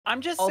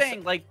I'm just Also-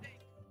 saying, like,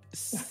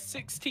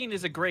 16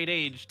 is a great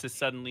age to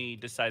suddenly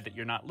decide that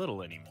you're not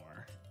little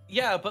anymore.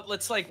 Yeah, but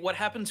let's like, what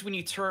happens when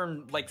you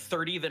turn like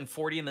 30, then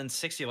 40, and then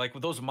 60? Like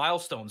with those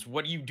milestones,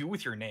 what do you do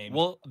with your name?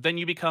 Well, then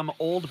you become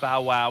old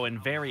Bow Wow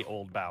and very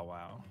old Bow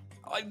Wow.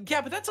 Yeah,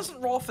 but that doesn't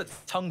roll off the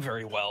tongue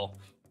very well.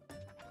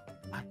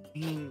 I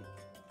mean,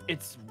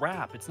 it's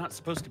rap. It's not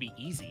supposed to be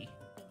easy.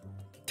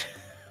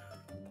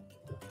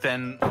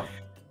 Then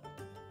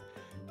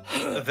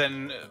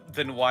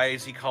why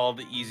is he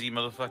called Easy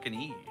Motherfucking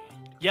E?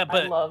 Yeah,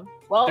 but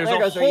Well, there's there a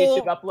goes our whole-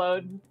 YouTube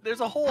upload. there's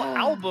a whole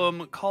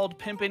album called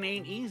Pimpin'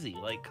 Ain't Easy.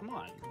 Like, come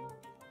on.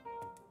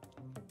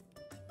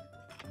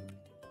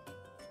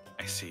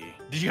 I see.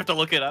 Did you have to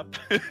look it up?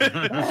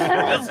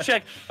 Let's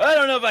check. I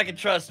don't know if I can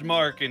trust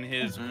Mark and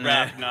his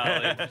rap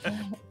knowledge.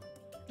 I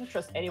don't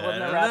trust anyone I in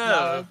their don't rap know.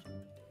 knowledge.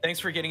 Thanks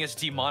for getting us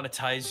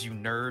demonetized, you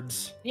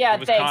nerds. Yeah, It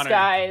was thanks, Connor.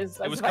 guys.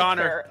 It was As if I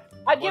Connor. care.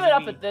 I'd give it Wasn't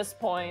up me. at this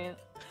point.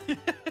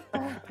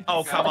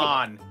 Oh, come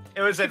on.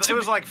 It was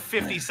like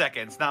 50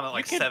 seconds, not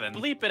like you could 7.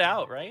 bleep it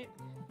out, right?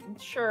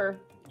 Sure.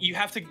 You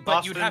have to, but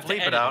Austin, you'd have to bleep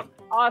edit it out.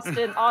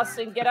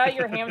 Austin, get out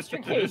your hamster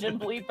cage and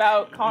bleep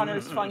out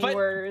Connor's funny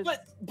words.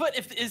 But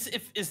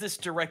is this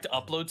direct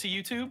upload to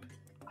YouTube?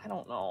 I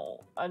don't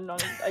know. I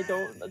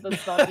don't.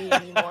 That's not me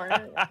anymore.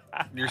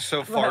 You're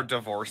so far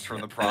divorced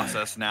from the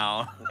process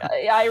now.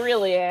 I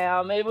really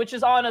am, which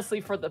is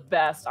honestly for the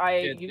best. You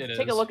It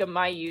take a is. look at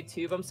my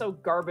YouTube. I'm so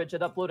garbage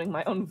at uploading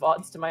my own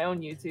VODs to my own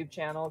YouTube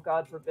channel.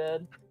 God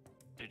forbid.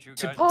 Did you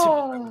To- guys to-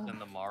 know I was in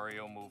the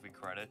Mario movie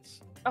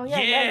credits? Oh yeah,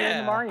 you're in Yeah.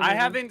 the Mario I movie.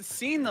 haven't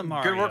seen the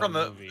Mario Good work on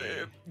the movie.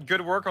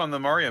 good work on the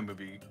Mario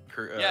movie.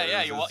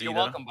 Yeah, you're Zeta.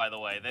 welcome. By the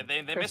way,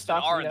 they Chris missed an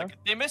R. Stockton,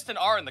 They missed an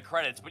R in the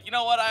credits, but you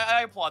know what?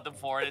 I applaud them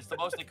for it. It's the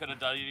most they could have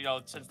done. You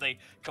know, since they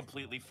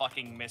completely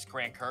fucking missed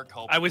Grant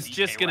Kirkhope. I and was DK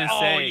just gonna Rao.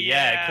 say, Oh,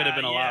 yeah, it could have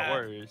been a yeah. lot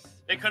worse.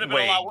 It could have been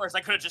Wait. a lot worse. I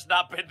could have just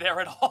not been there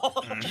at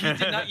all. He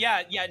did not.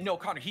 Yeah, no,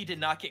 Connor, he did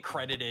not get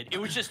credited. It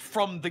was just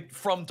from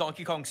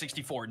Donkey Kong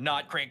 64,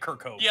 not Grant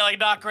Kirkhope. Yeah, like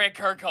not Grant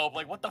Kirkhope.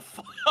 Like what the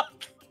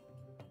fuck?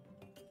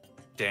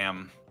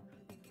 Damn.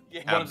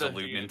 Yeah,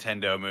 Absolute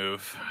Nintendo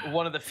move.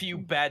 One of the few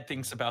bad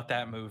things about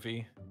that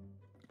movie.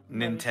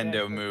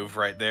 Nintendo move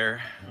right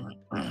there.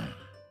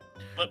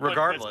 But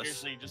Regardless.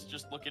 seriously,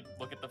 just look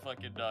at the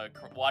fucking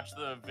watch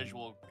the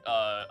visual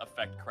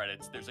effect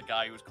credits. There's a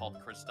guy who's called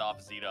Christoph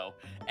Zito,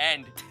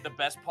 and the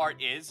best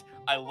part is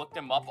I looked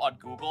him up on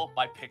Google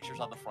by pictures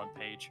on the front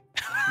page.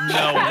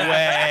 No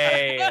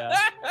way.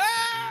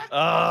 Oh,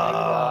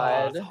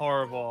 God. it's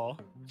horrible.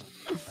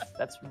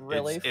 That's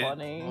really It's- it-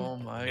 funny. Oh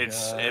my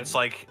It's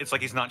like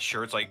he's not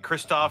sure. It's like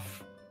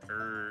Christoph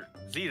or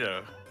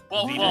Zito.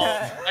 Well,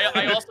 Zetus.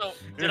 I also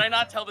did I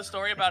not tell the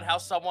story about how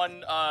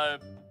someone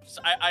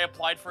I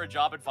applied for a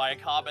job at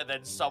Viacom and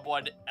then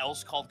someone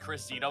else called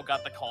Chris Zito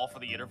got the call for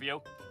the interview.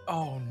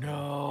 Oh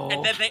no.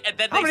 And then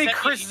they How many sent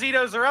Chris me,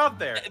 Zitos are out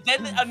there?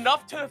 then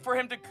enough for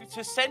him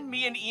to send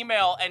me an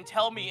email and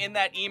tell me in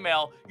that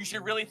email you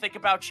should really think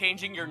about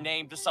changing your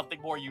name to something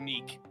more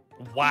unique.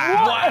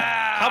 Wow.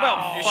 How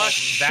about Fuck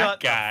shut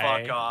that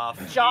guy. the fuck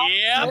off? John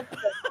Yep. Smith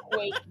is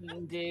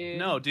quaking, dude.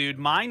 No, dude,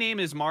 my name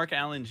is Mark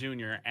Allen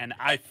Jr., and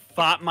I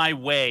fought my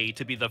way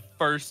to be the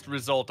first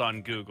result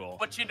on Google.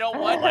 But you know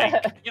what?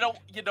 Like,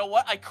 you know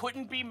what? I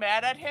couldn't be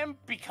mad at him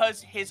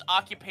because his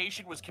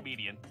occupation was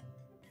comedian.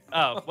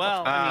 Oh,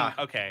 well, I mean,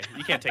 Ah. okay.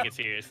 You can't take it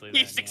seriously. He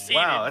then, yeah. succeeded.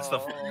 Wow,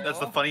 that's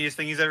the funniest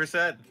thing he's ever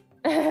said.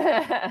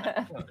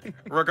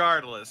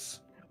 Regardless.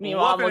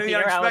 Meanwhile, I'm Welcome to the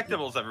looking around with-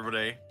 Unexpectables,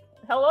 everybody.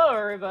 Hello,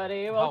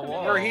 everybody. Welcome to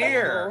Hello. the We're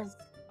here. Unexpectables.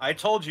 I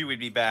told you we'd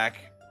be back.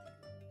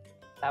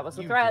 That was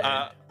a You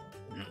threat.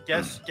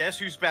 Guess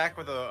who's back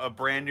with a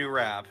brand new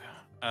rap?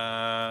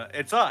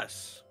 It's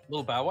us.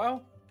 Little Bow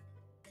Wow?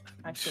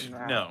 I shouldn't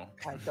rap. No.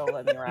 Don't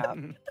let me rap.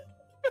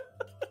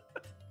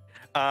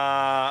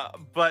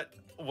 But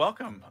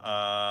welcome.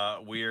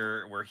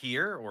 We're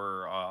here.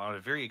 We're on a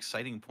very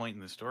exciting point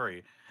in the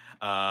story.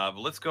 But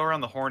let's go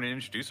around the horn and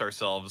introduce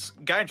ourselves.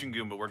 Gaijin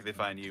Goomba, where can they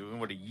find you, and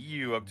what are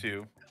you up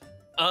to?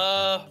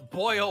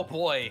 Boy, oh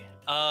boy.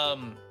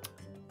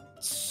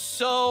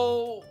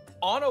 So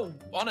on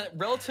a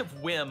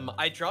relative whim,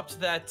 I dropped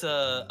that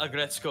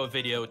Agretzko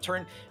video.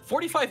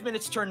 45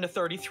 minutes turned to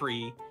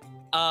 33.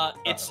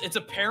 It's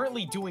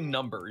apparently doing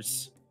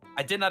numbers.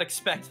 I did not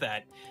expect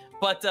that.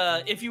 But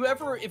if you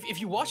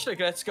watched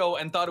Agretzko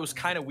and thought it was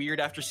kind of weird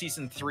after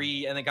season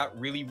 3 and it got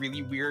really,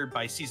 really weird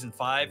by season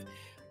 5,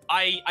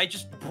 I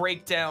just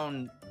break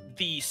down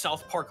the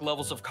South Park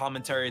levels of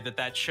commentary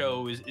that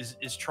show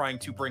is trying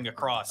to bring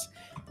across,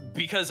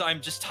 because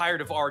I'm just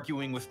tired of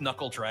arguing with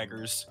knuckle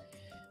draggers.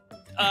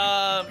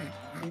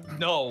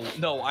 No,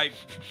 I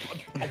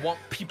want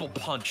people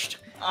punched.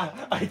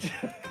 I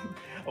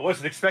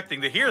wasn't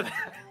expecting to hear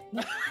that.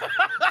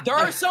 There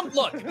are some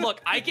look.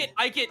 I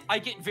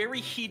get very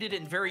heated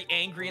and very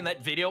angry in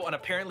that video, and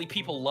apparently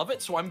people love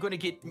it. So I'm going to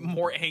get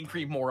more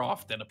angry more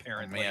often.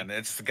 Apparently, Man,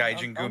 it's the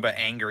Gaijin Goomba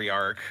angry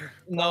arc.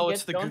 no, Don't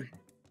it's the get- Goo-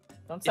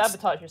 Don't It's-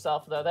 sabotage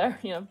yourself, though. There,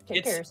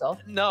 take care of yourself.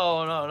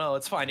 No,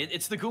 it's fine.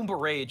 It's the Goomba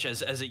Rage,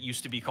 as it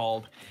used to be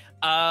called.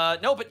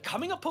 No, but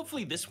coming up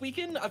hopefully this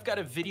weekend, I've got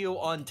a video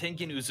on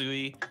Tengen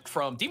Uzui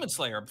from Demon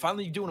Slayer. I'm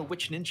finally doing a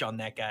Witch Ninja on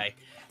that guy.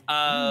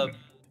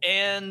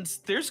 And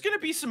there's going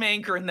to be some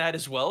anger in that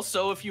as well.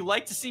 So if you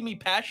like to see me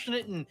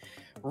passionate and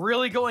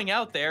really going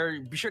out there,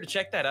 be sure to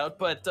check that out.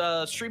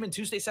 But streaming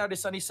Tuesday, Saturday,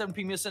 Sunday, 7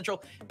 p.m.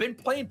 Central. Been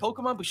playing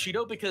Pokemon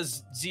Bushido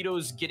because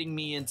Zito's getting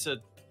me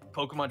into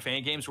Pokemon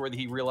fan games, whether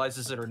he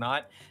realizes it or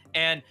not.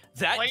 And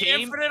that Play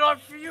game... Infinite on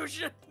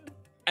Fusion!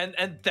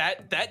 And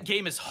that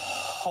game is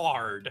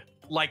hard.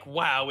 Like,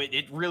 wow,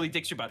 it really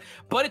dicks you about.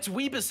 But it's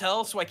weeb as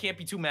hell, so I can't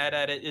be too mad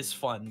at it. It's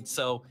fun.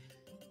 So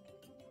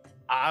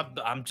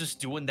I'm just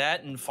doing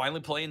that and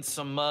finally playing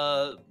some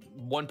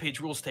one-page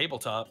rules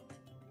tabletop.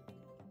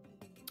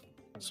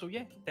 So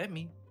yeah, that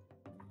me.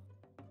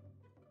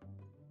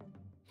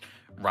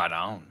 Right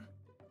on.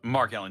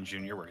 Mark Allen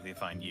Jr., where can they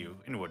find you?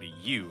 And what are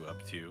you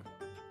up to?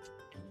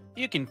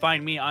 You can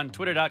find me on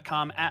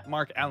twitter.com at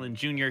Mark Allen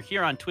Jr.,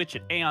 here on Twitch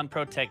at Aeon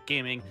Protect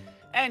Gaming,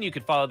 and you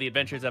can follow the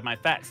adventures of my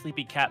fat,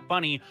 sleepy cat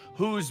Bunny,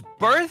 whose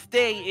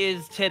birthday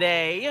is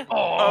today.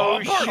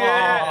 Oh shit!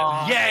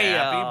 Yeah!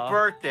 Happy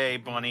birthday,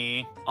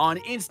 Bunny. On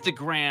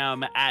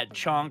Instagram at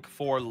Chonk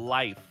for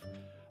Life.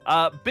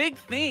 Big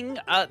thing,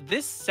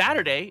 this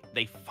Saturday,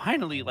 they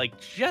finally,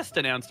 just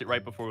announced it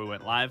right before we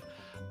went live.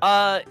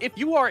 If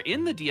you are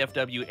in the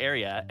DFW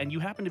area and you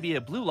happen to be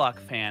a Blue Lock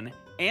fan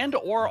and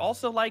or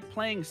also like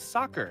playing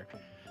soccer,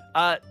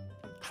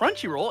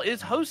 Crunchyroll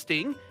is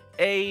hosting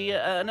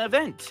an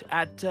event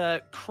at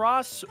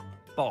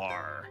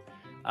Crossbar.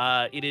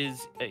 It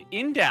is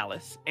in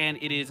Dallas, and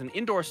it is an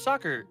indoor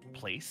soccer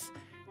place,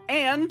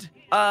 and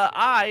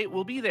I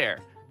will be there,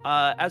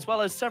 as well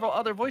as several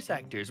other voice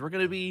actors. We're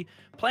going to be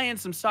playing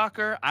some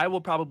soccer. I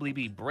will probably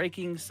be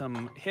breaking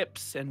some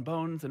hips and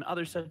bones and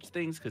other such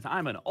things because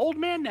I'm an old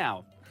man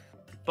now.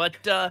 But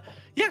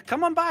yeah,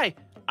 come on by.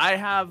 I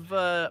have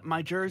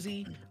my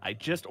jersey. I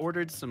just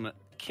ordered some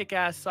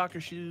kick-ass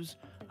soccer shoes.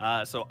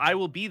 So I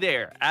will be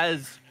there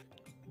as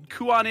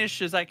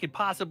Kuonish as I could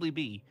possibly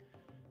be.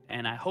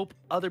 And I hope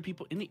other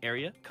people in the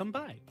area come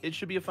by. It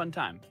should be a fun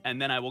time.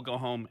 And then I will go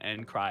home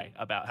and cry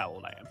about how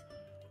old I am.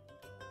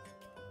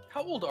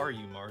 How old are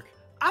you, Mark?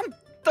 I'm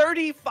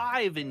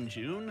 35 in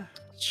June.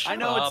 I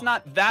know it's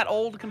not that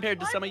old compared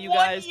to some of you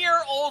guys. 1 year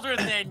older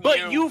than you.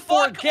 But you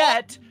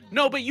forget.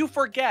 No, but you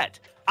forget.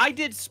 I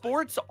did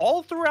sports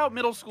all throughout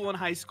middle school and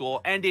high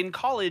school, and in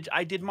college,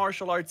 I did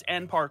martial arts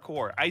and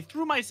parkour. I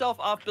threw myself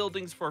off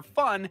buildings for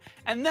fun,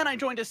 and then I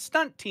joined a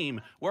stunt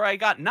team where I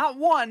got not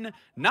 1,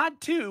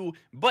 not 2,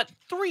 but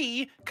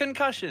 3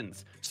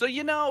 concussions. So,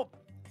 you know,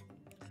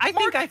 I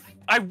think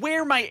I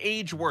wear my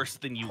age worse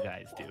than you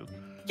guys do.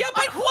 Yeah,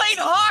 I played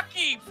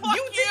hockey. Fuck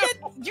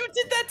you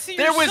did that to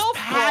There yourself, was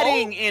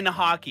padding bro. in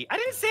hockey. I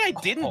didn't say I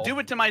didn't do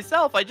it to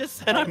myself. I just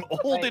said I'm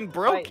old and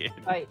broken.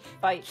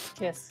 Fight,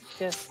 kiss.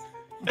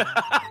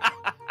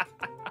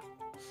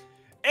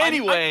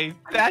 Anyway,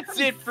 that's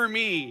it for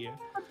me.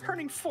 I'm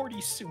turning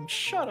 40 soon.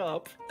 Shut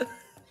up.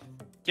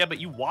 Yeah, but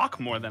you walk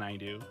more than I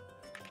do.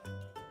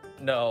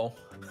 No.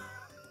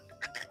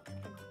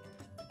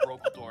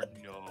 Broke the door.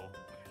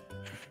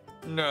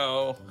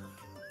 No.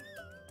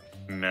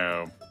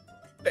 No.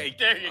 Hey,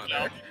 There you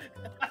go.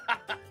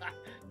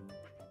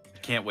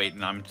 Can't wait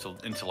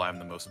until I'm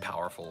the most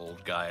powerful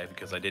old guy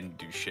because I didn't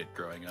do shit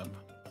growing up.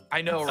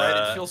 I know,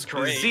 right? It feels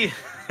great.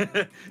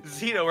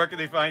 Zito, where can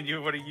they find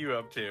you? What are you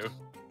up to?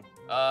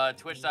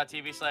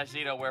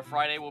 Twitch.tv/Zito, where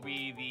Friday will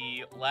be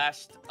the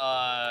last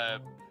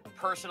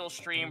personal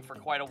stream for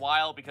quite a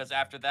while, because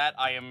after that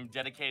I am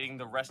dedicating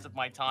the rest of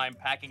my time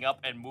packing up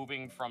and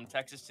moving from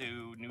Texas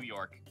to New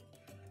York.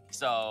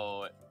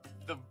 So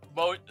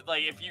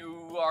if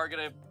you are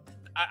gonna,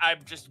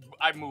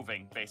 I'm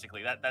moving,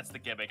 basically. That's the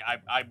gimmick.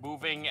 I'm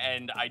moving,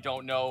 and I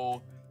don't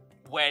know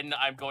when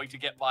I'm going to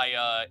get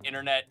my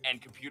internet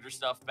and computer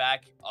stuff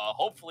back.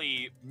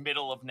 Hopefully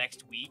middle of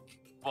next week,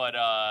 but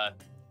I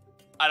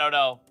don't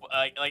know.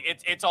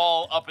 It's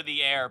all up in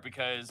the air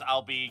because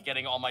I'll be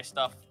getting all my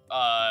stuff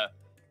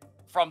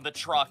from the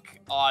truck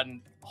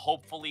on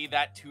hopefully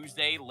that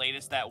Tuesday,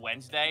 latest that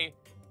Wednesday.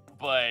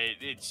 But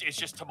it's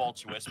just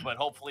tumultuous. But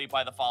hopefully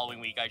by the following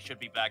week, I should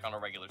be back on a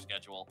regular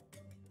schedule.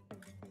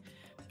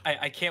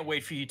 I can't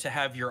wait for you to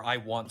have your I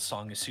Want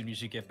song as soon as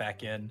you get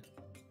back in.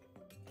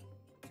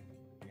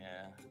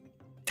 Yeah.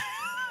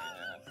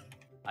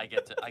 I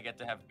get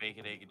to have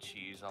bacon, egg, and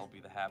cheese. I'll be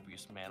the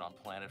happiest man on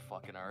planet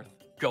fucking Earth.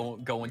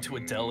 Go into a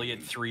deli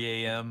at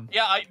 3 a.m.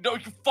 Yeah, I know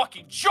you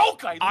fucking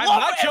joke. I'm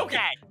not joking.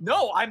 That.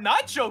 No, I'm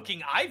not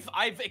joking.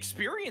 I've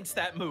experienced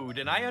that mood,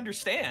 and I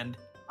understand.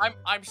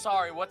 I'm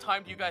sorry. What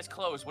time do you guys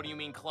close? What do you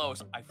mean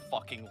close? I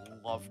fucking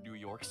love New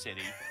York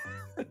City.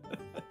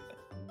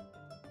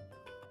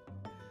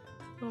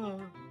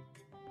 No,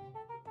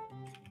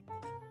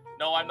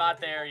 I'm not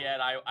there yet.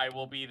 I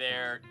will be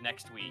there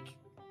next week.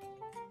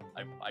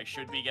 I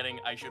should be getting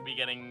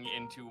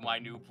into my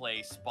new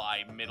place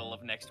by middle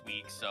of next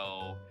week.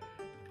 So,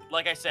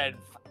 like I said,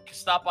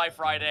 stop by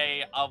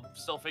Friday. I'm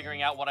still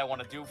figuring out what I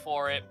want to do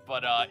for it,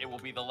 but it will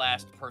be the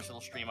last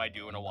personal stream I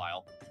do in a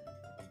while.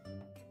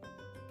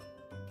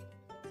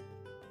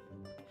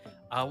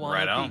 I want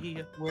Right to on.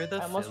 be where the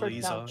I almost wrote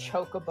Phillies down are.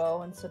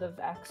 chocobo instead of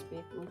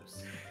Axbeak.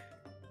 Oops.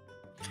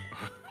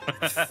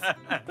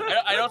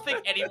 I don't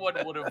think anyone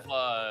would have.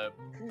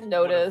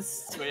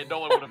 Noticed. No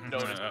one would have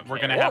noticed. We're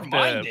gonna Or have to.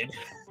 minded.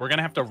 We're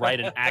gonna have to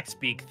write an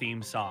Axbeak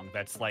theme song.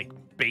 That's like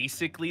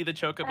basically the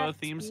Chocobo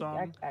theme Axbeak,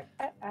 song.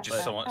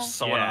 Just But-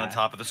 someone on Yeah. the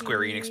top of the Square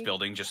Enix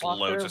building just Walker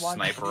loads a wants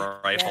sniper to-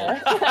 rifle.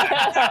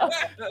 Yeah.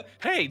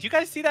 Hey, do you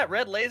guys see that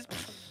red laser?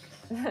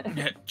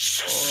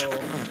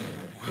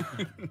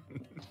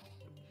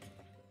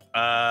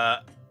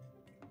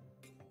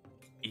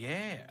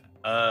 Yeah.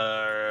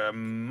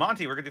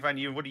 Monty, where can they find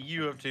you? What are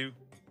you up to?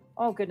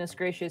 Oh goodness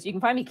gracious! You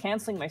can find me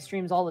canceling my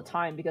streams all the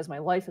time because my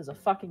life is a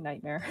fucking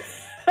nightmare.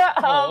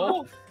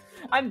 Oh.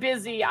 I'm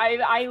busy.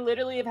 I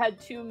literally have had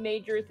 2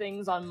 major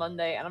things on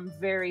Monday, and I'm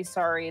very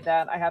sorry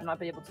that I have not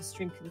been able to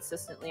stream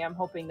consistently. I'm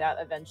hoping that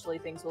eventually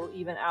things will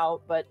even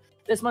out, but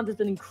this month has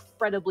been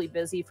incredibly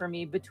busy for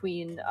me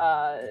between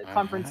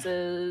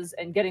conferences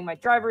and getting my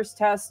driver's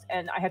test,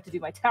 and I have to do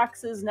my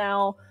taxes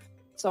now.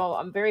 So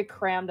I'm very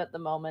crammed at the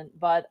moment,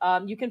 but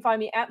you can find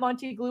me at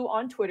MontyGlue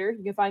on Twitter.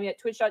 You can find me at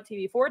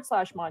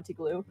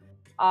twitch.tv/MontyGlue.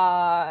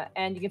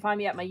 And you can find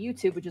me at my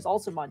YouTube, which is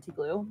also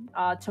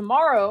MontyGlue.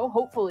 Tomorrow,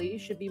 hopefully,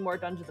 should be more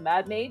Dungeon of the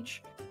Mad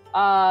Mage.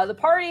 The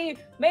party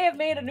may have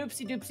made an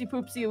oopsie doopsie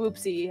poopsie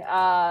whoopsie,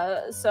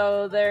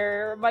 so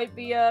there might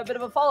be a bit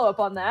of a follow-up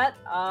on that.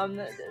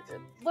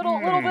 Little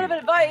bit of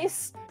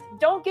advice: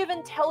 don't give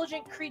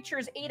intelligent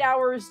creatures 8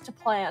 hours to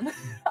plan,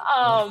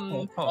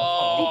 because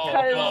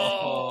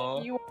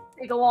you want to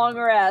take a long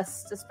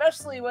rest,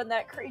 especially when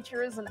that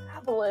creature is an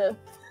aboleth.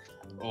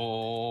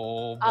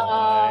 Oh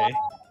boy.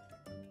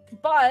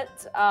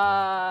 But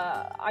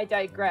I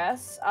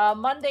digress.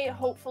 Monday,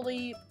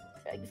 hopefully,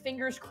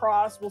 fingers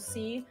crossed, we'll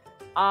see.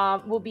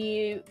 Will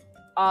be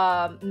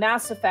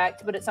Mass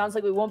Effect, but it sounds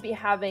like we won't be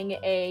having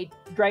a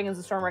Dragons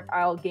of Stormwreck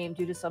Isle game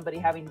due to somebody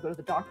having to go to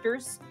the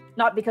doctors.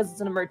 Not because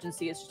it's an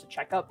emergency, it's just a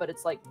checkup, but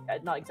it's like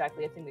not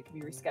exactly a thing that can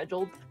be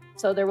rescheduled.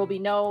 So there will be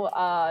no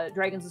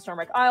Dragons of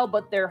Stormwreck Isle,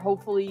 but there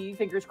hopefully,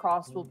 fingers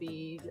crossed, will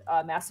be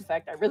Mass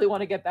Effect. I really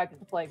want to get back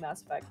into playing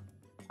Mass Effect.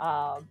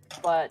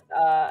 But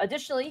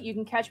additionally, you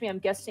can catch me. I'm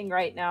guesting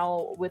right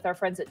now with our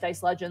friends at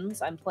Dice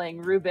Legends. I'm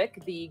playing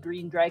Rubik, the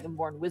Green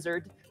Dragonborn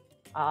Wizard,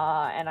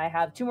 and I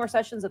have 2 more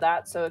sessions of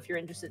that. So if you're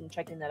interested in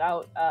checking that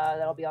out,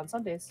 that'll be on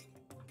Sundays.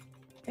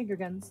 Finger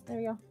guns.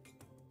 There you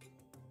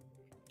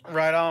go.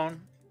 Right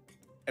on.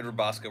 Edward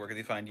Bosco, where can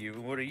they find you?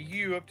 What are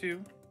you up to?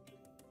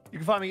 You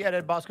can find me at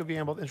Ed Bosco V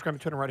on both Instagram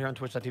and Twitter, right here on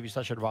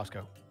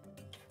twitch.tv/EdBosco.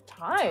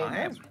 Time.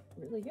 That was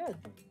really good.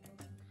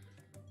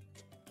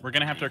 We're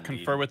gonna have to Indeed.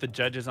 confer with the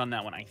judges on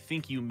that one. I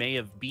think you may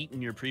have beaten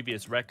your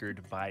previous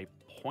record by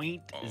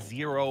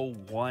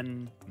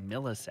 0.01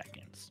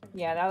 milliseconds.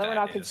 Yeah, now that we're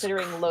That not is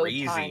considering load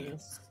crazy.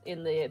 times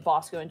in the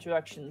Bosco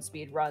introduction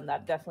speed run,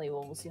 that definitely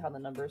we'll see how the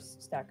numbers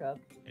stack up.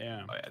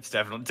 Yeah. Oh, yeah, it's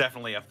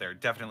definitely up there.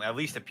 Definitely at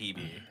least a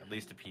PB. At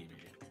least a PB.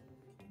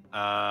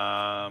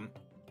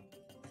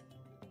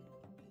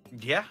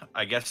 Yeah,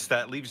 I guess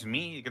that leaves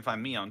me. You can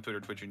find me on Twitter,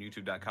 Twitch, and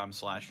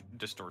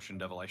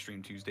YouTube.com/DistortionDevil. I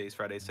stream Tuesdays,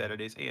 Fridays,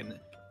 Saturdays, and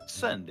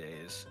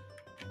Sundays.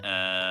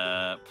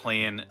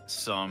 Playing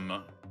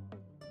some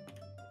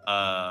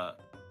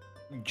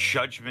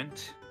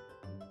Judgment.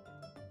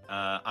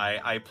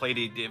 I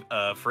played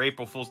for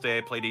April Fool's Day.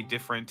 I played a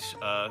different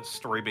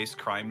story-based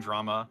crime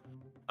drama.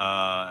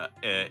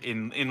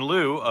 In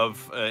lieu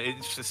of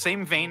it's the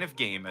same vein of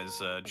game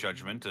as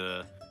Judgment.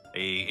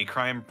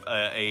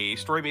 A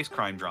story-based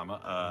crime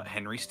drama.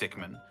 Henry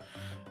Stickmin.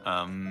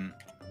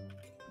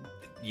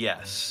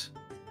 Yes.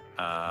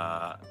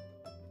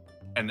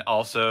 And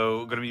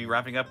also going to be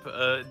wrapping up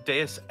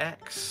Deus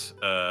Ex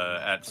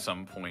at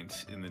some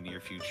point in the near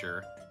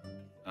future.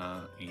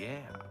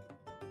 Yeah.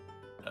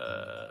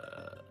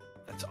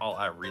 That's all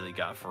I really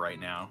got for right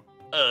now.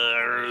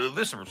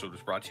 This episode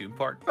was brought to you in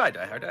part by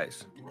Die Hard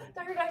Dice.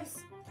 Die Hard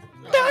Dice.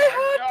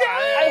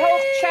 I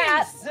hope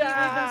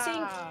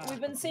chat.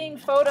 We've been seeing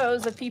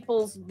photos of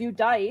people's new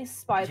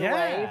dice. By the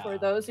way, for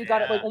those who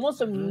got it like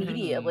almost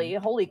immediately.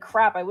 Holy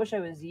crap! I wish I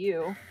was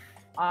you.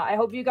 I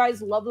hope you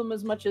guys love them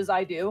as much as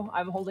I do.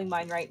 I'm holding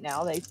mine right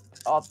now. They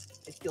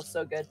feel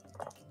so good.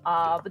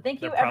 But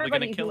thank you They're probably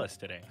everybody. gonna kill us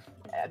today.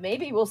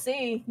 Maybe we'll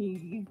see.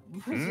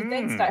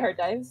 Thanks, Die Hard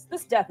Dice.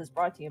 This death is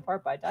brought to you in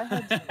part by Die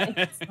Hard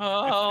Dice.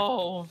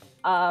 Oh.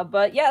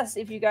 But yes,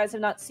 if you guys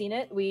have not seen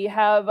it, we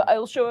have.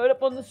 I'll show it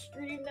up on the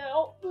screen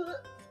now.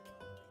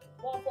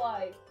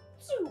 Wallfly.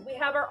 We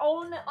have our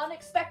own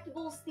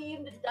Unexpectables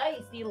themed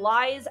dice, the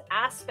Lies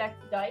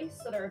Aspect dice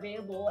that are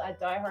available at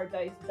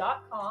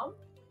dieharddice.com.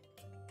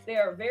 They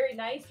are very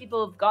nice.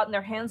 People have gotten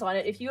their hands on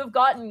it. If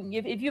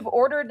you've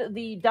ordered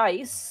the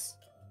dice,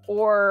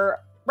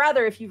 or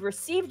rather, if you've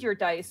received your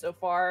dice so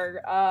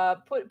far,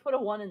 put a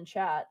 1 in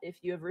chat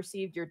if you have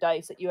received your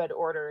dice that you had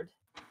ordered.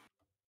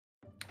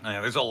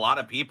 There's a lot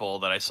of people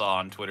that I saw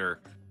on Twitter.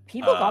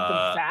 People got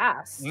them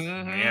fast.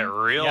 Yeah,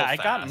 real Yeah, I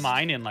fast. got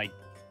mine in like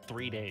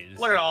 3 days.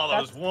 Look at all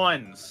those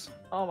ones.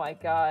 Oh my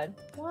god.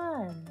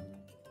 1.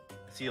 I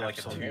see like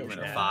a 2 and a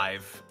Absolutely.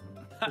 5.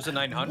 There's a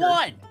 900.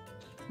 One.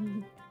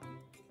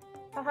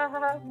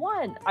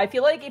 One. I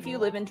feel like if you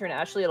live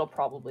internationally, it'll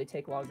probably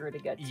take longer to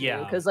get to.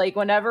 Yeah. Because like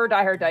whenever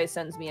Die Hard Dice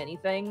sends me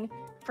anything,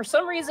 for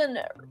some reason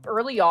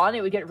early on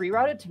it would get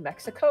rerouted to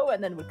Mexico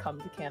and then would come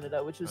to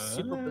Canada, which was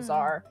super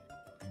bizarre.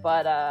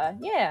 But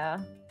yeah.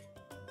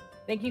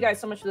 Thank you guys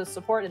so much for the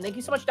support, and thank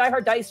you so much Die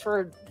Hard Dice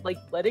for like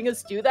letting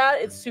us do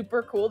that. It's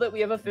super cool that we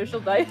have official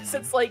dice.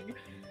 It's like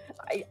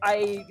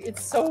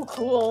it's so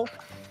cool.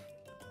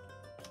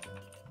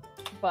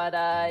 But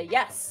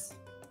yes.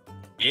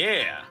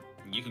 Yeah.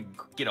 You can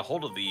get a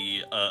hold of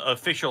the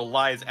official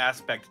Lies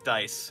Aspect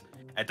dice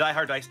at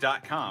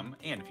dieharddice.com,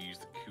 and if you use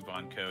the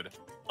coupon code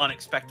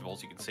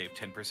Unexpectables, you can save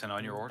 10%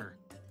 on your order.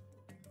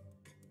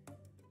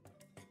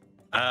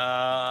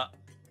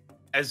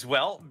 As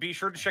well, be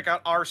sure to check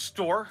out our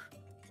store.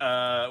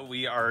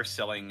 We are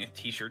selling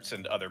t-shirts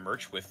and other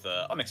merch with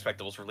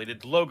Unexpectables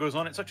related logos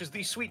on it, such as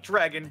the Sweet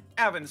Dragon,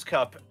 Avon's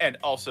Cup, and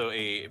also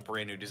a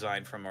brand new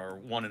design from our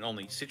one and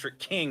only Citric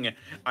King.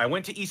 I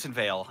went to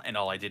Easonvale, and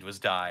all I did was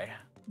die.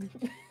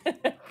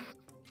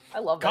 I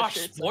love that. Gosh,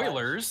 shirt so much.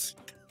 spoilers.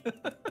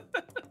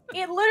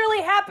 It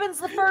literally happens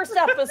the first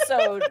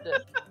episode.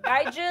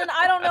 Gaijin,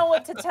 I don't know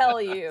what to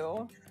tell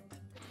you.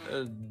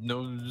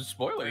 No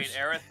spoilers. Wait,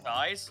 Aerith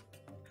dies?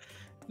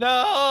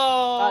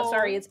 No.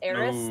 Sorry, it's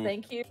Eris. No.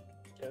 Thank you.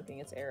 Joking,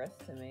 it's Eris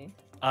to me.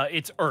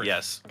 It's Earth.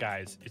 Yes.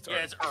 Guys, it's Yeah,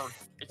 Earth. it's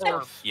Earth. It's Earth.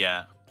 Earth.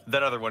 Yeah,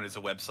 that other one is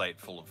a website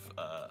full of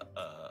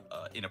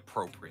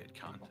inappropriate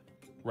content.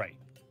 Right.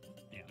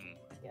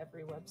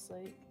 Every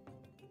website.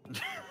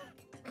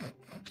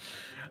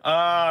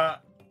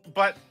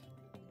 But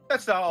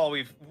that's not all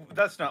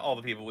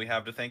the people we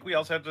have to thank. We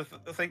also have to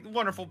thank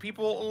wonderful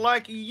people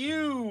like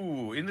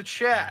you in the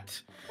chat.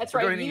 That's for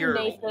right, joining you, your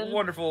Nathan.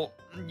 wonderful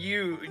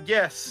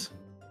yes.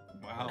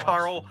 Wow.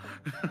 Carl.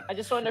 I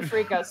just wanted to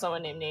freak out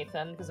someone named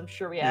Nathan because I'm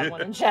sure we have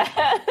one in chat.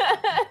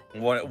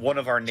 One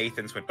of our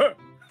Nathans went, huh!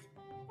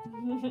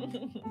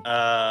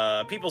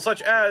 People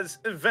such as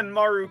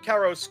Venmaru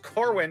Karos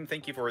Corwin,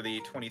 thank you for the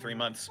 23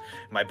 months.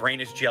 My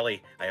brain is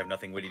jelly. I have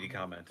nothing witty to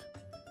comment.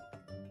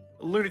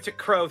 Lunatic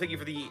Crow, thank you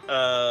for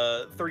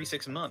the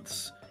 36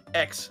 months.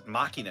 Ex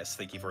Machinus,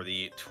 thank you for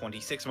the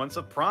 26 months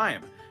of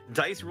Prime.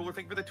 Dice Ruler,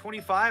 thank you for the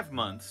 25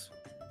 months.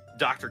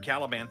 Dr.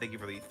 Caliban, thank you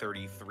for the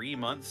 33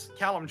 months.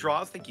 Callum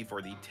Draws, thank you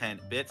for the 10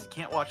 bits.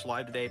 Can't watch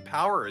live today.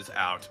 Power is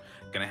out.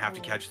 Gonna have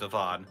to catch the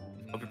VOD.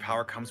 Hope your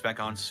power comes back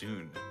on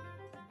soon.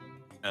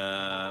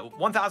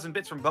 1,000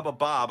 bits from Bubba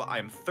Bob. I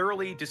am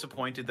thoroughly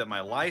disappointed that my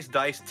Lies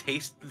dice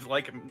taste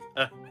like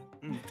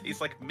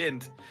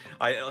mint.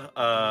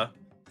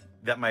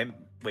 That my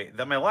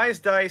Lies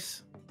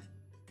dice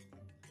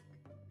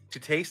to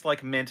taste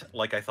like mint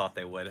like I thought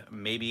they would.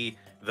 Maybe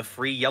the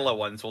free yellow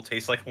ones will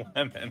taste like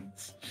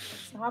lemons.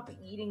 Stop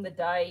eating the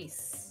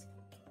dice.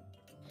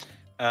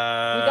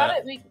 Uh,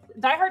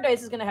 Die Hard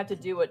Dice is gonna have to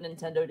do what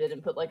Nintendo did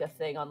and put like a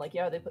thing on, like,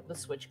 yeah, they put the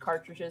Switch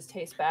cartridges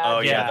taste bad.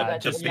 Oh, Yeah, yeah,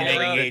 that just the make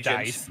measuring the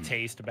agents. dice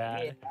taste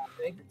bad. Yeah,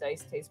 make the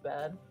dice taste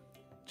bad.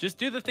 Just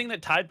do the thing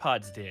that Tide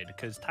Pods did,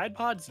 because Tide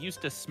Pods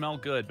used to smell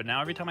good, but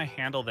now every time I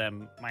handle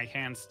them, my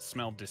hands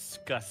smell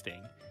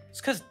disgusting.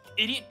 It's because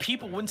idiot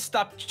people wouldn't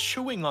stop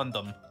chewing on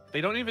them. They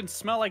don't even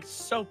smell like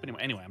soap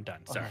anymore. Anyway, I'm done.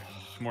 Sorry.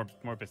 More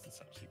business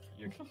stuff.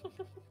 You're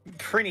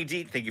Prinny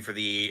Deet, thank you for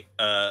the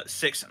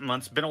 6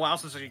 months. Been a while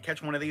since I could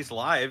catch one of these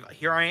live.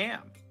 Here I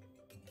am.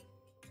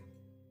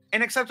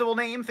 An acceptable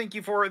name, thank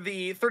you for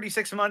the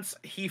 36 months.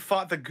 He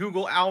fought the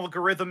Google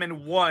algorithm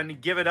and won.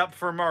 Give it up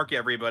for Mark,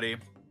 everybody.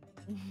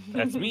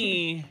 That's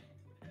me.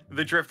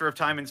 The Drifter of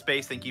Time and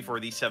Space, thank you for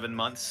the 7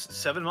 months.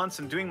 7 months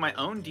I'm doing my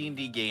own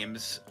D&D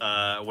games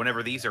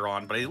whenever these are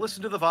on, but I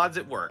listen to the VODs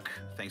at work.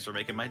 Thanks for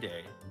making my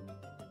day.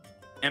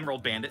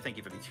 Emerald Bandit, thank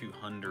you for the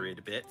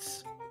 200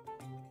 bits.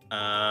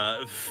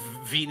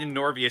 Venan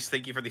Norvius,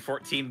 thank you for the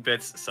 14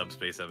 bits.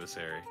 Subspace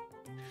Emissary.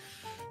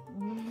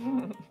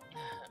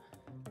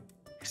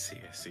 I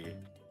see.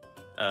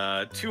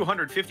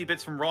 250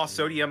 bits from Raw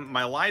Sodium.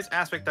 My Lies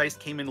Aspect dice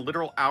came in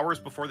literal hours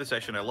before the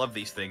session. I love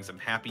these things. I'm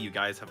happy you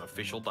guys have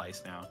official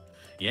dice now.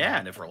 Yeah,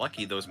 and if we're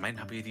lucky, those might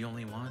not be the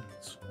only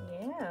ones.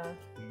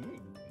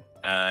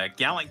 Yeah.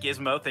 Gallant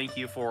Gizmo, thank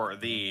you for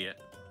the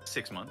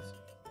 6 months.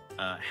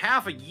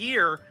 Half a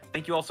year.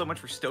 Thank you all so much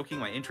for stoking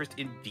my interest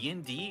in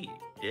D&D.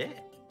 Yeah.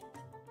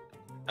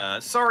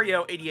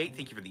 Sario88,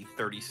 thank you for the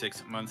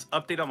 36 months.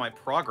 Update on my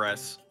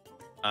progress.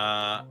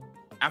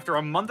 After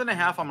a month and a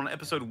half, I'm on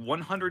episode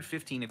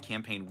 115 of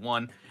Campaign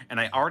 1, and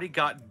I already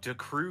got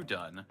Decrew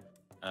done.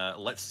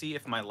 Let's see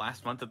if my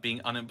last month of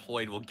being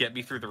unemployed will get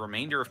me through the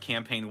remainder of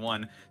Campaign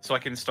 1 so I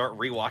can start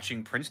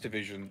rewatching Prince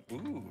Division.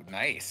 Ooh,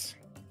 nice.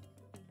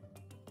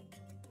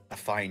 A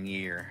fine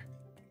year.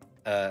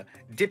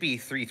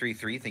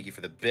 Dippy333, thank you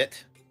for the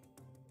bit.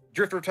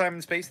 Drifter of Time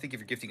and Space, thank you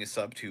for gifting a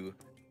sub to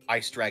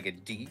Ice Dragon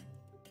D.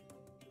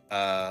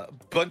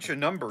 Bunch of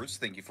Numbers,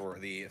 thank you for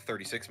the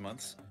 36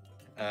 months.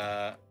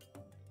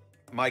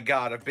 My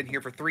God, I've been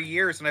here for 3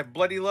 years and I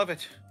bloody love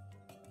it.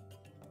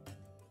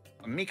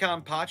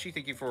 Mikan Pachi,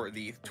 thank you for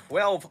the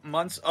 12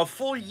 months. A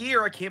full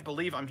year. I can't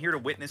believe I'm here to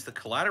witness the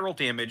collateral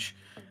damage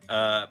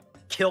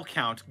kill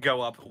count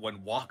go up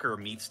when Walker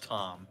meets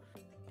Tom.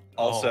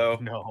 Also,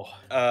 no.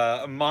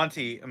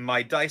 Monty,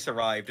 my dice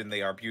arrived and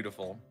they are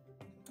beautiful.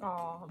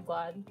 Oh, I'm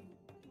glad.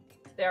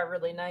 They are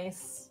really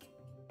nice.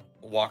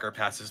 Walker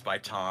passes by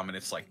Tom and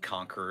it's like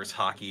Conqueror's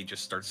hockey,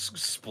 just starts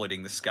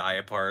splitting the sky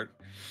apart.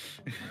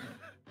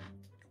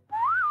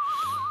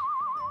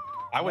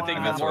 I would think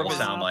of it That's more what of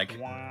it a, sound like.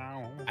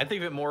 I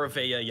think of it more of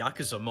a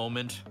Yakuza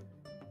moment.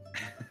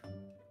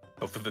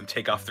 Both of them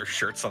take off their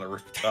shirts on a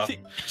rooftop.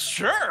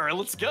 Sure,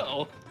 let's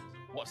go.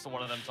 What's the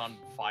one of them's on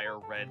fire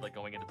red, like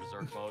going into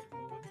berserk mode?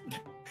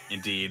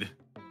 Indeed.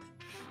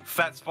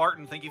 Fat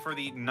Spartan, thank you for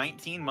the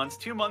 19 months.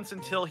 2 months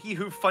until He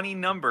Who Funny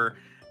Number.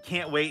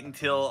 Can't wait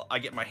until I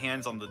get my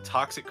hands on the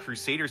Toxic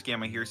Crusaders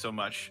game I hear so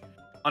much.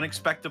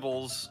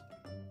 Unexpectables.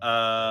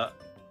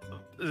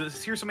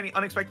 Hear so many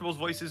Unexpectables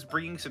voices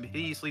bringing some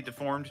hideously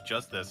deformed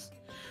justice.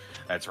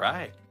 That's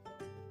right.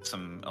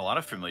 A lot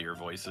of familiar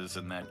voices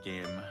in that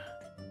game.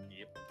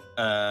 Yep.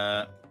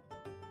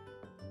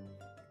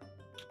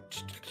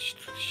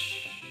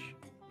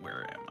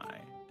 Where am I?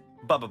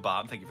 Bubba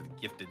Bob, thank you for the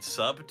gifted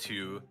sub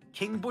to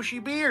King Bushy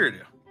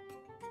Beard.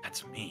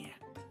 That's me.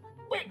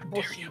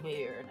 Bushy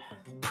beard.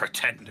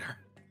 Pretender.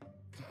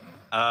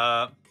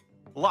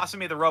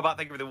 Lossamy the Robot,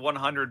 thank you for the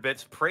 100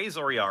 bits. Praise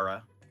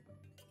Oriara.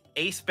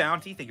 Ace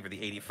Bounty, thank you for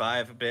the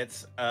 85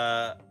 bits.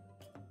 Bosco,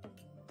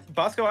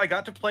 I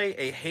got to play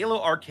a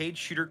Halo arcade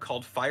shooter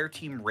called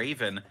Fireteam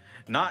Raven.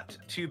 Not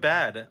too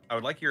bad. I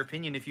would like your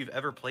opinion if you've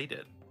ever played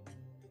it.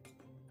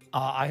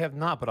 I have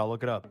not, but I'll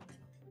look it up.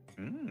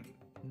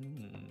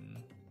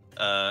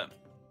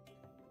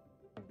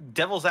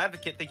 Devil's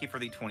Advocate, thank you for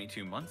the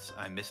 22 months.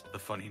 I missed the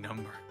funny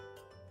number.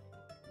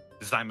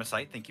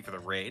 Zymocyte, thank you for the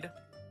raid.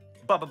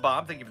 Bubba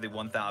Bob, thank you for the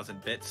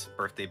 1,000 bits,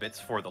 birthday bits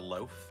for the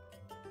loaf.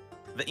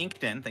 The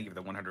Inkden, thank you for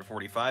the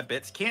 145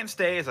 bits. Can't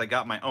stay as I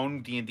got my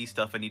own D&D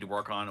stuff I need to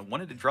work on. I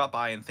wanted to drop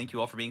by and thank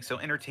you all for being so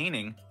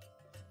entertaining.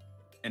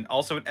 And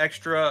also an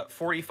extra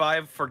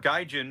 45 for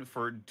Gaijin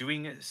for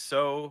doing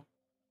so,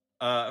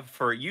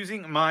 for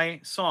using my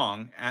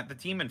song at the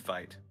demon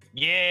fight.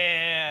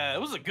 Yeah, it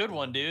was a good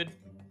one, dude.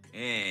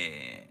 Yeah.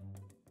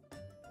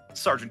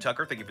 Sergeant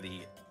Tucker, thank you for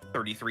the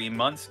 33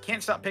 months.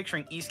 Can't stop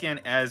picturing Escan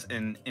as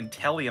an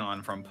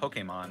Inteleon from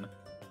Pokemon.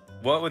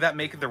 What would that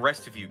make the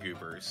rest of you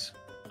goobers?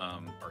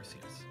 Arceus,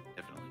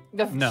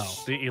 definitely. No,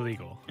 the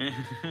illegal.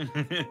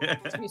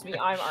 Excuse me,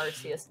 I'm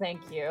Arceus.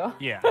 Thank you.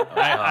 Yeah,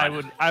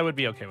 I would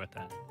be okay with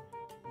that.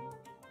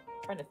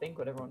 Trying to think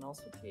what everyone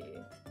else would be.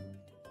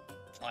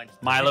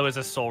 Milo is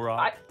a Soul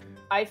Rock.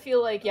 I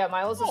feel like, yeah,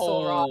 Milo's a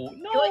Soul Rock. I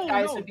feel like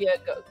guys no. would be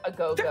a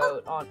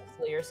Go-Goat,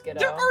 honestly, or Skiddo.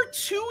 There are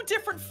 2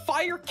 different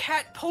Fire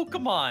Cat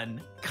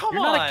Pokemon. Come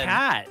You're on. not a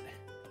cat.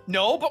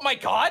 No, but my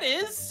god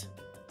is.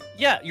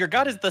 Yeah, your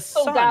god is the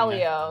sun.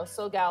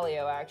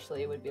 Solgaleo,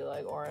 actually, would be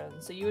like Orin.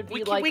 So you would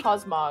be like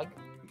Cosmog.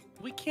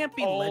 We can't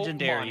be Oh,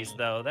 legendaries, Monty.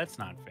 though. That's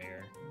not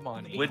fair.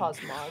 Money. Would-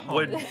 Cosmog.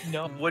 Would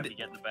You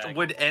get the bag.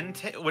 would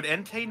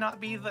Entei not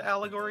be the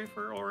allegory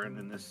for Orin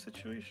in this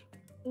situation?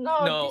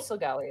 No, No. it'd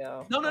be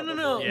Solgaleo.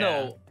 No.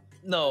 Yeah.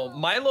 No,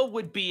 Milo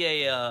would be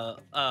a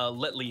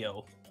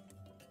Litleo.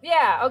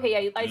 Yeah,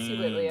 okay, yeah, I see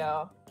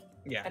Litleo.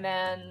 Yeah. And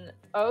then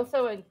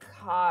Otho and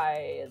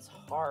Kai is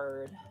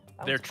hard.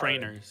 That They're one's hard.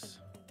 trainers.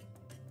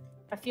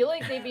 I feel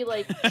like they'd be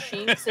like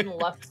Shinx and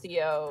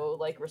Luxio,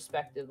 like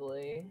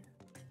respectively.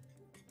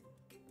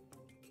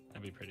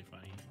 That'd be pretty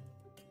funny.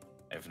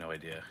 I have no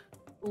idea.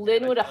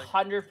 Lynn would I feel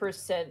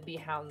 100% be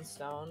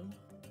Houndstone.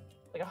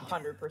 Like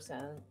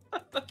 100%.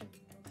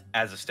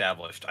 As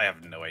established, I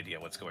have no idea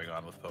what's going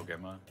on with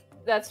Pokemon.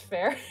 That's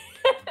fair.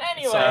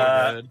 Anyway,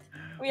 Uh,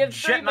 we have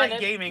 3 Jet Knight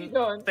minutes. Gaming, Keep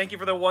going. thank you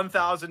for the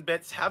 1,000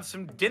 bits. Have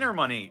some dinner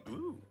money.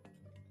 Ooh.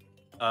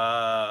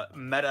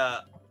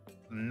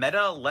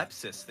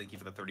 Metalepsis, thank you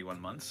for the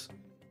 31 months.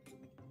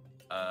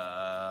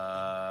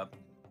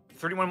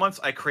 31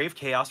 months, I crave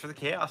chaos for the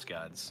Chaos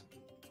Gods.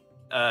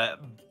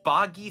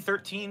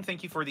 Boggy13,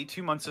 thank you for the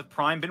 2 months of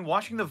Prime. Been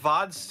watching the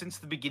VODs since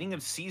the beginning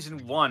of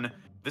Season 1.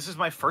 This is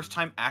my first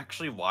time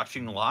actually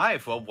watching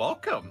live. Well,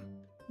 welcome.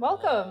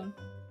 Welcome.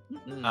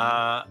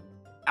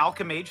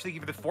 Alchemage, thank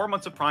you for the 4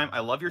 months of Prime. I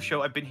love your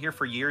show. I've been here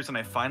for years and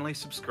I finally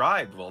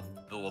subscribed. Well,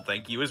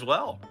 thank you as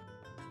well.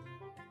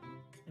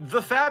 The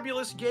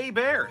Fabulous Gay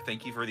Bear,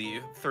 thank you for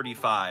the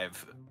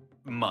 35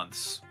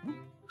 months.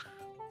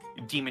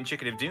 Demon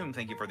Chicken of Doom,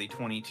 thank you for the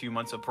 22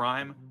 months of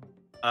Prime.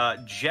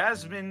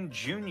 Jasmine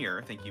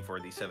Jr., thank you for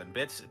the 7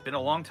 bits. It's been a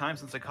long time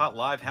since I caught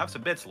live. Have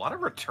some bits. A lot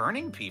of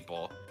returning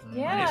people.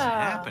 Yeah. What is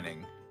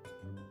happening?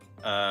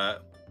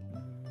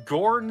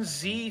 Gorn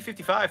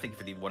Z55, thank you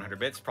for the 100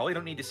 bits. Probably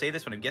don't need to say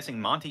this, but I'm guessing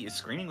Monty is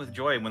screaming with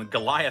joy when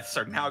Goliaths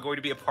are now going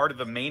to be a part of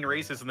the main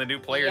races in the new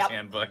Player's Yep.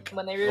 Handbook.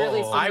 When they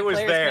released the I new was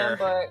Player's there.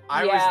 Handbook,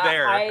 I yeah, was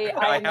there. I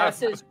have-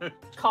 messaged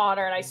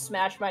Connor and I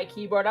smashed my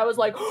keyboard. I was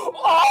like,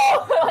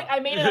 oh! Like I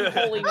made an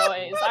unholy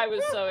noise. I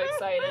was so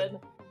excited.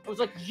 I was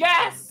like,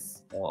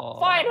 yes!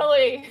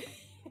 Finally!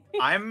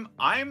 I'm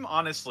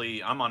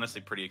honestly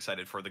pretty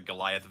excited for the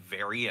Goliath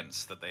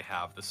variants that they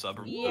have. The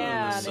sub.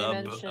 Yeah, they sub,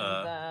 mentioned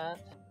that.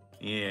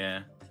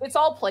 Yeah. It's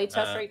all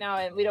playtest Uh, right now,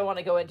 and we don't want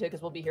to go into it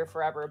because we'll be here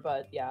forever.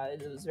 But yeah,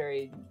 it was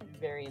very,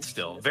 very interesting.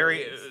 Still, as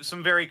very always.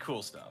 some very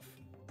cool stuff.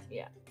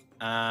 Yeah.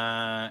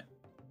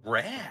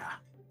 Rare.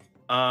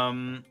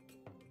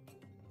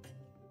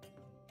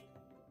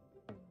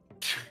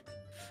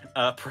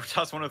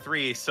 Protoss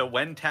 103. So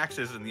when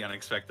taxes in the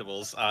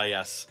Unexpectables,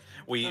 yes,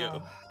 we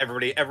Oh.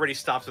 everybody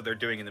stops what they're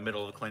doing in the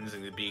middle of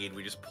cleansing the bead.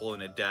 We just pull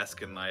in a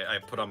desk, and I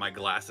put on my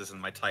glasses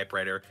and my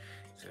typewriter.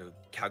 So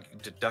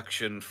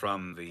deduction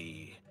from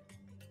the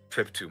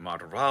trip to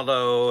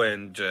Monterallo,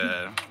 and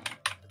Does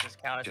this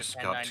count as Just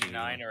a got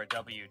 1099 to- or a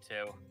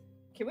W-2?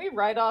 Can we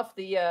write off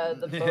the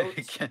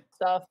boat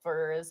stuff,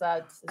 or is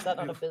that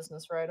not a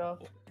business write-off?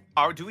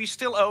 do we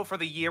still owe for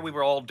the year we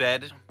were all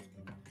dead?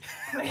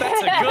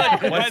 That's a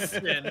good What's-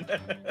 question.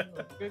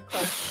 Good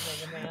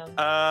question, man.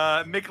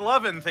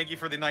 McLovin, thank you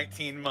for the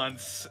 19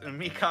 months.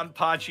 Mikan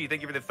Pachi,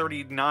 thank you for the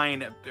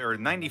 39 or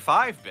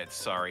 95 bits.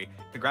 Sorry.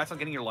 Congrats on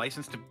getting your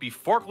license to be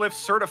forklift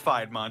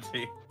certified,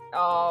 Monty.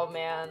 Oh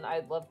man,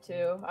 I'd love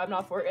to. I'm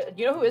not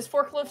You know who is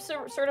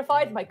forklift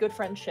certified? My good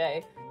friend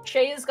Shay.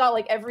 Shay's got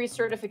like every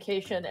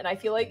certification, and I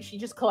feel like she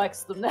just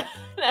collects them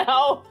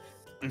now.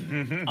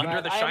 Under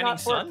But the I am shining not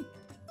sun?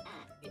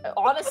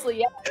 Honestly,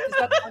 yeah. She's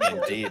got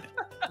Indeed.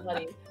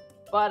 money.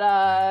 But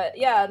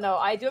yeah, no,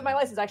 I do have my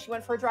license. I actually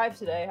went for a drive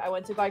today. I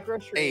went to buy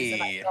groceries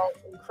and I Hey. felt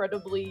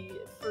incredibly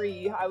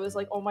free. I was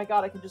like, oh my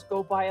god, I can just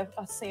go buy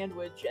a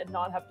sandwich and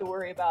not have to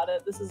worry about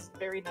it. This is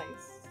very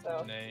nice.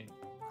 So Nay.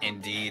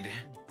 Indeed.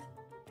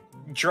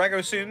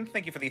 Dragosoon,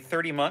 thank you for the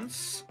 30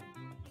 months.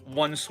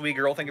 One Sweet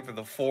Girl, thank you for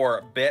the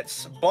 4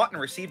 bits. Bought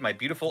and received my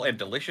beautiful and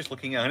delicious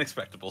looking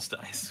Unexpectables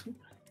dice.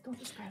 don't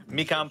describe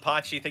me. Mikan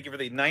Pachi, thank you for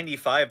the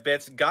 95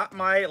 bits. Got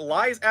my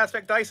Lies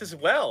Aspect dice as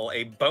well.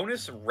 A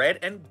bonus red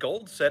and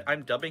gold set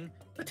I'm dubbing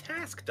the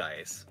Task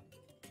dice.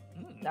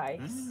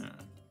 Nice.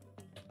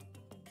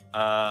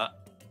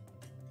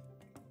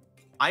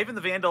 Ivan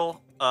the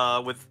Vandal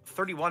with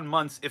 31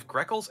 months. If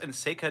Greckles and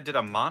Seika did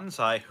a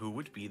Manzai, who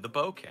would be the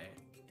bouquet?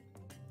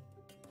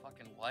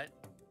 Fucking what?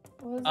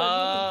 What does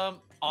that mean?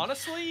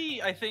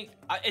 Honestly, I think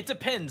it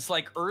depends.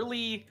 Like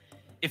early,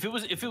 if it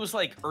was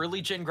like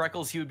early Gen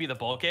Greckles, he would be the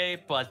bouquet.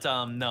 But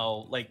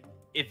no, like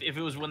if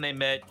it was when they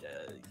met,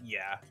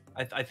 yeah,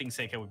 I think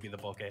Seika would be the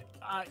bouquet.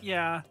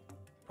 Yeah,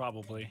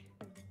 probably.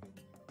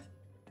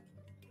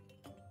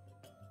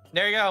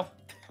 There you go.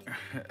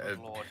 Good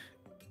lord.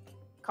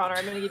 Connor,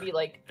 I'm gonna give you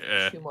like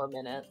Uh, 2 more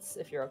minutes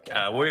if you're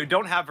okay. with we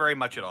don't have very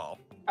much at all.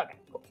 that. Okay,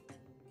 cool.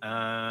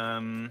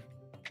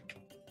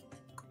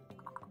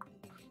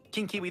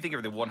 King Kiwi, thank you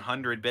for the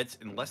 100 bits.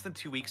 In less than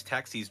 2 weeks,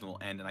 tax season will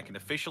end, and I can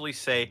officially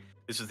say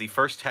this is the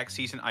first tax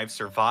season I've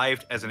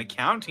survived as an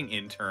accounting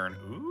intern.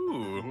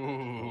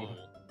 Ooh.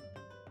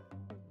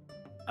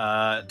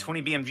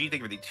 20 BMG, thank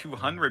you for the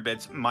 200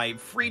 bits. My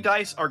free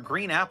dice are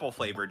green apple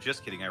flavored.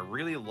 Just kidding. I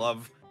really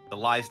love the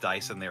Lies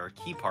dice, and they're a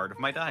key part of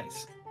my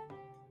dice.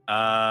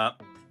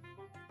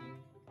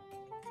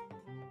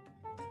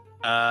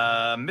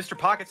 Mr.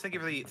 Pockets, thank you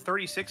for the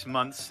 36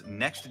 months.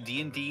 Next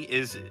D&D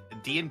is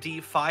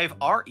D&D 5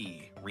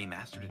 RE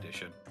Remastered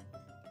Edition.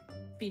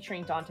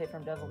 Featuring Dante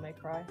from Devil May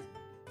Cry.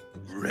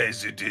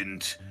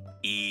 Resident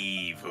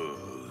Evil.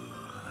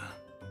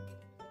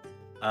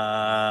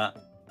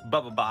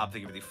 Bubba Bob,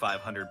 thank you for the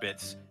 500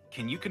 bits.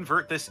 Can you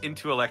convert this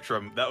into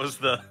Electrum? That was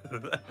the...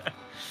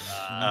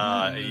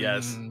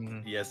 yes.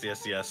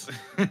 Yes.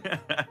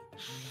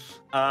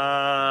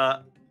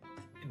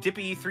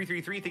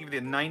 Dippy333, thank you for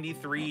the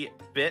 93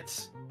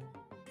 bits.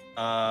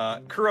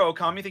 Kuro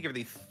Okami, thank you for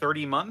the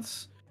 30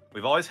 months.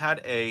 We've always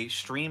had a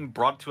stream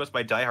brought to us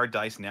by Die Hard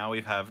Dice. Now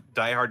we have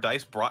Die Hard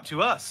Dice brought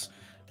to us.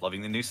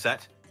 Loving the new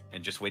set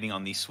and just waiting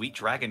on the Sweet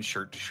Dragon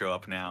shirt to show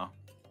up now.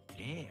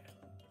 Yeah.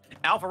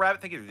 Alpha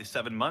Rabbit, thank you for the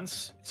 7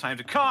 months. It's time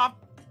to comp.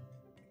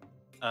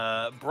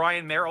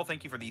 Brian Merrill,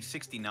 thank you for the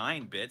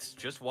 69 bits.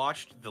 Just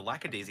watched the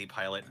Lackadaisy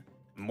pilot.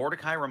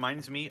 Mordecai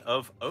reminds me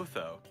of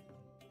Otho.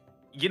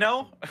 You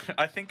know,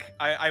 I think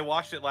I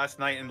watched it last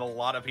night and a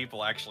lot of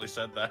people actually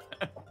said that.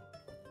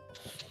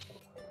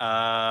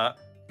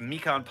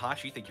 Mikan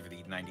Pachi, thank you for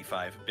the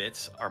 95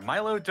 bits. Are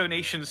Milo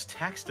donations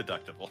tax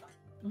deductible?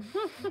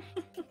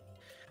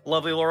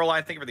 Lovely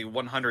Lorelei, thank you for the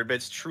 100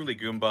 bits. Truly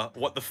Goomba,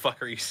 what the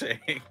fuck are you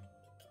saying?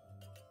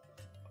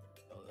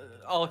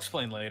 I'll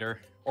explain later.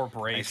 Or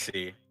break. I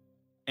see.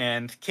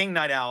 And King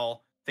Night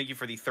Owl, thank you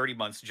for the 30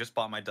 months. Just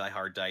bought my Die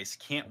Hard dice.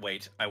 Can't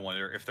wait. I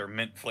wonder if they're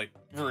meant for, like,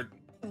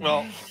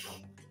 well,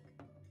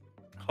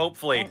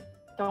 hopefully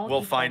Don't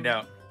we'll eat find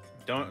them.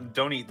 out.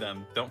 Don't eat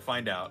them. Don't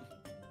find out.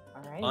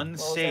 All right.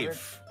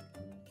 Unsafe.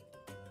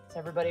 Is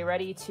everybody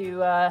ready to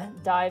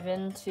dive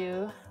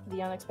into the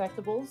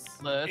Unexpectables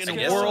Let's In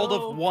a go. world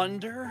of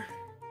wonder.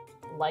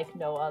 like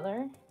no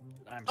other?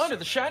 I'm Under so-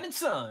 the shining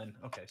sun.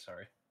 Okay,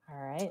 sorry. All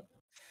right.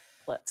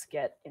 Let's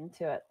get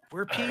into it.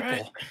 We're people,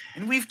 right.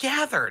 and we've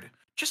gathered,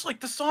 just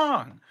like the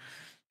song.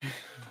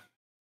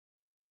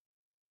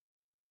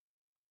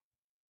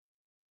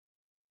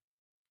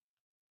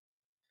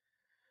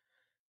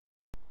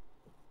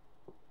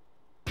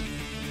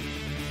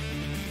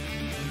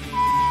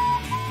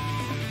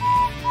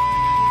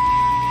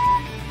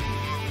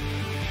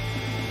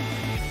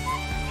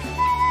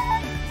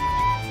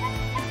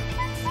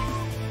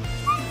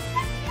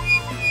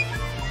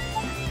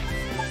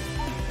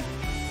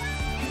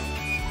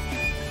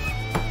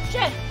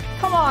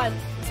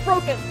 It's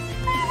broken.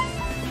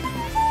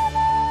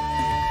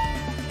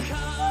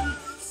 Come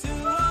to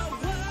a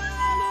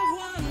world of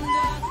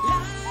wonder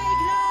like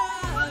no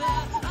other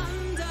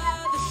under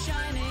the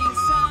shining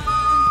sun,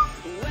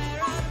 where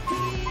our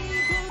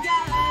people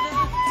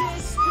gather,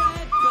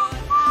 disparate but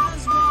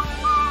as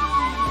one.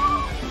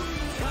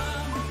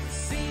 Come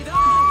see the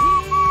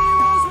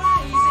heroes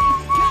rising,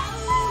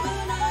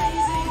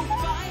 galvanizing,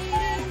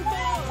 fighting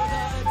for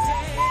the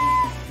day.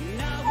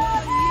 Not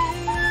what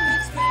you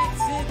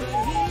expected, but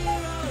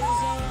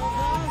heroes all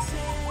the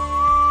same.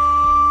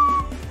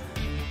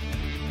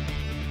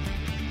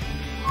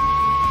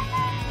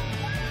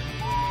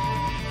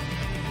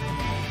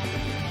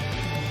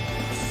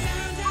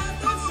 Sound out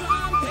the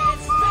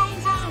trumpets, rain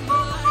down the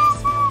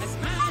lights, as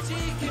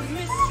magic and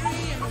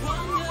mystery and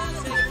wonder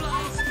take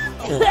flight.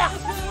 Aware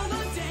for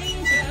the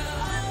danger,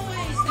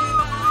 always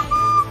nearby,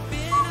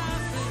 been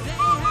after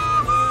they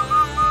have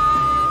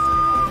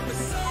arrived.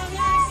 With song,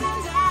 axe,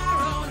 and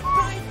arrow and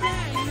bright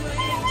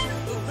language,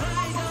 we'll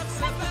rise up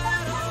to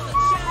battle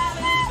and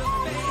challenge the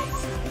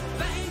fates.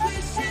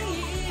 Vanquishing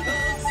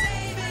evil,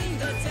 saving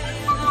the day,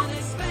 an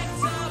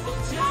unexpectable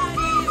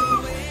journey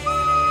awaits.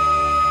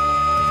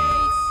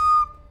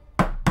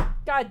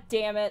 God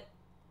damn it.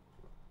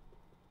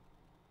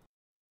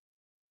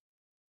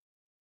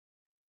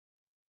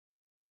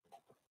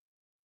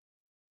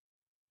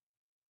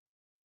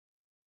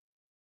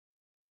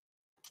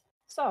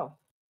 So,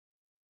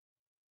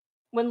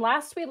 when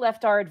last we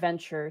left our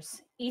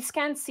adventures,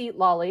 Iscan Seat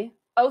Lolly,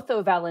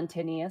 Otho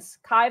Valentinius,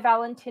 Kai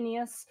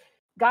Valentinius,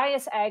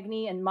 Gaius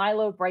Agni, and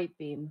Milo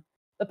Brightbeam,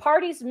 the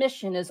party's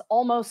mission is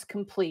almost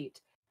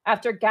complete.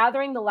 After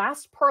gathering the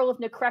last pearl of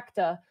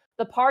Necrecta,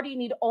 the party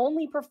need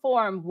only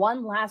perform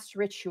one last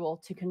ritual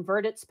to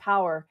convert its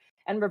power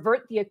and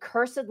revert the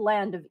accursed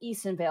land of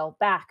Easenvale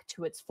back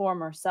to its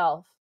former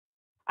self.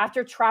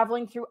 After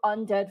traveling through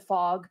undead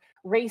fog,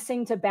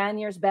 racing to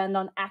Banier's Bend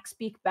on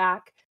Axebeak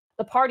back,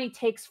 the party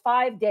takes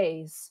 5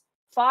 days.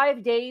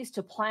 5 days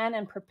to plan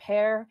and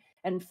prepare,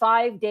 and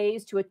 5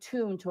 days to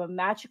attune to a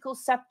magical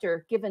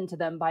scepter given to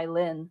them by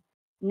Lynn.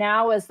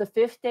 Now, as the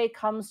 5th day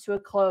comes to a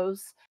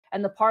close,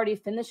 and the party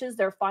finishes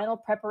their final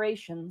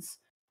preparations,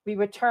 we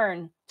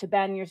return to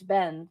Banier's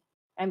Bend,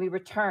 and we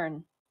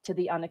return to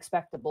the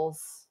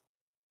Unexpectables.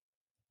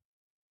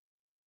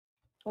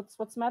 What's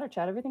the matter,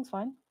 Chad? Everything's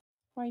fine.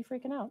 Why are you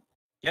freaking out?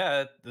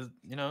 Yeah,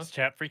 you know. Is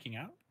chat freaking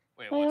out?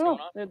 Wait, I what's don't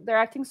going know. on? They're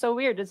acting so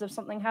weird as if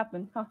something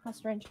happened. Huh, how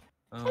strange.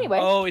 Anyway.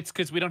 Oh, it's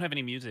because we don't have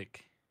any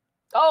music.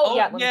 Oh,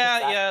 yeah. let me fix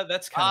that. yeah,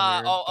 that's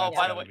kind of weird. Oh, That's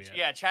by the gotta way, be it.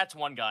 yeah, chat's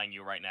one guying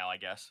you right now, I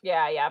guess.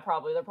 Yeah,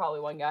 probably. They're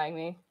probably one guying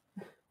me.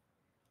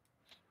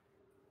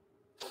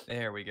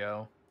 There we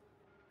go.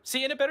 See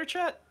you in a better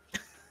chat.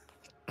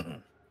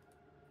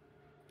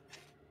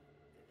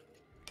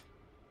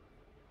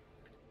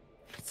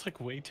 It's like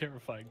way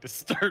terrifying to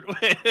start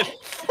with.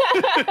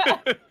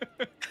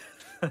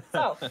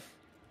 So,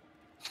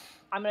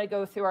 I'm going to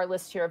go through our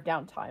list here of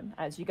downtime,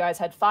 as you guys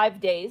had 5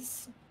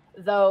 days,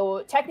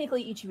 though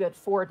technically each of you had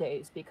 4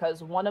 days,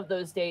 because one of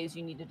those days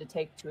you needed to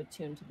take to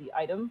attune to the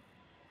item,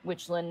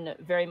 which Lynn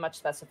very much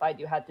specified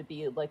you had to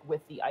be like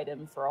with the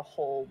item for a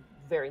whole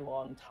very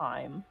long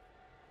time.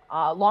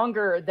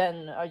 Longer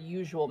than a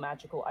usual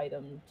magical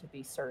item, to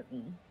be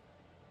certain.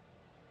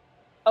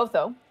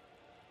 Otho,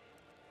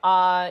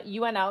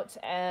 you went out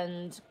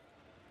and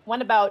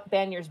went about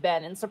Banier's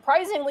Bend, and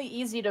surprisingly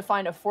easy to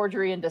find a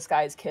forgery and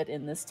disguise kit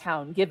in this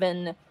town,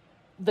 given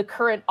the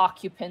current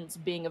occupants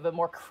being of a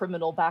more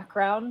criminal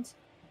background.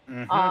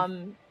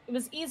 It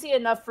was easy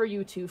enough for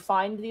you to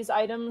find these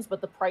items, but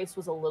the price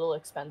was a little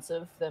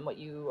expensive than what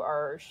you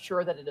are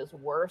sure that it is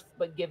worth.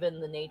 But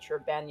given the nature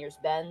of Banier's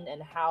Bend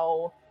and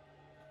how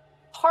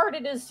hard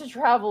it is to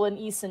travel in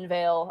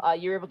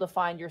Easenvale, you're able to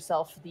find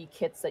yourself the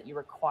kits that you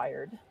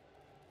required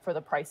for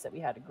the price that we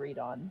had agreed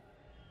on.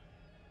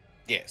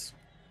 Yes.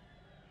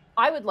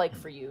 I would like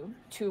for you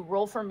to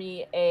roll for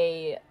me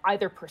a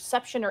either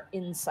perception or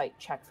insight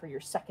check for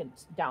your second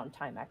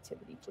downtime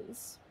activity,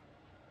 please.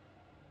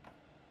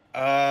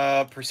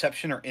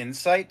 Perception or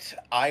insight?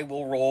 I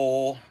will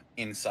roll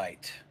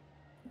insight.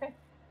 Okay.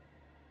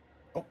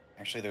 Oh,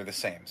 actually they're the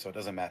same, so it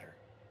doesn't matter.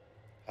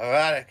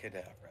 Avada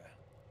Kedavra.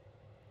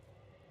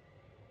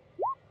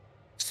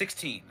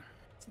 16.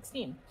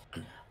 16.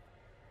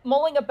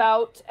 Mulling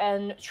about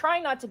and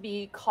trying not to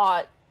be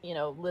caught,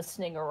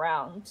 listening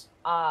around,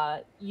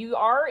 you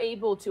are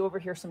able to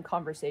overhear some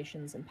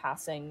conversations in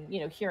passing,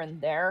 here and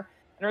there,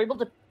 and are able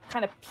to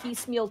kind of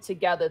piecemeal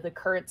together the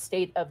current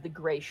state of the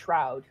Grey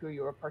Shroud, who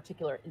you're a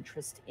particular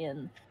interest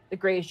in. The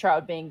Grey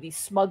Shroud being the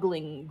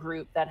smuggling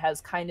group that has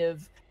kind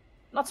of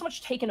not so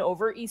much taken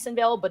over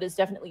Easenvale, but is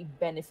definitely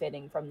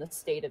benefiting from the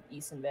state of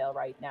Easenvale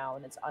right now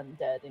and its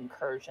undead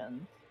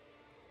incursion.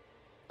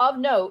 Of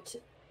note,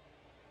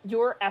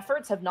 your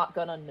efforts have not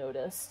gone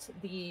unnoticed.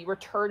 The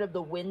return of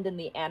the wind and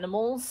the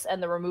animals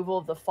and the removal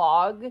of the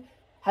fog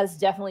has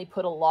definitely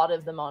put a lot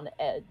of them on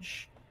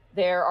edge.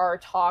 There are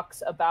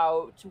talks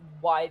about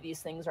why these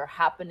things are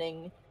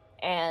happening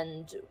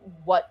and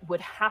what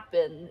would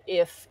happen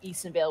if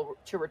Easenvale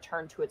to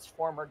return to its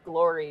former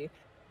glory.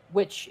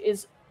 which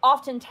is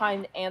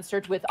oftentimes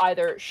answered with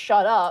either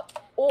 "shut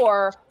up"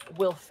 or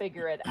 "we'll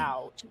figure it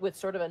out," with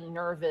sort of a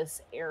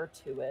nervous air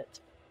to it.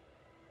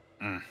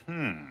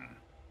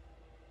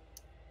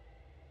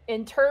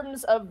 In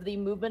terms of the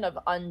movement of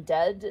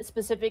undead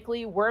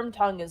specifically,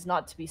 Wormtongue is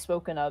not to be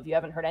spoken of. You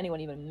haven't heard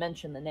anyone even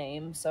mention the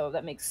name, so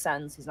that makes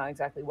sense. He's not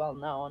exactly well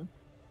known.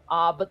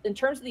 But in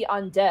terms of the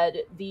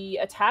undead, the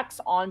attacks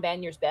on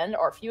Banier's Bend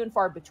are few and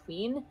far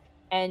between,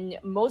 and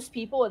most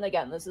people, and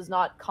again, this is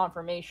not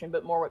confirmation,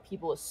 but more what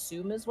people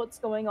assume is what's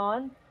going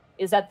on,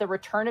 is that the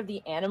return of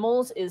the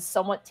animals is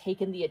somewhat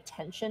taken the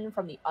attention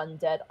from the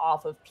undead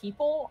off of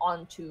people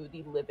onto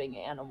the living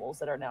animals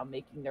that are now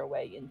making their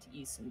way into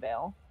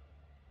Eastonvale.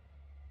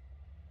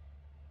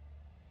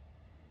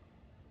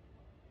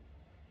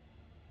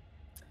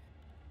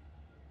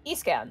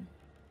 Escan.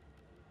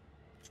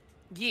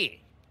 Yeah.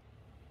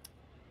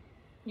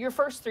 Your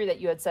first 3 that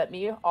you had sent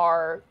me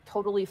are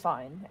totally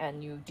fine,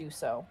 and you do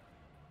so.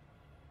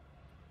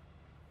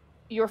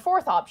 Your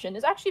 4th option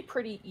is actually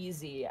pretty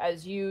easy,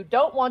 as you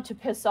don't want to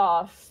piss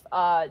off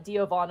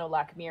Diovano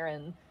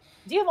Lakmirin.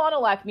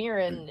 Diovano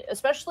Lakmirin,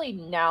 especially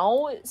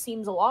now,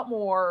 seems a lot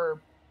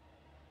more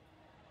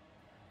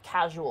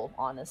casual,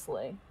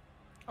 honestly.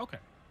 Okay.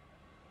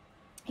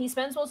 He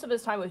spends most of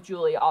his time with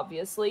Julie,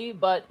 obviously,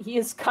 but he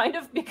has kind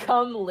of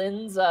become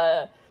Lynn's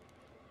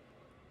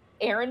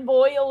errand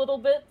boy a little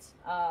bit.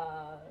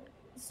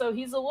 So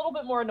he's a little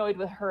bit more annoyed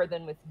with her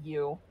than with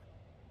you.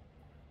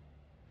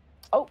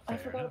 Oh, I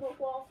forgot about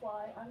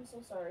Wallfly. I'm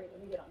so sorry.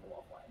 Let me get on to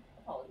Wallfly.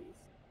 Apologies.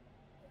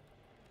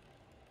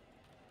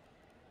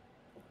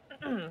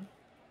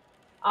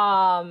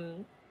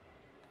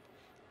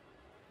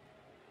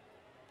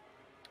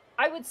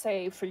 I would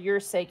say, for your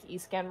sake,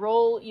 Escan,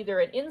 roll either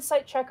an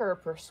insight check or a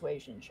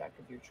persuasion check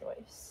of your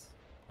choice.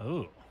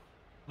 Oh,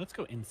 let's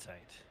go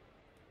insight.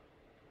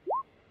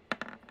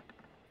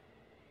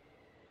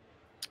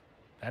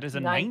 That is a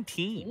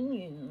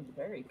 19.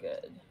 Very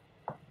good.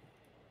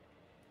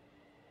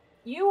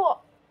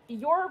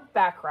 Your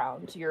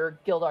background, your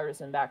guild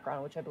artisan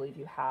background, which I believe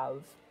you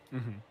have,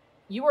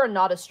 you are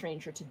not a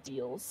stranger to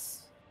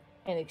deals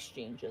and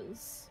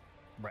exchanges.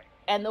 Right.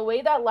 And the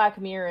way that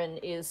Lakmirin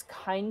is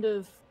kind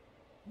of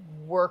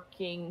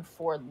working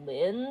for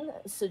Lynn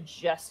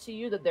suggests to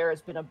you that there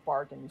has been a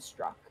bargain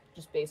struck,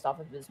 just based off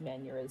of his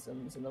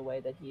mannerisms and the way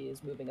that he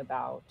is moving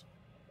about.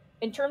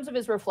 In terms of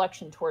his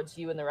reflection towards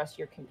you and the rest of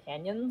your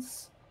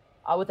companions,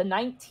 with a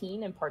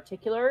 19 in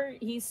particular,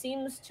 he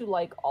seems to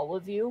like all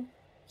of you.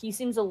 He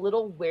seems a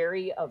little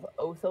wary of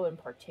Otho in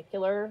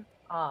particular,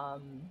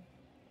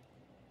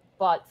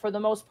 but for the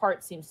most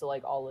part seems to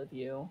like all of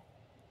you.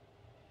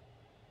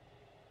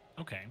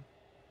 Okay.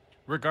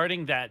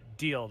 Regarding that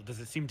deal, does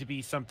it seem to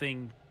be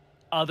something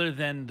other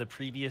than the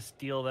previous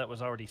deal that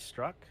was already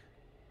struck?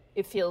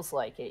 It feels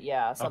like it,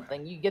 yeah,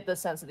 something. Okay. You get the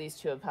sense that these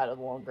two have had a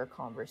longer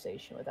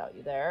conversation without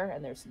you there,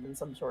 and there's been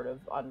some sort of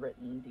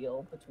unwritten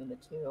deal between the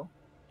two.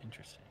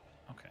 Interesting.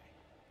 Okay.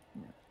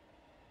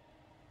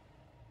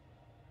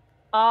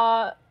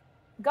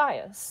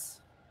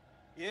 Gaius.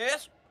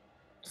 Yes?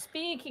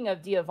 Speaking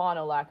of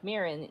Diovano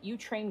Lakmirin, you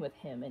train with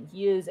him, and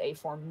he is a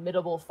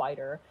formidable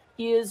fighter.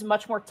 He is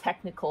much more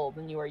technical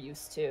than you are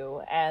used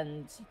to,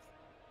 and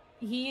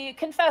he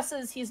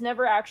confesses he's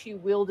never actually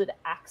wielded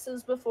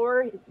axes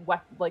before.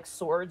 Like,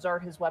 swords are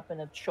his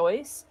weapon of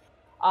choice.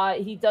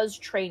 He does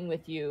train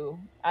with you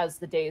as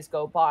the days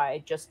go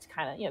by, just to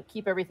kind of,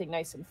 keep everything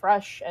nice and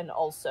fresh, and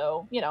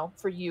also,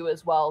 for you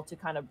as well to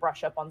kind of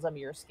brush up on some of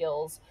your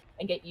skills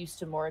and get used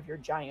to more of your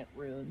giant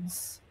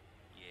runes.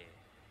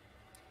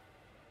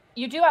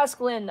 You do ask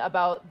Lynn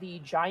about the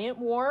giant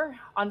war.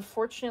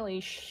 Unfortunately,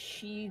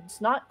 she's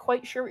not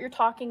quite sure what you're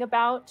talking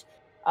about.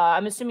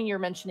 I'm assuming you're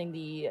mentioning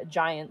the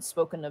giant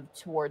spoken of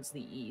towards the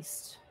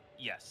east.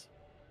 Yes.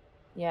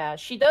 Yeah,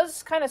 she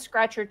does kind of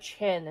scratch her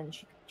chin, and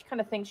she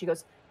kind of thinks, she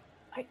goes,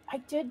 I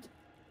did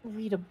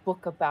read a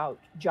book about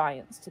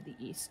giants to the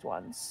east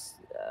once.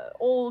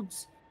 Old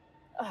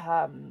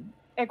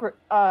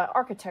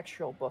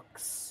architectural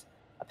books.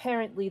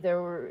 Apparently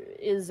there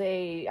is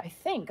I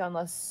think,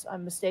 unless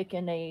I'm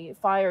mistaken, a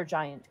fire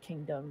giant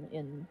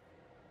kingdom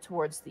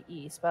towards the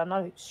east, but I'm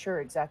not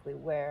sure exactly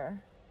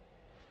where.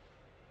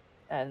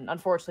 And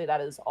unfortunately,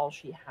 that is all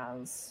she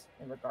has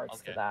in regards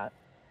to that.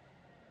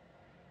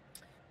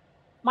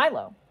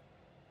 Milo.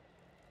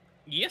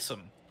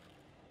 Yes'm.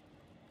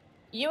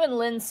 You and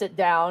Lynn sit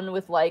down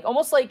with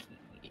almost like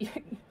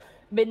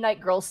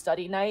midnight girl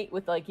study night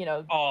with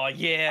oh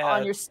yeah,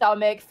 on your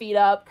stomach, feet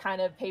up,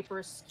 kind of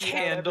papers,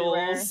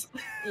 candles.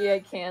 Yeah,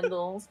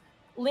 candles.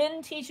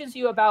 Lynn teaches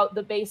you about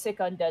the basic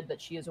undead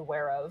that she is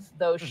aware of,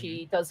 though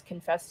she does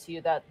confess to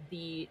you that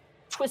the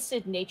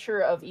twisted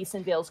nature of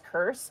Eastonvale's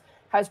curse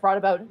has brought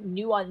about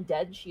new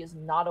undead she is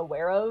not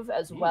aware of,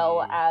 as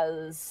well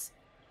as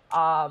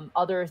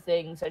other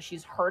things that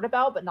she's heard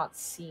about but not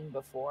seen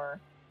before.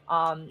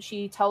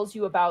 She tells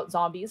you about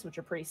zombies, which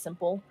are pretty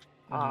simple.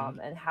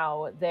 And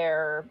how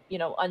their,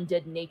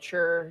 undead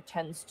nature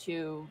tends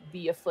to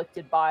be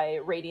afflicted by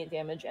radiant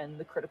damage and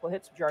the critical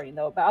hits, which you already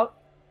know about.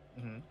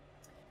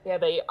 They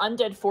have a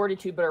undead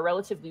fortitude, but are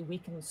relatively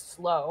weak and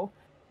slow.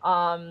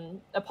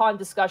 Upon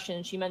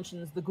discussion, she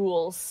mentions the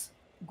ghouls.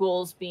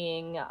 Ghouls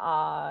being,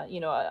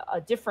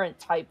 a different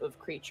type of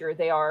creature.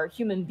 They are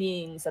human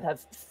beings that have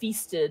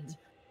feasted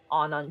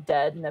on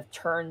undead and have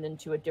turned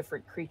into a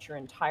different creature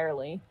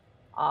entirely.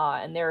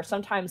 And they're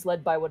sometimes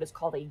led by what is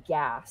called a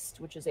ghast,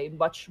 which is a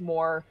much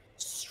more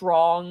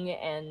strong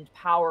and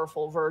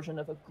powerful version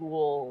of a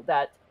ghoul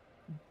that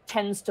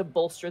tends to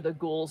bolster the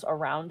ghouls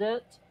around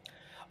it.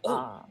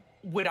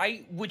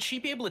 Would she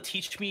be able to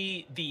teach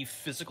me the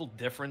physical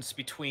difference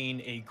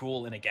between a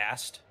ghoul and a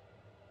ghast?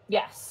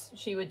 Yes,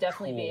 she would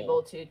definitely be Cool.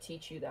 able to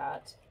teach you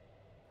that.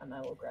 And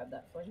I will grab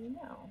that for you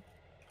now.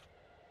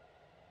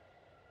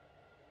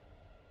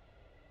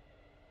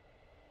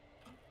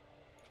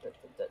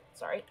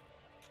 Sorry.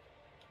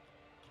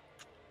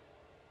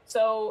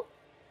 So,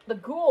 the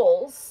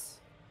ghouls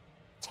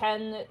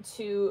tend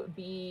to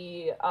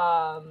be,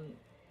 I'm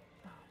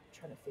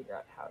trying to figure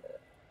out how to...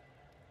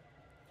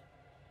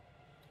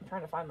 I'm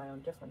trying to find my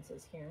own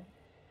differences here.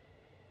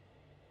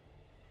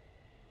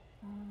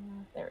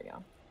 There we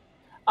go.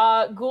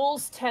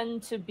 Ghouls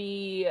tend to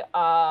be,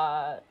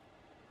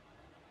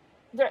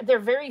 they're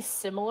very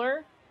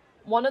similar.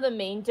 One of the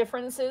main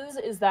differences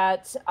is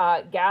that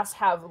ghast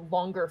have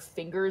longer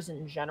fingers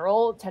in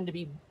general, tend to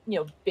be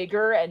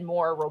bigger and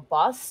more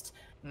robust,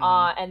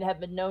 and have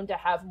been known to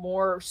have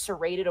more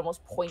serrated,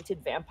 almost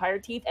pointed vampire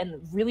teeth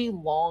and really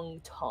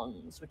long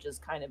tongues, which is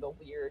kind of a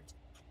weird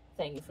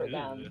thing for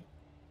them.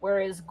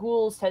 Whereas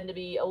ghouls tend to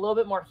be a little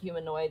bit more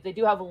humanoid. They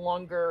do have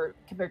longer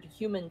compared to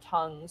human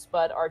tongues,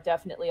 but are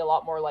definitely a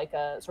lot more like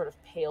a sort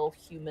of pale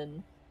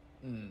human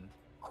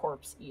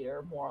corpse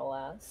eater, more or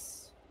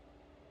less.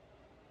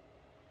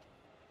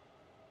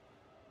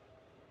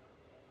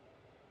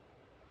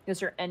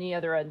 Is there any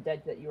other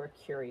undead that you are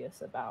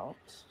curious about?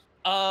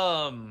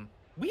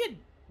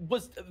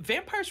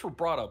 Vampires were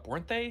brought up,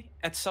 weren't they?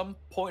 At some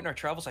point in our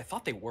travels, I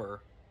thought they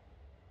were.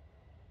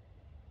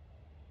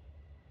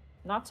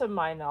 Not to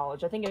my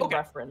knowledge. I think in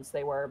reference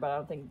they were, but I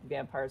don't think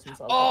vampires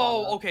themselves.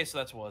 Oh, okay, so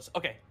that's what it was.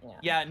 Okay. Yeah.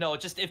 Yeah, no,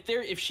 just if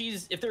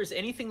there's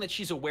anything that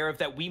she's aware of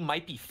that we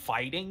might be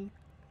fighting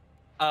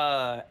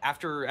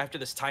after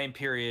this time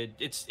period,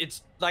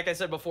 it's like I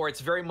said before, it's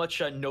very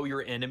much a know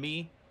your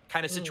enemy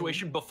kind of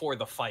situation before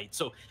the fight.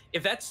 So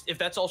if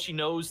that's all she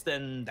knows,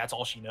 then that's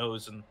all she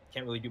knows and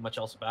can't really do much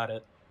else about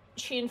it.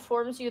 She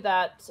informs you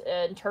that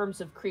in terms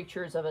of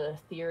creatures of an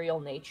ethereal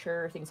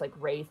nature, things like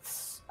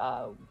wraiths,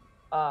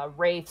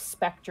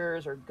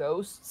 specters, or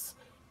ghosts,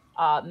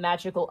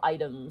 magical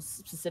items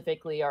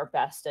specifically are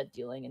best at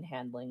dealing and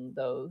handling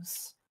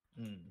those.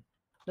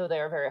 Though they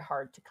are very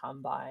hard to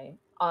come by.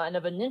 And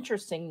of an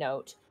interesting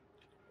note,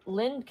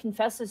 Lynn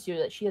confesses to you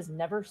that she has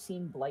never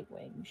seen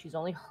Blightwing. She's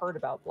only heard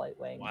about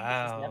Blightwing.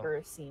 Wow. She's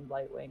never seen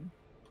Blightwing.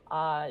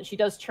 She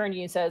does turn to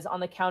you and says, on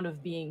the count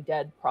of being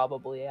dead,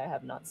 probably, I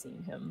have not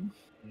seen him.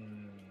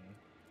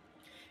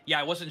 Yeah,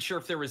 I wasn't sure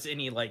if there was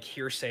any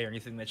hearsay or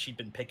anything that she'd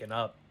been picking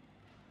up.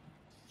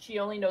 She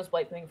only knows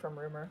Blightwing from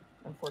rumor,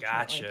 unfortunately.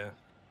 Gotcha.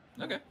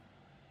 Okay.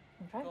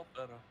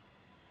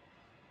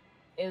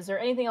 Is there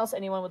anything else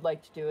anyone would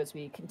like to do as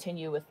we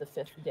continue with the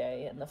 5th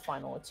day and the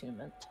final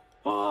attunement?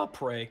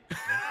 Pray.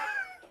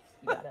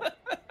 You got it.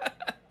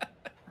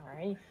 All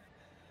right.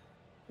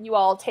 You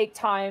all take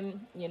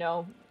time,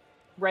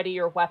 ready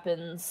your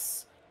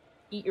weapons,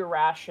 eat your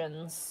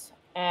rations,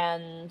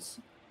 and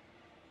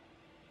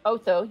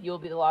Otho, you'll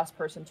be the last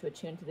person to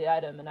attune to the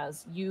item. And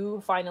as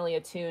you finally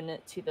attune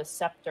to the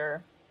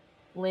scepter,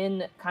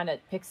 Lynn kind of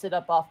picks it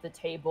up off the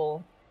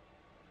table,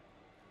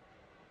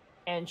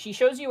 and she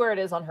shows you where it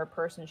is on her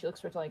person. She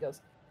looks for it and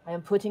goes, I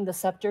am putting the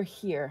scepter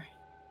here.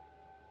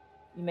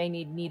 You may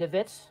need of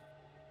it,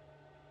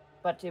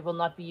 but it will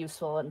not be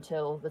useful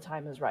until the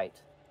time is right.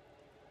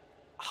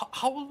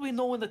 How will we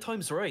know when the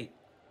time's right?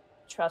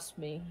 Trust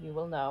me, you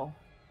will know.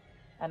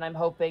 And I'm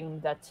hoping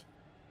that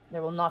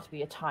there will not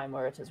be a time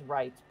where it is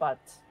right, but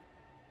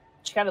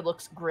she kind of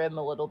looks grim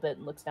a little bit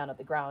and looks down at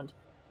the ground.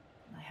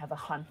 I have a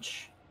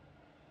hunch,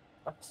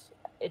 but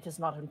it is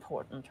not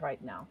important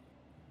right now.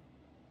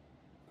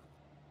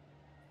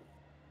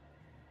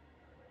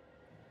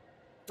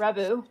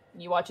 Rebu,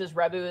 you watch as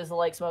Rebu is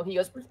smoking. He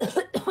goes,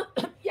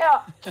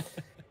 yeah.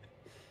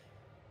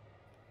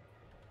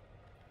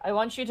 I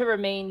want you to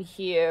remain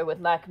here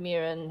with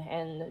Lakmiran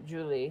and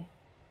Julie.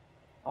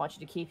 I want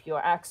you to keep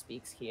your axe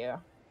beaks here.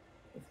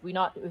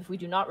 If we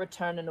do not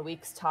return in a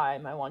week's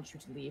time, I want you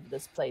to leave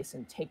this place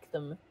and take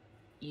them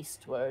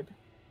eastward.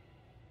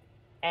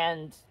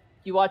 And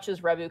you watch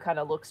as Rebu kind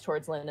of looks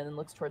towards Lynn and then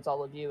looks towards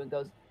all of you and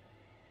goes,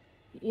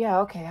 yeah,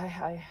 okay,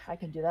 I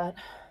can do that.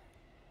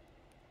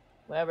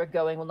 Where we're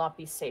going will not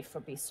be safe for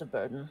beasts of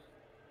burden.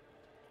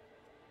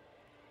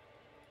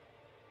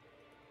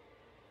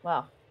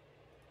 Well,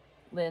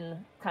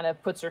 Lynn kind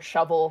of puts her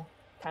shovel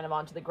kind of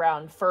onto the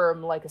ground,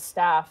 firm like a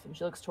staff, and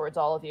she looks towards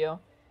all of you.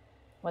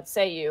 What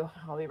say you?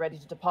 I'll be ready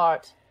to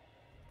depart.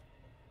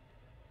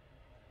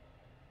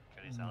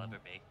 Ready as I'll ever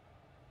be.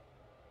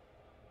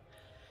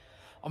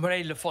 I'm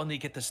ready to finally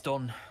get this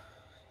done.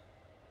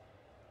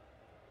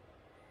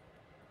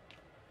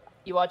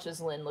 You watch as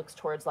Lynn looks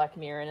towards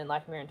Lachmirin, and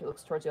Lachmirin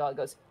looks towards you all and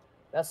goes,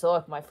 "Best of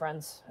luck, my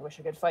friends. I wish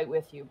I could fight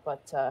with you,"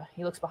 but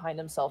he looks behind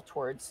himself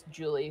towards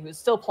Julie, who's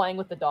still playing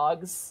with the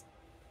dogs.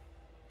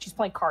 She's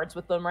playing cards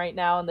with them right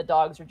now, and the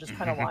dogs are just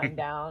kind of lying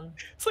down.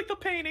 It's like the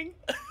painting.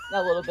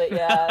 A little bit,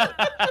 yeah.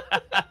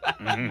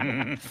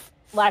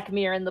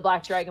 Lachmirin, the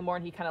Black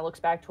Dragonborn, he kind of looks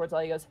back towards all.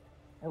 He goes,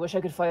 "I wish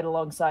I could fight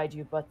alongside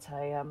you, but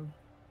I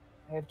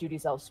have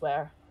duties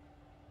elsewhere."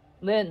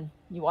 Lynn,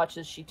 you watch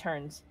as she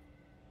turns.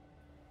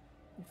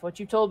 "If what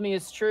you told me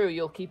is true,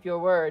 you'll keep your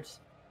word."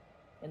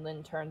 And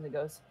Lynn turns and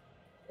goes,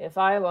 "If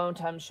I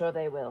won't, I'm sure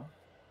they will."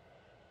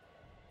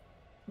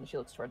 And she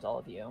looks towards all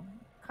of you.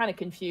 Kind of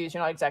confused.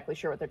 You're not exactly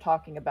sure what they're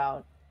talking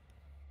about.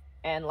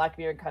 And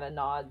Blackbeard kind of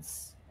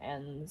nods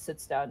and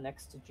sits down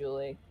next to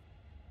Julie.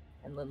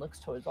 And Lynn looks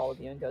towards all of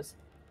you and goes,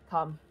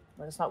 "Come,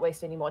 let us not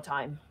waste any more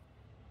time."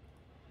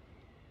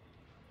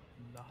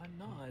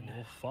 Nod.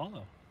 We'll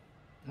follow.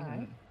 All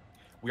right.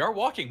 We are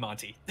walking,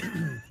 Monty.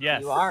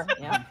 Yes. You are,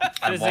 yeah.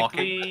 I'm walking.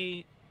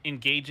 Physically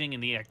engaging in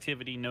the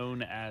activity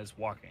known as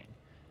walking.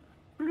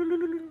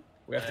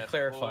 We have to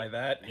clarify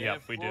that. Yeah,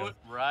 Left we do. foot,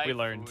 right We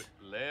learned. foot,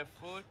 left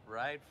foot,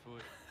 right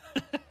foot.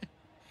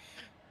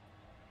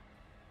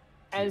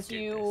 As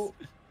you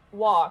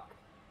walk,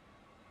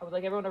 I would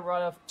like everyone to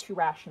run off 2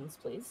 rations,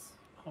 please.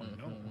 Oh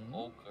no,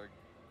 Oh, good.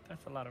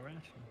 that's a lot of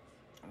rations.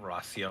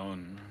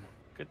 Racion.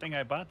 Good thing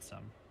I bought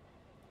some.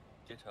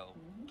 Ditto.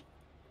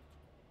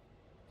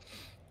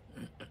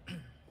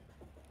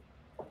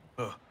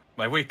 Oh,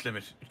 my weight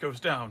limit, it goes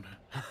down.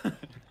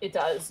 It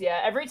does,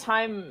 yeah. Every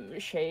time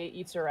Shay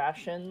eats a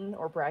ration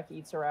or Brack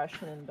eats a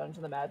ration in Dungeon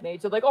of the Mad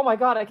Mage, they're like, "Oh my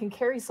god, I can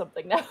carry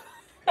something now."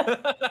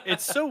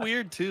 It's so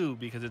weird too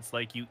because it's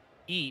like you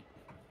eat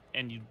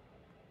and you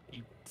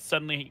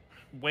suddenly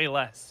weigh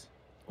less.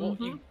 Well,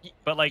 Mhm.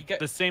 But like get-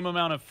 the same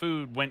amount of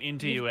food went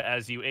into you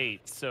as you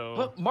ate, so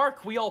But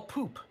Mark, we all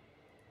poop.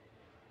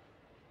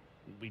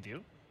 we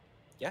do.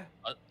 Yeah.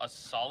 A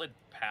solid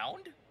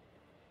pound?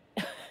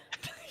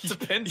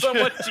 Depends on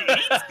what you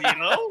eat, you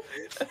know?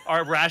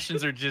 Our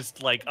rations are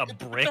just like a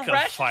brick The of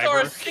rations fiber.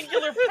 are a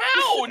singular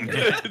pound!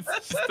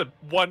 It's just a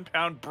 1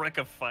 pound brick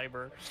of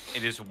fiber.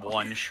 It is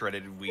one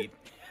shredded wheat.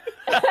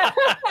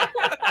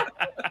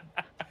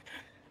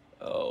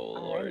 Oh,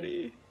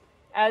 lordy.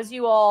 As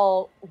you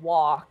all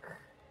walk,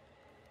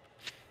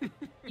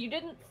 you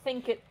didn't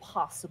think it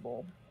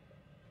possible,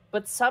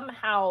 but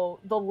somehow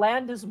the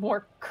land is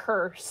more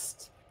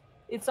cursed.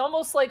 It's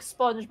almost like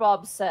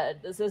SpongeBob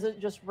said, this isn't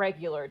just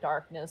regular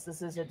darkness,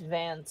 this is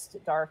advanced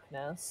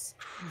darkness.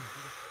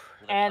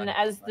 And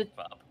as the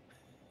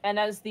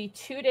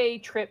 2-day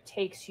trip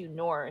takes you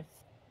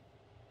north,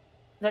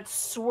 that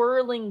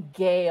swirling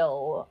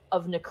gale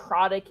of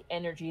necrotic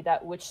energy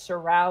that which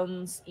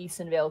surrounds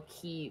Easonvale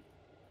Keep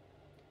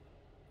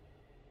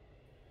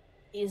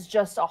is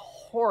just a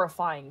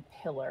horrifying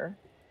pillar.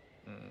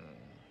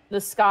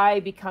 The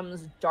sky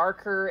becomes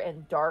darker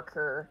and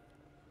darker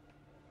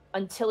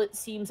until it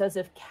seems as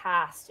if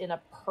cast in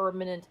a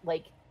permanent,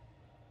 like,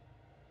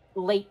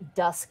 late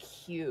dusk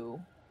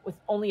hue, with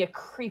only a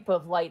creep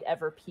of light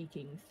ever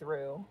peeking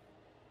through.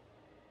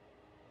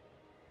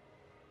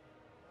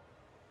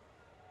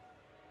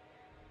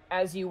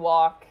 As you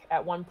walk,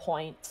 at one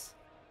point,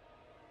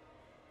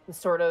 the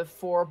sort of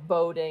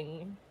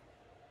foreboding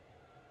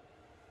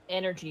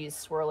energies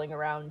swirling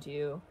around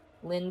you,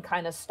 Lynn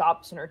kind of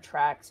stops in her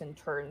tracks and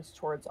turns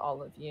towards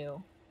all of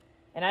you.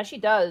 And as she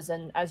does,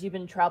 and as you've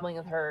been traveling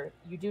with her,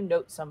 you do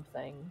note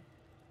something.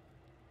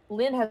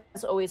 Lynn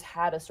has always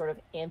had a sort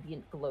of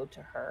ambient glow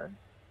to her,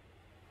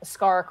 a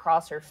scar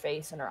across her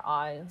face and her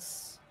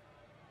eyes.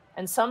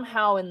 And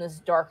somehow in this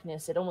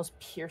darkness, it almost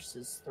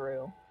pierces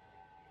through,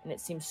 and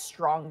it seems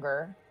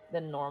stronger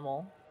than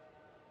normal.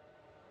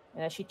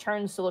 And as she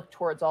turns to look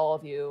towards all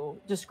of you,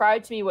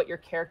 describe to me what your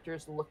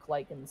characters look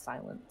like in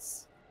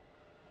silence.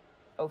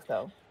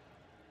 Otho,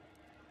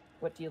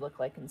 what do you look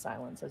like in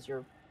silence as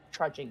you're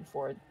trudging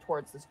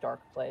towards this dark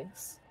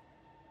place?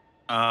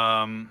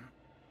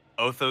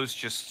 Otho's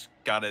just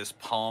got his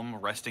palm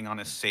resting on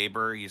his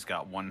saber. He's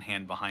got one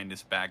hand behind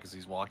his back as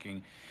he's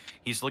walking.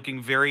 He's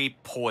looking very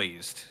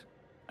poised,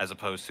 as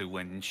opposed to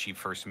when she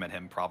first met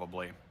him,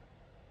 probably.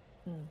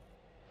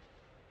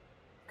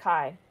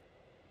 Kai,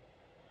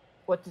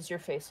 what does your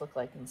face look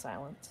like in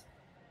silence?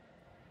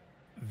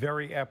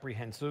 Very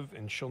apprehensive,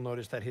 and she'll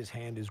notice that his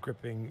hand is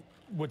gripping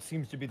what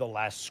seems to be the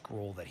last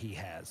scroll that he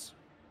has.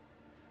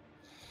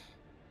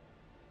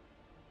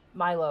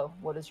 Milo,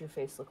 what does your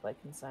face look like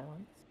in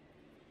silence?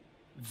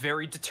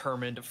 Very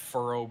determined,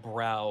 furrow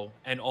brow,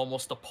 and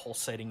almost a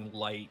pulsating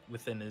light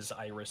within his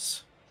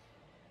iris.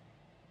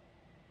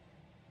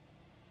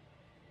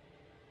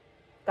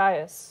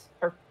 Gaius,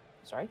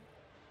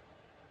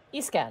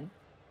 Escan,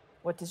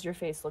 what does your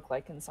face look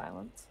like in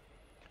silence?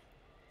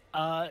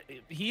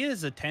 He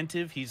is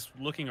attentive. He's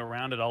looking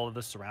around at all of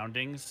the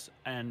surroundings,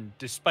 and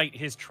despite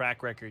his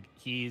track record,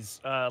 he's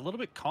a little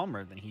bit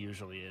calmer than he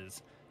usually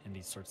is in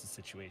these sorts of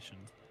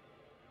situations.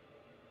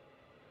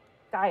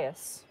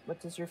 Gaius, what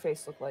does your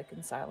face look like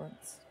in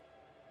silence?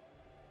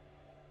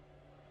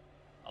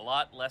 A a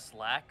lot less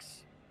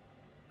lax.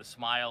 The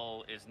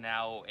smile is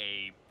now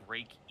a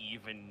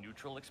break-even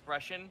neutral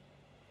expression,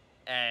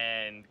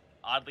 and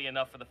oddly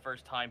enough, for the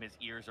first time, his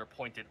ears are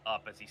pointed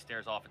up as he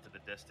stares off into the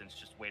distance,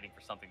 just waiting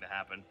for something to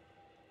happen.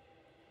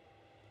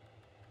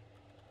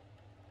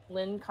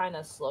 Lynn kind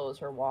of slows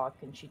her walk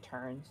and she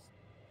turns.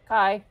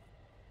 Kai,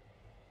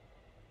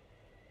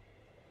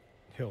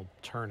 He'll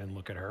turn and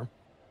look at her.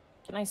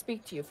 can I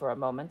speak to you for a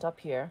moment up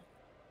here?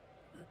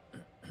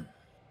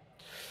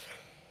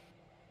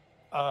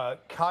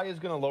 Kai is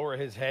going to lower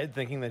his head,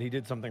 thinking that he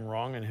did something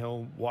wrong, and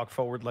he'll walk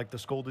forward like the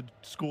scolded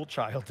school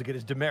child to get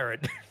his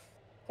demerit.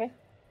 Okay.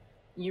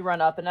 You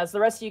run up, and as the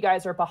rest of you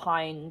guys are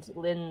behind,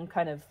 Lynn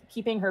kind of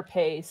keeping her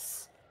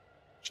pace,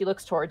 she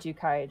looks towards you,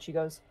 Kai, and she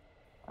goes,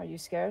 "Are you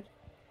scared?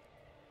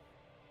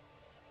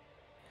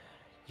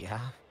 Yeah.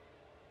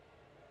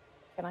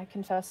 Can I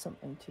confess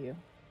something to you?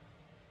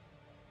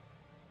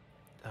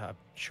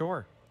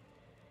 Sure.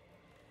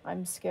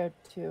 I'm scared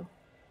too."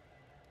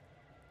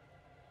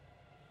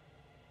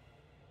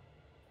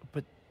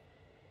 But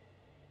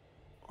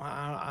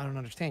I don't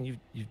understand.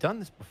 You've done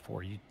this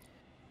before.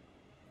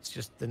 It's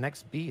just the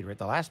next bead, right?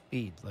 The last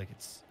bead. Like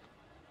it's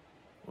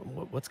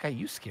what's got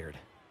you scared?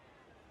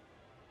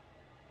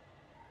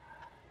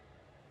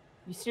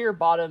 You see her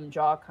bottom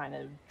jaw kind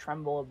of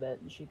tremble a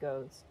bit, and she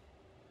goes,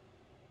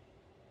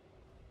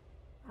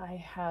 "I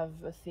have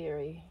a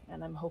theory,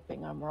 and I'm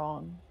hoping I'm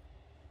wrong.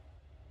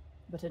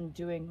 But in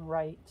doing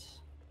right,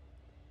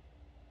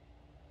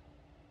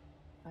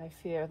 I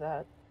fear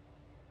that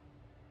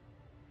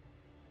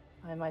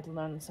I might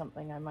learn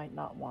something I might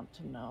not want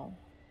to know.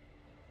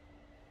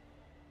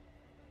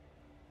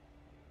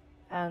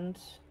 And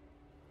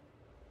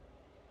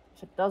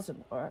if it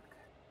doesn't work,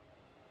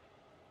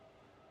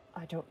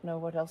 I don't know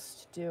what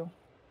else to do."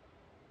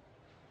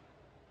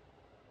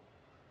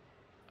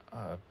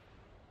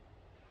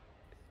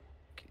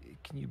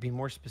 Can you be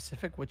more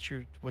specific? What's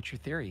your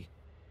theory?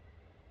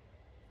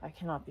 I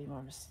cannot be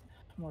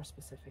more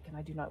specific, and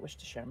I do not wish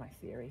to share my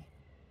theory.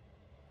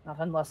 Not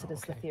unless it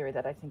is the Okay. theory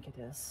that I think it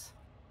is.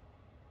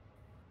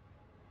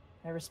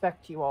 I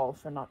respect you all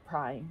for not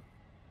prying.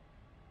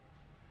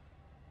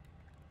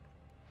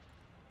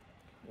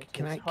 It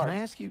Can is I hard.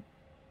 ask you?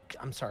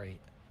 I'm sorry.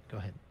 Go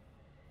ahead.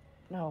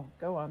 No,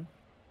 go on.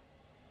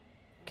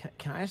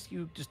 Can I ask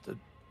you just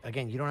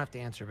again? You don't have to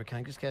answer, but can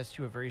I just ask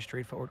you a very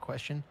straightforward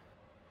question?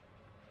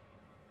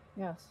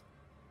 Yes.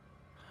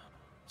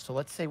 So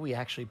let's say we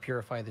actually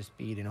purify this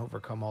bead and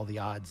overcome all the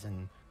odds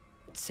and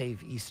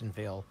save Easton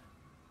Vale.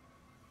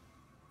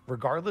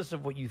 Regardless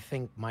of what you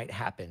think might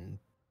happen,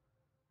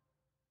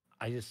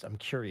 I'm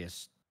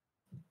curious.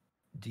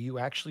 Do you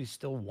actually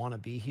still want to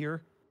be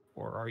here,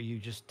 or are you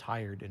just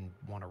tired and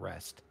want to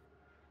rest?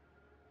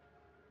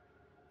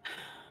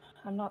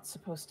 I'm not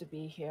supposed to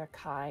be here,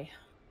 Kai.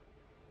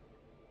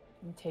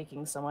 I'm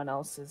taking someone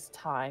else's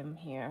time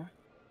here.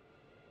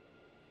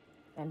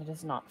 And it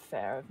is not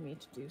fair of me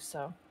to do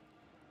so.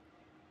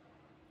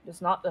 It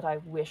is not that I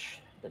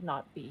wish to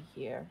not be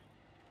here.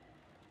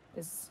 It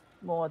is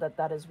more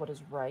that is what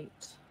is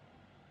right.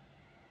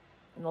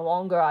 And the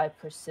longer I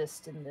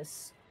persist in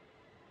this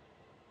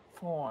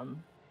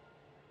form,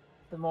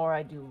 the more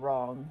I do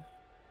wrong.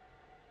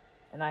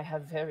 And I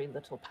have very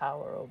little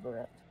power over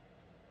it.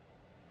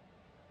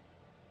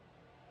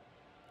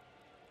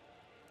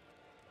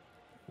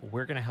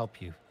 We're going to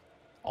help you,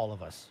 all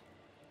of us,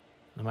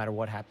 no matter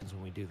what happens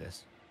when we do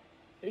this.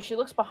 She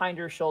looks behind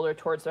her shoulder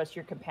towards the rest of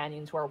your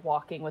companions who are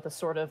walking with a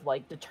sort of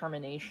like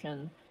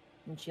determination.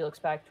 And she looks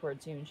back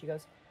towards you and she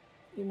goes,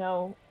 "You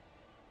know,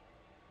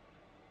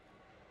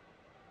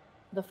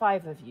 the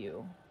five of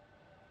you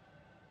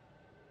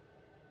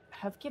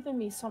have given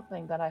me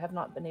something that I have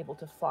not been able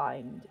to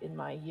find in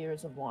my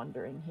years of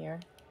wandering here.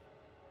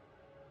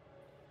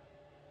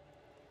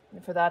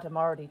 And for that, I'm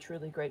already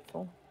truly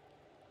grateful.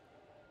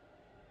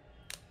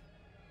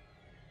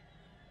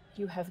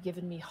 You have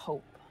given me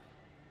hope.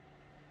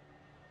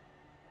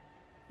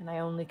 And I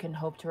only can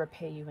hope to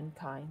repay you in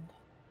kind."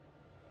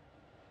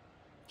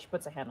 She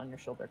puts a hand on your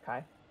shoulder,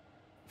 Kai.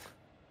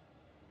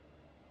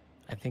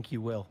 I think you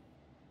will.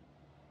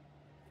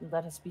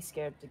 "Let us be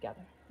scared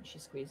together." And she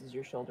squeezes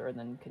your shoulder and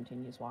then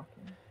continues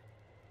walking.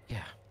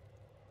 Yeah.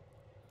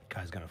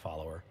 Kai's going to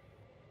follow her.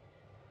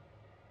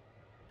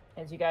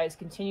 As you guys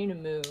continue to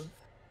move,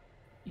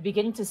 you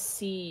begin to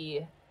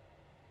see,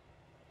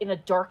 in a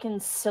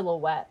darkened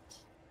silhouette,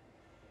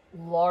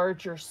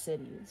 larger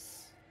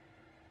cities.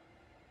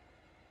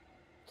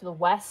 To the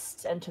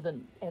west and to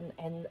the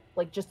and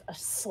like just a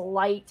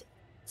slight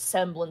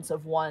semblance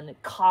of one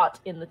caught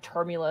in the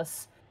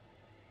tumultuous,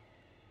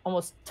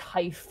 almost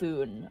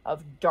typhoon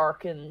of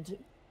darkened,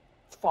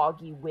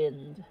 foggy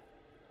wind.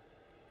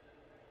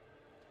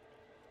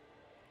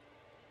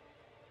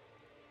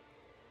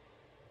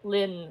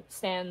 Lynn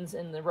stands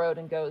in the road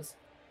and goes,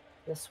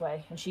 "This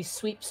way," and she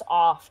sweeps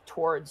off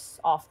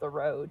the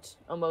road,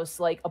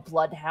 almost like a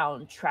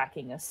bloodhound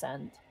tracking a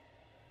scent.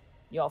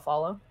 You all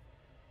follow?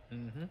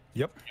 Mm-hmm.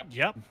 Yep.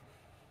 Yep.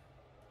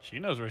 She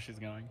knows where she's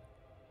going.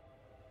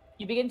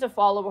 You begin to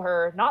follow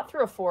her, not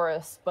through a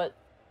forest, but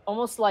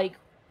almost like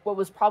what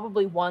was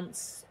probably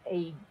once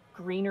a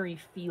greenery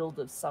field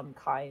of some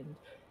kind.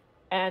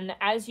 And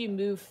as you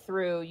move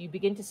through, you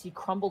begin to see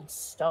crumbled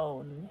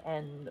stone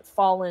and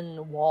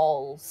fallen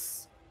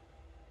walls.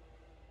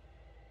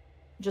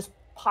 Just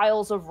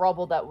piles of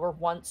rubble that were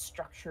once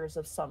structures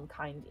of some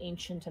kind,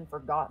 ancient and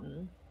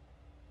forgotten.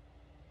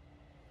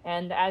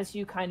 And as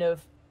you kind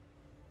of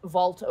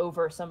vault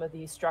over some of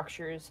these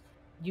structures,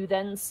 you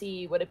then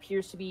see what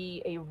appears to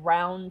be a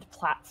round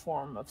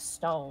platform of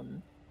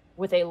stone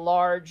with a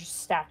large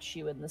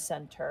statue in the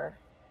center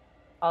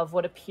of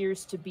what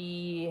appears to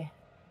be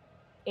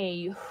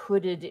a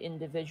hooded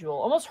individual,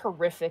 almost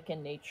horrific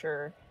in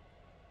nature,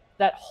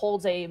 that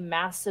holds a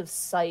massive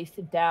scythe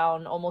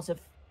down, almost if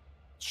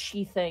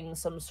sheathing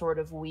some sort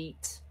of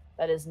wheat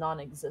that is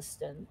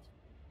non-existent.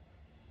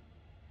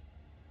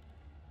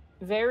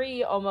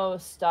 Very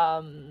almost,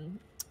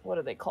 what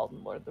are they called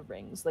in Lord of the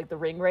Rings? Like the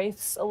ring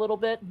wraiths a little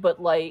bit,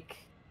 but like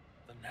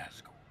The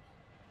Nazgul.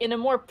 in a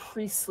more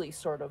priestly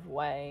sort of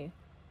way.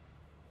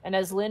 And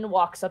as Lynn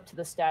walks up to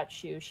the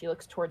statue, she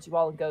looks towards you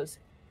all and goes,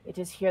 "It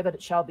is here that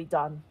it shall be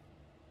done."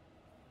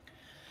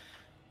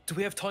 Do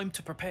we have time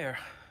to prepare?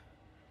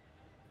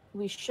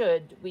 We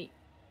should.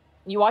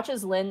 You watch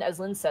as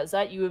Lynn says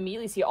that, you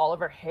immediately see all of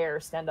her hair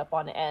stand up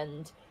on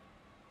end.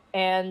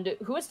 And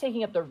who is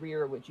taking up the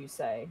rear, would you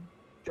say,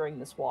 during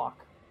this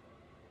walk?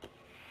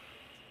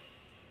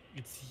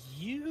 It's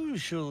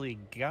usually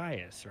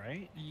Gaius,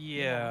 right?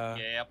 Yeah.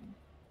 Yep.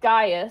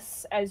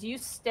 Gaius, as you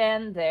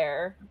stand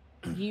there,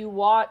 you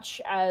watch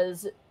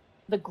as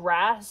the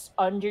grass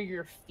under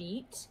your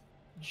feet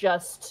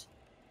just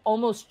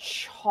almost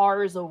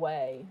chars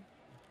away.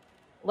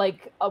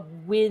 Like a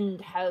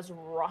wind has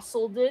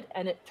rustled it,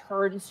 and it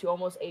turns to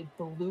almost a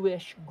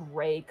bluish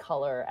gray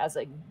color as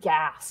a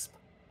gasp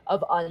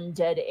of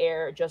undead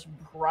air just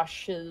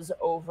brushes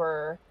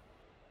over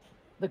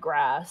the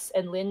grass.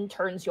 And Lynn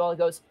turns to you all and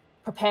goes,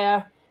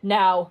 "Prepare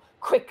now,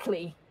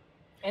 quickly."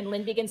 And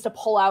Lynn begins to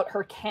pull out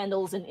her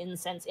candles and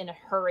incense in a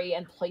hurry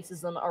and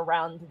places them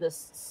around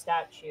this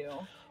statue.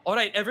 All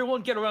right,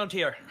 everyone, get around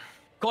here.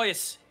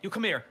 Gaius, you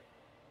come here.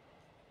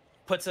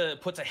 Puts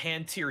a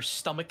hand to your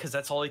stomach because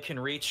that's all he can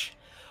reach.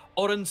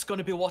 Odin's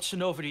gonna be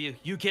watching over you.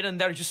 You get in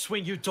there, you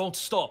swing, you don't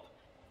stop.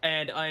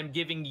 And I'm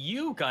giving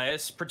you,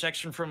 Gaius,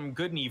 protection from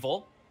good and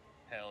evil.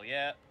 Hell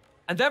yeah.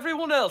 And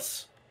everyone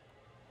else,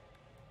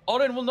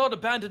 Odin will not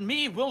abandon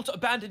me, won't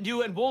abandon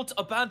you, and won't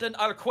abandon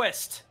our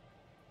quest.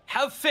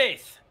 Have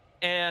faith.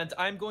 And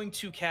I'm going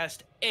to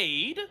cast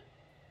Aid,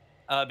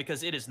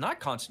 because it is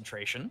not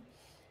concentration,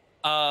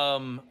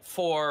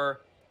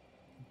 for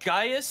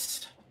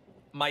Gaius,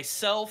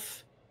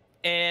 myself,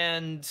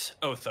 and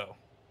Otho.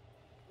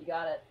 You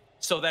got it.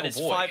 So that Oh, is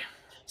boy. 5.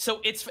 So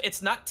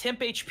it's not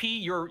temp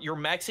HP. Your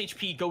max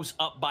HP goes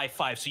up by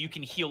 5, so you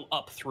can heal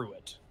up through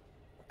it.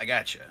 I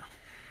gotcha.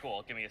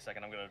 Cool. Give me a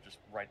second. I'm gonna just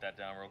write that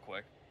down real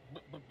quick.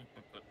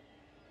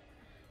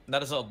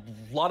 That is a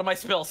lot of my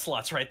spell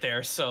slots right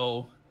there.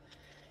 So,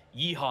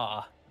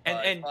 yeehaw!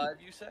 And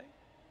 5, you say?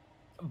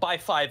 by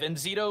 5. And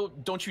Zito,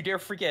 don't you dare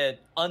forget,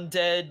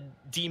 undead,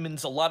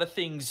 demons, a lot of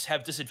things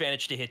have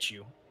disadvantage to hit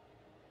you.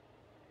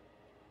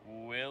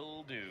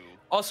 Will do.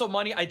 Also,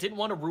 Money, I didn't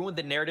want to ruin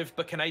the narrative,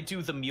 but can I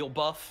do the meal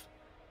buff?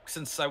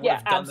 Since I would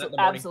have done that in the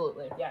morning.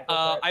 Absolutely. Yeah. Go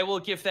for it. I will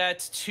give that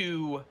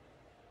to...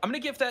 I'm going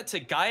to give that to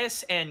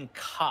Gaius and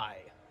Kai.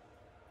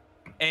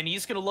 And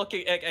he's going to look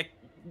at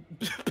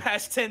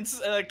past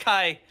tense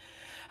Kai.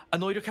 I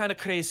know you're kind of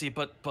crazy,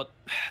 but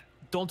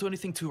don't do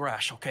anything too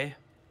rash, okay?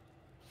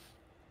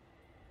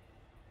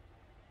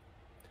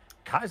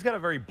 Kai's got a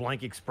very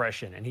blank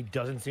expression, and he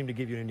doesn't seem to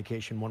give you an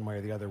indication one way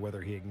or the other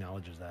whether he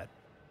acknowledges that.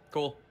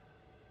 Cool.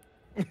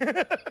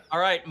 All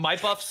right, my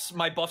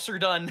buffs are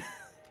done.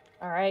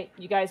 All right,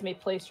 you guys may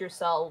place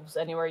yourselves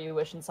anywhere you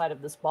wish inside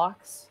of this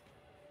box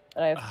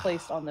that I have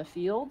placed on the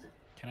field.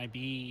 Can I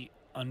be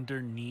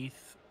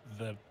underneath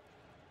the...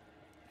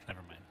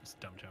 Never mind, it's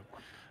a dumb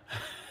joke.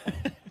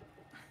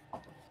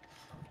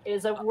 It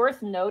is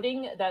worth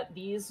noting that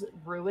these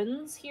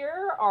ruins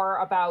here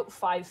are about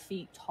 5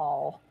 feet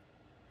tall.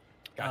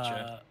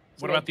 Gotcha.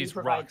 So What they about do these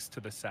provide- rocks to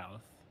the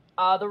south?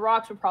 The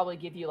rocks would probably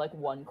give you like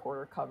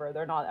 1/4 cover.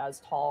 They're not as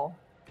tall.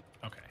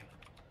 Okay.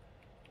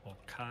 Well,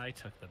 Kai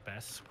took the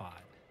best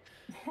spot.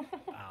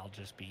 I'll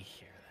just be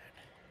here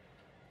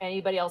then.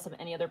 Anybody else have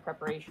any other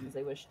preparations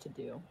they wish to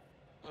do?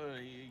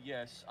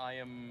 Yes, I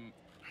am.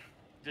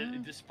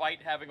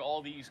 Despite having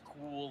all these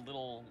cool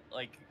little,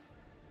 like,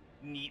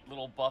 neat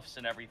little buffs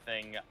and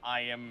everything,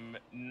 I am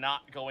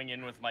not going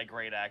in with my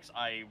great axe.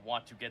 I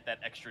want to get that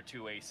extra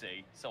 2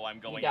 AC, so I'm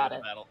going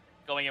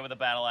in with a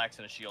battle axe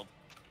and a shield.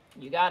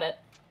 You got it.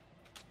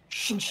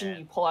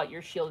 You pull out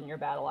your shield and your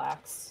battle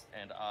axe.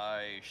 And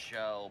I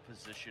shall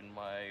position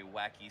my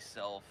wacky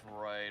self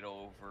right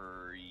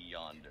over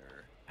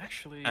yonder.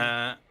 Actually,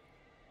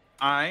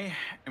 I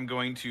am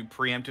going to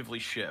preemptively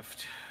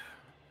shift.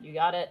 You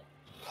got it.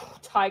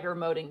 Tiger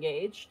mode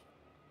engaged.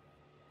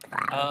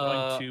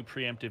 I'm going to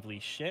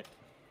preemptively shit.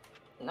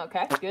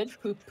 Okay, good.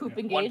 Poop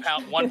engaged.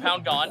 1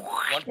 pound gone. 1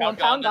 pound, One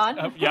pound gone.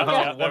 Oh, yeah, Okay.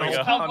 yeah, there we That's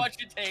go. how much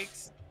it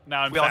takes.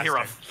 Now I'm We all hear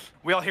a faster.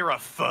 we all hear a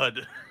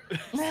thud.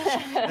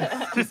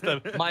 Just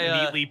a My,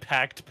 neatly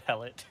packed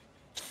pellet.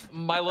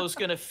 Milo's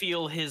gonna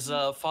feel his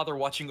father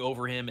watching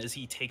over him as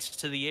he takes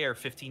to the air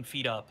 15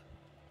 feet up.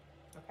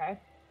 Okay.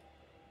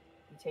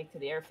 You take to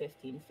the air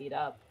 15 feet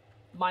up.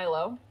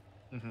 Milo,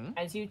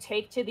 as you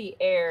take to the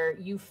air,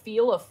 you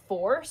feel a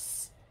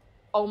force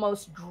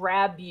almost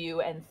grab you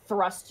and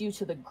thrust you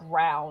to the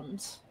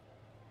ground.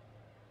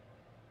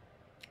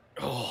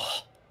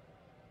 Oh.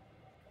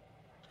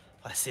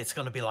 I see it's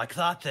gonna be like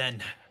that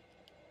then.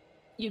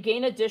 You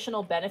gain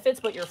additional benefits,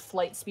 but your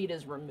flight speed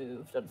is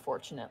removed,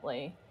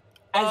 unfortunately.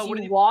 As what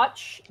do you you-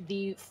 watch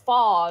the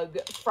fog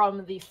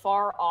from the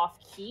far off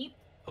keep,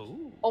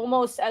 Ooh.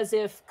 almost as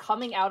if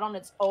coming out on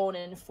its own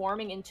and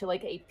forming into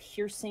like a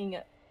piercing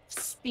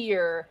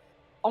spear,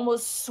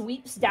 almost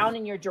sweeps down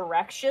in your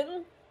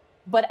direction.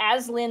 But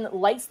as Lynn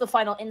lights the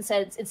final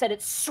incense, instead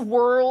it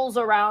swirls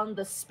around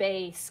the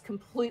space,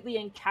 completely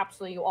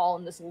encapsulating you all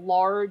in this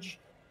large,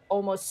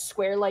 almost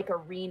square-like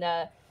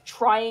arena,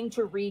 trying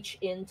to reach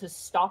in to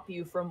stop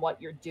you from what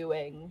you're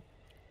doing.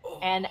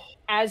 And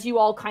as you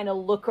all kind of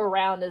look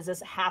around as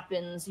this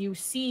happens, you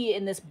see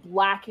in this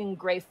black and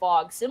gray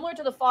fog, similar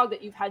to the fog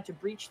that you've had to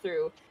breach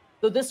through,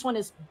 though this one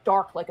is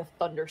dark like a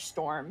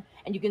thunderstorm,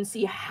 and you can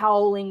see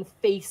howling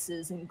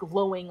faces and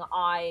glowing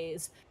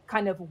eyes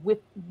kind of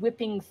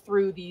whipping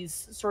through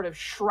these sort of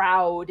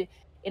shroud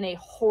in a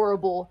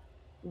horrible,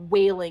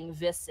 wailing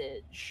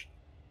visage.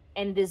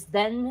 And it is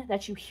then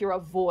that you hear a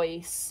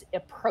voice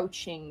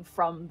approaching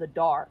from the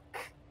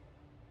dark.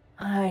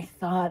 I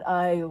thought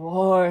I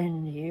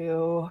warned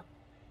you.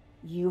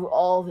 You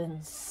all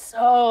been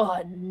so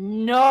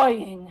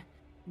annoying,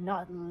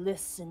 not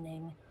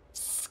listening,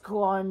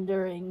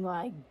 squandering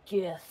my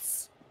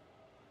gifts.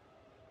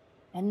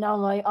 And now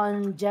my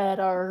undead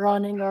are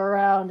running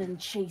around and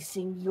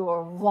chasing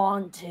your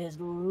vaunted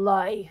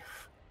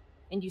life.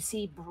 And you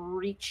see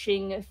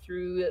breaching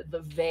through the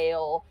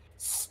veil,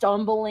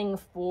 stumbling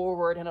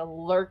forward in a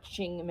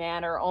lurching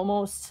manner,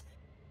 almost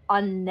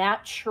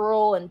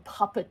unnatural and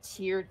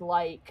puppeteered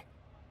like,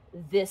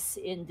 this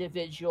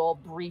individual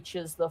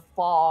breaches the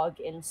fog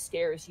and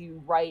stares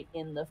you right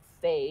in the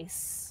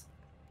face.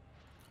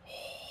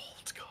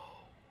 Let's go.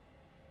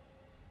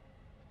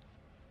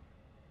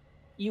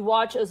 You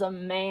watch as a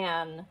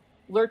man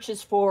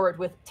lurches forward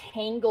with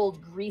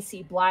tangled,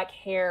 greasy black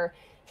hair.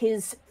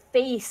 His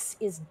face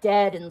is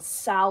dead and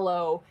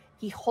sallow.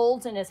 He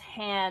holds in his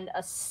hand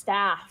a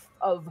staff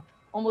of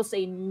almost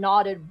a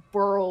knotted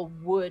burl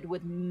wood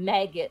with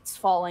maggots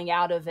falling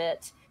out of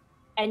it.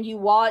 And you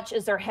watch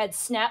as their head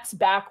snaps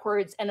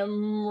backwards and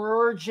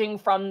emerging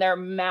from their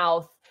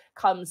mouth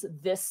comes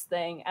this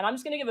thing. And I'm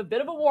just going to give a bit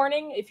of a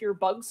warning. If you're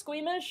bug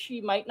squeamish,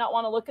 you might not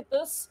want to look at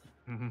this.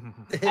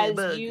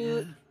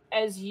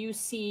 As you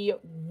see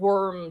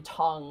worm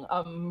tongue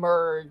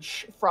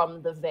emerge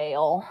from the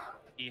veil.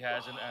 He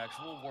has an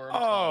actual worm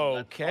tongue.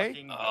 That's Okay.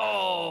 fucking bad.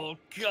 Oh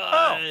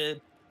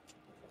god.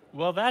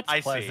 Well, that's I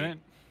see.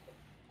 pleasant.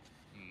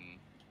 Hmm.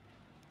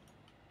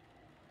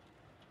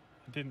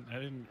 I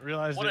didn't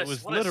realize What it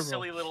was a literal.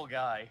 silly little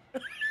guy.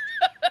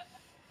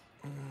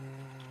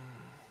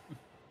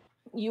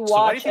 You So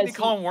why do you watch think they as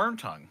call him Worm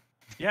Tongue?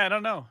 Yeah, I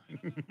don't know.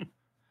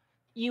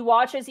 you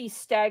watch as he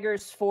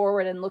staggers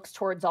forward and looks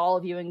towards all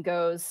of you and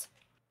goes,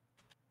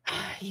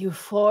 "You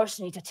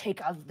forced me to take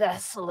a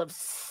vessel of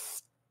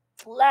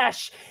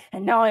flesh,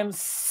 and now I'm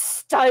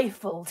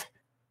stifled.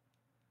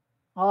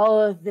 All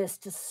of this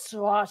to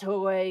swat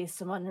away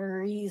some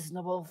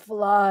unreasonable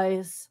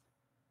flies.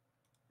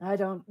 I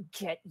don't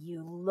get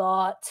you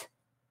lot.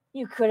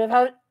 You could have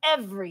had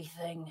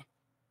everything.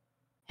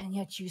 And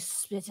yet you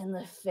spit in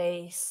the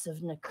face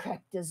of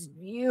Necrecta's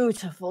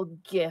beautiful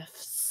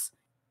gifts.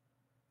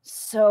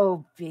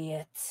 So be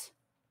it.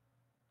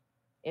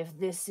 If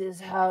this is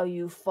how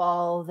you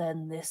fall,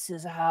 then this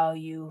is how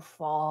you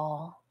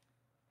fall."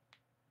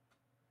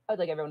 I'd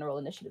like everyone to roll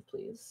initiative,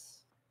 please.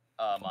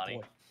 Monty.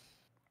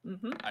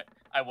 Mm-hmm.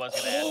 I was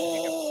gonna ask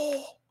if you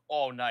could...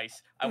 Oh,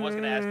 nice. I was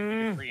gonna ask if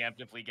you could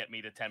preemptively get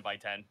me to 10 by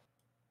 10.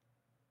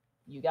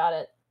 You got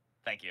it.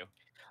 Thank you.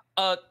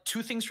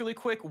 Two things really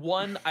quick.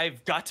 One,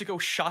 I've got to go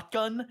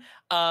shotgun.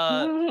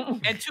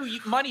 And two,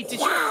 Monty, did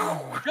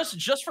you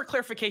just for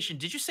clarification,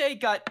 did you say I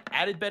got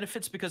added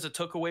benefits because it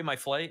took away my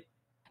flight?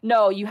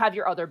 No, you have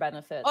your other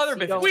benefits. Other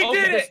You benefits. don't- We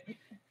did this- it!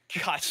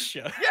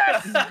 Gotcha.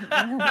 Yes!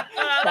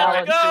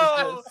 balances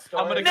go! the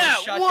I'm gonna story. go Nat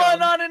shotgun.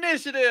 one on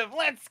initiative.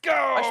 Let's go.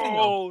 Actually,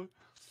 no.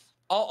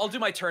 I'll do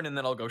my turn and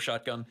then I'll go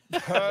shotgun.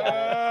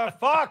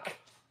 Fuck!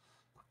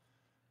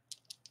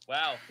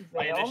 Wow.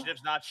 My Veil?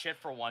 initiative's not shit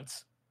for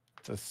once.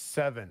 It's a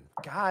 7.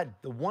 God,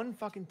 the one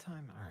fucking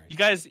time. All right. You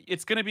guys,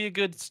 it's gonna be a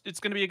good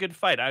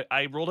fight.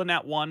 I rolled a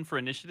nat 1 for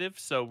initiative,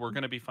 so we're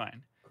gonna be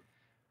fine.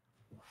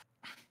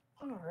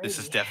 This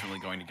is Alrighty. definitely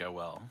going to go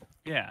well.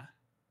 Yeah.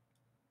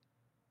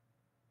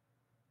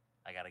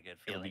 I got a good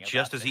It'll feeling. be about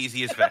just as this.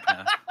 easy as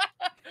Vecna.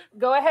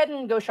 Go ahead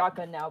and go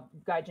shotgun now,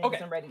 Guy James.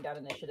 Okay. I'm writing down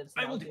initiatives.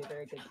 I That will would be do- a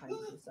very good time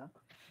to do so.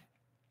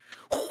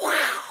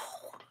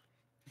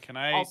 Can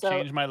I Also,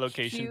 change my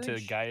location to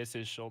huge-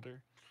 Gaius's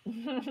shoulder?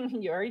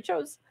 You already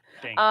chose.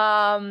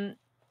 Dang.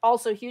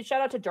 Also, huge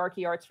shout out to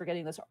Darky Arts for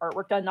getting this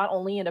artwork done, not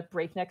only in a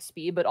breakneck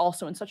speed, but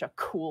also in such a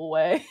cool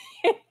way.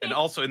 And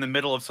also in the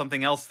middle of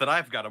something else that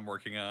I've got him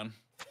working on.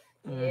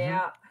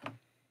 Yeah.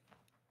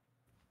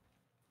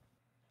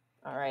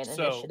 All right,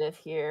 So- initiative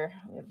here.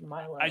 We have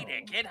Milo. Hey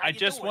there, kid. How I you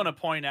just want to doing?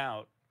 point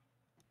out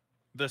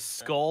the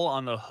skull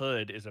on the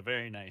hood is a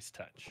very nice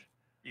touch.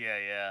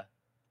 Yeah.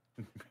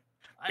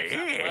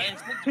 Hey.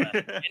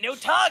 A new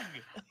tug.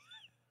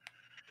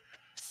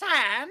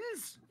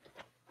 Sans.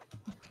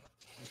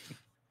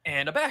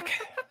 And a back.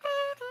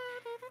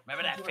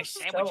 Remember that You are fish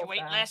sandwich so you ate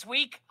fast. last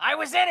week? I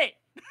was in it.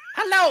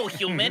 Hello,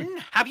 human.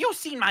 Have you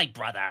seen my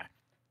brother?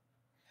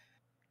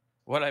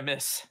 What'd I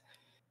miss?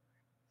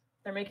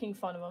 They're making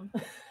fun of him.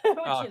 Which,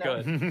 Oh, you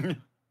know,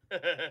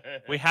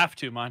 good. We have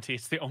to, Monty.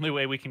 It's the only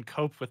way we can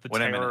cope with the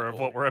Wait a minute. terror of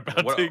what we're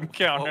about What- to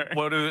encounter.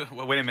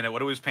 Wait a minute. What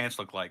do his pants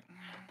look like?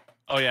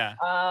 Oh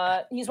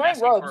yeah. He's wearing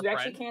Asking for robes. a You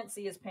actually friend? can't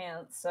see his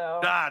pants,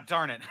 so Ah,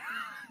 darn it.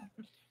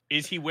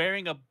 Is he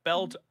wearing a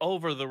belt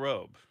over the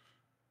robe?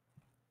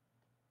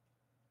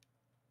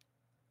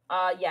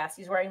 yes,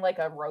 he's wearing like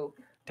a rope.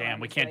 Damn, around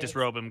we his can't waist.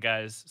 disrobe him,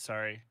 guys.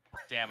 Sorry.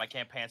 Damn, I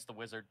can't pants the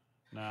wizard.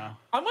 No.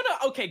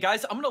 Okay,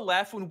 guys, I'm gonna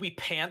laugh when we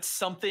pants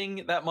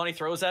something that Monty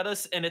throws at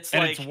us, and it's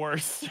And like it's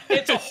worse.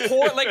 it's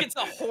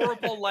a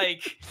horrible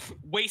like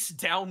waist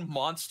down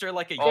monster,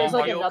 like a There's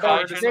like Yu-Gi-Oh another.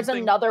 card or There's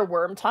something. another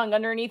worm tongue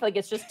underneath. Like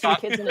it's just two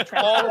kids in a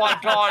trench Oh coat my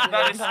with god, two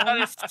that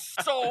worm is tongues.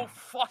 so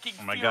fucking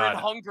Oh my fear God. and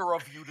hunger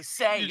of you to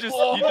say. You just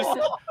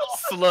Oh.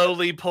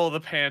 slowly pull the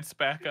pants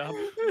back up.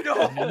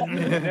 No.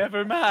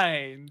 Never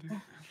mind.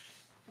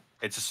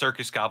 It's a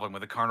circus goblin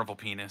with a carnival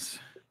penis.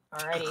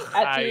 Alrighty.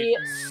 At the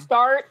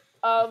start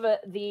of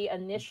the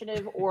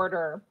initiative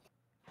order,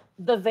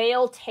 the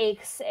veil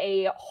takes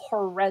a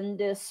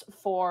horrendous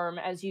form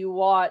as you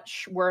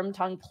watch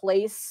Wormtongue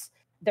place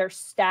their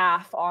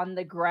staff on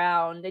the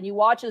ground, and you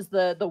watch as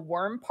the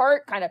worm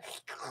part kind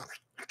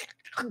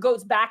of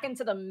goes back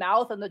into the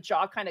mouth and the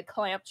jaw kind of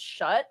clamps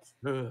shut.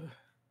 Ugh.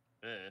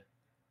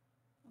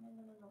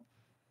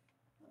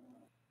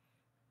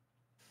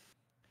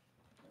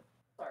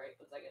 Sorry,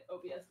 one second.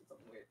 OBS did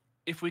something weird.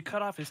 If we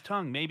cut off his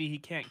tongue, maybe he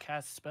can't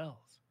cast spells.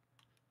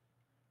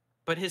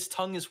 But his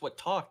tongue is what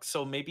talks,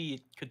 so maybe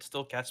it could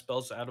still cast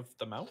spells out of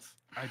the mouth.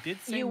 I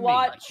did say You maybe.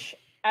 watch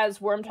as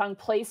Wormtongue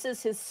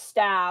places his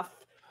staff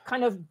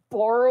kind of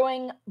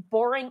boring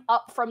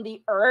up from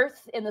the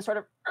earth in the sort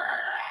of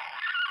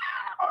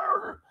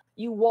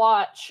you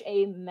watch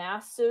a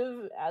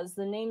massive, as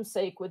the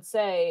namesake would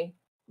say,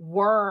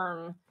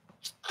 worm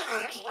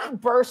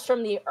burst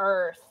from the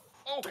earth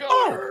Oh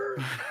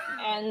god.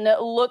 and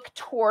look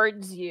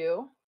towards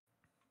you.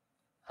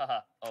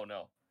 Haha. Oh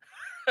no.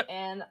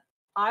 And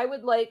I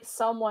would like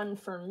someone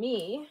for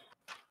me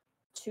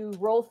to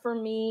roll for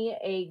me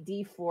a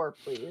d4,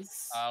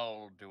 please.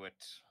 I'll do it.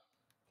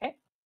 'Kay.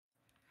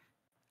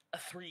 A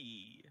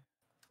 3.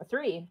 A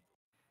 3.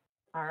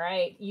 All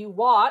right. You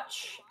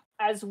watch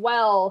as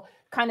well,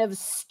 kind of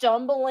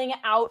stumbling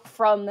out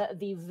from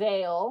the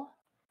veil.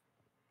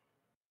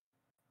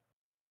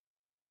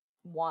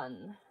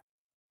 1.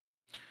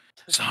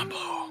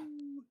 Zombo.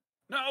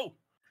 No,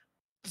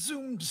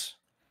 Zooms.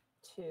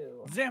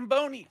 2.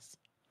 Zambonis.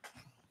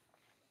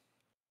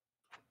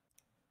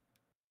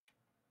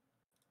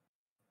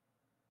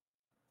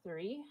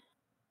 3.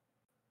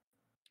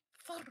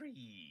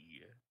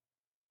 3.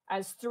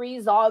 As 3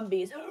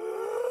 zombies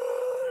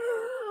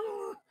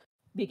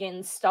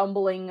begin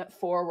stumbling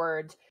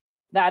forward.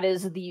 That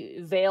is the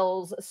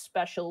Veil's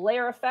special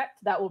layer effect.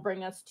 That will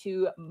bring us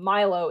to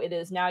Milo. It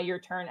is now your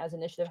turn as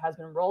initiative has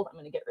been rolled. I'm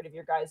going to get rid of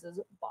your guys'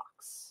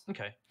 box.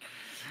 Okay.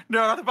 No,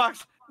 not the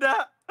box. No.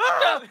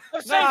 No,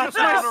 it's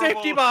my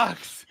safety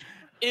box.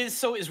 Is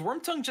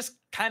Wormtongue just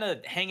kind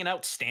of hanging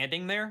out,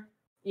 standing there?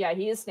 Yeah,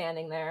 he is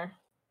standing there.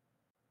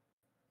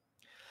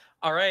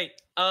 All right.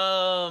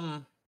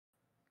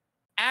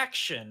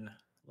 Action.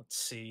 Let's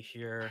see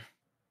here.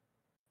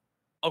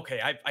 Okay,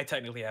 I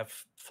technically have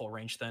full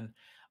range then.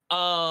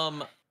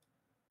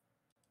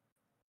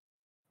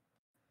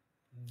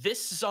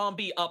 This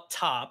zombie up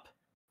top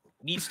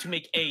needs to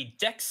make a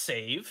dex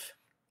save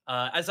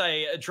as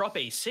I drop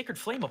a sacred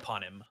flame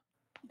upon him.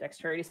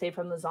 Dexterity save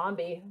from the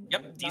zombie.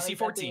 Yep, Not DC exactly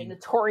 14. A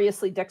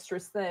notoriously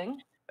dexterous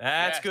thing.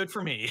 That's Yes. good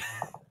for me.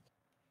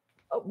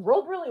 Oh,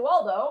 rolled really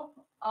well,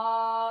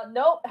 though.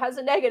 Nope, has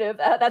a negative.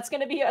 That's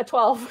going to be a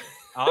 12.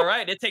 All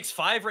right, it takes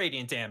 5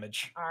 radiant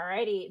damage.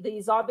 Alrighty,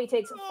 the zombie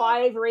takes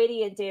 5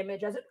 radiant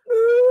damage as it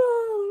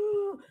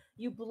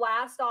you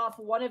blast off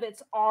one of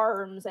its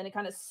arms and it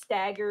kind of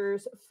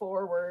staggers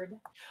forward.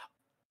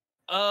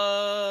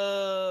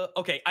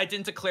 Okay, I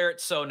didn't declare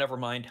it, so never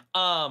mind.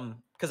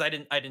 Because I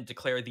didn't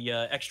declare the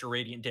extra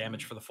radiant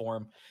damage for the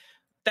form.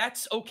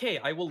 That's okay,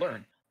 I will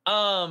learn.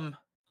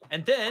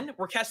 And then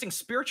we're casting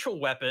spiritual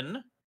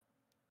weapon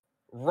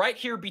right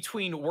here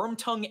between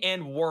Wormtongue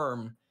and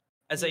Worm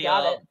as You a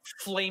got it.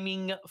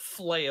 flaming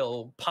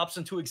flail pops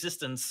into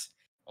existence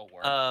Oh,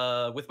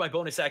 word. with my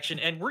bonus action,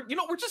 and we're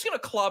just gonna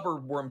clobber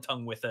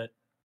Wormtongue with it.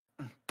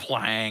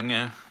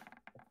 Plang.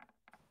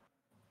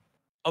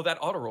 Oh, that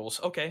auto rolls.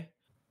 Okay.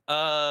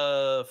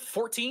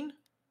 14.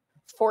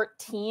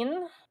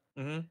 14.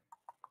 Mm-hmm.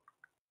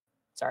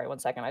 Sorry, 1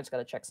 second. I just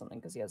gotta check something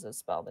because he has a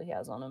spell that he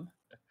has on him.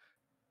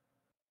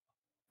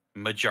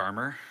 Mage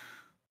armor.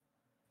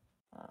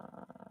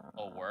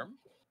 A worm?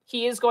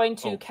 He is going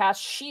to Oh.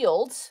 cast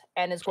shield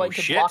and is going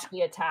to shit. block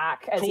the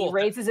attack as he Cool.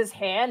 raises his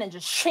hand and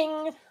just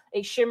shing,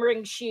 a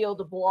shimmering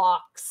shield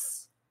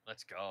blocks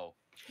Let's go.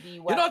 the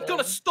weapon. You're not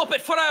gonna stop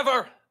it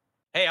forever.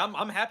 Hey,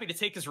 I'm happy to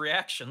take his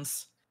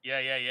reactions.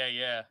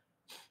 Yeah.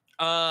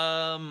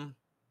 I'm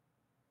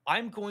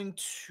going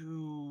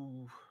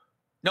to.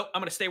 Nope,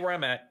 I'm gonna stay where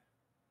I'm at,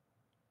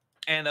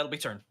 and that'll be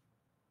turn.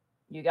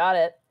 You got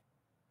it.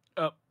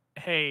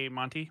 Hey,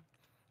 Monty.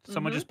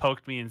 Someone Mhm. just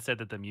poked me and said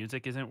that the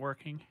music isn't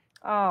working.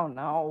 Oh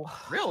no.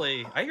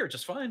 Really? I hear it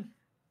just fine.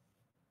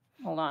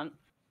 Hold on.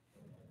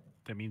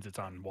 That means it's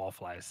on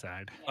Wallfly's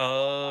side.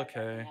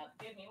 Okay.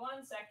 Give me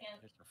 1 second.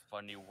 It's a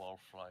funny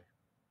wallfly.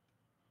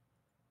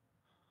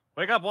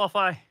 Wake up,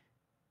 Wallfly.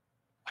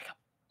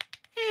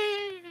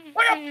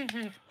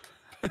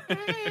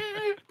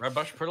 Red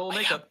Bush, put a little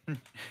makeup. Wake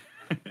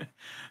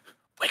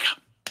up!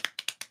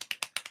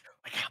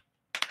 Wake up!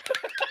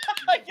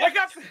 Wake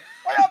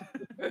up!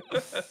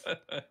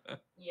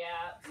 Yeah.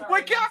 Sorry,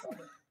 Wake 1 up! second.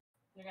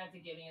 You're gonna have to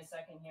give me a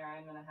second here.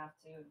 I'm gonna have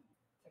to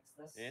fix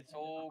this. It's in a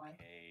different way.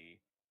 okay.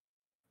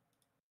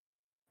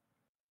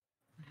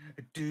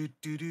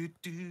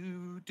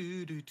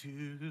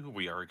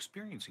 We are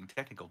experiencing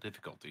technical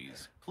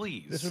difficulties.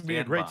 Please. This would be a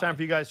stand great by. time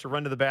for you guys to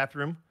run to the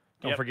bathroom.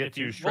 Don't Yep, forget if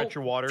you- to stretch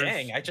your waters.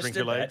 Dang, I just drink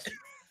did your that.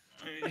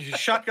 legs.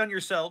 Shotgun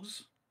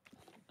yourselves.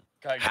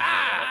 God,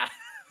 Ha!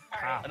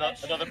 Alright,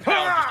 another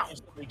pound.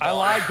 just instantly I gone.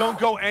 lied. Don't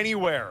go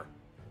anywhere.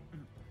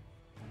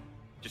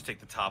 Just take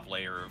the top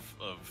layer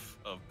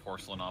of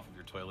porcelain off of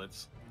your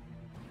toilets.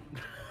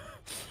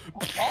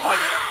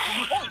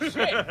 Holy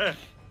shit!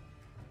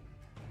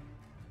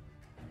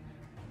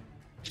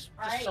 Just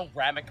Alright.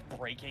 ceramic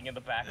breaking in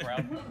the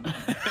background.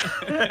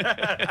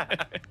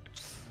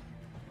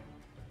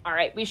 All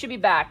right, we should be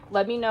back.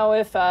 Let me know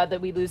if that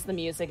we lose the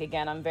music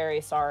again. I'm very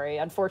sorry.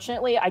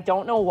 Unfortunately, I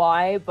don't know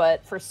why,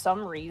 but for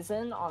some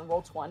reason on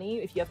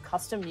Roll20, if you have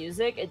custom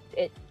music,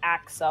 it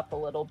acts up a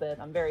little bit.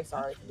 I'm very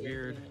sorry for the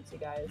Weird. inconvenience, you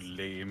guys.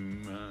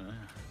 Lame.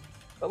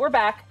 But we're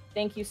back.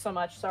 Thank you so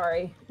much.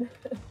 Sorry.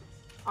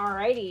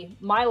 Alrighty,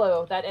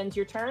 Milo, that ends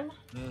your turn.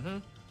 Mm-hmm.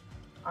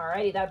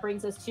 Alrighty, that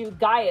brings us to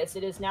Gaius.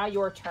 It is now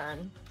your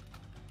turn.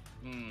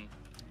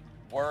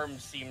 Worm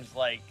seems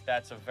like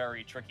that's a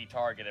very tricky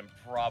target, and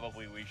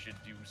probably we should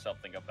do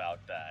something about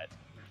that.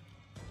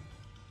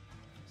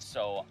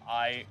 So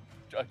I,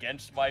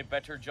 against my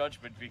better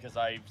judgment, because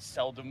I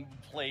seldom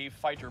play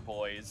fighter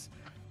boys,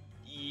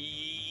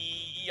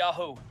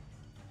 Yahoo!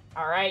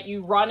 All right,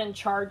 you run and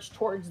charge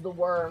towards the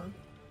worm.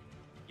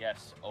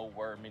 Yes, oh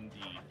worm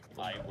indeed.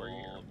 I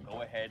will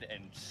go ahead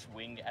and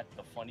swing at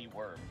the funny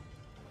worm.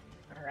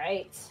 All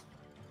right.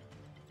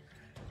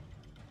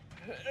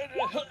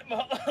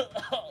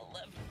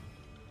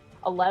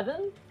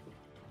 11.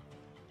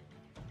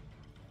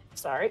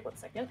 Sorry, 1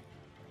 second.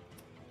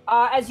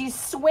 As you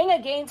swing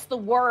against the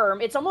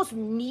worm, it's almost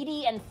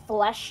meaty and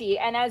fleshy,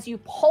 and as you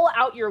pull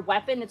out your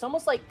weapon, it's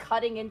almost like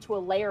cutting into a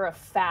layer of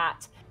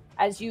fat.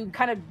 As you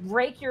kind of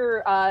break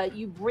your,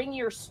 you bring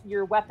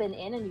your weapon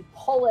in and you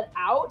pull it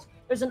out,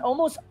 there's an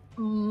almost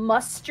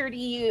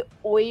mustardy,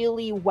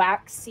 oily,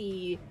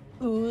 waxy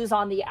ooze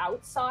on the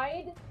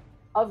outside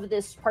of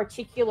this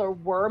particular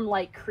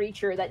worm-like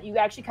creature that you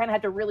actually kind of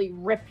had to really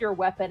rip your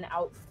weapon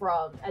out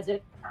from as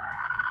it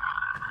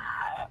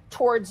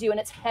towards you, and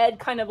its head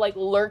kind of like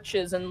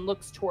lurches and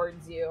looks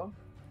towards you.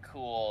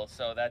 Cool,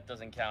 so that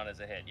doesn't count as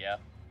a hit, yeah?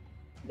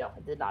 No,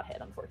 it did not hit,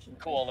 unfortunately.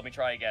 Cool, let me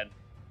try again.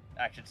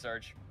 Action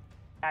surge.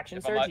 Action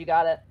If I'm surge, not- you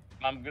got it.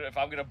 If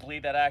I'm gonna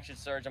bleed that action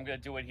surge, I'm gonna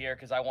do it here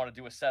because I want to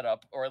do a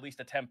setup, or at least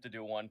attempt to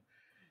do one.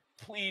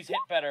 Please hit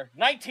better.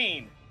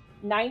 19!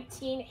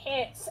 19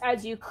 hits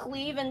as you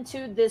cleave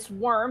into this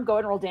worm. Go ahead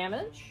and roll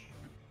damage.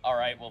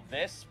 Alright, well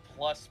this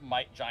plus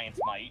Giant's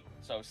Might,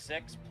 so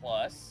 6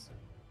 plus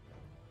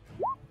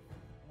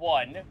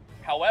 1.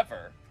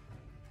 However,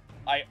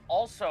 I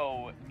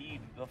also need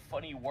the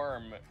funny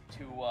worm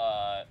to,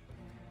 I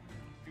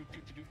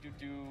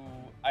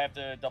have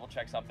to double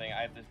check something.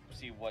 I have to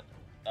see what,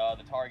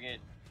 the target,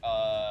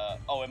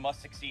 it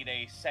must succeed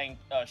a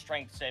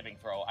strength saving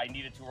throw. I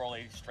needed to roll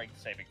a strength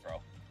saving throw.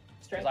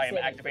 Because I am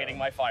activating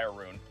my fire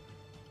rune.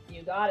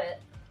 You got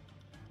it.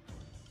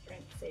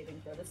 Strength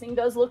saving throw. This thing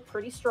does look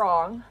pretty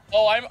strong.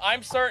 Oh,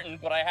 I'm certain,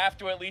 but I have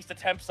to at least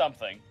attempt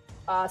something.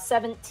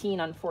 17,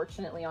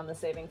 unfortunately, on the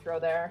saving throw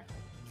there.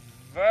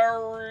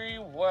 Very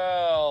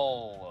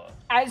well.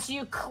 As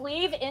you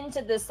cleave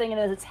into this thing,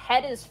 and as its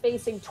head is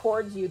facing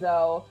towards you,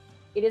 though,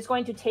 it is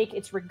going to take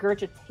its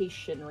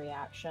regurgitation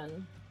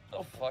reaction.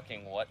 The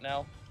fucking what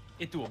now?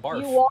 Into a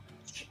barf. You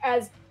watch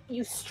as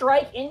you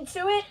strike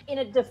into it in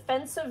a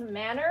defensive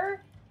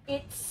manner.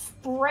 It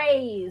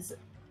sprays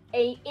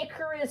a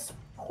Icarus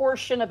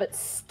portion of its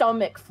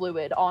stomach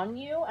fluid on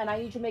you, and I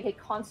need you to make a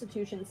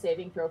Constitution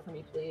saving throw for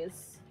me,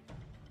 please.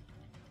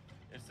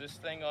 Is this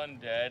thing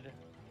undead?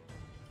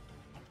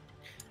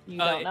 You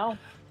don't know.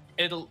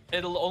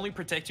 It'll only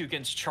protect you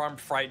against charm,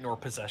 frighten, or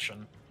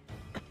possession,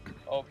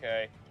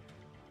 Okay.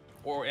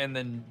 and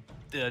then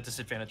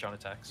disadvantage on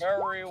attacks.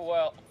 Very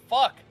well.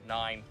 Fuck.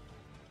 9.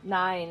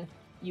 9.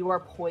 You are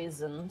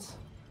poisoned.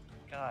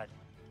 God.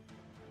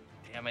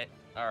 Damn it.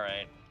 All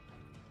right.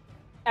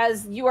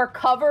 As you are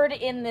covered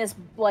in this,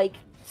 like,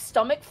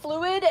 stomach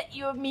fluid,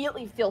 you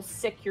immediately feel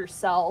sick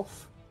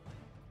yourself.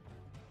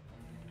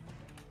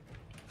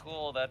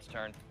 Cool. That's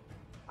turn.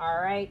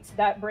 Alright,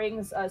 that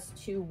brings us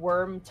to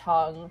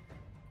Wormtongue.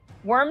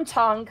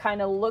 Wormtongue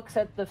kind of looks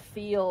at the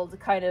field,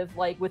 kind of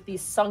like with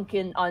these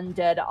sunken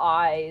undead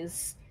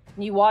eyes.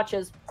 And you watch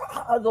as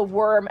the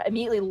worm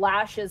immediately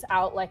lashes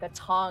out like a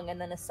tongue and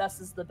then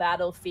assesses the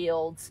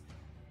battlefield.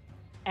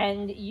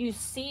 And you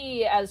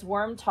see as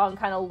Wormtongue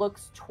kind of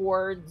looks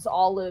towards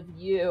all of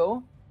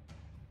you.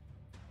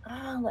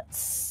 Let's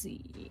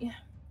see.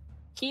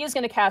 He is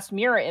going to cast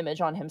Mirror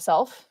Image on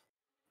himself.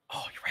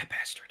 Oh, you rat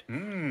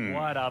bastard!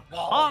 What a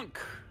punk!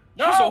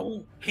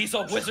 He's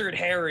a wizard,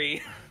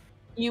 Harry.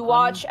 You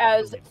watch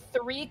as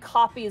 3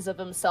 copies of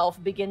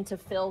himself begin to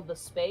fill the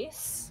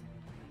space.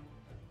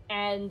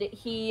 And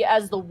he,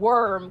 as the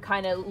worm,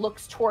 kind of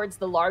looks towards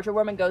the larger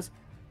worm and goes,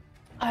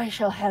 I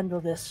shall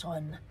handle this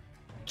one.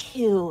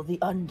 Kill the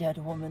undead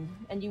woman.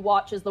 And you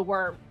watch as the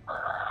worm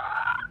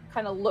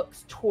kind of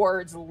looks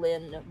towards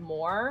Lynn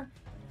more.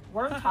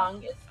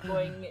 Wormtongue is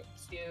going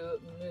to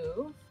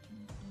move.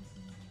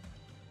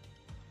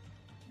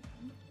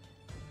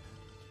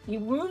 He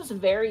moves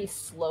very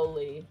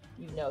slowly,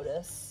 you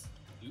notice.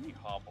 He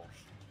hobbles.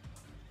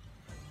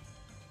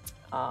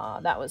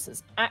 That was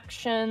his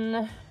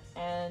action.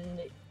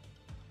 And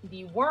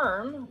the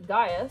worm,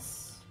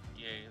 Gaius,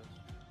 Yes.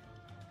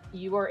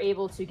 you are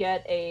able to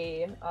get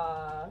a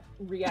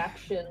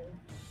reaction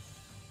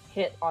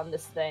hit on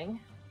this thing.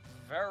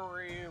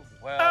 Very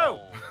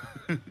well.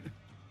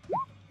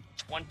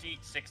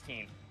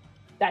 2016.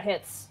 That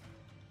hits.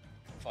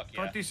 Fuck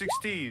yeah.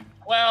 2016.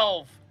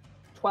 12.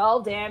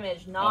 12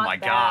 damage, not my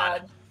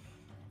bad. God.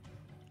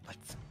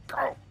 Let's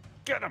go.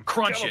 Get him.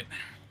 Crunch it.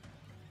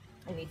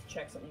 I need to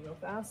check something real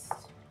fast.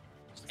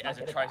 As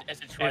it tries It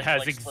to, has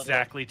like,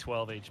 exactly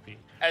 12 HP.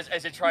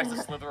 as it tries to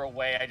slither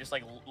away, I just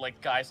like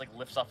guys like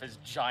lifts off his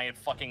giant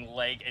fucking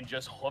leg and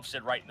just hoofs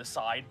it right in the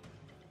side.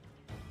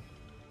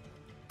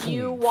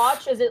 You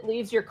watch as it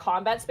leaves your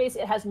combat space.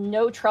 It has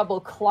no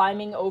trouble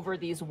climbing over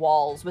these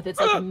walls with its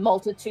like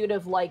multitude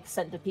of like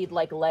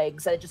centipede-like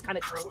legs that it just kind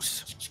of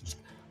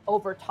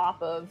over top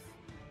of.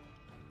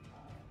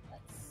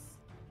 Let's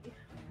see.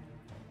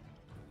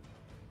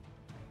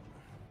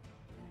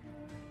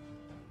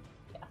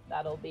 Yeah,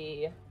 that'll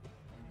be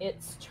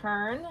its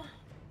turn.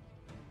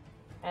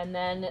 And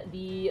then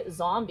the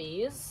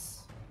zombies.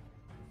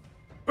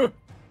 Zambos.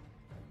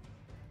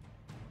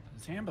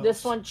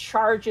 This one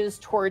charges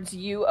towards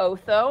you,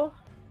 Otho.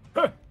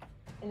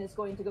 And is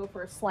going to go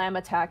for a slam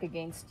attack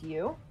against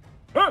you.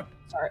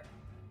 Sorry.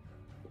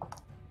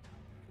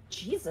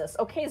 Jesus.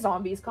 Okay,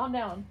 zombies, calm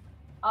down.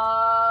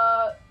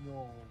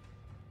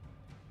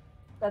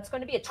 That's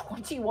going to be a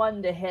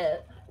 21 to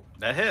hit.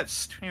 That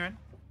hits. 21.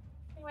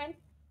 Anyway,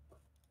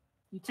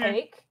 you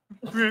take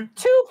 2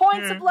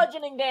 points of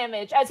bludgeoning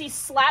damage as he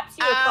slaps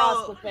you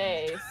across the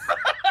face.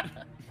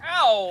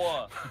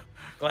 Ow!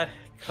 Glad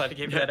I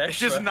gave you that It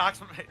extra.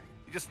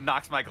 just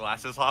knocks my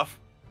glasses off.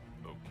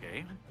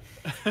 Okay.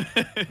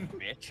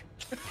 Bitch.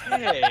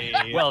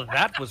 Hey. Well,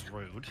 that was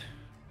rude.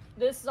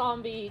 This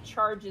zombie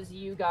charges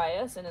you,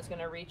 Gaius, and is going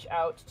to reach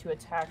out to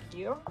attack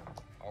you.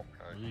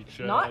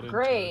 Okay. Not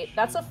great.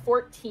 That's a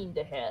 14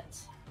 to hit.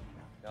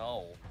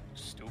 No.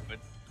 Stupid.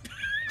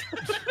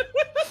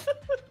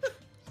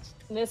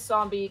 And this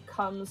zombie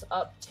comes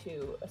up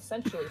to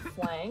essentially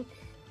flank.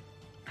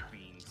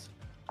 Beans.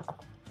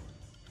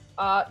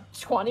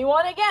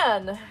 21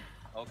 again.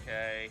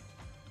 Okay.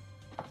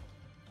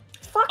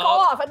 Fuck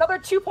off! Another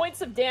 2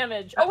 points of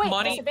damage. Oh wait,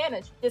 money-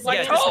 disadvantage. Yeah,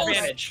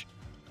 Disadvantage.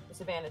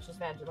 disadvantage.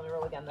 Disadvantage. Let me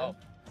roll again then. Oh.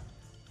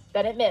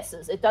 Then it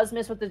misses. It does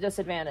miss with the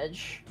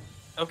disadvantage.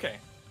 Okay.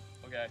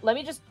 Okay. Let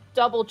me just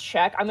double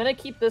check. I'm gonna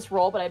keep this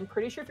roll, but I'm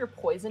pretty sure if you're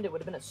poisoned, it would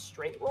have been a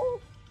straight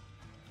roll.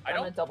 I'm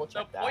gonna double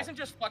check that. Poison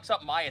just fucks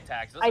up my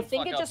attacks. I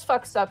think it just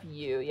fucks up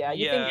you. Yeah,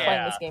 you've been Yeah.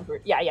 playing this game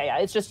for. Yeah.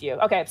 It's just you.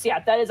 Okay, so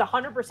yeah, that is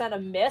 100% a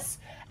miss.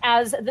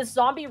 As this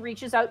zombie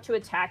reaches out to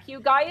attack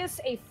you, Gaius,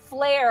 a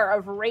flare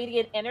of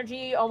radiant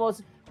energy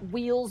almost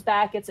wheels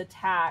back its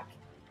attack,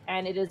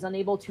 and it is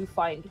unable to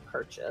find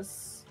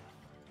purchase.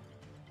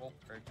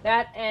 Okay.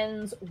 That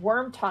ends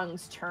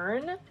Wormtongue's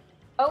turn.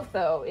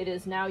 Otho, it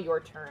is now your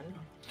turn.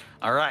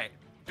 All right.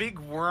 Big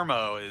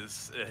Wormo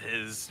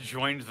is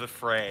joined the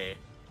fray.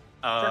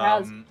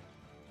 has.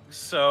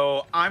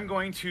 So I'm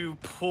going to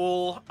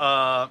pull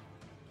a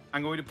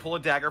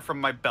dagger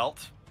from my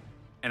belt,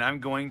 and I'm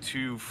going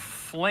to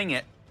fling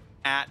it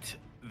at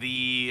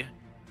the.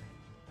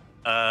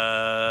 Would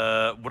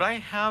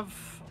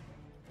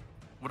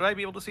I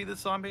be able to see this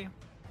zombie?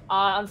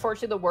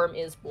 Unfortunately, the worm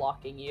is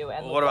blocking you.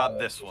 And the What about wall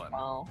this as one?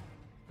 well.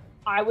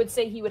 I would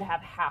say he would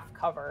have half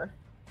cover.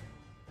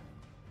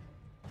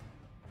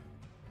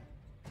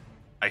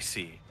 I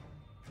see.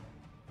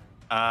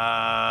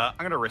 I'm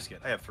gonna risk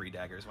it. I have 3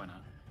 daggers. Why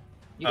not?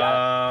 You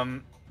got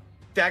it.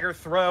 Dagger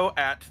throw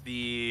at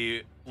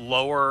the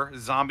lower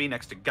zombie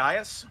next to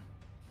Gaius.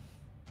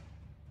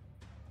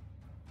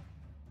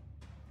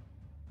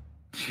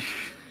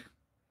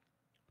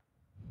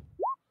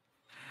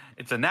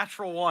 It's a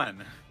natural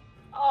 1.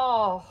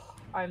 Oh,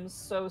 I'm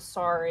so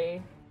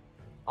sorry.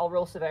 I'll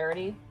roll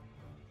severity.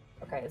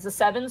 Okay, it's a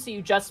 7, so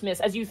you just miss.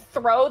 As you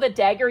throw the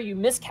dagger, you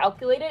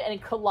miscalculate it, and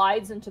it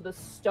collides into the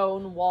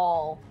stone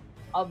wall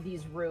of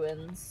these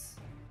ruins.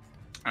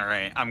 All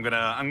right, I'm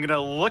gonna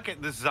look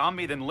at this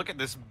zombie, then look at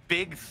this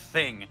big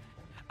thing,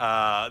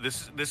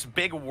 this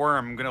big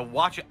worm. I'm gonna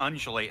watch it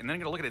undulate, and then I'm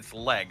gonna look at its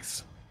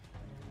legs,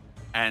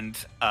 and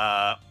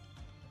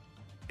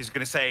he's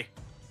gonna say,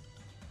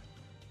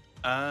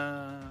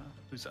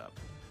 "Who's up?"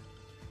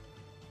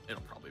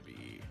 It'll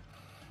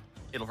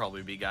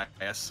probably be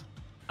Gaius.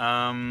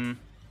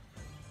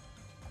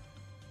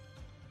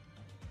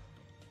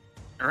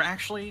 Or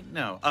actually,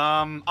 no.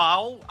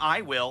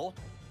 I will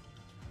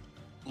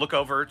look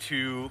over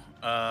to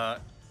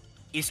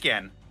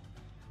Iskan.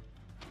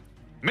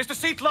 Mr.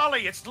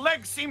 Seatlolly, its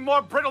legs seem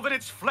more brittle than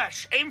its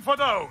flesh. Aim for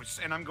those.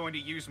 And I'm going to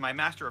use my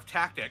Master of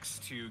Tactics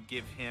to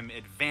give him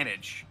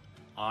advantage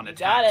on You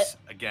got attacks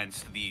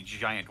against the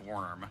giant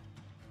worm.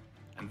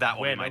 And that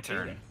will be my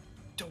turn.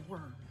 The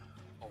worm.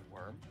 A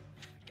worm?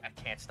 I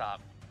can't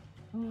stop.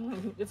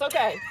 It's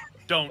okay.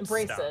 Don't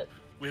Embrace stop. it.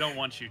 We don't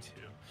want you to.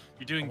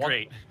 You're doing I want-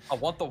 great. I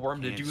want the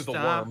worm to Can't do the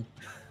stop. worm.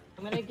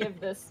 I'm gonna give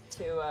this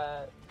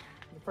to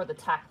for the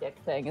tactic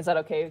thing. Is that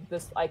okay?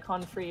 This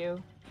icon for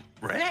you?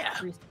 Rare.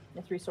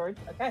 3 swords.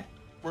 Okay.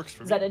 Works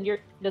for Does me.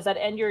 that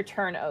end your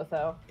turn,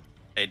 Otho?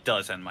 It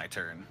does end my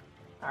turn.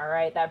 All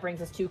right. That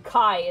brings us to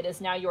Kai. It is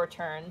now your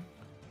turn.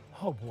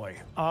 Oh boy.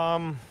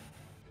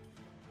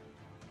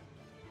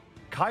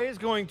 Kai is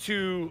going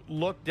to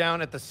look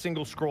down at the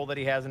single scroll that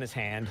he has in his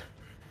hand.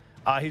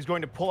 He's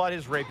going to pull out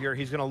his rapier.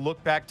 He's going to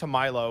look back to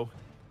Milo,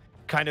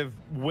 kind of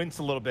wince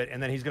a little bit,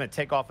 and then he's going to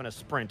take off in a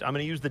sprint. I'm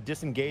going to use the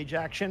disengage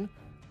action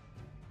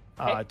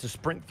Okay. to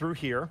sprint through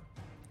here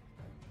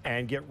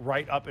and get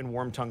right up in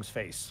Wormtongue's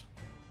face.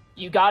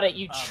 You got it.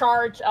 You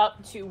charge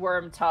up to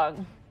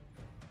Wormtongue.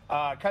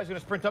 Kai's going to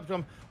sprint up to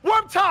him.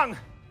 Wormtongue!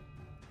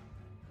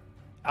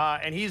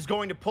 And he's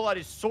going to pull out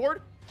his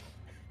sword.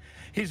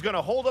 He's going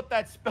to hold up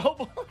that spell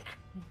book.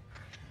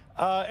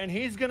 And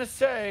he's going to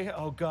say,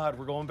 oh, God,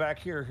 we're going back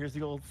here. Here's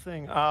the old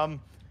thing. Faerun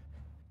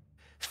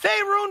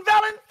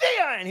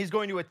Valenthea! And he's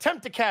going to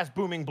attempt to cast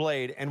Booming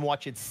Blade and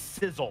watch it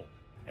sizzle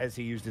as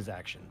he used his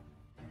action.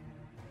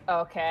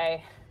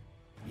 Okay.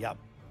 Yep.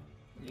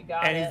 You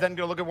got And it. he's then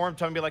going to look at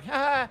Wormtongue and be like,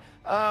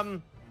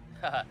 on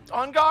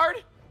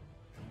guard.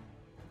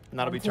 And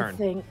that'll be turn. I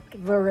think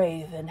the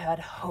Raven had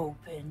hope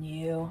in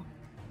you.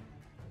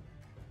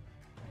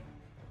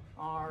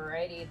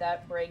 Alrighty,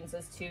 that brings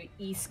us to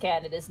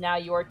Iskan. It is now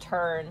your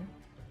turn.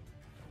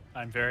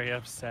 I'm very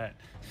upset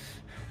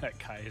that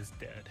Kai is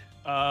dead.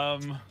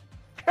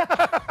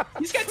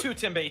 He's got 2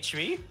 Timb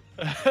HP.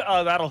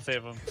 Oh, that'll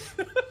save him.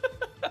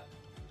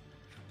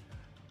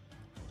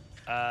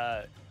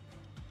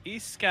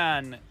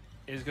 Iskan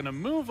is gonna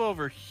move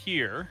over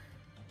here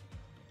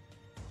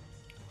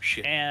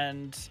Shit.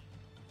 and,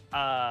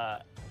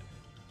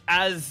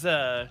 as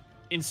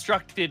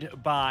instructed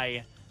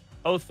by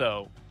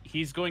Otho,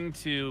 he's going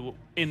to,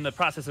 in the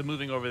process of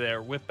moving over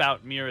there, whip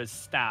out Mira's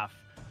staff,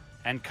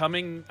 and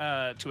coming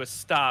to a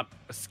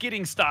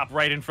skidding stop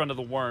right in front of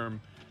the worm,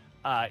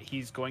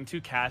 he's going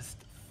to cast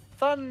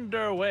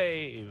Thunder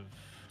Wave.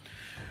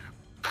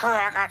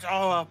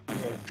 Krakatoa.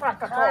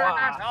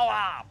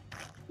 I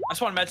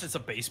just want to mention it's a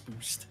base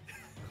boost.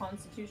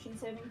 Constitution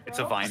saving throw. It's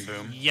a vine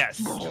boom. Yes,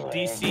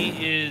 DC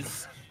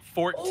is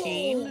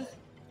 14.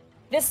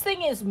 This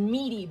thing is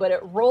meaty, but it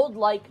rolled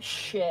like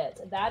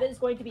shit. That is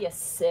going to be a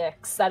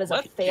 6. That is a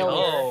Let's failure.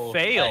 go.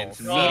 Fail. Let's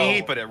It's go.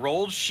 meaty, but it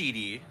rolled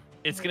sheety.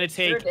 It's going to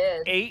Sure take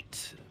did.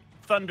 8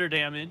 thunder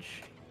damage,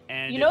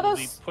 and You know it will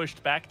be those-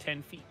 pushed back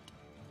 10 feet.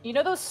 You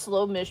know those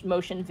slow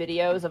motion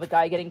videos of a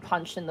guy getting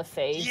punched in the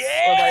face,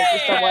 or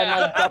like someone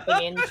like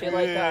jumping into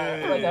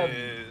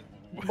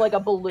like a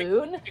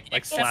balloon? Like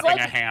It's slapping like-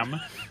 a ham.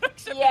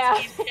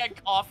 Yeah.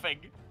 And coughing.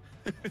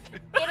 It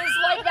is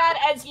like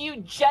that as you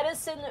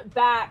jettison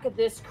back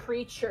this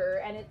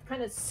creature, and it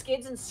kind of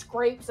skids and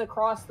scrapes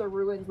across the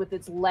ruins with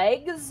its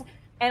legs,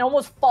 and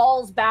almost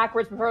falls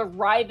backwards before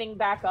writhing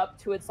back up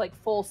to its like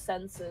full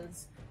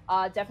senses.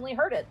 Definitely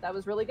heard it. That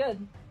was really good.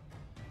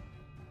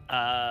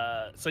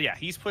 So yeah,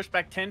 he's pushed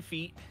back 10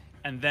 feet,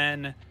 and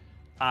then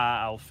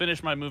I'll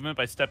finish my movement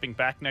by stepping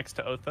back next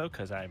to Otho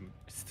because I'm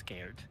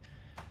scared.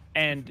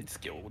 And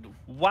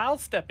while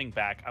stepping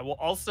back, I will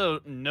also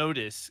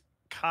notice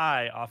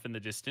Kai off in the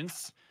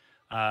distance,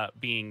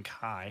 being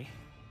Kai.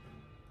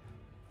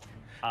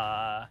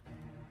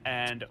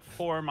 And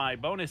for my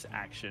bonus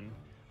action,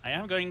 I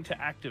am going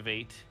to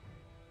activate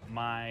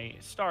my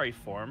starry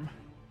form,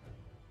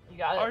 You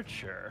got it.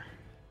 Archer.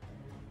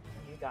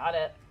 You got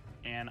it.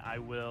 And I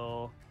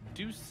will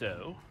do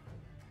so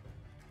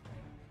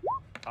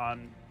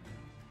on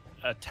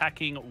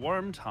attacking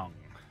Wormtongue.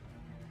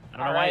 I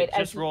don't know why it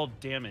just rolled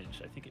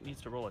damage. I think it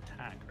needs to roll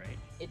attack, right?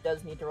 It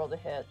does need to roll to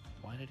hit.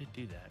 Why did it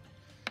do that?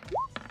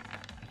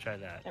 Let's try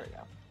that. There we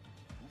go.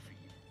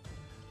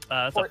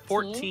 It's a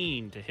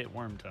 14 to hit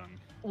Worm Tongue.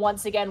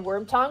 Once again,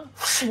 Worm Tongue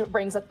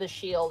brings up the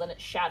shield and it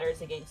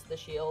shatters against the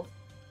shield.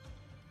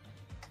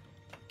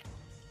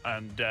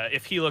 And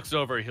if he looks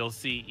over, he'll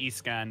see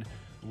Iskan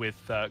with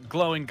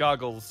glowing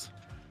goggles,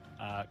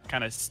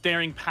 kind of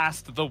staring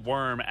past the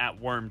worm at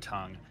Worm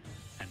Tongue,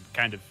 and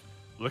kind of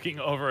looking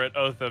over at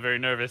Otha very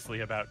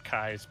nervously about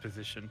Kai's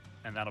position.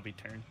 And that'll be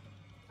turn.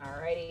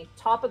 Alrighty,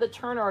 top of the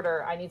turn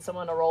order. I need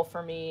someone to roll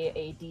for me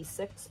a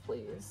d6,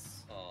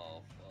 please.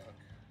 Oh, fuck.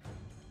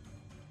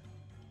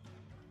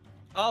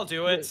 I'll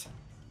do it.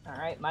 All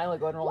right, Milo,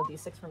 go ahead and roll a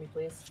d6 for me,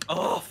 please.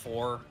 Oh,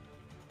 4.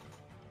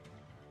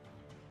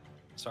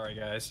 Sorry,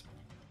 guys.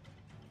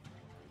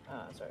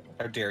 Sorry.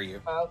 How dare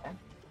you? Oh, okay.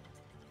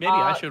 Maybe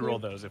I should can roll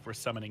you- those if we're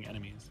summoning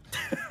enemies.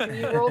 Can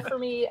you roll for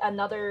me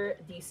another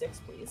d6,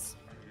 please?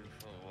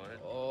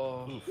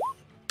 Oh. Oof.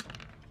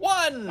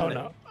 1! Oh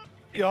no.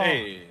 Yo.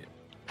 Hey.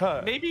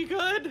 Huh. Maybe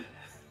good?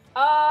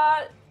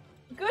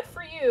 Good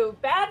for you.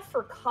 Bad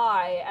for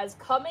Kai, as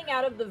coming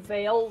out of the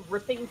veil,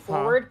 ripping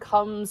forward,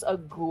 comes a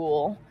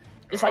ghoul.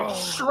 Just like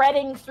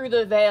shredding through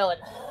the veil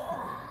and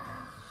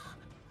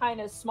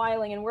kind of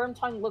smiling. And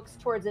Wormtongue looks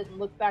towards it and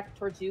looks back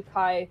towards you,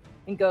 Kai,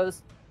 and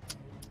goes,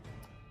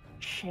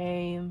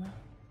 "Shame."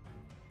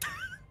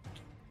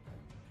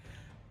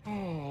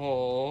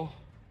 Oh.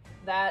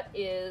 That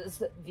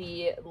is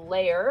the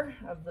layer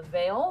of the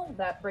veil.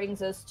 That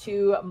brings us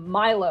to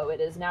Milo.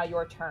 It is now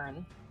your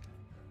turn.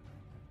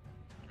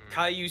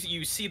 Kai,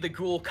 you see the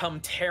ghoul come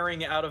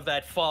tearing out of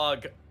that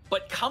fog,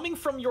 but coming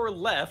from your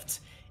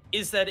left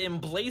is that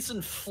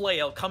emblazoned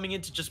flail coming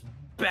in to just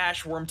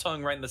bash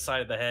Wormtongue right in the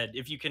side of the head.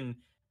 If you can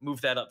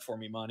move that up for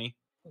me, Monty.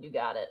 You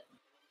got it.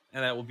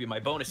 And that will be my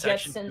bonus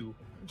action Jetson, too.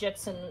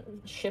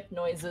 Jetson ship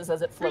noises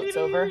as it floats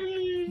over.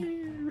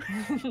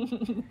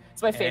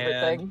 It's my favorite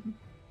And- thing.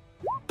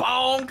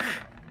 Bonk!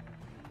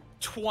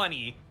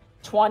 20.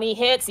 20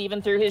 hits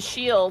even through his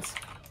shield.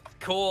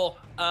 Cool.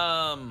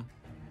 Will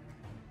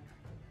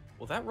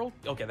that roll?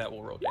 Okay, that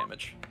will roll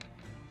damage.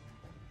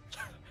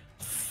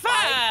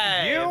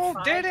 5! You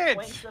did 5 it!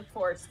 points of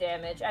force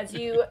damage as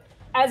you,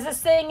 as this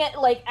thing,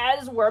 like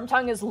as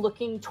Wormtongue is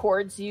looking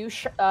towards you,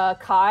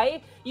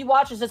 Kai, you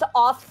watch as this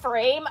off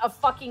frame a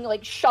fucking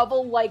like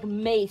shovel like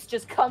mace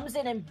just comes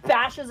in and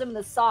bashes him in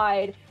the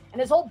side, and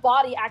his whole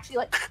body actually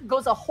like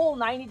goes a whole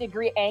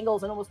 90-degree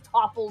angles and almost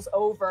topples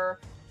over.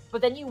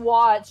 But then you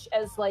watch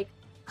as like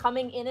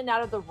coming in and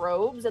out of the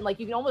robes, and like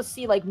you can almost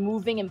see like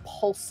moving and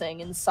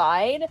pulsing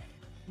inside.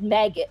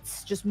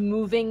 Maggots just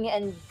moving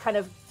and kind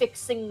of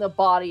fixing the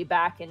body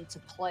back into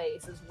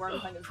place as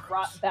Wormtongue is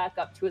brought back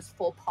up to his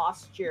full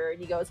posture, and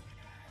he goes,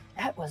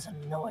 "That was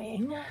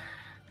annoying."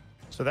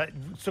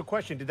 So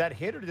question, did that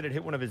hit or did it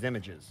hit one of his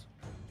images?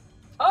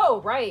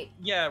 Oh, right.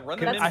 Yeah, run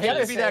the That's I hate to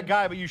other be that thing.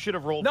 guy, but you should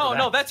have rolled No, for that.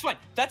 no, that's fine.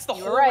 That's the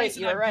You're whole right,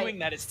 reason you're I'm right. doing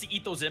that is to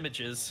eat those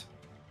images.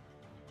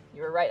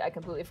 You were right. I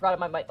completely forgot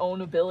about my own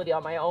ability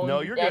on my own.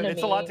 No, you're good.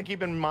 It's a lot to enemy.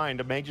 keep in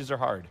mind. Mages are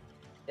hard.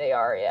 They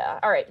are, yeah.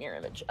 All right, mirror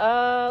image.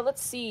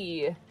 Let's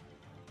see.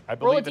 I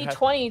Roll a believe it has-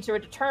 d20 to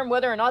determine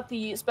whether or not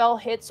the spell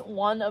hits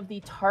one of the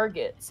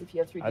targets. If you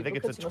have 3 I think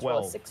it's a duplicates, you must roll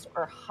a 12. 6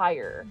 or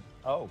higher.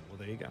 Oh, well,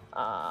 there you go.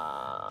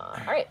 All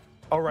right.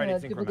 Oh, right,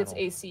 it's Duplicates incremental.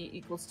 AC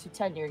equals to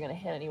 10. You're gonna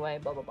hit anyway.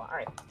 Blah blah blah. All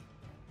right.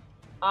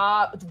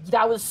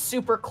 That was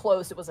super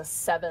close. It was a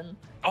 7.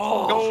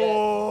 Oh,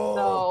 Oh!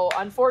 So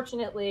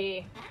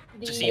unfortunately,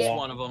 just eats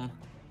one of them.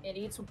 it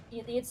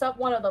eats up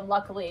one of them.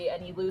 Luckily,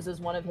 and he loses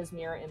one of his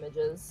mirror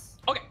images.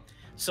 Okay,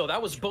 so that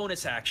was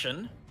bonus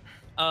action.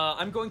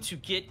 I'm going to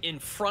get in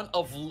front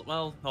of.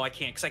 Well, no, I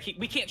can't because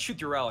we can't shoot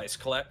your allies.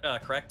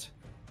 Correct?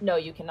 No,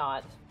 you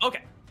cannot.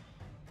 Okay.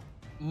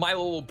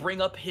 Milo will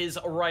bring up his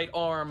right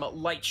arm.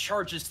 Light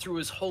charges through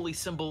his holy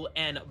symbol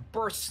and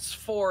bursts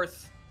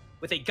forth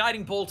with a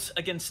guiding bolt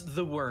against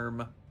the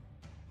worm.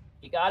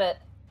 You got it.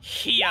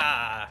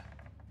 Hiya!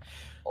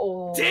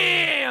 Oh.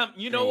 Damn!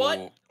 You know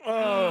what?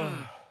 Oh.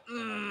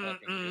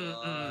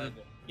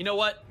 You know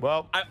what?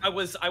 Well, I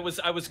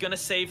was gonna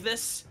save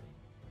this,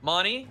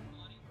 Monty.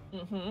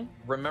 Mm-hmm.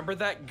 Remember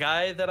that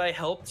guy that I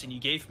helped and you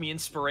gave me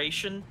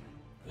inspiration?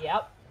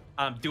 Yep.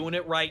 I'm doing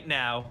it right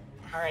now.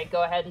 All right,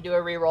 go ahead and do a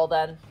reroll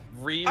then.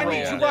 Reroll. I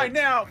need you right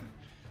now.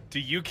 Do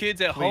you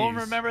kids at home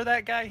Please. remember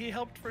that guy he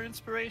helped for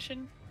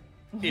inspiration?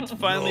 It's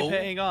finally No.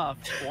 paying off.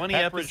 20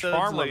 Pepperidge episodes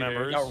Farm later.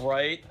 remembers. All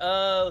right.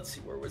 Let's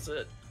see. Where was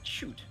it?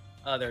 Shoot.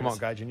 There come it on, is.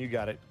 Gaijin, you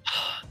got it.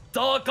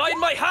 Dog, guide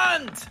my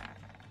hand.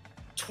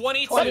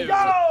 22. Let's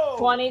go!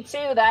 22,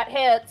 that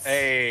hits.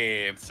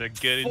 Hey, It's a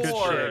good Good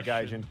Four. shit,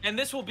 Gaijin. And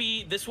this will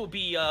be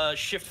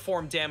shift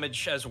form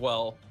damage as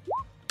well.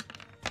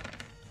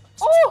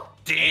 Oh!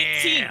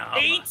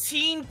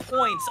 18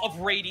 points of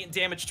radiant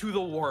damage to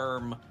the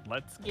worm.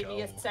 Let's Give go.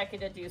 me a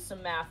second to do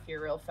some math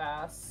here real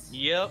fast.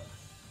 Yep.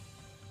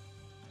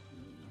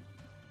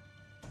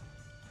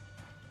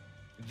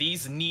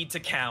 These need to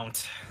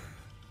count.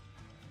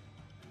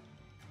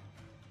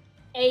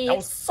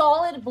 A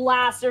solid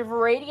blast of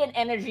radiant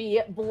energy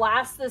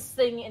blasts this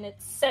thing in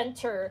its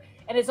center,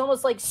 and it's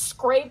almost like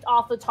scraped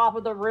off the top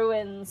of the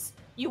ruins.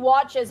 You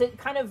watch as it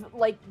kind of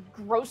like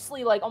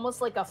grossly, like almost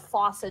like a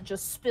faucet,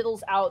 just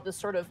spittles out this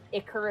sort of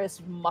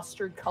Icarus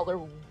mustard color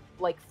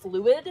like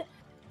fluid,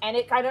 and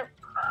it kind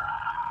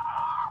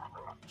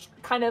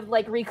of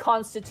like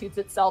reconstitutes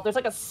itself. There's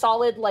like a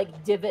solid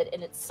like divot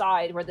in its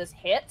side where this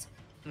hit.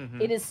 Mhm.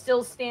 It is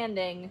still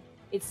standing.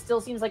 It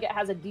still seems like it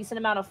has a decent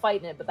amount of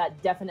fight in it, but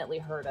that definitely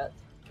hurt it.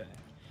 Okay.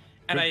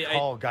 And Good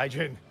call,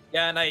 Gaijin.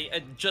 yeah, and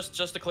I just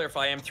to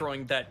clarify, I am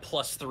throwing that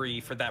 +3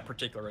 for that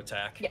particular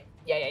attack.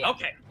 Yeah.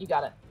 Okay. You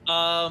got it.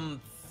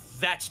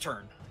 That's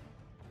turn.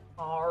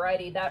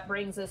 Alrighty, that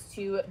brings us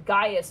to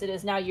Gaius. It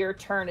is now your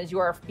turn as you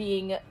are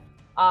being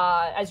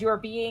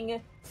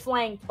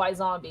flanked by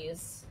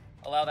zombies.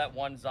 Allow that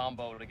one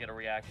zombo to get a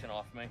reaction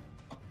off me.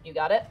 You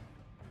got it?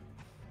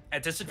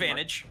 At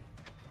disadvantage.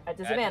 At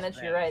disadvantage,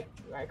 you're right.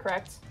 You are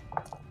correct.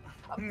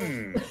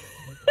 Hmm.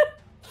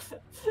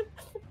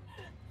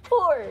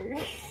 4.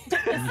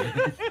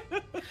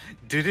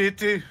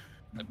 Do.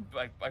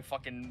 I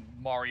fucking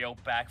Mario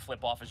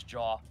backflip off his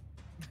jaw.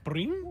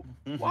 Bring.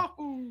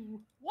 Wahoo!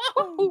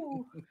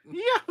 Woohoo!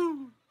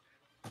 Yahoo!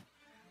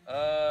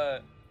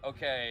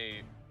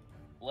 Okay.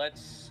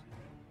 Let's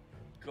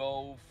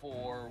go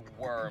for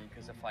Worm,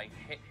 because if I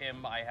hit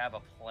him, I have a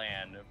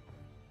plan.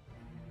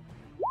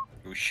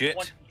 Oh shit!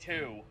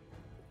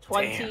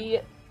 22.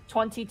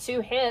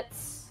 22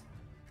 hits.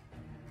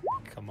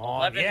 Come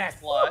on, 11 yes.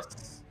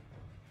 plus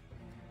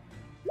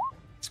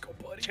Let's go,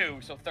 buddy. 2,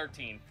 so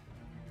 13.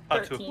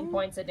 13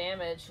 points of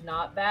damage.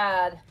 Not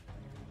bad.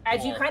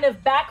 As you Cool. kind of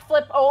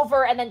backflip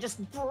over and then just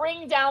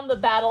bring down the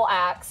battle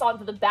axe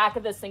onto the back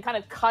of this thing, kind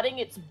of cutting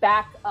its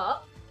back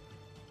up.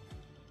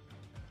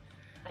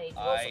 I need to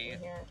roll something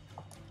here.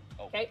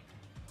 Oh. Okay.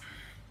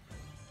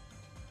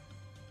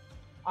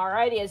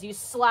 Alrighty, as you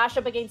slash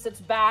up against its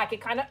back,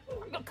 it kind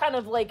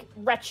of like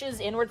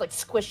retches inwards, like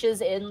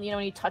squishes in. You know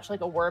when you touch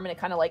like a worm and it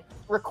kind of like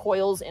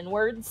recoils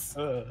inwards.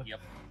 Yep.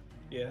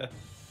 Yeah.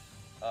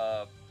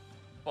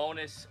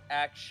 Bonus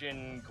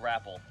action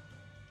grapple.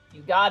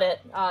 You got it.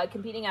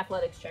 Competing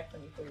athletics check for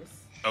me,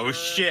 please. Oh Sure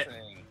shit!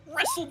 thing.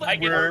 Wrestle I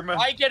that get, Worm.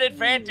 I get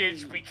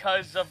advantage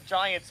because of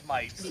Giant's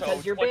Might. Because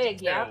so you're 22.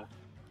 big, yeah.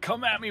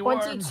 Come at me, worm.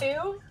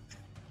 22.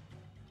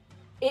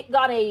 It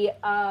got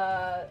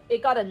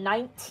a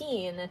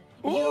 19.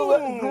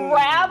 You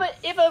grab it.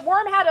 If a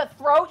worm had a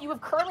throat, you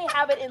would currently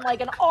have it in like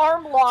an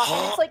arm lock.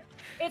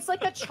 And it's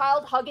like a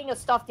child hugging a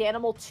stuffed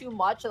animal too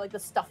much, and like the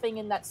stuffing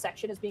in that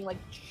section is being like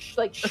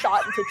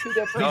shot into two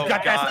different. Oh, He's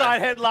got that God.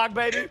 side headlock,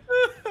 baby.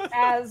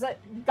 As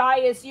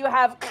Gaius, you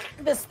have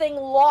this thing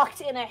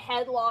locked in a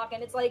headlock,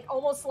 and it's like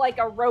almost like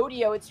a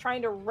rodeo. It's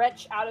trying to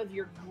retch out of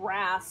your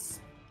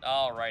grasp.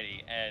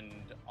 Alrighty, and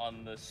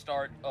on the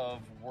start of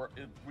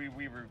we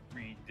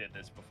did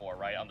this before,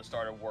 right? On the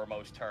start of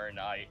Wormo's turn,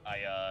 I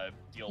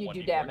deal You 1d4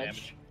 do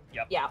damage.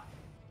 Yep. Yeah.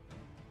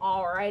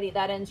 Alrighty,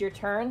 that ends your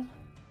turn.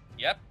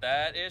 Yep,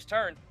 that is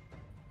turn.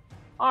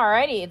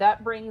 Alrighty,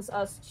 that brings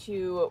us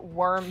to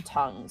Worm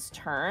Tongue's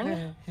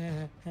turn.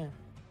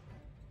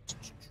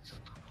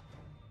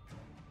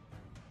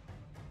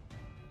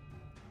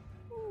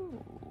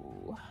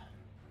 Ooh.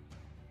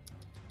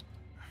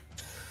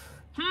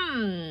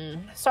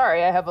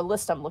 Sorry, I have a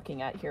list I'm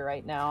looking at here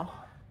right now.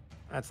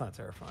 That's not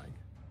terrifying.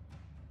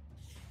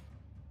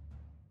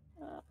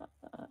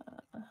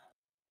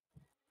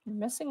 You're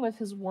messing with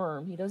his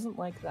worm. He doesn't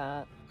like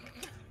that.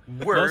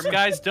 Most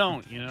guys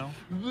don't, you know.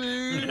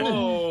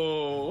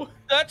 Whoa.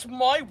 That's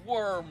my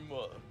worm.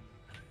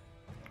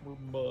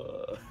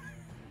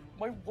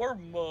 My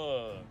worm.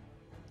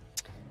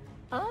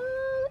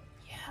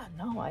 Yeah,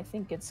 no, I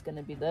think it's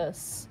gonna be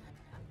this.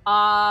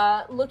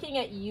 Looking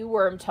at you,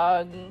 Worm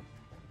Tongue.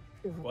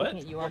 What? Looking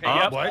at you, Worm Okay, Tongue.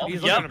 yep. What?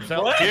 He's Yep. looking at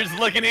himself. Here's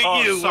looking at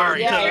Oh, you.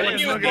 sorry. Yeah, Taylor, yeah,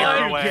 let's you look did. at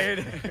our You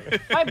way.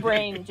 kid. My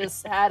brain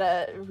just had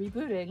a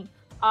rebooting.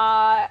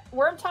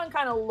 Worm Tongue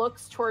kind of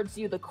looks towards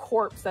you, the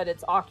corpse that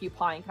it's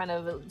occupying, kind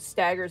of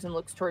staggers and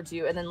looks towards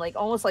you, and then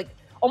almost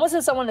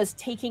as someone is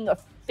taking a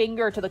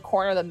finger to the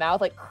corner of the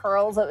mouth, like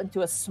curls up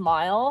into a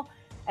smile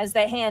as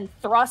the hand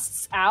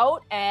thrusts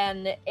out,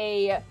 and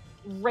a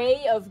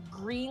ray of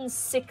green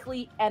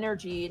sickly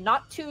energy,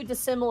 not too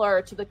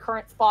dissimilar to the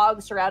current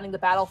fog surrounding the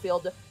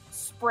battlefield,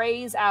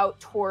 sprays out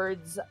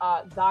towards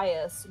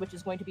Gaius, which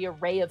is going to be a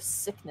ray of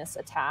sickness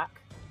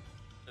attack.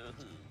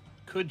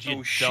 Could you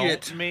Oh,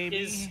 shit. don't, maybe?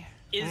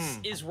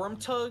 Is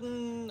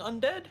Wormtongue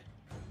undead?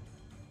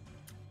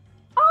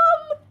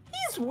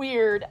 He's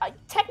weird.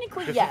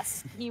 Technically,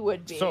 yes, he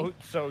would be. So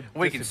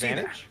We can see that.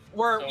 disadvantage?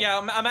 Or So- yeah,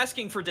 I'm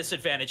asking for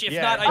disadvantage. If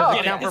Yeah, not, it I doesn't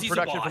get it count for because he's a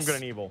production boss. from good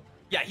and evil.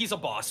 Yeah, he's a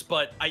boss,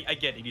 but I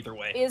get it either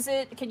way. Is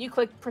it? Can you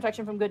click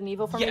protection from good and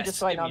evil for me, just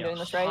so I give know I'm me a doing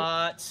this right?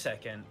 Hot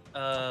second.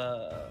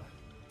 I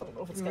don't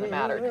know if it's gonna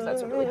matter because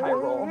that's a really high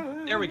roll.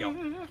 There we go.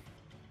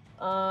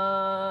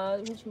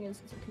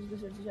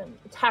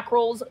 Attack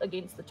rolls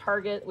against the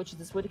target, which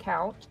this would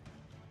count.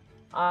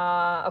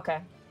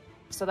 Okay.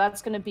 So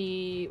that's gonna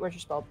be, where's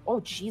your spell? Oh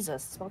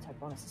Jesus, spell attack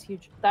bonus is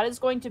huge. That is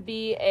going to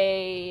be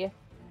a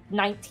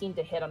 19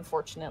 to hit,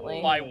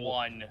 unfortunately. By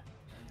 1.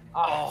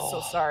 Oh,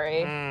 so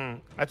sorry.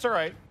 That's all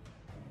right.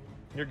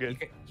 You're good.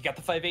 You got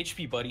the 5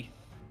 HP, buddy.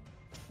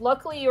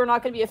 Luckily, you're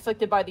not going to be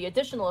afflicted by the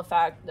additional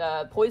effect,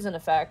 poison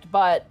effect,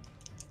 but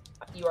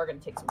you are going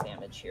to take some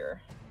damage here.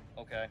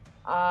 Okay.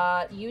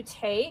 You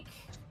take...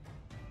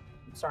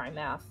 Sorry,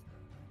 math.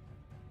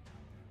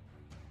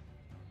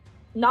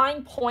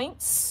 9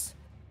 points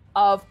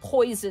of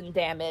poison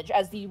damage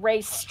as the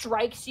ray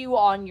strikes you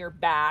on your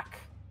back,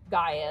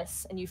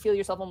 Gaius, and you feel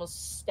yourself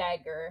almost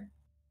stagger.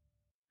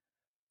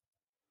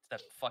 It's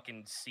that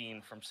fucking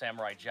scene from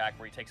Samurai Jack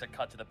where he takes a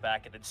cut to the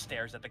back and then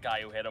stares at the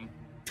guy who hit him.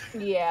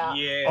 Yeah.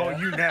 Yeah. Oh,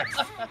 you next.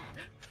 Yeah,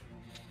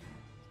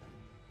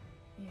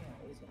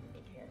 he's gonna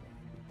move here.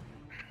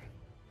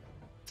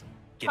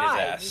 Get his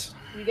Hi, ass.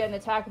 You get an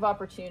attack of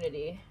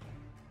opportunity.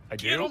 I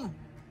do.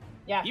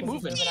 Yeah, Keep 'cause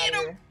he's moving. moving out of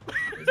here.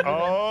 He's moving.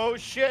 Oh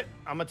shit!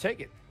 I'm gonna take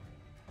it.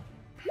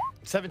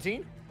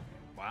 17.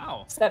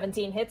 Wow.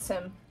 17 hits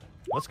him.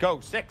 Let's go.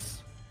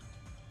 6.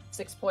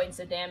 6 points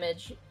of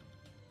damage.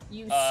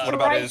 You What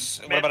about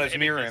strike his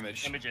mirror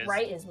image? Images.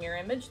 right his mirror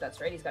image. That's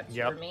right. He's got 2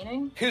 Yep.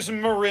 remaining. His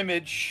mirror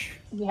image.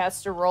 He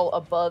has to roll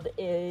above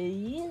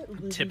a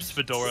Tips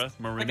Fedora Like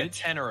a Marimage.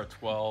 10 or a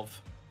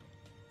 12.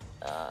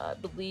 I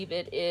believe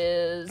it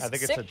is. I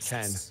think it's a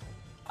 10.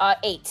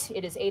 8.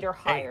 It is 8 or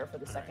higher for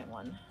the second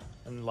one.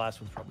 And the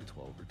last one's probably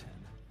 12 or 10.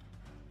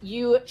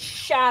 You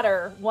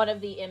shatter one of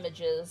the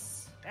images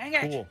Dang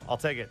it. Cool. I'll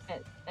take it.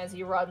 as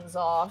he runs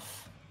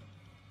off.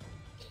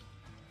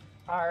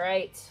 All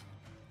right.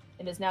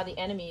 It is now the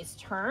enemy's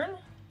turn.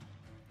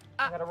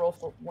 I gotta roll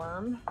for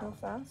worm real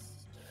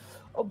fast.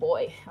 Oh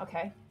boy.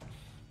 Okay.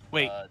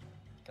 Wait,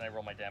 Can I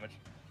roll my damage?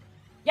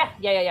 Yeah.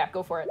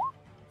 Go for it.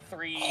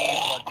 3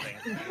 blood thing.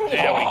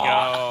 there we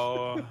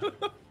go.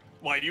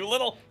 Why do you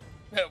little?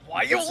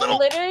 Why you little?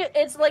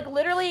 It's like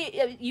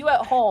literally you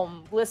at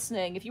home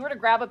listening. If you were to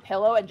grab a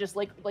pillow and just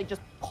like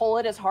just pull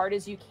it as hard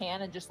as you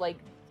can and just like,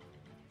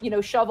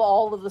 shove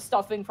all of the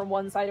stuffing from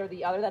one side or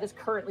the other. That is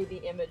currently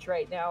the image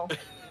right now.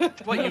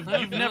 What,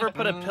 you've never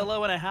put a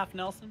pillow in a half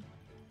Nelson?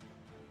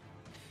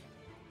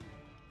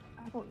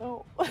 I don't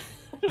know.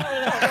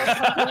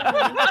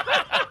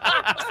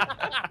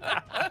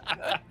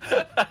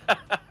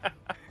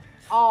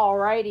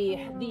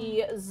 Alrighty,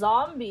 the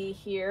zombie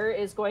here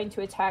is going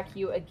to attack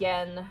you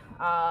again.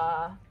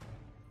 Otho.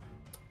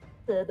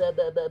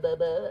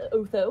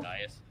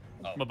 Nice.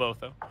 Oh.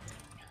 Mabotho.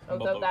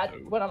 Although that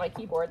went on my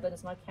keyboard, that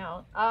does not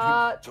count.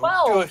 Don't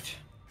 12. do it.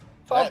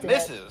 12 That to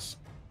hit. misses.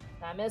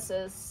 That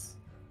misses.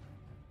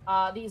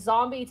 The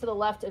zombie to the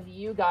left of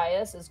you,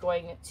 Gaius, is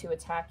going to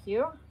attack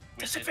you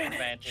With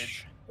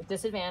disadvantage. with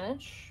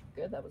disadvantage.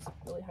 Good, that was a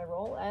really high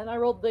roll. And I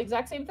rolled the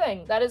exact same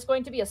thing. That is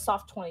going to be a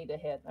soft 20 to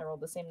hit. I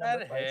rolled the same number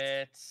That twice.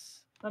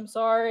 hits. I'm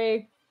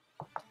sorry.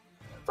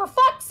 For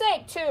fuck's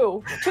sake,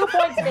 2! 2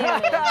 points of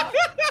damage.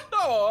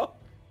 Oh.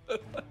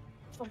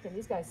 Fucking,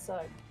 these guys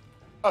suck.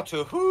 Up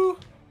to who?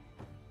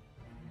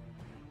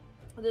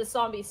 This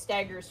zombie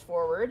staggers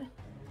forward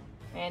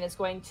and is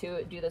going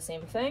to do the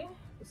same thing.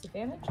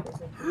 Disadvantage.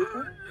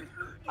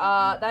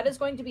 That is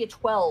going to be a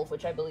 12,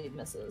 which I believe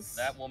misses.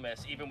 That will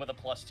miss. Even with a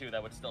 +2,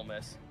 that would still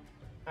miss.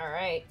 All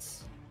right.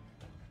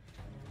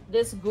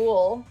 This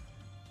ghoul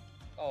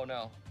Oh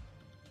no.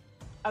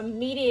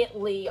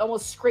 immediately,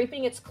 almost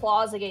scraping its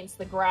claws against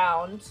the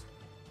ground,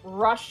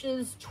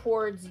 rushes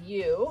towards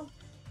you,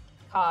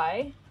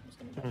 Kai. I'm just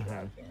gonna get you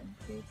out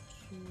here.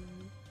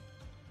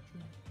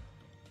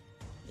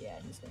 Yeah,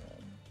 he's gonna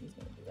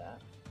do that.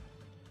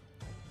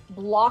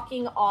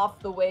 Blocking off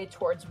the way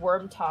towards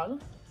Worm Tongue.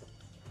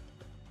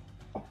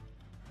 Give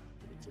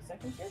me 2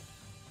 seconds here.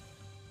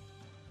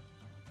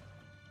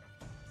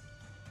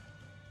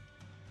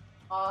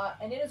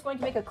 And it is going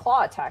to make a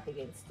claw attack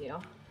against you.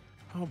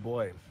 Oh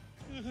boy.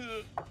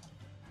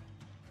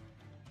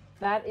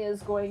 That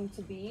is going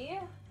to be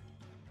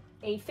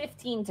a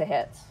 15 to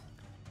hit.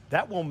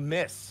 That will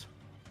miss.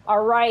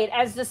 All right,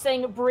 as this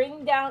thing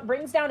brings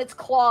down its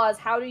claws,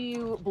 how do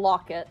you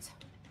block it?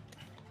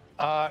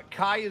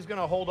 Kai is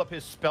gonna hold up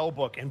his spell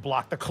book and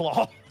block the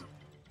claw.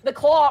 The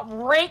claw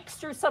rakes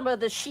through some of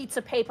the sheets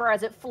of paper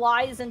as it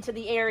flies into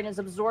the air and is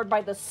absorbed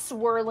by the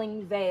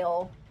swirling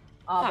veil.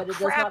 But it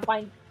does not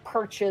find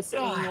purchase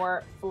in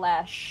your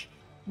flesh.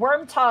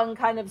 Worm Tongue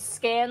kind of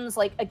scans,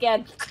 like,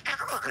 again,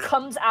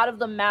 comes out of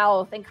the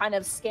mouth and kind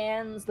of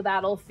scans the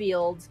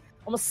battlefield,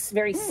 almost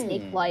very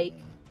snake-like,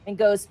 and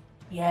goes,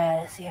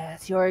 yes,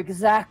 you're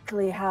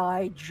exactly how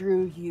I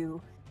drew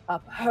you. A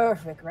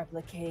perfect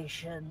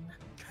replication.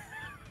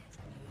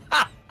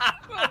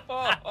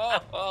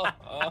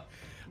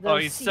 Oh,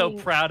 he's so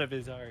proud of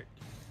his art.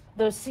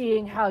 Though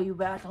seeing how you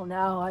battle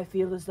now, I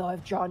feel as though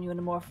I've drawn you in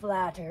a more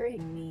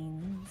flattering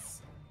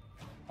means.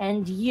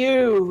 And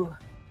you,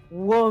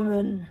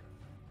 woman,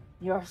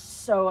 you're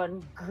so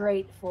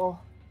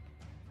ungrateful.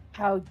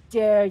 How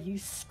dare you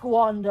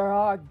squander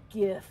our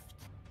gift?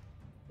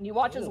 You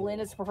watch as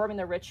Lynn is performing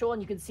the ritual,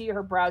 and you can see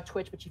her brow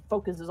twitch, but she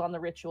focuses on the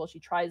ritual. She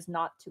tries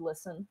not to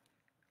listen.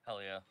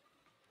 Hell yeah.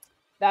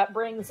 That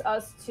brings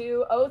us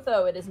to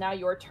Otho. It is now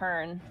your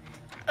turn.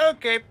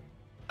 Okay.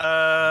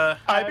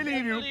 I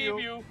believe you. Believe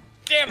you.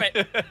 Damn it.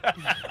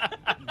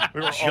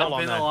 We were all Jump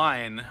on in the that.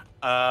 line.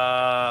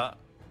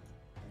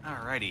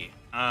 Alrighty.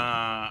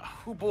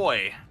 Oh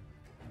boy.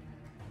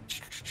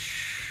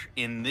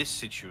 In this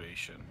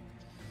situation.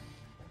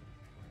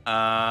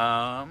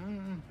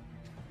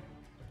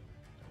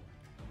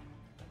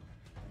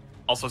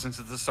 Also, since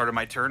it's the start of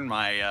my turn,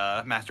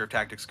 my Master of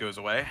Tactics goes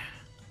away.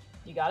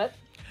 You got it?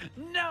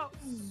 No.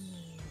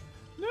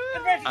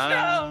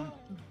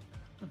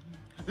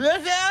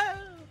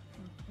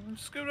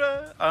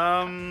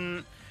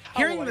 Um,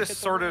 hearing this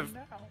sort of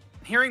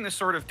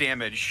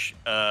damage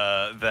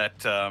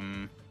that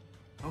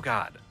oh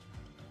god.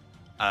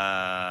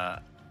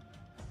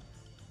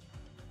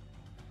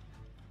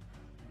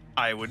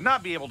 I would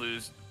not be able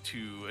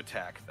to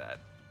attack that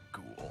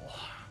ghoul.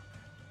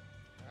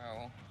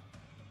 No.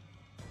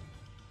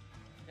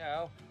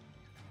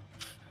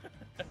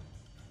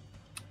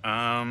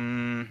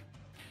 No.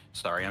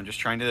 Sorry, I'm just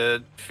trying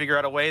to figure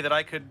out a way that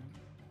I could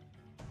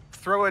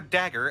throw a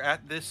dagger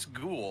at this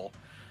ghoul.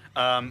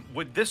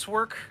 Would this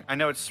work? I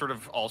know it's sort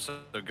of also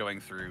going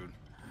through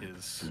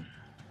his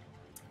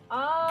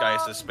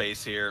Gaius'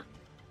 space here.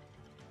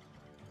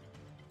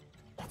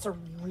 That's a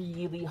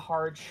really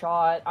hard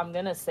shot. I'm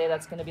gonna say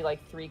that's gonna be like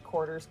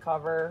 3/4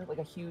 cover, like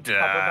a huge cover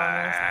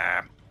bonus.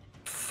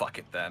 Fuck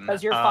it then.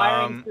 Because you're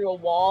firing through a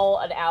wall,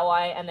 an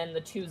ally, and then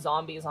the 2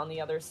 zombies on the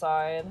other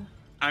side.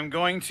 I'm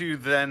going to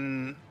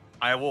then.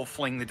 I will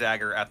fling the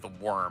dagger at the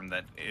worm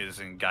that is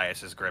in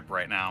Gaius' grip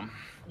right now.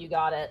 You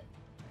got it.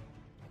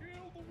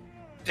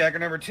 Dagger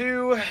number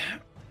 2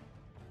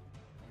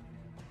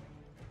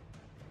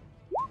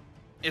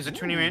 is a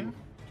 21.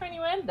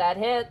 21, that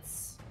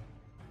hits.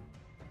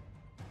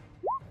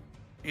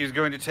 He's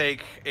going to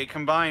take a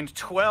combined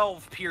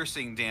 12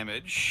 piercing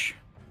damage.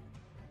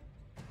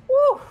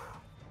 Woo!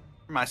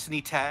 From my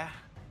sneeta.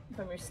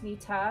 From your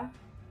sneeta.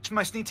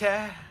 My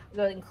sneeta. Does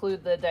that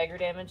include the dagger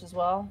damage as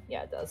well?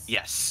 Yeah, it does.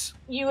 Yes.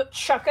 You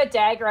chuck a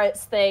dagger at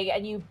its thing,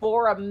 and you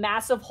bore a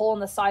massive hole in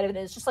the side of it.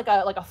 And it's just like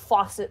a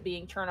faucet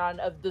being turned on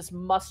of this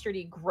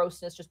mustardy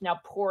grossness just now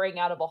pouring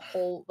out of a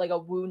hole, like a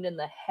wound in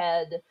the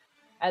head,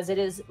 as it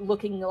is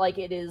looking like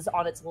it is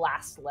on its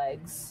last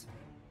legs.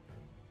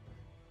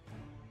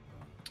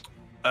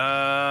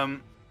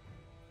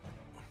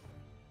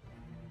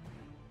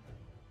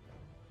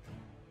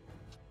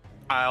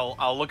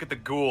 I'll look at the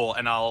ghoul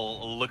and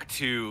I'll look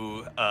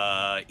to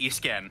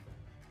Isken.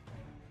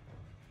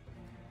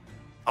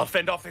 I'll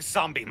fend off this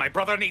zombie. My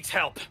brother needs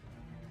help.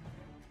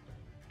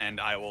 And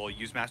I will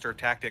use Master of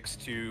Tactics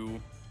to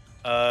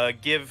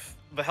give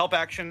the help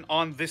action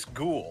on this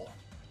ghoul.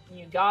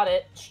 You got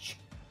it.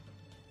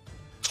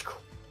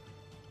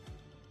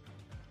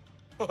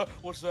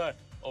 What's that?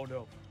 Oh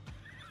no.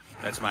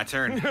 That's my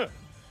turn.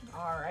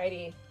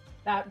 Alrighty.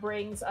 That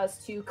brings us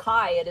to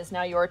Kai. It is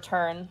now your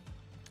turn.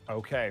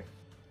 Okay.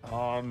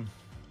 So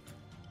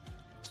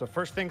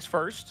first things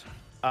first,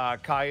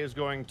 Kai is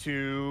going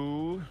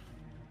to.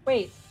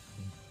 Wait.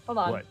 Hold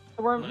on. What?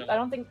 The worm. I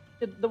don't think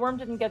the worm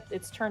didn't get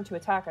its turn to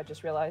attack. I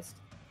just realized.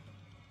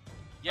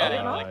 Yeah, Oh, they,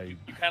 no? like,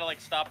 you kind of like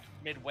stopped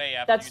midway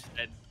after That's- you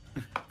said.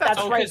 That's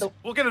okay. right. The,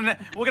 We'll get it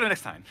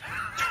next time.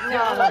 no.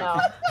 Yeah,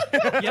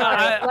 Like-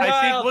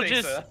 I think I'll we'll think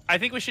just. so. I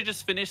think we should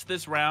just finish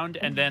this round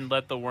and then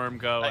let the worm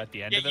go at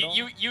the end Yeah, of it all.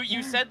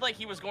 you said like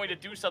he was going to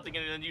do something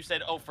and then you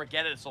said, "Oh,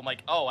 forget it." So I'm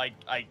like, "Oh, I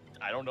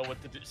don't know what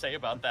to say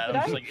about that." Did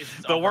I'm I? just like, "Is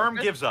this The on worm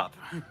purpose?" gives up.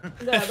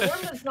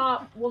 the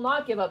worm will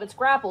not give up. It's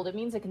grappled. It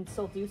means it can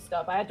still do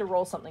stuff. I had to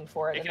roll something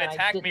for it. It and can then I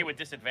attack me didn't. with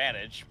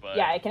disadvantage, but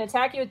Yeah, it can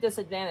attack you at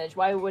disadvantage.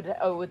 Why would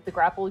the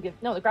grapple give?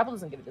 No, the grapple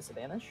doesn't give a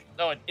disadvantage.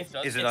 no, it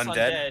does. Is it It's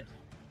undead?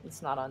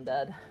 It's not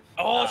undead.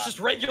 Oh, it's just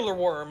regular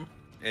worm.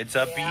 It's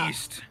a Yeah.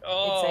 beast.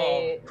 Oh,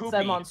 it's a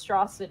poopy.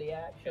 monstrosity it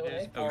actually.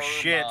 is Oh,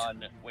 shit.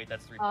 Gorman. Wait,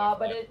 that's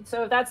 3.5.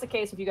 So if that's the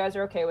case, if you guys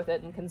are okay with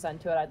it and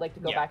consent to it, I'd like to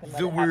go Yeah, back and let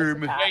the it have its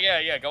worm. attack.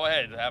 Yeah. Go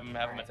ahead. Have him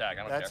attack.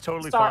 I don't That's care.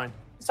 totally Sorry. fine.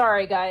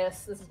 Sorry,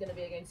 Gaius. This is going to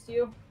be against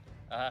you.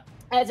 Uh-huh.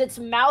 As its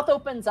mouth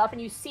opens up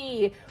and you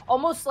see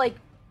almost like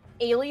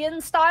alien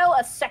style,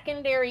 a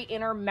secondary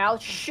inner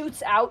mouth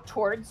shoots out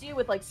towards you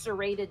with like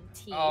serrated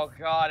teeth. Oh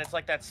god, it's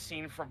like that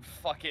scene from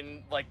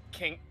fucking like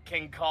King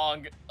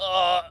Kong.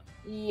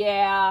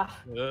 Yeah.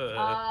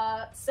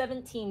 Ugh.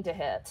 17 to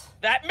hit.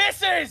 That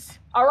misses.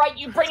 All right,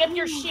 you bring up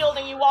your shield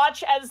and you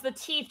watch as the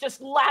teeth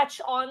just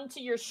latch onto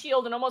your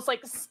shield and almost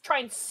like try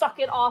and suck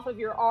it off of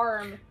your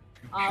arm.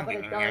 But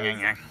it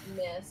does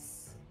miss.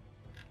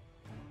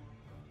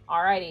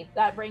 Alrighty,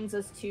 that brings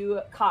us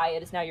to Kai.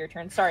 It is now your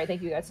turn. Sorry,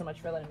 thank you guys so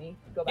much for letting me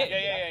go back. and do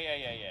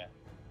that. Yeah.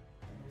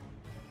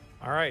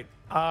 All right.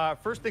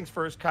 First things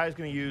first, Kai's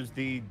going to use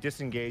the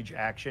disengage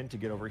action to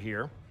get over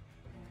here.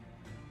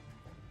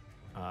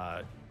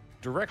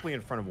 Directly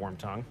in front of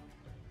Wormtongue.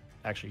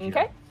 Actually,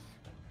 here.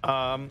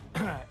 Okay.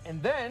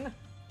 And then,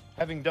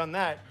 having done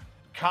that,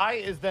 Kai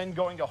is then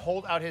going to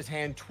hold out his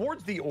hand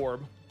towards the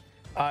orb,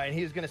 and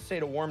he's going to say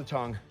to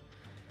Wormtongue,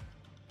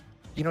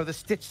 "You know, the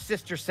Stitch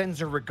sister sends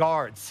her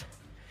regards,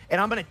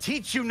 and I'm going to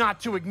teach you not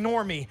to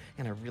ignore me,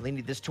 and I really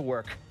need this to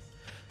work.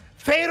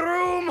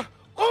 Ferum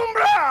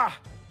Umbra!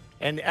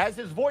 And as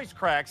his voice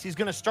cracks, he's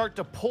going to start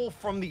to pull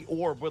from the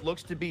orb what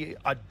looks to be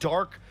a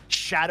dark,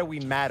 shadowy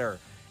matter.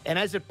 And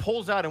as it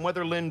pulls out, and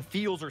whether Lynn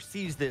feels or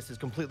sees this is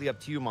completely up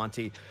to you,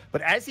 Monty.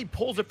 But as he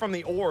pulls it from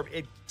the orb,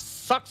 it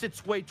sucks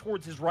its way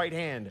towards his right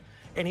hand.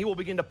 And he will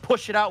begin to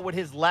push it out with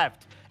his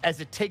left as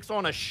it takes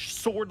on a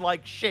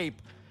sword-like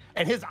shape.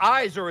 And his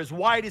eyes are as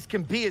wide as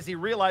can be as he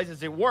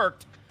realizes it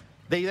worked.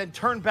 They then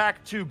turn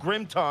back to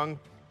Grimtongue,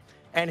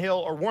 and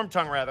or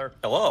Wormtongue rather.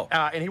 Hello.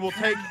 And he will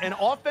take an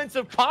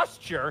offensive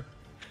posture,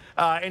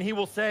 and he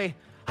will say,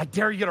 "I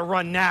dare you to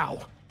run now."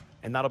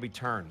 And that'll be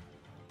turn.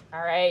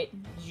 All right.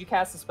 Did you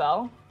cast a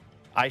spell?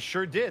 I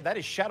sure did. That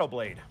is Shadow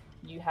Blade.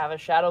 You have a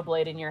Shadow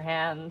Blade in your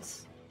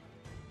hands.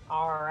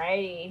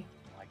 Alrighty.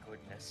 My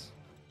goodness.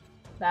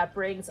 That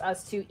brings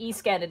us to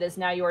Esken. It is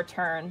now your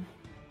turn.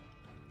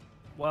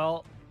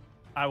 Well,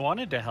 I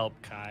wanted to help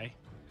Kai.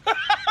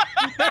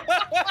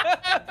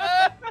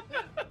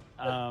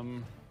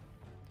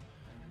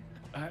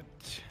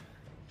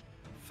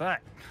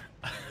 Fuck.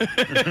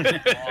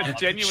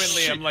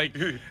 Genuinely, I'm like,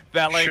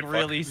 that like Shit, fuck.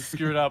 really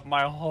screwed up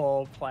my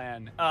whole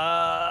plan.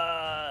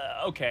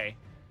 Okay.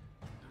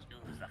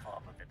 Use the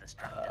form of the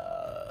destructive.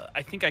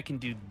 I think I can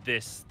do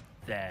this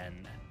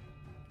then.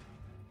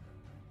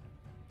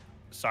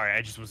 Sorry,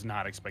 I just was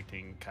not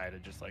expecting Kai to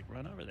just like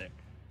run over there.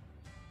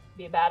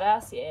 Be a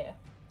badass? Yeah.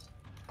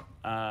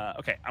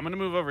 Okay, I'm gonna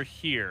move over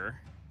here.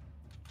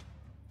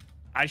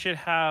 I should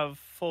have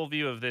full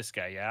view of this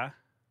guy, yeah?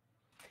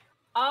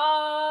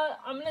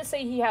 I'm gonna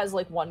say he has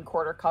like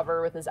 1/4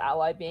 cover with his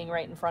ally being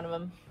right in front of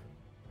him.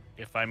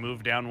 If I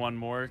move down one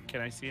more,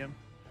 can I see him?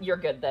 You're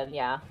good then,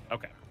 yeah.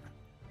 Okay.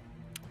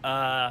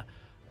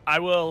 I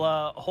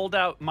will hold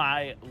out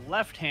my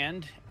left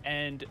hand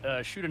and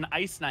shoot an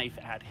ice knife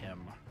at him.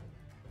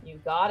 You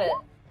got it.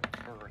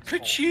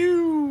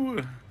 Ka-chew!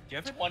 Do you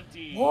have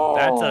 20? Whoa.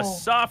 That's a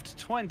soft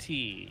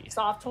 20.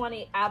 Soft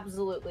 20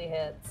 absolutely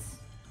hits.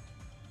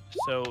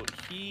 So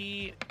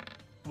he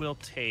will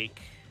take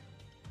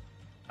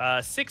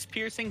 6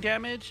 piercing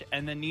damage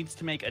and then needs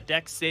to make a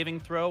dex saving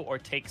throw or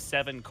take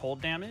 7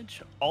 cold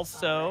damage.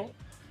 Also,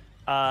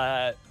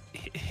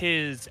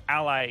 his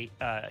ally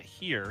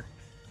here,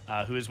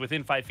 who is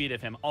within 5 feet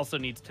of him, also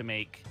needs to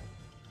make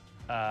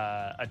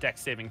a dex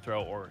saving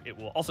throw or it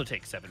will also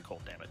take 7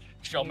 cold damage.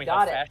 Show You me how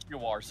got it. fast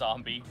you are,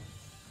 zombie.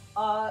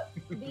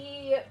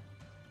 The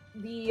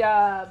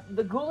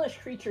ghoulish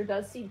creature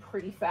does seem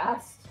pretty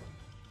fast.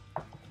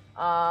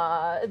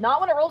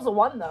 Not when it rolls a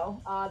 1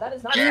 though. That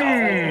is not fast.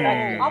 That is in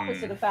fact the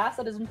opposite of fast.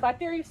 That is in fact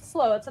very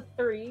slow. It's a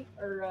 3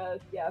 or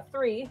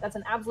 3. That's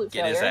an absolute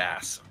Get failure. his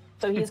ass.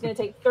 So he's going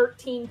to take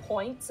 13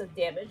 points of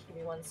damage. Give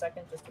me 1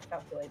 second just to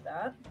calculate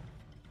that.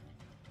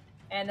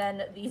 And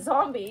then the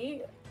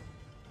zombie,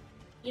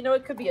 you know,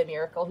 it could be a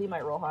miracle. He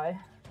might roll high.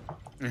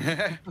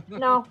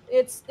 No,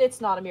 it's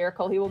not a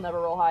miracle. He will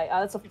never roll high.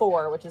 That's a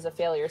 4, which is a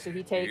failure. So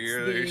he takes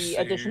the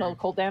additional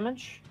cold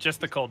damage. Just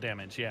the cold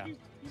damage, yeah.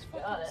 He's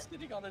Got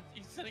fucking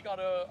it. sitting on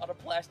a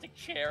plastic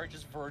chair,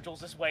 just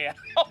Virgil's his way out.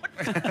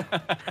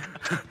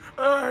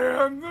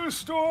 I am the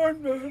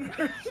storm man.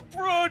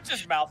 Brute,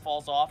 his mouth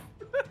falls off.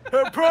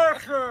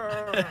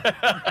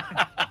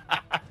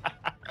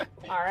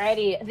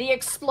 Alrighty, the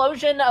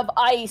explosion of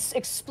ice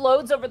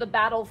explodes over the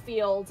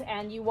battlefield,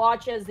 and you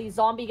watch as the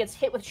zombie gets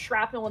hit with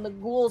shrapnel when the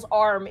ghoul's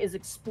arm is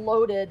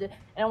exploded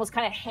and almost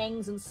kind of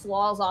hangs and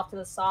slaws off to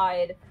the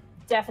side.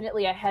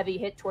 Definitely a heavy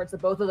hit towards the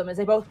both of them as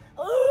they both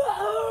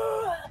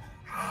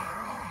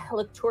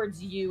look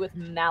towards you with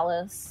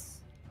malice.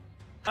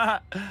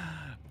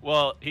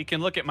 Well, he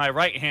can look at my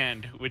right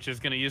hand, which is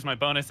going to use my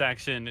bonus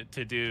action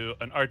to do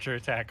an archer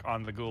attack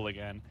on the ghoul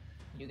again.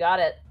 You got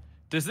it.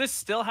 Does this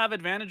still have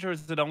advantage, or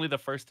is it only the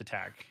first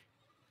attack?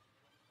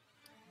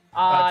 It's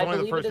I only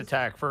the believe first it is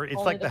attack. It's only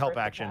like the help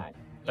first action. attack.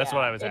 That's Yeah.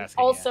 what I was It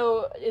asking, yeah.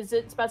 Also, is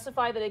it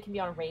specified that it can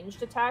be on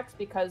ranged attacks?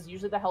 Because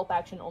usually the help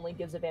action only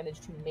gives advantage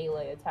to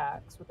melee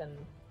attacks within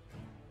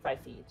 5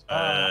 feet.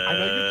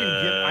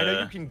 I know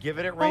you can give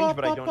it at range,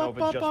 but I don't know if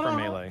it's just for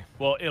melee.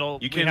 Well, You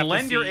we can have to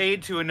lend your see-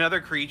 aid to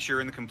another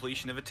creature in the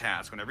completion of a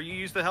task. Whenever you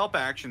use the help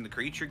action, the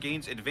creature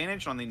gains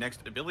advantage on the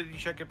next ability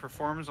check it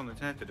performs on the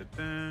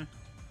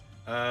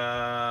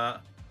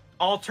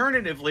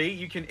alternatively,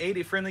 you can aid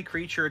a friendly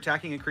creature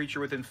attacking a creature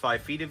within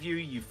 5 feet of you.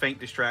 You feint,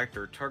 distract,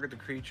 or target the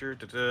creature.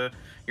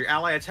 Your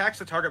ally attacks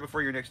the target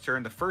before your next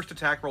turn. The first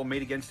attack roll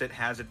made against it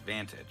has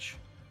advantage.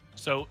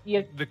 So You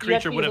have- the you have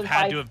creature to would use have it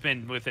had five- to have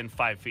been within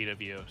 5 feet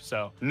of you.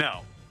 So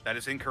No, that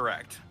is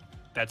incorrect.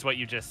 that's what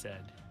you just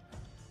said.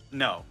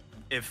 No.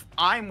 If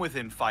I'm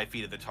within 5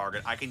 feet of the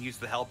target, I can use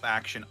the help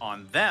action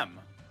on them.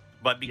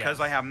 But because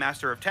Yes. I have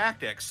Master of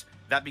Tactics,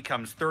 that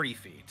becomes 30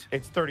 feet.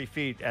 It's 30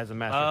 feet as a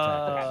master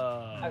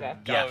attack. Okay.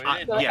 Yeah, So I-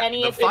 it- So yeah,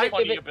 any the if it- five- if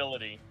Funny it-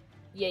 ability.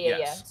 Yeah.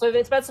 Yes. So if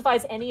it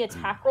specifies any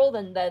attack roll,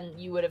 then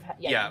you would have.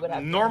 Yeah, you would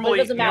have. normally, but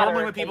it doesn't matter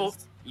normally when people,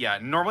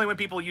 because- normally when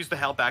people use the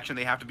help action,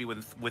 they have to be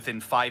within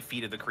 5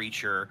 feet of the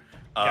creature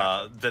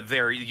that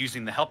they're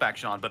using the help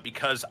action on. But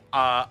because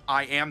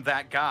I am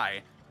that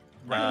guy,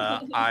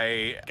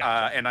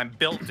 and I'm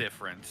built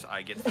different,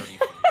 I get 30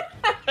 feet.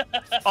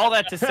 All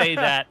that to say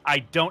that I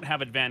don't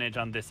have advantage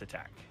on this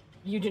attack.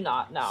 You do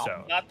not, no.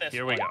 So Not this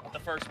here one. we go. The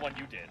first one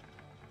you did.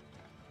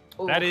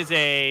 That Oof. is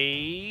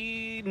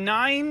a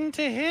 9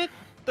 to hit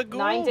the ghoul.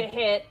 9 to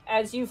hit.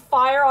 As you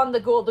fire on the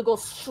ghoul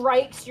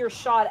strikes your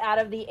shot out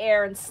of the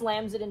air and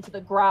slams it into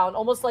the ground,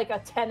 almost like a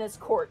tennis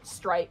court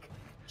strike.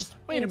 Just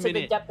Wait a into the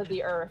minute. depth of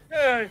the earth.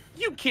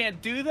 You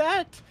can't do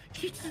that.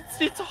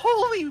 It's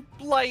holy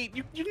blight.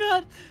 You're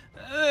not.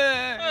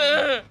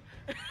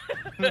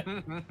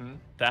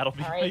 That'll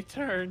be All my right.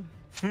 turn.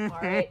 All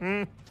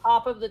right.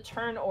 Top of the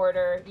turn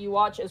order, you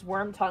watch as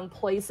Wormtongue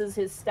places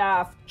his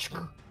staff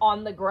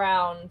on the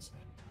ground.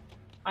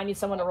 I need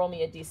someone to roll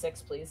me a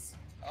d6, please.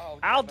 Oh,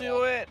 I'll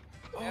do it.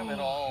 Damn it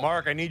all.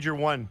 Mark, I need your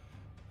 1.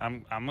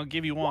 I'm gonna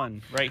give you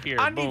one right here.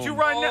 I need you Boom.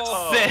 right now.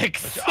 Oh.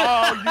 6.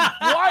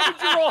 Why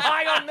did you roll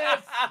high on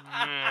this?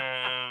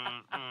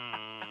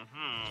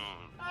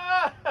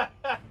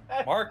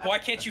 Mark, why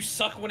can't you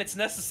suck when it's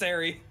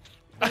necessary?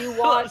 You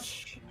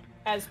watch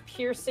as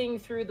piercing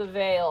through the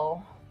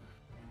veil.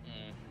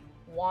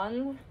 Mm.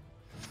 1,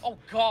 Oh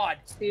God.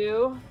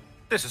 2,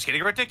 This is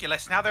getting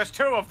ridiculous. Now there's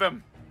 2 of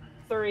them.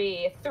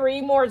 3.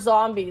 3 more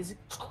zombies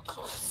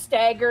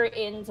stagger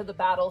into the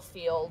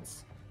battlefield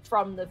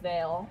from the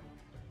veil.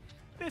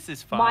 This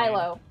is fine.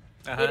 Milo,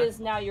 Uh-huh. it is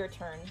now your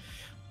turn.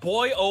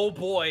 Boy, oh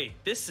boy,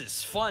 this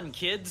is fun,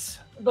 kids.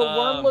 The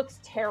worm looks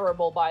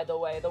terrible, by the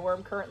way. The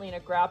worm currently in a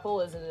grapple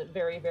is in a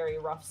very, very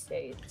rough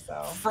state.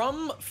 So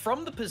From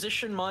the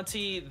position,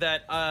 Monty,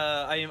 that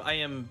I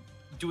am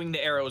doing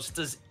the arrows.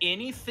 Does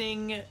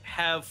anything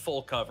have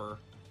full cover?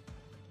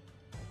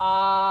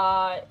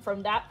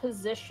 from that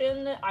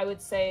position, I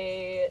would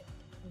say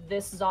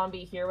this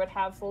zombie here would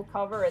have full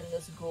cover, and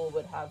this ghoul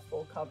would have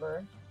full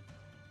cover.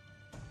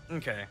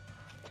 Okay.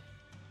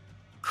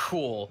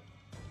 Cool.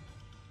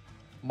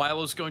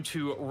 Milo's going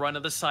to run to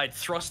the side,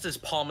 thrust his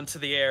palm into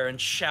the air, and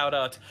shout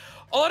out,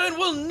 Orin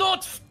will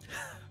not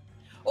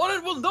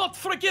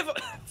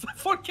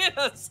forget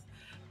us!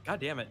 God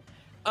damn it.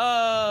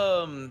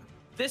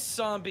 This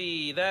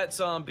zombie, that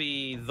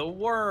zombie, the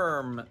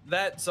worm,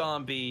 that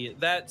zombie,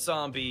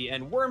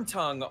 and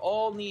Wormtongue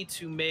all need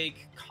to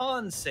make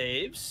con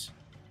saves.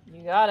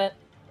 You got it.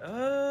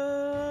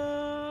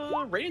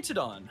 Radiant to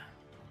Dawn.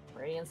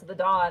 Radiance of the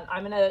Dawn.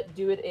 I'm gonna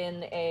do it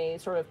in a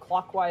sort of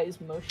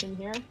clockwise motion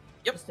here.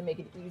 Yep. Just to make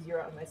it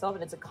easier on myself.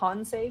 And it's a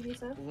con save, you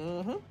said?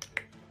 Mm-hmm.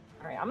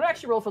 Alright, I'm gonna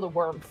actually roll for the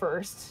worm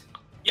first.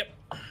 Yep.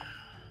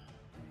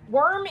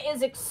 Worm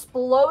is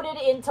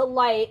exploded into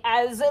light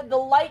as the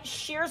light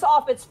shears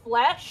off its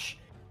flesh.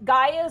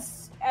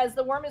 Gaius, as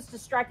the worm is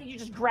distracted, you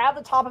just grab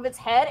the top of its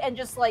head and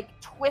just like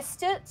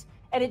twist it,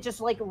 and it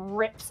just like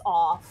rips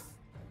off.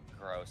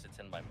 Gross. It's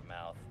in my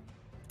mouth.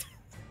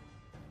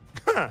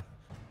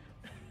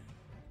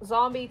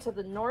 Zombie to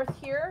the north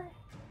here.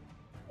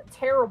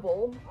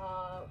 Terrible,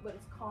 but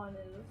its con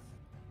is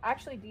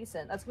actually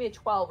decent. That's gonna be a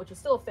 12, which is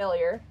still a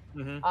failure.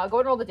 Mm-hmm. Go ahead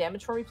and roll the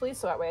damage for me, please,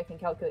 so that way I can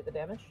calculate the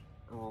damage.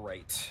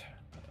 Right.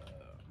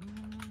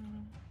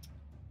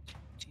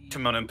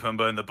 Timon and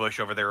Pumbaa in the bush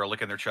over there are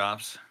licking their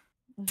chops.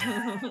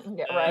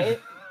 Yeah, right.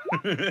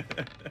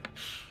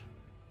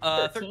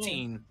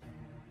 13.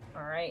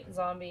 All right,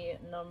 zombie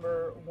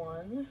number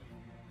 1.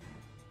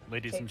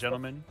 Ladies Takes and the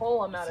gentlemen,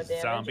 full amount of this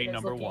is damage. zombie and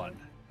is number looking- 1.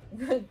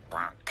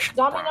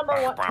 Zombie number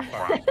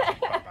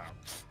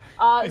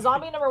 1.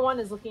 Zombie number 1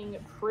 is looking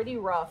pretty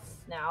rough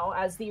now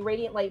as the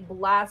radiant light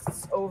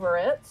blasts over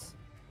it.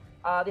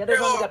 The other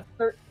zombie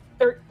got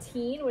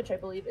 13, which I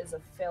believe is a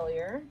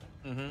failure.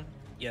 Mm-hmm.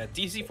 Yeah,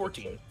 DC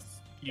 14.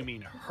 You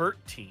mean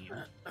hurt team?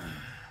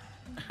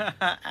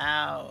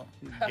 Ow.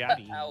 Got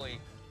him. Owie.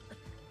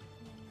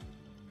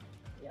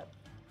 Yep.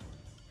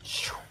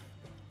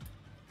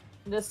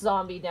 This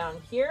zombie down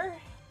here.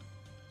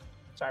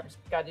 Sorry, I just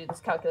gotta do this,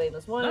 calculating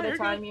this one No, at a you're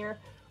time good. here.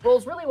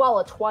 Rolls really well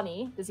at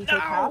 20. Does he take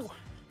half?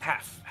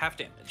 Half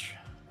damage.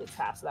 It's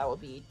half, so that would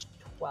be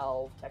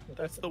 12 technically.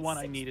 That's so the it's one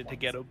I 6 needed to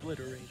points. get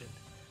obliterated. 6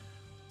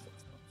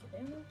 points of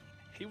damage.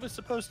 He was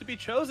supposed to be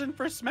chosen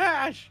for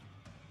Smash.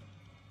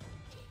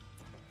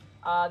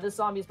 This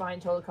zombie is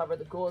behind total cover.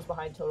 The ghoul is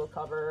behind total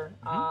cover.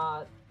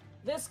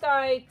 This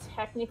guy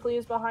technically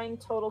is behind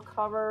total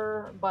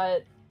cover,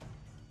 but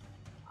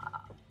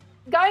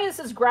Gaius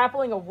is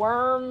grappling a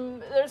worm.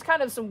 There's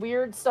kind of some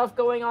weird stuff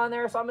going on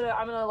there, so I'm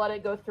gonna let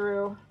it go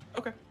through.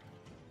 Okay.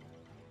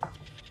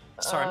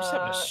 Sorry, I'm just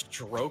having a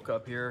stroke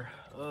up here.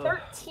 Ugh.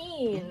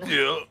 13.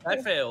 Yeah.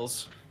 That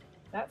fails.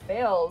 That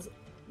fails.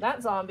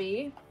 That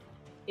zombie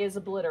is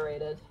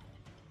obliterated.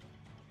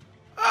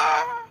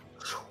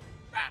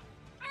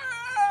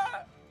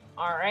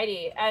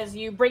 Alrighty, as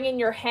you bring in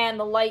your hand,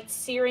 the light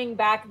searing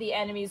back the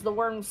enemies, the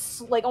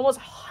worm's like almost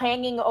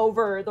hanging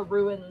over the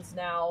ruins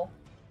now,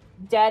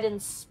 dead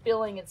and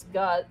spilling its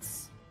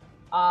guts.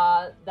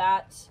 Does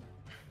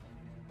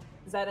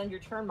that end your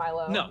turn,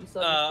 Milo? No, You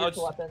still have your I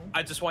spiritual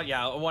weapon.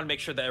 I want to make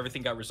sure that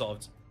everything got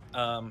resolved.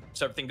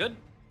 Is everything good?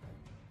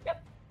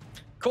 Yep.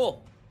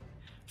 Cool.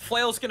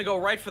 Flail's gonna go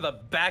right for the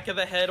back of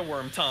the head of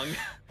Wormtongue.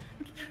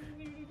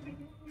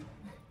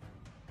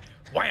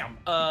 Wham!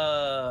 Like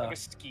a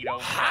mosquito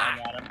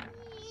flying at him.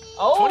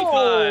 Oh,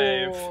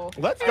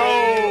 25. Let's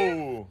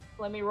go.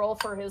 Let me roll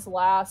for his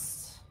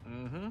last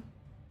Mm-hmm.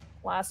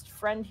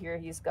 friend here.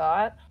 He's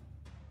got.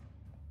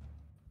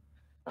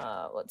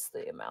 What's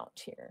the amount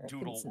here? I think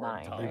Doodle it's worm 9,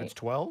 I tongue. believe right? it's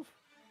 12.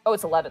 Oh,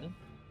 it's 11.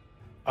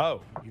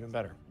 Oh, even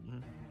better.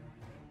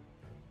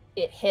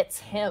 It hits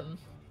him.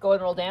 Go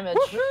and roll damage.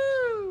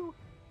 Woohoo!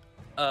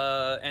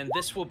 And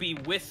this will be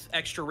with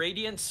extra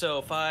radiant,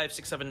 so 5,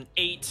 6, 7,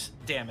 8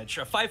 damage.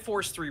 5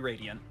 force, 3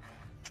 radiant.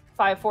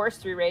 5 force,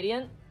 3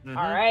 radiant. Mhm.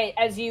 All right,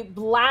 as you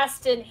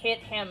blast and hit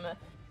him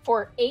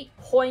for 8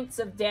 points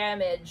of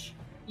damage,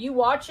 you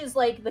watch as,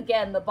 like,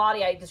 again, the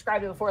body, I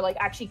described it before, like,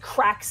 actually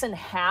cracks in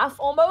half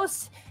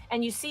almost.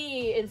 And you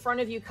see in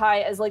front of you,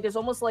 Kai, as, like, there's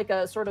almost like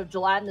a sort of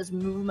gelatinous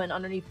movement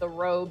underneath the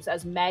robes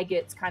as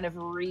maggots kind of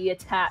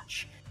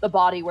reattach the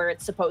body where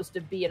it's supposed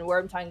to be. And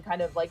Wormtongue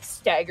kind of, like,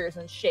 staggers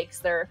and shakes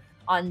their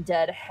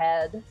undead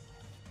head.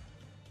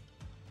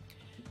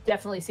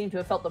 Definitely seem to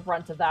have felt the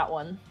brunt of that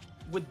one.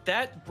 Would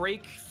that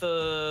break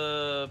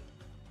the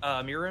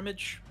mirror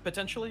image,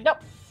 potentially? Nope.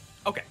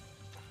 Okay.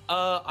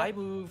 I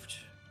moved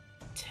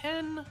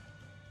 10.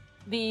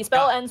 The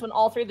spell Got- ends when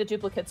all 3 of the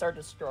duplicates are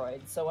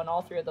destroyed. So when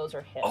all 3 of those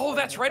are hit. Oh, we're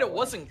that's gonna right. go It with-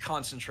 wasn't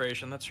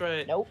concentration. That's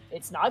right. Nope,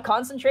 it's not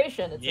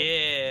concentration. It's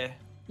Yeah.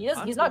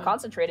 he's not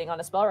concentrating on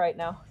a spell right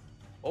now.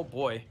 Oh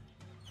boy.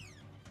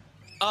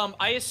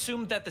 I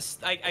assumed that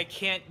I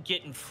can't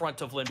get in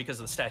front of Lynn because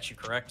of the statue,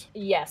 correct?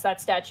 Yes, that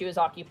statue is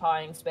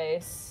occupying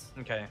space.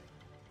 Okay.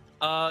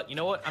 You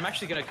know what? I'm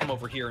actually gonna come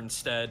over here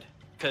instead,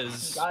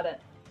 because Got it.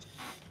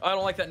 I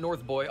don't like that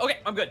north boy. Okay,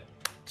 I'm good.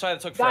 Sorry,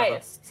 that took forever.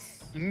 Gaius,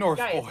 North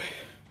Guys. boy.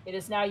 it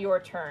is now your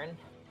turn.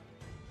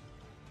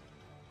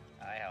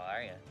 Hi, how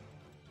are you?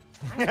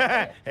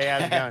 Hey,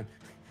 how's it going?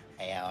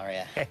 Hey, how are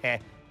you?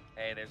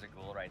 Hey, there's a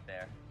ghoul right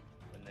there.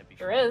 Wouldn't it be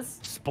Sure fun? is.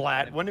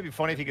 Splat. Wouldn't it be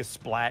funny if he could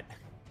splat?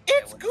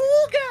 It's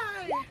cool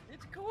guy.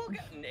 It's cool guy.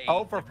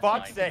 Oh, for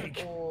fuck's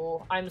sake.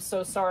 Oh, I'm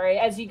so sorry.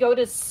 As you go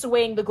to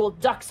swing, the ghoul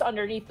ducks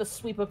underneath the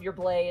sweep of your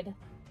blade.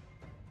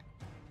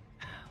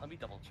 Let me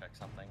double check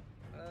something.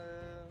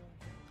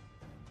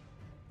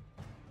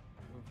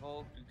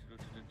 Revoke.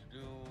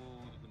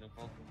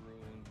 Invoke a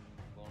rune.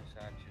 Bonus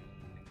action.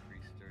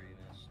 Increase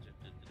sturdiness.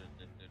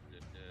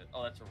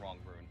 Oh, that's a wrong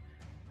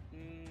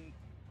rune.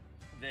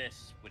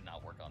 This would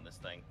not work on this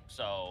thing.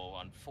 So,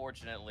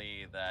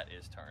 unfortunately, that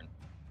is turn.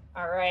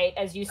 All right.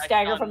 As you I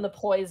stagger found- from the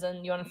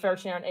poison, you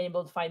unfortunately aren't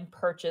able to find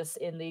purchase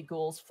in the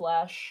ghoul's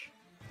flesh.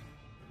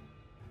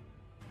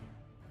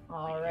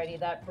 Alrighty,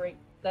 that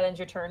ends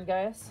your turn,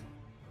 guys.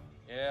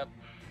 Yep.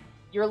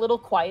 You're a little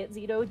quiet,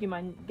 Zito. Do you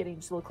mind getting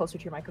just a little closer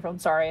to your microphone?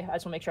 Sorry, I just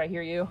want to make sure I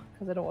hear you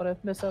because I don't want to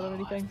miss out on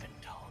anything. I've been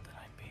told that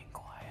I'm being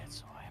quiet,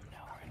 so I am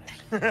now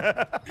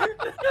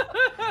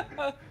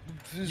going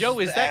to. Yo,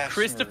 is that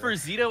Christopher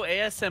Zito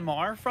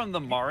ASMR from the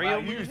Mario Wow,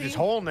 you used movie? his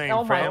whole name,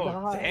 Oh my fam.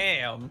 god.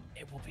 Damn.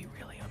 It will be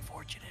really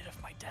unfortunate if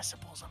my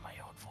decibels on my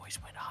own voice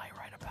went high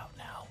right about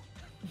now.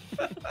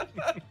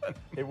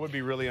 It would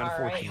be really All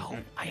right.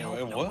 unfortunate. I Yeah, hope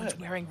it no one's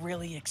would. wearing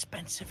really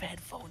expensive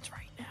headphones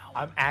right now.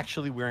 I'm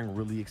actually wearing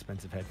really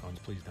expensive headphones.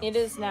 Please don't. It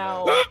is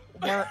now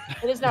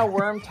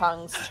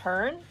Wormtongue's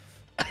turn.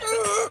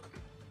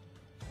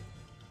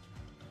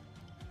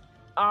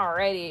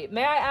 Alrighty.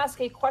 May I ask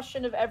a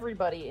question of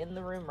everybody in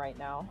the room right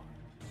now?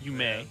 You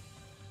may.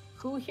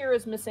 Who here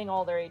is missing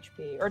all their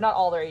HP? Or not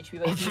all their HP,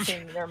 but is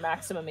missing their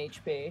maximum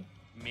HP?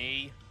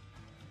 Me.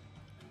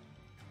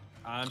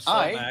 I'm still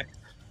I- back.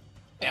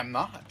 am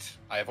not.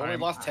 I've only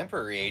lost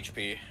temporary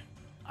HP.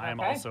 I am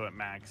Okay. also at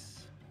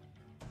max.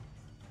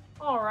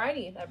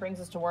 Alrighty, that brings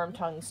us to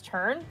Wormtongue's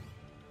turn.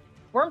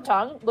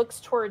 Wormtongue looks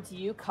towards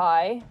you,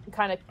 Kai, and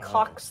kind of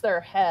cocks their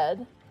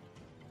head.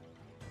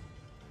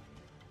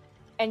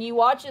 And you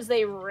watch as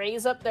they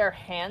raise up their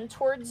hand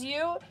towards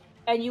you,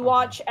 and you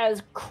watch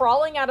as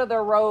crawling out of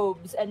their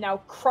robes and now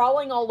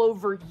crawling all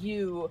over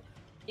you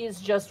is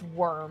just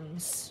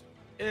worms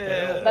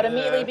that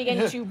immediately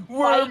begin to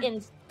bite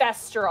and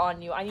fester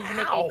on you. I need you to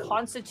make Ow. a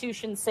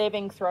Constitution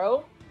saving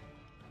throw.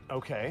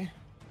 Okay.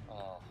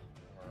 Oh,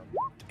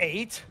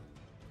 8.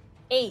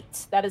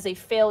 8. That is a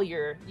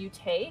failure. You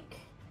take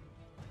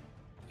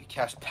You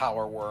cast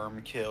Power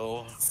Worm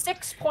Kill.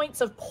 6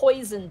 points of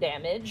poison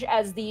damage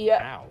as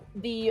Ow.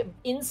 the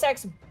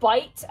insects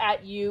bite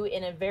at you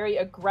in a very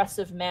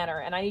aggressive manner.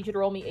 And I need you to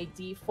roll me a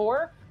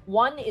d4.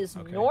 1 is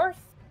Okay. north.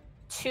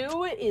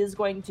 2 is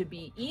going to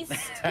be east.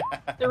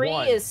 3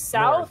 1, is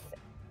south.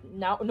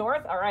 Now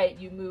north. All right,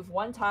 you move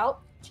 1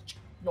 tile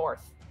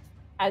north.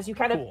 As you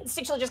kind of Cool.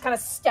 instinctually just kind of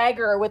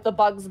stagger with the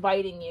bugs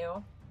biting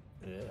you.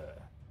 Ugh.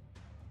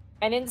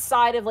 And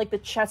inside of like the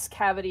chest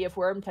cavity of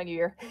Wormtongue,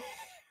 you're.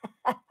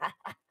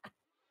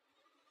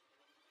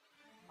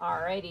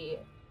 Alrighty,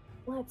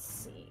 let's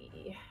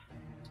see.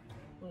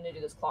 I'm gonna do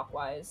this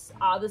clockwise.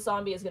 The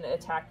zombie is gonna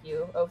attack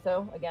you,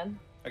 Otho, again.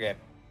 Okay.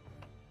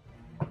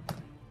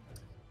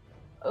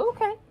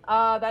 Okay.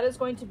 That is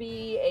going to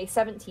be a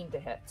 17 to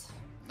hit.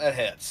 That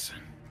hits.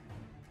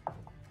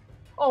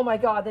 Oh my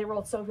god, they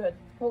rolled so good.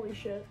 Holy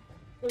shit.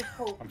 There's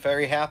hope. I'm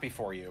very happy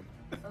for you.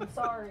 I'm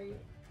sorry.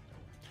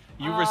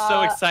 You were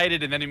so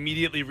excited and then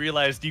immediately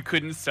realized you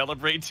couldn't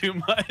celebrate too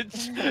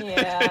much.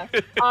 Yeah.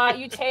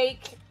 You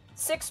take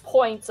 6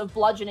 points of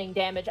bludgeoning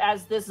damage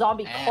as this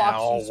zombie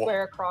clocks you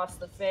square across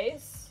the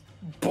face.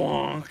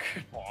 Bonk.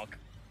 Bonk.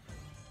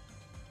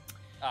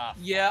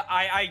 Yeah,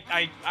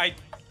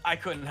 I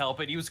couldn't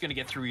help it. He was gonna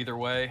get through either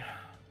way.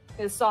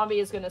 This zombie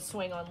is going to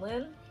swing on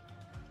Lynn.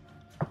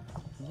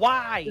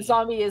 Why? The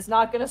zombie is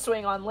not going to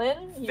swing on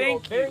Lynn. He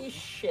rolled Thank very you.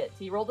 shit.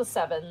 He rolled a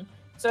 7.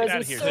 So Get as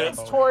out he of here, swings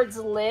Zippo. towards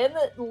Lynn,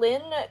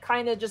 Lynn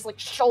kind of just like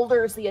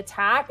shoulders the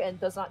attack and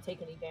does not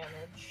take any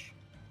damage.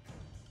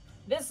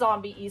 This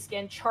zombie,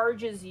 Escan,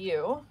 charges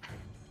you.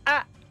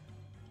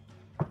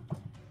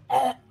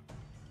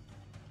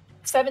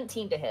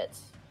 17 to hit.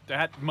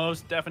 That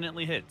most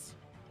definitely hits.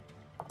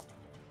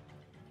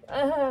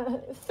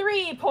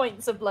 3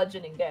 points of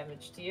bludgeoning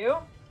damage to you.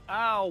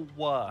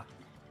 Ow.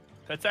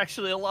 That's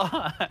actually a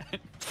lot.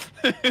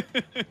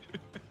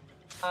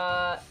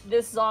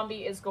 This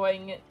zombie is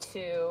going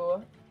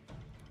to...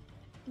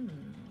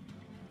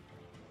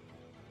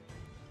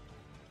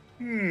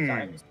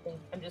 Sorry,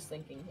 I'm just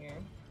thinking here.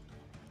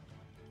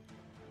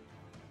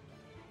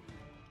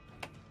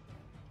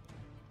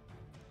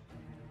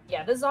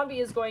 Yeah, this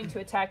zombie is going to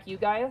attack you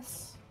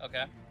guys.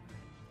 Okay.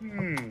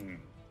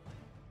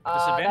 That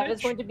Disadvantage?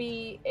 is going to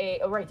be a...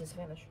 Oh, right,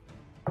 disadvantage.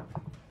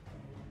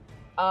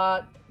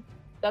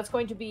 That's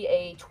going to be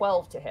a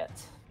 12 to hit.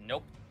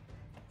 Nope.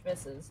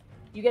 Misses.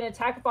 You get an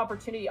attack of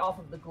opportunity off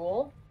of the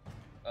ghoul.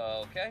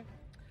 Okay.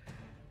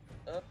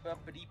 That's That's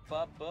a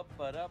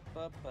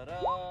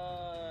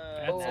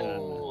a-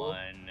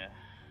 1.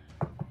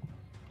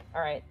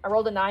 Alright, I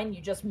rolled a 9.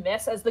 You just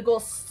miss as the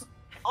ghoul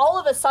all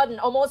of a sudden,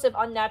 almost if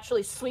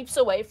unnaturally, sweeps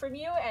away from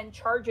you and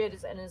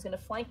charges and is going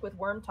to flank with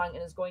Worm Tongue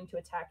and is going to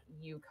attack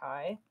you,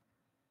 Kai.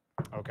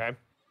 Okay.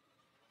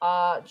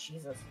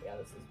 Jesus. Yeah,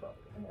 this is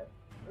probably going to hit.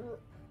 Ugh.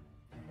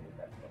 Let me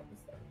grab this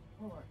thing.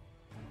 Hold on.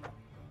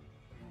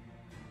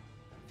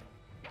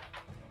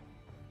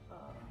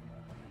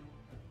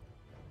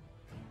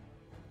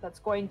 That's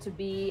going to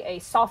be a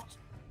soft,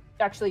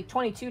 actually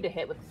 22 to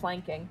hit with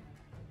flanking.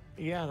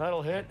 Yeah,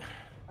 that'll hit.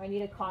 I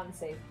need a con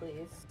save,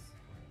 please.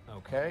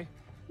 Okay.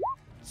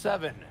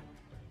 7.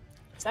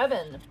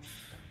 7.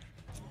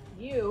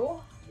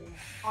 You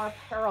are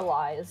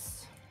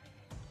paralyzed.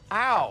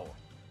 Ow.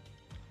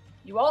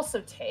 You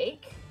also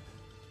take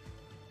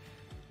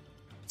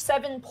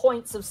 7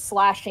 points of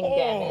slashing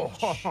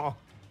damage. Oh.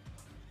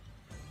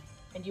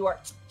 And you are,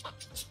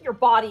 your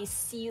body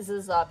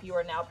seizes up. You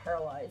are now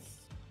paralyzed.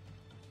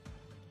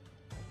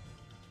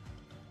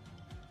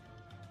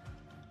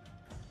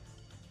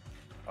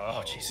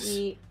 Oh, Jesus.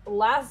 The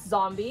last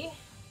zombie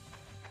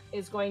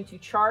is going to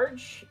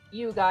charge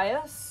you,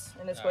 Gaius,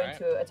 and is going Alright.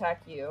 to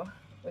attack you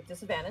with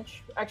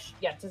disadvantage. Actually,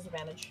 yeah,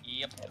 disadvantage.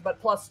 Yep. But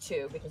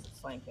 +2 because it's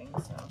flanking,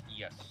 so...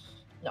 Yes.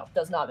 No,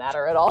 does not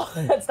matter at all.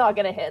 It's not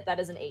going to hit. That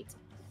is an 8.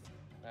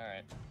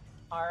 Alright.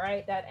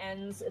 Alright, that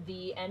ends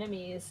the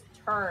enemy's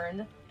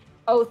turn.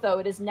 Otho,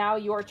 it is now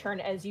your turn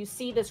as you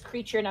see this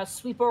creature now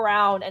sweep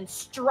around and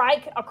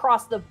strike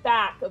across the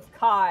back of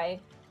Kai.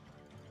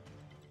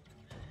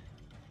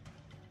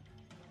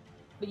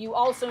 But you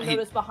also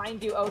notice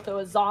behind you, Otho,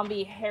 a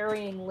zombie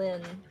harrying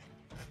Lynn.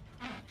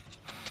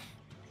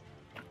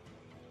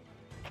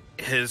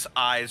 His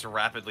eyes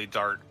rapidly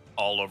dart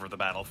all over the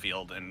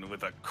battlefield, and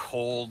with a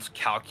cold,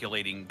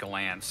 calculating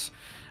glance,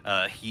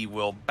 he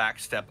will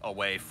backstep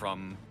away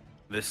from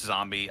this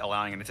zombie,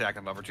 allowing an attack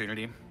of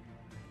opportunity.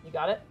 You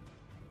got it?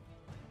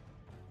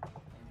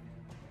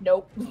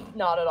 Nope,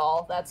 not at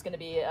all. That's going to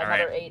be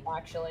another right. 8,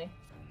 actually.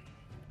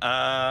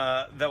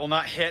 That will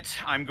not hit.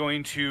 I'm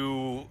going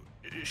to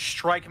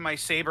strike my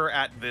saber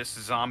at this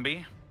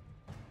zombie.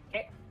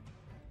 Okay.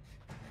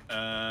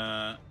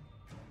 I'm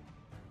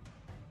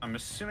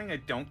assuming I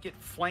don't get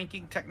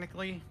flanking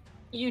technically.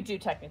 You do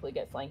technically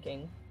get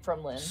flanking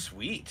from Lynn.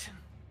 Sweet.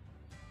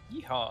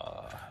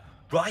 Yeehaw.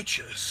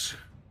 Righteous.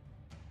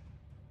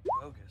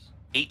 Bogus.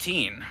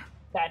 18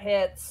 That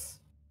hits.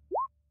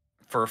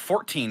 for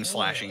 14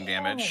 slashing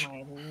damage. Oh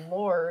my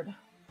lord.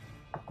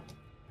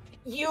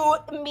 You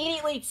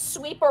immediately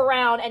sweep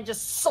around and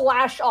just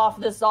slash off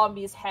the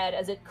zombie's head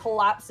as it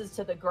collapses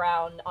to the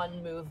ground,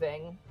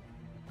 unmoving.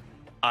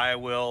 I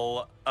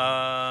will,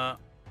 yeah,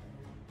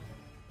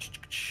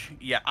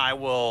 I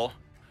will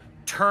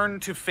turn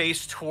to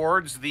face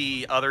towards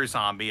the other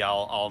zombie.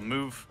 I'll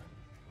move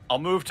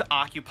to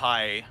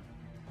occupy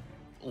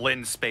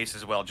Lynn's space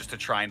as well, just to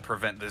try and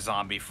prevent the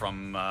zombie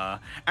from,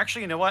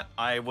 actually, you know what?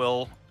 I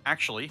will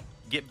actually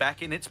get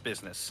back in its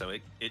business, so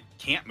it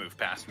can't move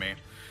past me.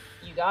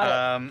 You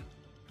got it.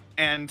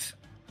 And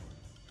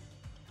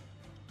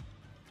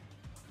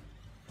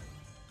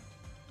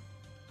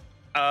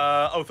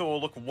Otho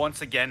will look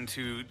once again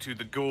to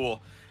the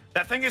ghoul.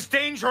 That thing is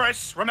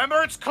dangerous.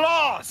 Remember its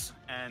claws.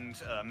 And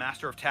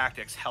Master of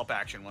Tactics, help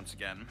action once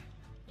again.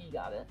 You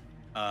got it.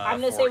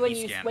 I'm gonna for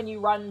say Escan. when you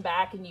run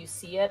back and you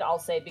see it, I'll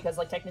say because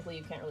like technically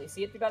you can't really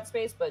see it through that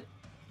space, but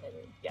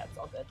yeah, it's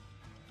all good.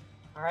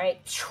 All right,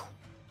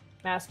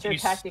 Master of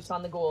Jeez. Tactics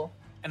on the ghoul.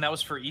 And that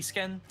was for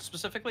Esken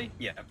specifically?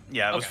 Yeah,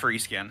 it was Okay. for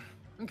Escan.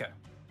 Okay.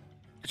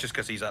 It's just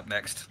because he's up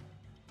next.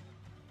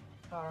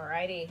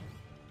 Alrighty.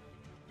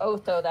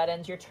 Otho, that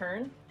ends your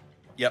turn.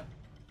 Yep.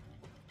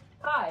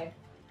 Hi.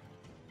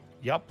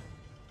 Yep.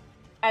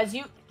 As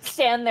you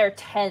stand there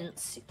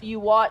tense, you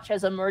watch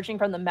as emerging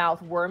from the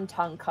mouth, Worm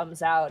Tongue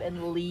comes out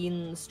and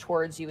leans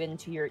towards you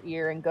into your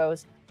ear and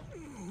goes,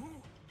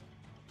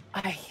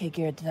 I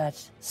figured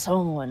that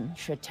someone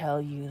should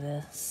tell you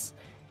this.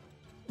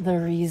 The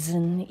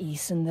reason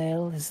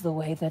Easendale is the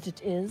way that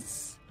it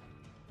is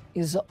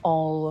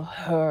all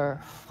her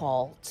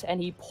fault.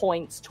 And he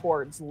points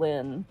towards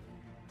Lynn.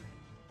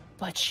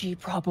 But she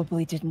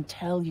probably didn't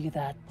tell you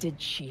that, did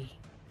she?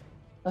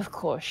 Of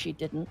course she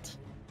didn't.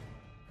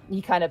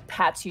 He kind of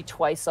pats you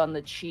twice on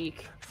the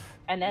cheek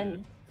and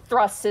then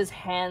thrusts his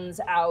hands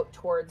out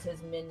towards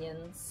his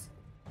minions.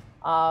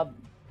 Kai,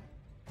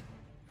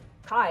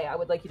 I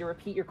would like you to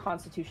repeat your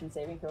Constitution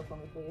saving throw for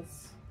me,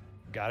 please.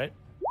 Got it.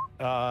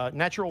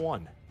 Natural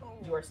 1.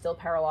 You are still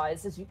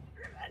paralyzed as you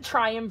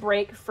try and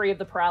break free of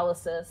the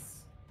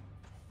paralysis.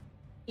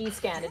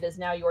 Escan, it is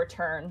now your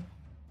turn.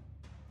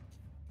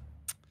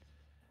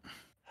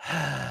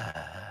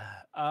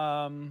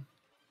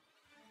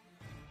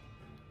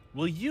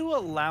 Will you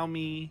allow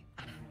me?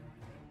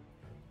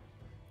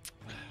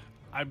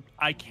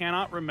 I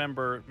cannot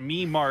remember.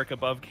 Me, Mark,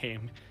 above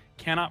game,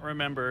 cannot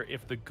remember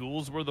if the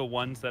ghouls were the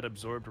ones that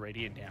absorbed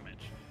radiant damage.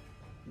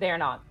 They are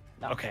not.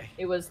 No. Okay.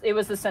 It was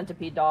the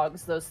centipede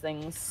dogs. Those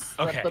things,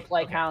 Okay, the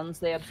plague okay. hounds.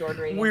 They absorbed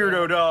radiant Weirdo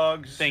damage.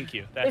 dogs. Thank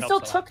you. That They helps still a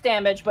lot. took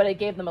damage, but it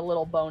gave them a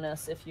little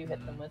bonus if you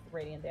hit them with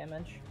radiant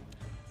damage.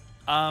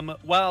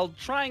 While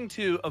trying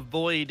to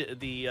avoid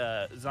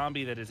the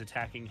zombie that is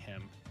attacking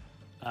him,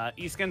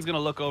 Esken's gonna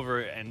look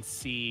over and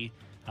see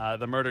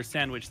the murder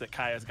sandwich that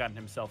Kai has gotten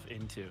himself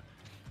into.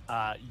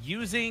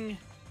 Using,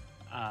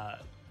 not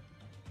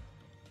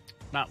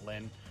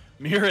Lynn,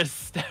 Mira's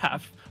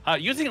staff.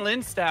 Using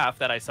Lynn's staff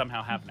that I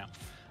somehow have now.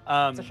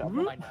 It's a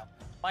shovel. Mine now.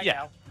 Mine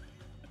Yeah.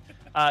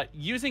 now.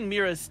 Using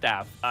Mira's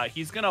staff,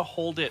 he's gonna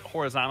hold it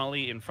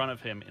horizontally in front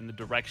of him in the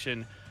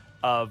direction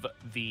of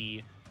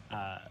the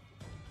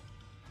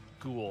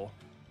ghoul.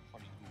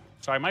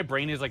 Sorry, my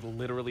brain is like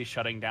literally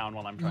shutting down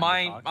while I'm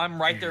trying to talk. I'm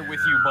right there with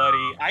you,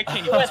 buddy. I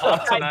can't even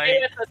talk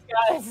tonight.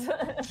 Guys.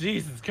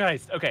 Jesus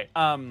Christ. Okay.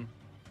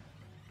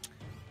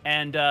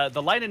 And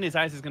the light in his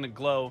eyes is going to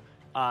glow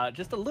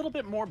just a little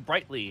bit more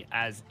brightly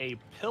as a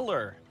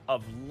pillar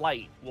of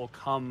light will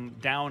come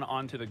down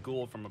onto the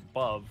ghoul from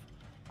above.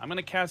 I'm going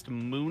to cast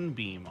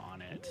Moonbeam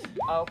on it.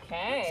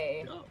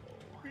 Okay.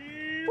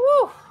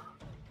 Woo.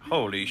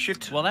 Holy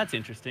shit. Well, that's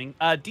interesting.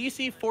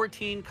 DC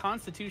 14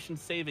 Constitution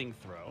saving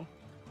throw.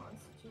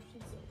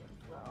 Constitution saving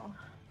throw.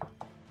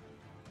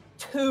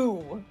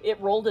 2. It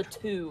rolled a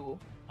 2.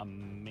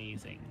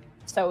 Amazing.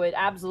 So it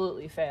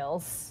absolutely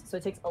fails. So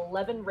it takes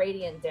 11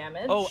 radiant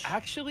damage. Oh,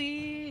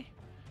 actually,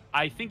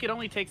 I think it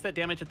only takes that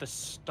damage at the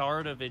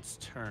start of its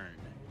turn.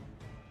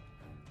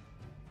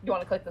 You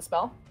want to click the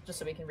spell? Just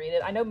so we can read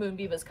it. I know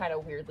Moonbeam is kind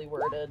of weirdly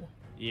worded.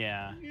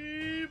 Yeah.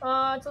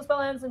 Until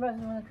spell ends, when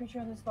the creature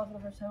has this spell for the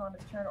first time on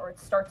its turn, or it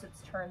starts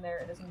its turn there,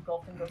 it is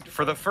engulfed and goes through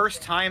For the flames.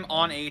 first time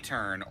on a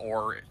turn,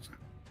 or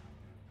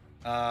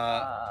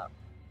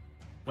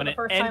When the it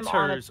first time on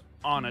a- enters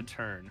on a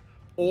turn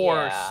or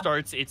Yeah.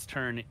 starts its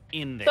turn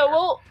in there.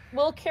 So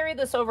we'll carry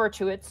this over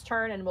to its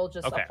turn, and we'll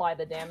just Okay. apply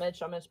the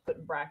damage. I'm gonna just put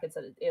in brackets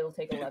that it'll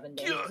take 11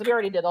 damage. 'Cause we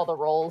already did all the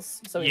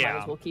rolls, so we might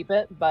Yeah. as well keep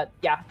it. But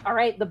yeah, all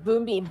right. The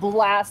Moonbeam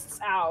blasts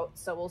out,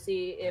 so we'll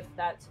see if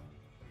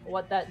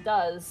what that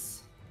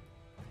does.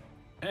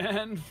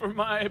 And for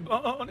my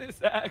bonus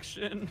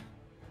action,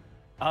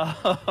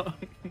 I'll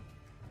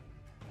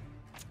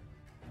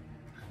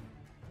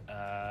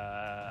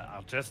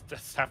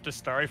just have to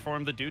starry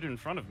form the dude in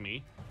front of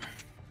me.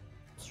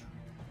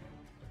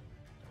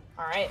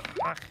 All right.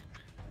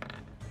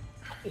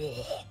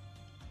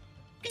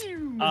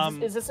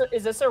 Um, Is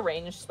this a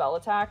ranged spell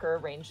attack or a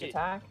ranged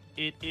attack?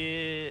 It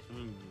is.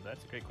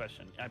 That's a great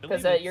question. I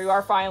believe Because you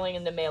are filing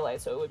into melee,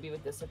 so it would be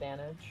with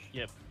disadvantage.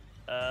 Yep.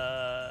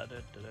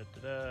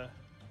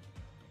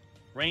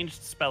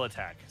 Ranged spell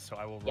attack. So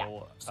I will Yeah,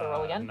 roll, so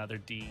roll again. another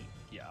D.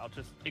 Yeah, I'll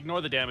just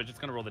ignore the damage. It's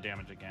gonna roll the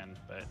damage again,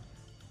 but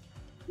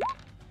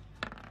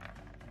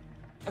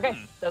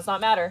Okay, does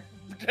not matter.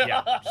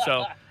 yeah.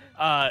 So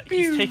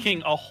he's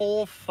taking a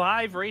whole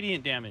 5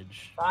 radiant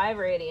damage. 5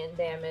 radiant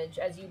damage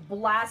as you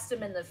blast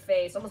him in the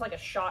face, almost like a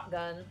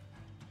shotgun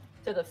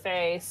to the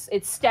face.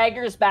 It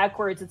staggers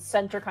backwards, its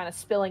center kind of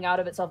spilling out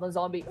of itself, and the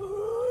zombie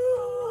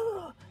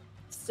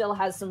still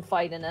has some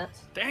fight in it.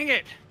 Dang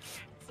it!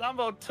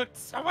 Zombo took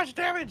so much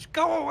damage.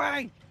 Go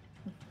away!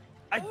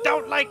 I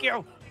don't like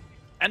you.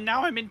 And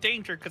now I'm in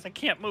danger because I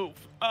can't move.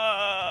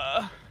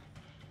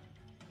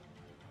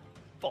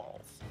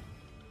 Balls.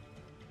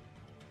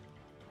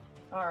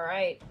 All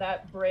right,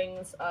 that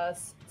brings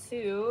us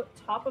to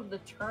top of the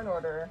turn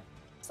order.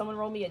 Someone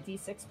roll me a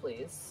d6,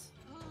 please.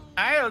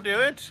 I'll do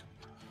it.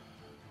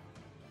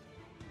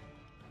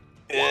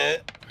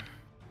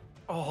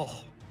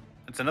 Oh,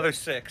 it's another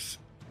 6.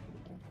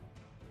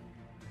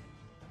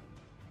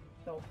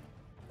 Oh,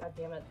 god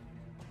damn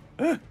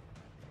it.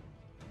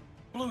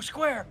 Blue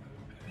square.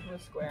 Blue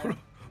square.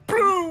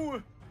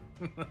 Blue!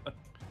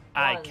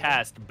 I One.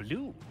 cast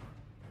blue.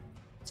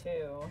 2.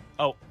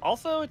 Oh,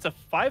 also it's a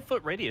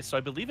 5-foot radius, so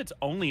I believe it's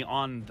only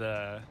on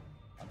the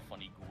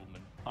Funny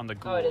Ghoulman.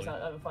 ghoul. Oh, it is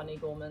not a funny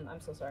Ghoulman. I'm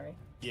so sorry.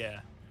 Yeah.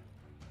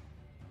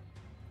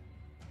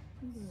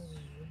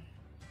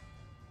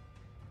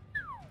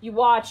 You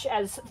watch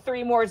as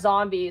 3 more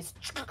zombies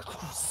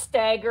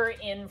stagger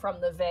in from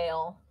the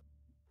veil.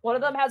 One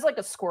of them has like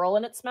a squirrel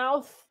in its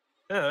mouth.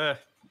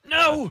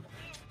 No!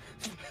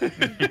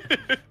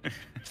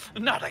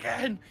 Not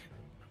again!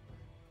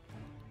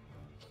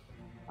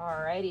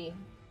 Alrighty.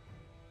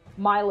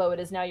 Milo, it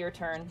is now your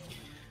turn.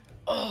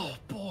 Oh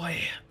boy.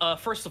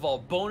 First of all,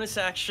 bonus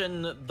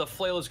action, the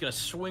flail is gonna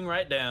swing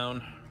right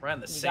down, right on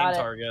the You same got it.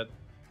 target.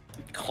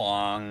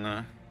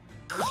 Clong.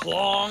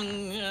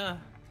 Clong.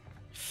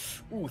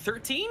 Ooh,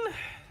 13?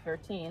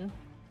 13.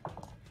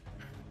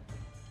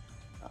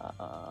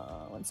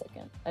 1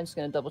 second. I'm just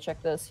gonna double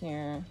check this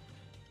here.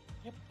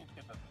 Yep.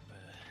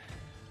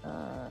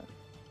 Uh,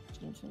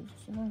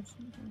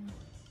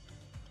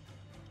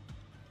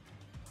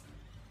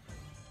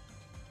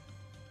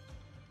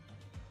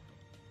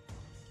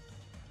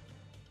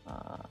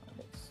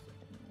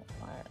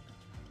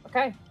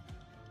 okay.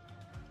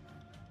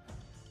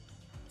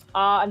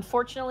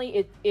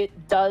 Unfortunately,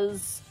 it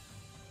does.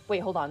 Wait,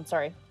 hold on.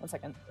 Sorry, 1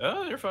 second.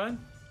 Oh, you're fine.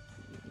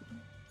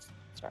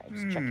 Sorry, I'm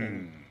just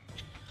checking.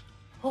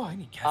 Oh, I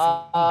need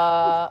caffeine.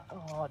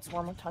 Oh, it's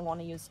Wormtongue want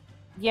to use.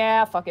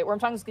 Yeah, fuck it.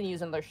 Wormtongue's gonna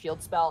use another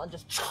shield spell and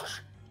just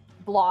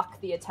block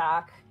the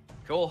attack,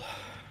 Cool.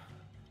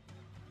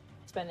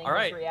 spending All his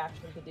right.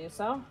 reaction to do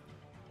so.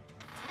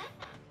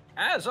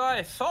 As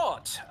I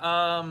thought.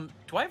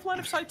 Do I have line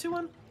of sight to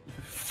him?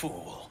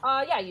 Fool.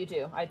 Yeah, you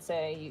do. I'd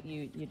say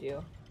you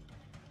do.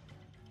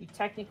 You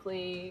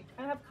technically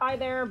kind of have Kai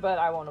there, but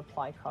I won't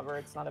apply cover.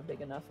 It's not a big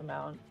enough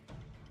amount.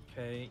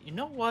 Okay, you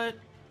know what?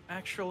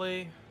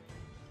 Actually,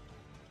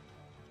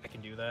 I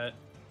can do that.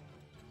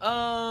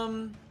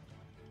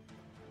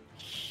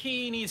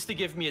 He needs to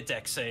give me a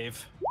dex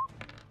save.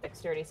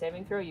 Dexterity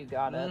saving throw. You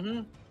got it.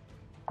 Mm-hmm.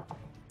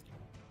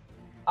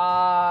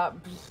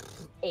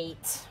 8.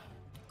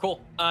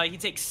 Cool. He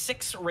takes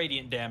 6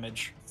 radiant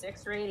damage.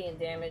 6 radiant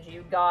damage.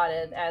 You got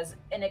it. As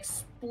an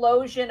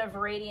explosion of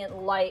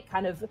radiant light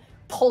kind of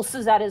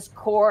pulses at his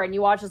core, and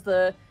you watch as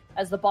the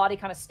body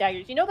kind of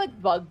staggers. You know the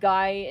bug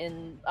guy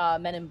in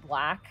Men in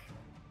Black,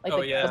 like Oh,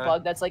 the yeah.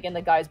 bug that's like in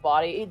the guy's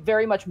body. It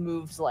very much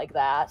moves like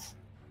that.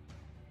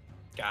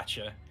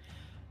 Gotcha.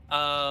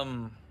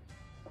 I'm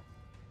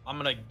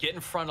gonna get in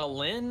front of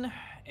Lynn,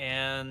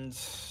 and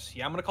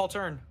yeah, I'm gonna call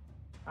turn.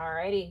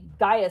 Alrighty,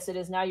 Gaius, it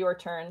is now your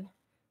turn.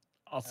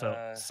 Also,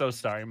 so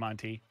sorry,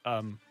 Monty.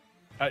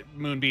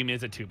 Moonbeam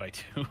is a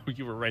 2x2.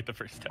 You were right the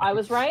first time. I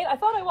was right. I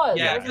thought I was.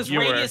 Yeah, I because you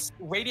were.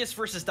 radius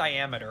versus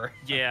diameter.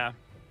 Yeah,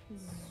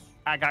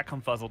 I got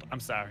confuzzled. I'm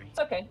sorry. It's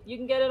okay. You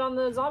can get it on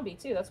the zombie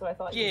too. That's what I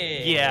thought.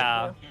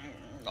 Yeah.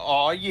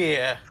 Oh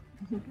yeah.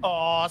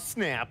 Aw,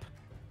 snap.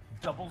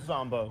 Double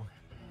zombo.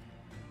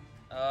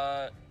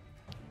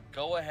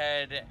 Go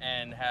ahead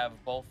and have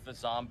both the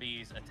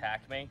zombies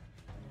attack me.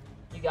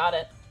 You got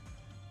it.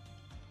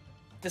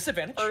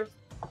 Disadvantage.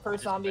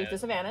 First zombie with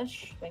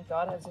disadvantage. Thank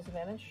God it has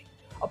disadvantage.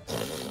 Oh,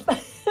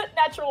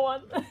 natural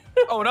 1.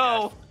 Oh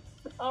no.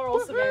 I'll roll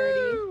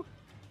severity.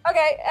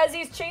 Okay, as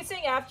he's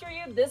chasing after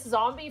you, this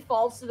zombie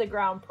falls to the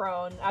ground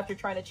prone after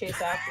trying to chase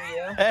after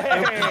you.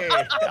 Hey,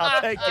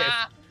 I'll take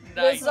it.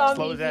 This zombie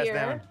Slow his ass here.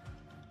 down.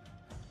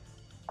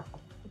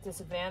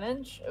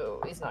 Disadvantage.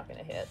 Oh, he's not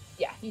gonna hit.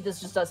 Yeah, he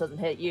just doesn't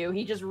hit you.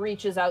 He just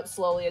reaches out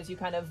slowly as you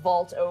kind of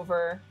vault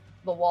over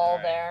the wall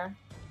Alright.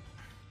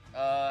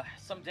 there.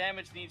 Some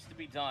damage needs to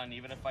be done,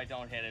 even if I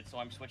don't hit it, so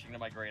I'm switching to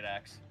my great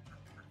axe.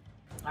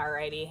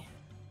 Alrighty.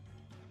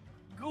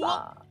 Ghoul.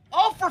 Uh,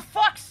 Oh, for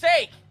fuck's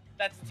sake!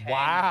 That's 10.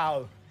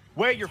 Wow.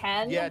 Wait, you're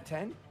 10? Yeah,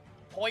 10.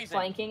 Poison.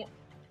 Flanking.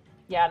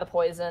 Yeah, the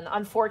poison.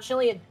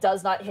 Unfortunately, it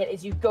does not hit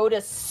as you go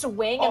to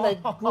swing and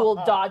the ghoul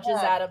dodges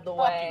God out of the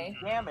way.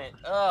 fucking Damn it.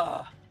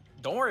 Ugh.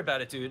 Don't worry about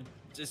it, dude.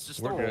 It's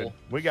just We're the good. roll.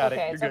 We got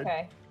Okay, it. it's You're good.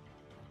 okay.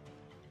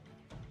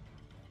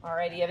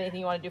 Alright, do you have anything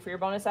you want to do for your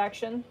bonus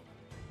action?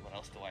 What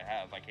else do I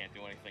have? I can't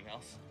do anything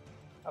else.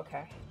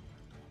 Okay.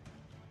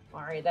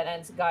 Alright, that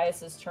ends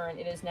Gaius's turn.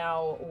 It is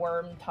now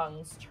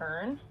Wormtongue's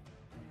turn.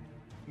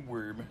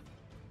 Worm.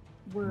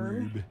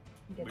 Worm.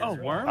 Get Oh,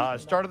 this worm? reaction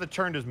Start of the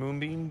turn, does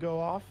Moonbeam go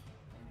off?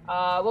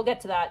 We'll get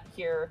to that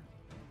here.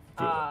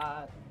 Cool.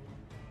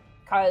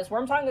 Because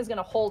Wormtongue is going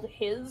to hold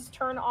his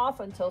turn off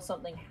until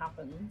something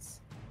happens.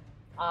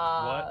 What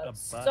a butt.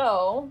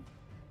 So,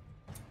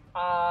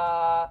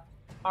 all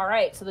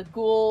right. So the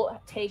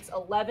ghoul takes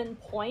 11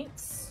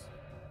 points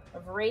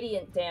of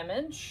radiant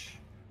damage.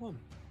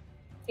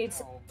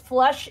 Its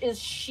flesh is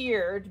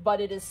sheared, but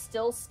it is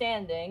still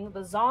standing.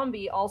 The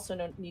zombie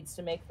also needs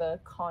to make the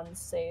con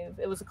save.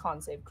 It was a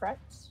con save,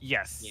 correct?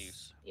 Yes.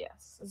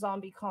 Yes.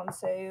 Zombie con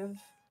save.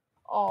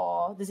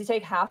 Oh, does he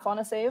take half on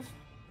a save?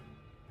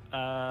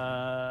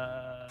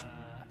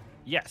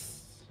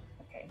 Yes.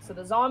 Okay, Okay, so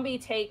the zombie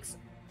takes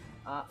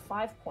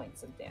 5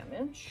 points of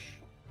damage.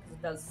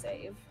 It does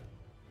save.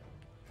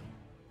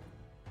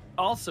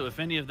 Also, if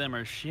any of them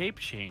are shape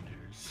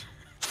changers.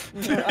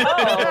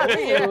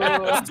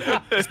 Oh,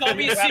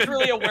 Zombie is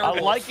secretly a A werewolf.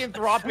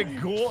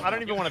 lycanthropic ghoul? I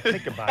don't even want to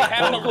think about it.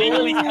 Have to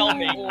legally tell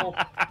me.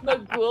 The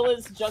ghoul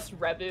is just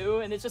Rebu,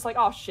 and it's just like,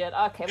 oh shit.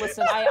 Okay,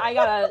 listen, I've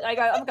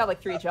got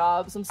like 3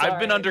 jobs. I'm sorry. I've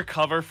been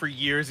undercover for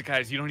years,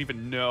 guys. You don't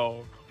even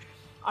know.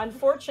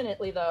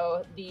 Unfortunately,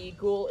 though, the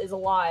ghoul is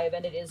alive,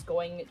 and it is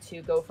going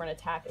to go for an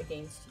attack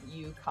against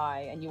you,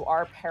 Kai, and you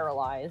are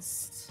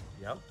paralyzed.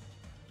 Yep.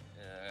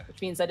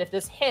 Which means that if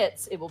this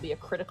hits, it will be a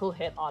critical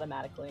hit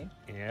automatically.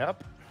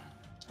 Yep.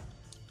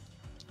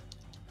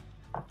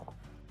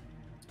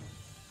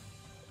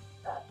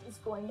 That is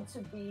going to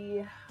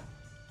be...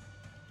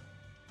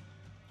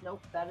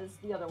 Nope, that is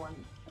the other one,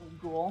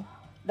 ghoul.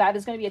 That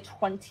is going to be a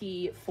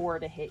 24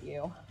 to hit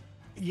you.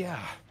 Yeah.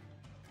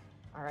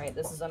 All right,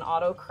 this is an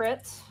auto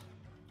crit.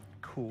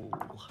 Cool.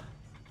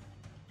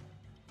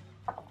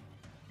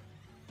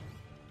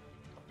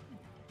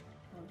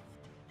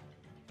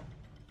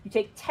 You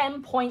take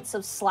 10 points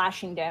of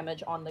slashing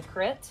damage on the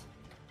crit.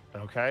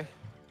 Okay.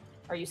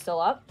 Are you still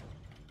up?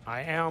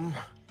 I am.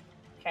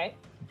 Okay.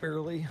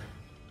 Barely.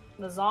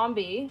 The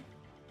zombie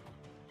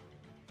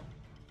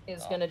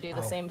is going to do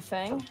the Oh. same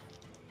thing.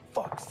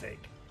 Fuck's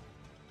sake.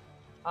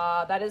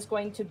 That is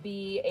going to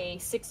be a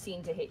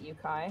 16 to hit you,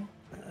 Kai.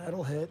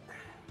 That'll hit.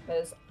 That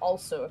is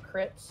also a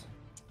crit.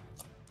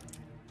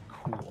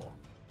 Cool.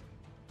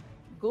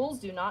 Ghouls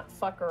do not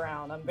fuck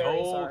around. I'm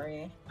very No.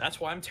 sorry. That's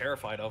why I'm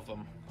terrified of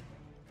them.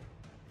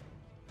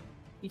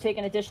 You take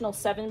an additional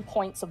 7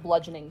 points of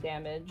bludgeoning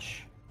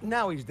damage.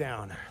 Now he's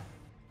down.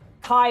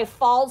 Kai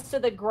falls to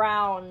the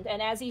ground,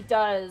 and as he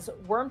does,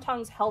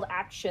 Wormtongue's held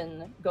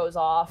action goes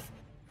off.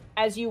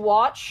 As you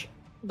watch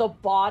the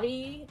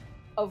body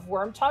of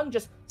Wormtongue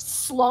just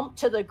slump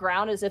to the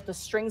ground as if the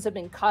strings have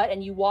been cut,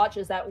 and you watch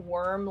as that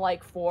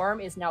worm-like form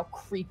is now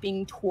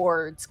creeping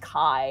towards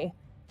Kai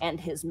and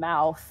his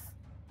mouth.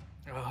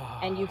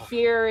 And you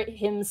hear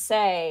him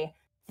say,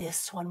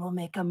 "This one will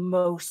make a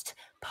most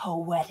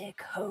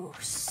poetic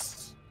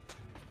host."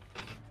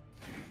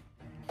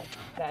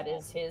 That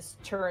is his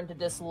turn to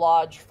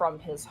dislodge from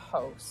his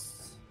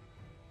host.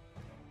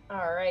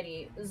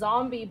 Alrighty,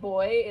 Zombie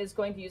Boy is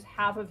going to use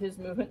half of his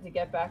movement to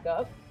get back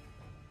up.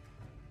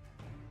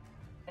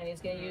 And he's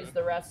going to use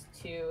the rest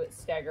to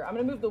stagger. I'm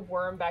going to move the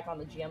worm back on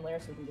the GM layer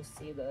so we can just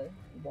see the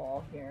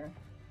wall here.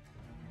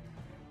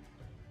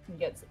 He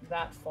gets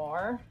that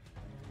far.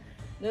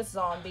 This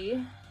zombie...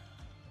 you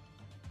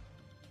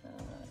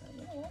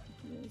know what?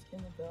 He's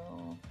going to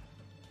go...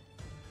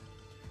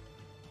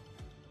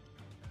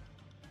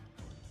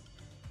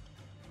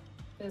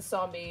 This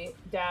zombie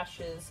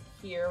dashes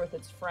here with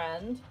its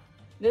friend.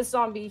 This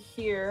zombie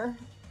here,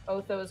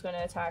 Otho is going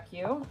to attack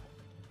you.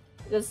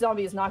 This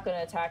zombie is not going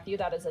to attack you.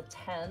 That is a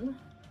 10.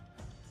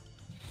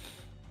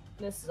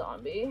 This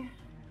zombie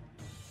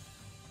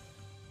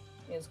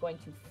is going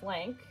to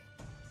flank.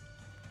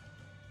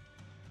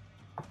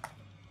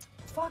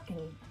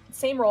 Fucking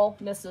same roll,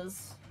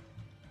 misses.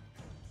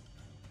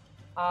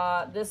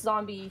 This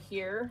zombie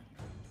here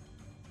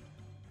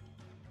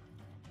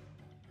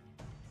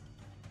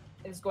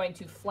is going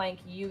to flank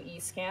you,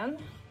 Escan.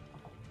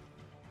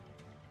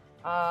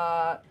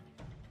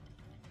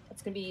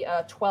 It's going to be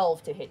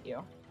 12 to hit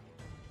you.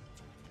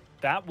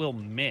 That will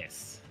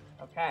miss.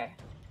 Okay.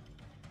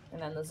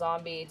 And then the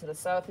zombie to the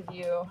south of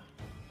you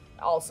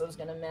also is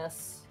going to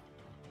miss.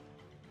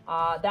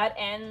 That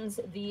ends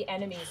the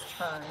enemy's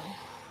turn.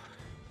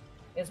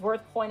 It's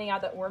worth pointing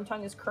out that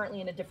Wormtongue is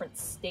currently in a different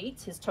state.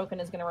 His token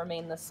is going to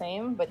remain the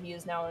same, but he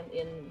is now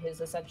in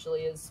his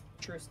essentially his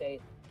true state.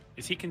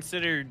 Is he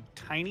considered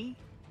tiny?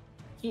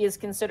 He is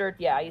considered,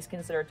 yeah, he's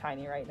considered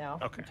tiny right now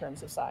Okay. in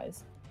terms of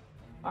size.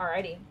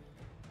 Alrighty.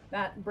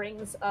 That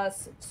brings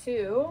us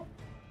to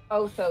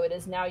Otho. It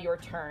is now your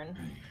turn.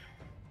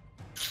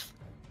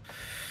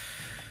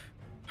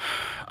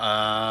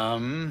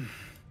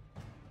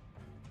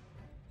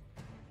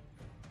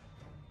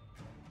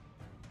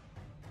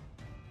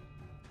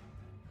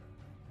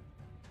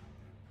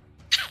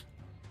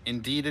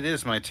 Indeed, it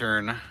is my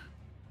turn.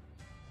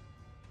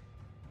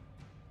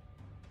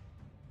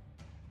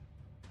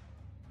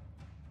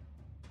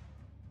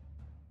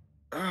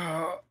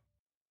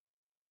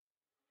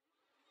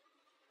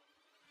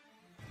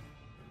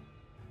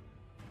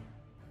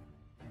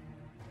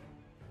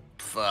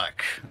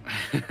 Fuck.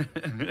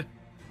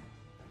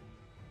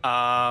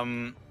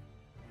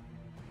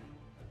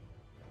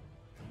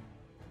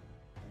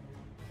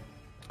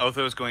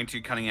 Otho is going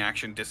to cunning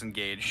action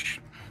disengage.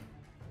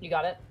 You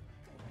got it?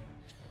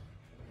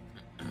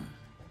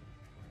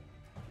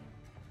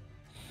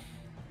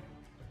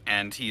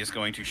 And he is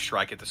going to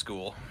strike at the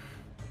school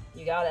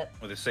You got it.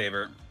 with his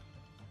saber.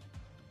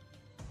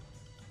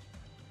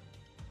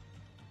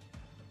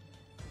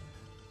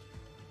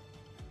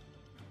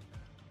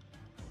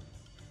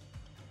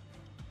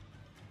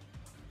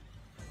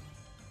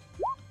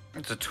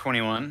 It's a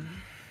 21.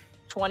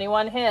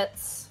 21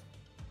 hits.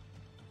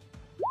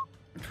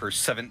 for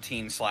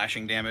 17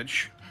 slashing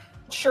damage.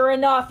 Sure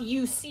enough,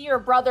 you see your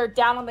brother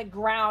down on the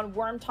ground,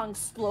 Wormtongue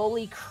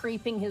slowly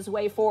creeping his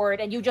way forward,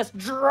 and you just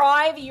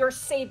drive your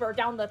saber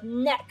down the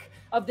neck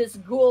of this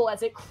ghoul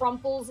as it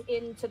crumples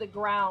into the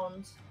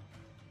ground.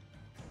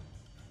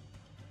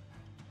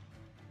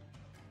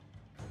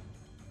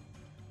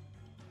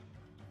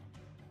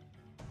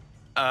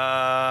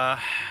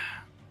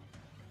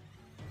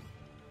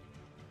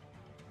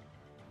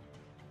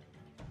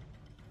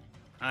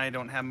 I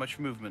don't have much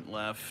movement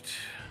left.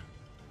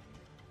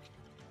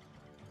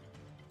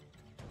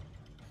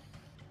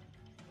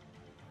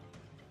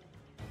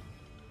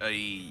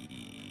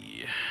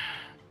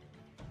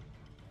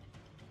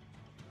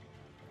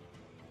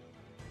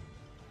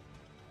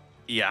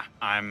 Yeah,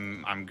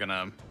 I'm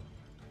gonna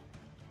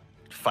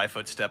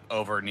 5-foot step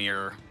over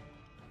near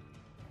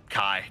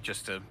Kai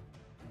just to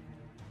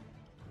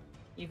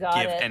You got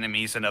give it.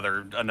 enemies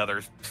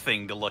another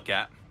thing to look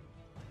at.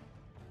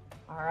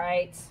 All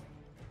right.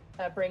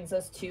 That brings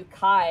us to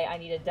Kai. I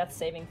need a death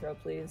saving throw,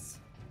 please.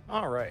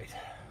 All right.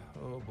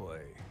 Oh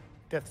boy.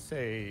 Death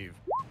save.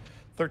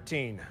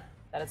 13.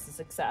 That is a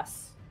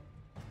success.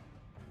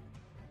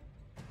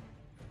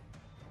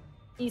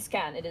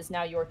 Iscan, it is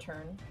now your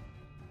turn.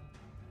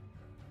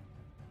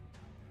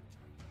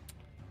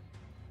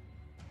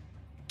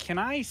 Can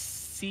I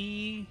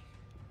see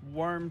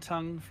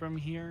Wormtongue from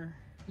here?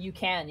 You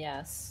can,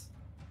 yes.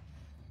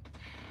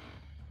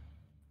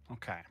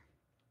 Okay.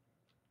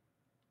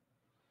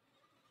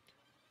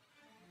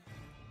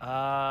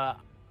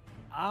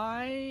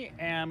 I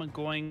am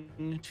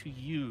going to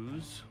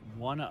use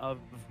one of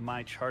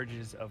my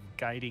charges of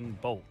Guiding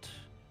Bolt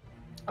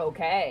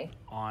Okay.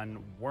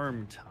 on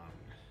Wormtongue.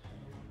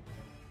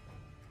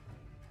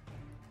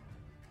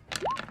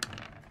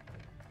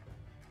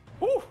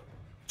 Whew.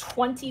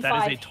 25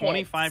 That is a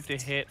 25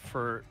 hits. to hit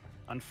for,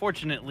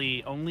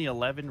 unfortunately, only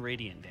 11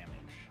 radiant damage.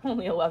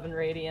 Only 11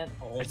 radiant.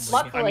 It's,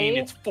 Luckily- I mean,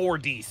 it's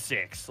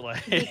 4d6.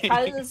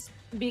 Like,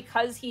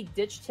 Because he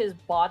ditched his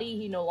body,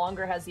 he no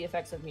longer has the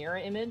effects of mirror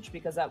image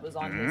because that was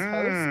on his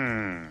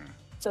host.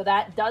 So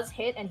that does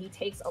hit, and he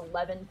takes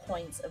 11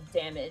 points of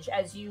damage.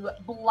 As you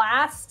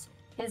blast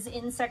his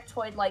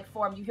insectoid-like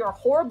form, you hear a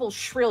horrible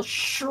shrill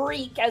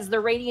shriek as the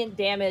radiant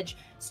damage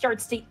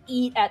starts to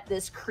eat at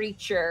this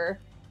creature.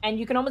 And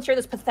you can almost hear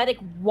this pathetic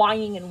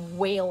whining and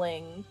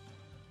wailing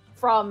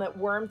from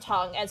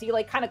Wormtongue as he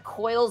like kind of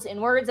coils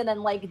inwards and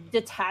then like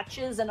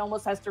detaches and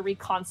almost has to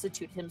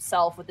reconstitute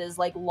himself with his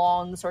like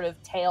long sort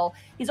of tail.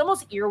 He's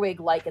almost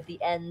earwig-like at the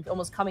end,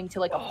 almost coming to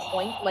like a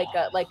point, like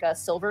a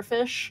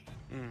silverfish,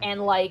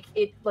 and like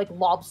it like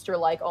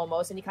lobster-like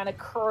almost. And he kind of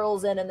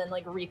curls in and then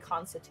like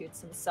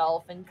reconstitutes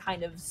himself and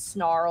kind of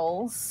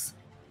snarls.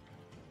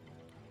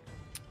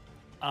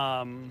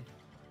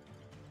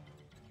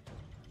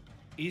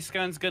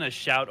 Iskan's gonna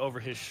shout over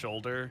his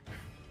shoulder,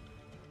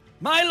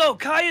 "Milo,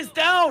 Kai is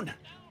down!"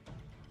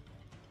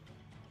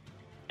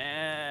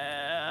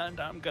 And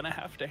I'm gonna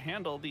have to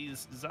handle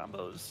these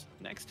zombos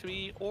next to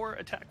me or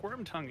attack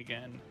Wormtongue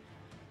again.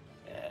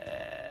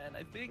 And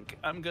I think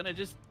I'm gonna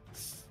just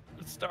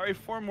Starry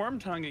Form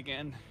Wormtongue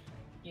again.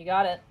 You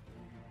got it.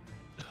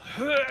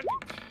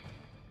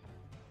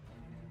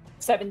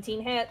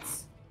 17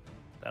 hits.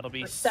 That'll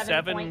be For 7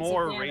 7 points of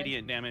more damage.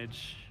 radiant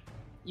damage.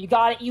 You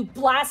got it. You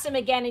blast him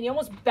again, and he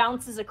almost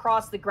bounces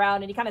across the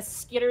ground, and he kind of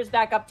skitters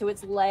back up to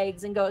its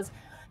legs and goes,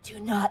 "Do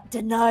not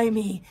deny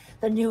me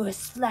the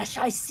newest flesh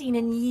I've seen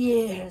in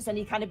years." And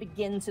he kind of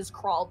begins his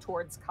crawl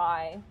towards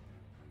Kai.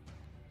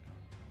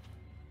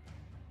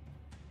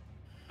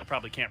 I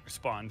probably can't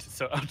respond,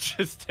 so I'll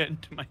just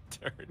end my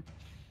turn.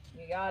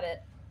 You got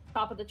it.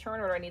 Top of the turn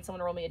order, I need someone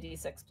to roll me a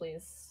d6,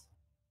 please.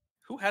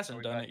 Who hasn't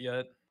we done back? it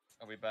yet?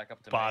 Are we back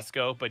up to me?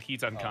 Bosco, but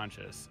he's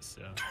unconscious,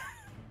 so. Okay.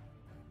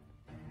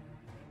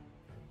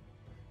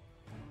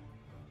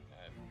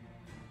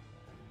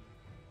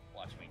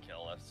 Watch me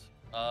kill us.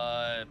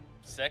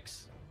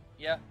 6?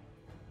 Yeah.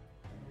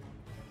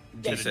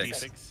 Yeah, Is it a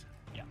D6. D6?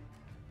 Yeah.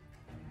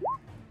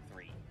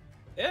 3.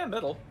 Yeah,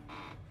 middle.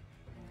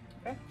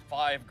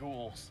 5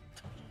 ghouls.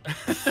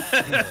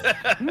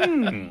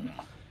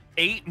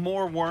 8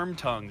 more worm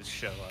tongues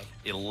show up.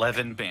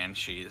 11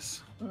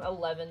 banshees.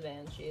 11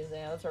 banshees.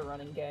 Yeah, that's a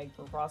running gag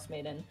for Frost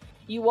Maiden.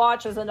 You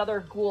watch as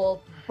another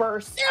ghoul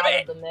bursts out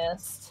of the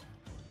mist.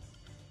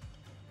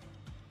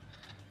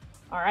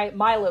 All right,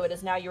 Milo, it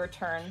is now your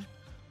turn.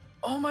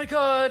 Oh my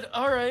god,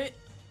 alright.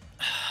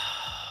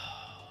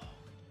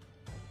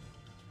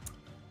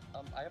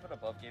 I have an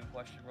above game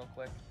question real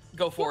quick.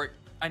 Go for it.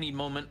 I need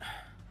moment.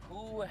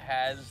 Who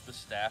has the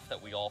staff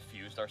that we all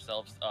fused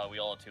ourselves, we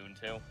all attuned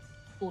to?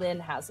 Lynn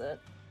has it.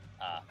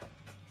 Ah.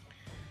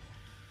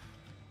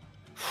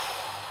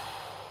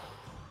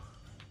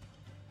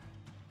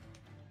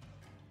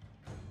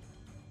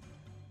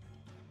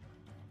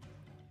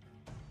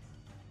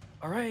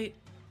 Alright.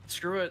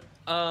 Screw it.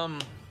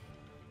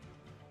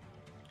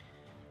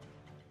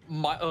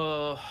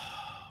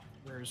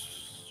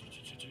 Where's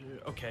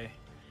okay.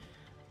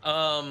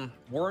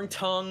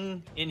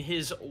 Wormtongue in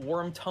his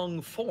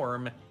Wormtongue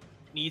form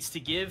needs to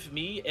give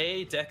me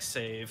a dex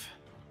save.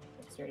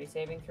 What's Dexterity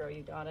saving throw.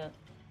 You got it.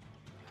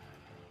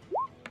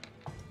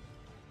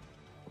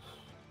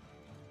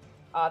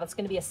 That's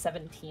going to be a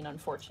 17,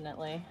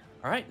 unfortunately.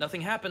 All right,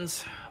 nothing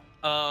happens.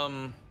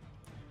 Milo's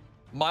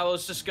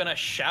just gonna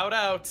shout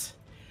out,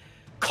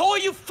 "Call,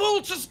 you fool!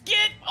 Just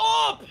get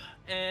up!"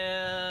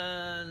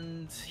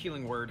 And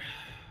healing word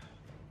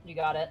You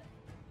got it.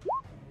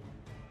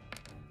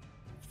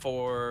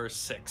 for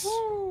 6.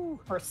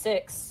 For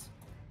 6.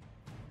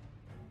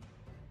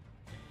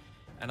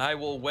 And I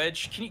will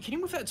wedge. Can you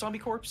move that zombie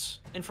corpse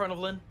in front of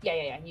Lynn?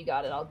 Yeah. You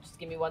got it. I'll just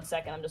give me 1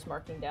 second. I'm just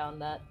marking down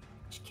that.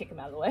 Just kick him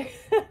out of the way.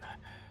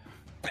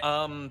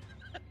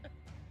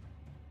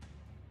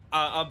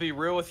 I'll be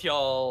real with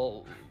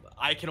y'all.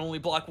 I can only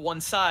block one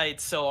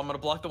side, so I'm gonna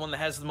block the one that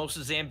has the most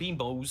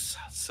Zambimbos.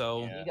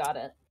 So, Yeah. You got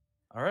it.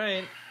 all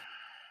right.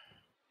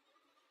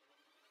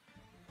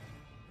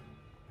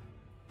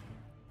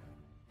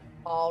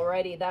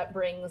 Alrighty, that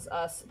brings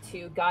us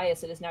to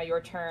Gaius. It is now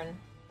your turn.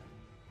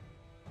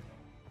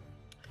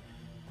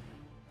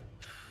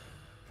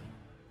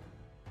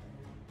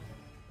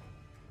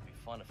 It'd be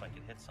fun if I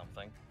could hit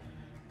something.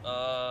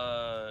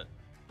 God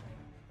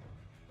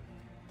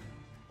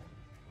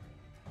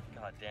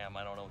damn,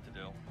 I don't know what to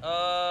do.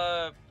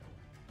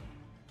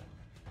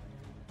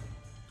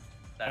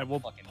 That I will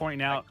fucking-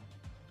 point out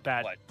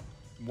that What?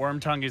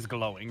 Wormtongue is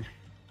glowing.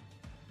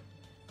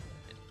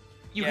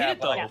 You Yeah, hit it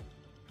but though. I-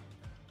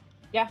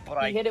 Yeah,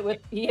 But he hit it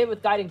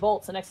with guiding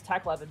bolts. The next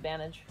attack will have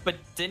advantage. But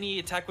didn't he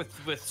attack with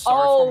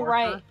Star Oh, Form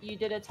right. Marker? You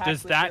did attack.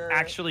 Does with that your...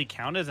 actually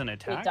count as an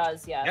attack? It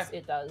does. Yes, Yeah.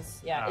 it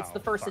does. Yeah, it's Oh, the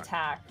first fuck.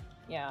 attack.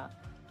 Yeah.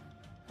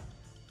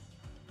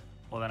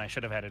 Well, then I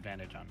should have had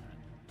advantage on that.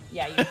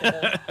 Yeah, you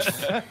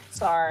should have.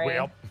 Sorry.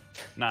 Well,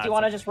 Nah, Do you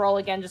want to just roll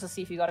again just to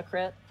see if you got a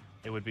crit?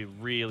 It would be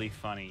really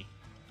funny.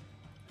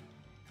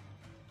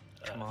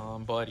 Come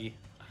on, buddy.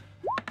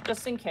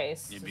 Just in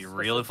case. It'd be Just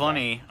really to check.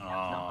 funny.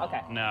 No,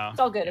 okay. No. It's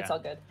all good. Yeah. It's all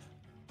good.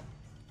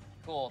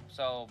 Cool.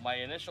 So my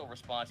initial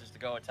response is to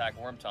go attack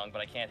Wormtongue,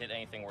 but I can't hit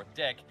anything worth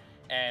dick.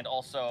 And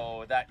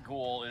also, that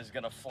ghoul is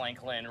gonna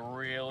flank Lynn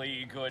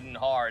really good and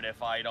hard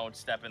if I don't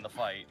step in the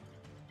fight.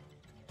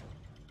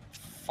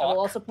 I will Fuck.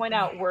 also point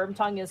out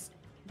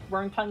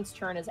Wormtongue's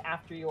turn is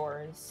after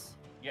yours.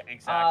 Yeah,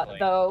 exactly.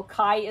 Though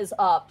Kai is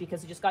up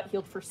because he just got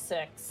healed for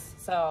 6.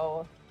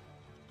 So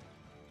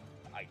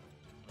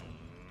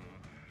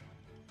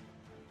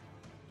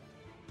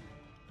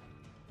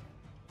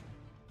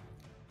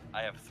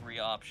I have 3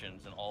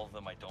 options, and all of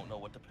them I don't know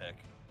what to pick.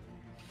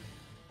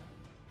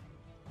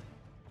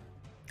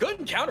 Good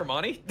encounter,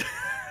 Monty.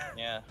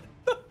 Yeah.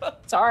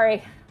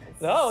 sorry.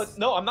 no,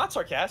 I'm not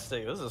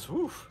sarcastic. This is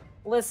woof.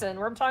 Listen,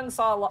 Wormtongue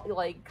saw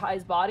like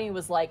Kai's body and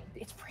was like,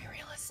 "It's free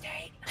real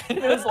estate." And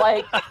it was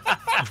like,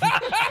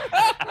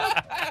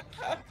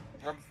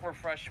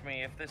 Refresh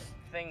me. If this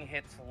thing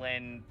hits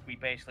Lynn, we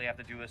basically have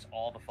to do this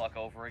all the fuck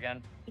over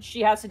again.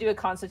 she has to do a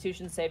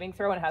Constitution saving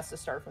throw and has to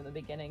start from the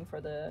beginning for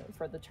the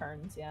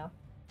turns. Yeah.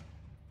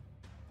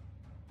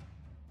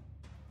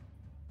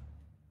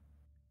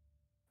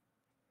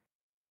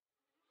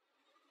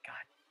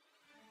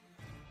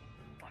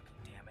 Fucking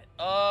damn it.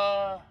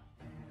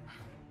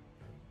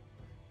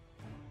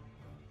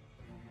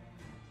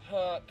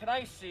 Can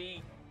I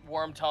see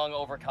Wormtongue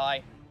over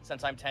Kai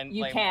since I'm 10?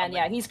 You like, can, I'm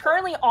yeah. like- He's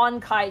currently on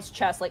Kai's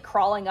chest, like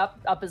crawling up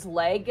his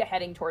leg,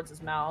 heading towards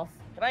his mouth.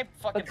 Can I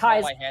fucking But throw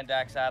Kai's- my hand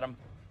axe at him?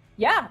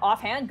 Yeah,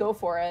 offhand, go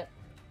for it.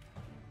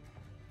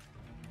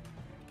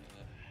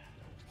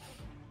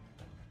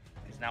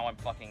 Because now I'm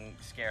fucking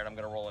scared. I'm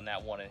gonna roll in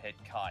that one and hit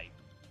Kai.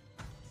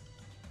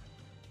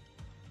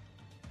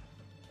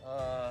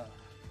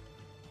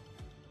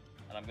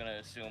 And I'm gonna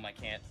assume I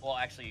can't. Well,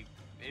 actually,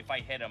 if I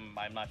hit him,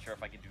 I'm not sure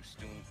if I can do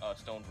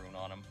stone rune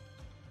on him.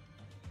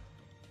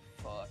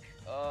 Fuck.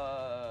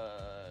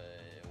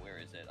 Where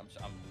is it?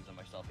 I'm losing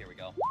myself. Here we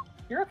go.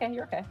 You're okay.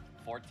 You're okay.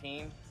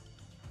 14.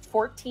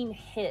 14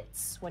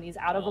 hits. When he's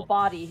out of a Cool.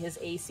 body, his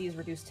AC is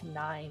reduced to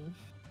 9.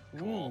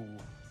 Cool.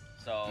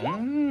 So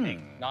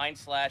Mm. 9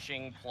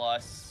 slashing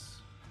plus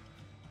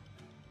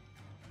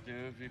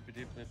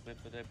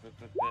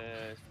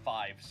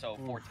 5, so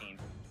 14.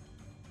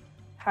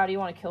 How do you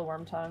want to kill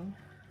Wormtongue?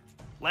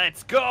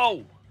 Let's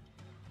go!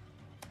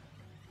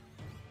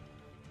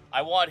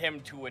 I want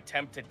him to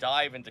attempt to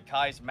dive into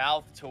Kai's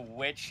mouth, to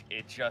which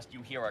it just,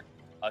 you hear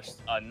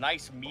a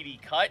nice meaty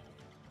cut,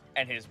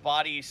 and his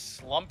body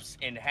slumps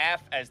in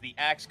half as the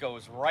axe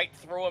goes right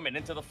through him and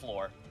into the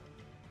floor.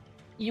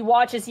 You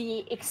watch as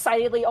he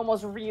excitedly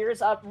almost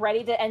rears up,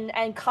 ready to,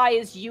 and Kai,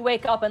 as you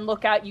wake up and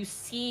look out, you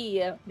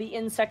see the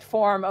insect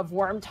form of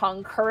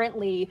Wormtongue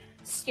currently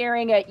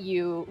staring at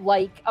you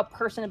like a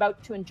person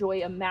about to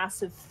enjoy a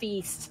massive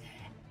feast,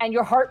 and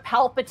your heart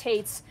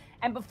palpitates,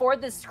 and before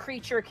this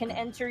creature can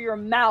enter your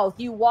mouth,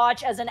 you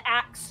watch as an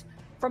axe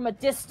from a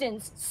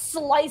distance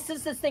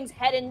slices this thing's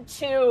head in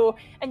two,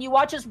 and you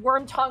watch as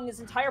Wormtongue,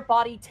 his entire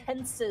body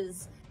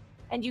tenses,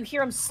 and you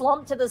hear him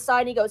slump to the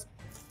side, and he goes,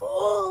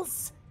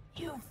 "Fools!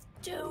 You've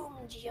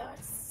doomed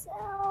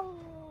yourself."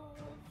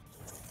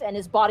 And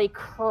his body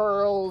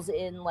curls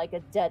in like a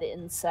dead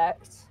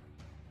insect.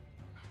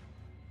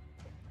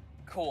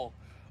 Cool.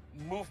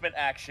 Movement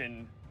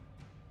action.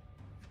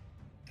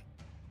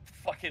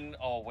 Fucking.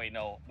 Oh wait,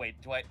 no. Wait.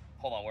 Do I?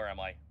 Hold on. Where am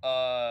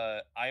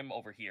I? I'm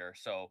over here.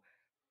 So,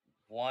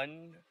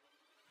 1,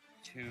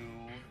 2.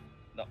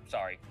 No,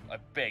 sorry.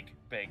 Big.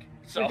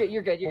 So,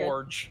 You're good.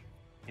 Forge.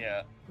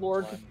 yeah.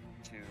 Lord. 1,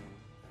 2.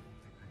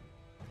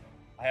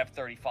 I have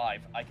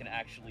 35. I can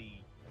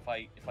actually,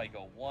 if I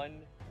go 1.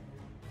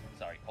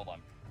 Sorry. Hold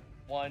on.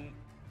 1.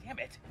 Damn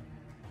it.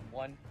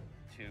 1,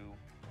 2,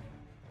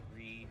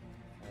 3,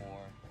 4,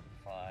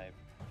 5.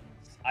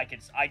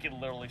 I can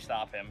literally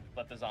stop him.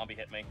 Let the zombie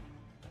hit me.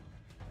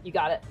 You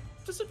got it.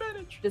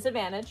 Disadvantage.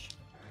 Disadvantage.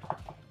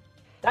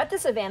 That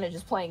disadvantage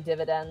is playing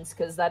dividends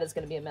because that is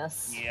going to be a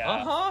miss.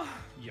 Yeah.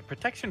 Yeah,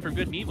 protection from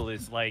good and evil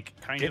is like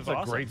kind It's of a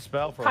awesome. great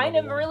spell for Kind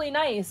of level 1. really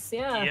nice,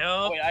 yeah.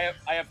 Yep. Wait,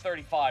 I have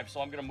 35,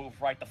 so I'm gonna move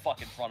right the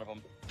fuck in front of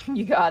him.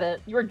 You got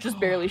it. You were just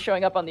barely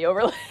showing up on the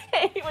overlay,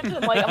 which is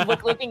like I'm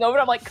looking over.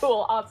 I'm like,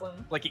 cool,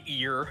 awesome. Like an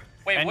ear.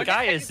 Wait, And what did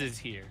Gaius techni- is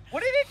here.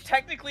 What did it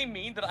technically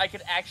mean that I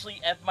could actually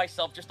F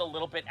myself just a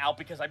little bit out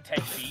because I'm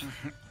 10 feet?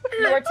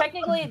 You are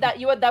technically that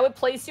would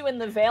place you in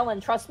the veil,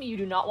 and trust me, you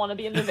do not want to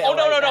be in the veil. Oh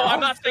no, right no, no! now. I'm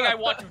not saying I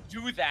want to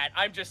do that.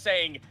 I'm just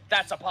saying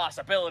that's a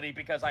possibility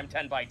because I'm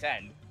 10 by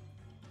 10.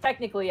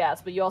 Technically,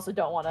 yes, but you also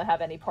don't want to have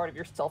any part of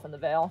yourself in the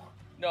veil.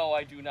 No,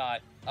 I do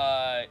not.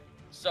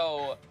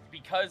 So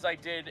because I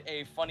did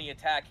a funny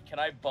attack, can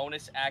I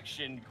bonus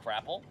action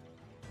grapple?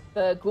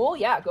 The ghoul,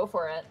 yeah, go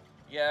for it.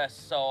 Yes.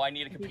 So I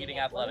need a competing Competing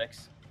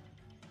athletics.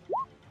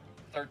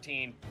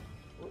 athletics. 13.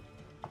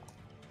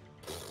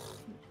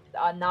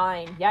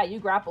 9. Yeah, you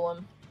grapple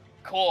him.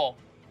 Cool.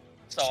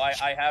 So I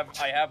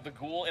have the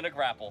ghoul in a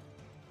grapple.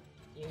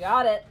 You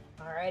got it.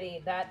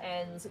 Alrighty, that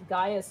ends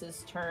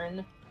Gaius's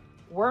turn.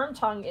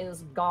 Wormtongue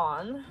is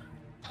gone.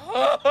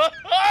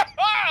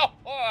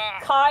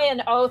 Kai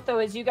and Otho,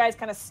 as you guys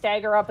kind of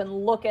stagger up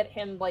and look at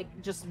him, like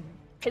just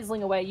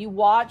pizzling away, you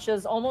watch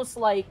as almost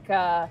like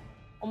a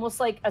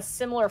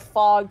similar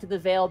fog to the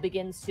veil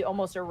begins to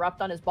almost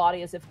erupt on his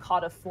body as if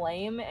caught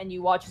aflame, and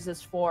you watch as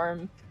his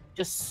form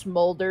just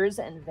smolders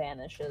and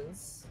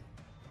vanishes.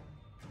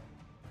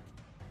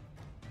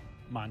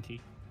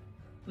 Monty,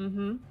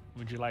 Mm-hmm.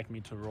 would you like me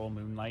to roll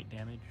moonlight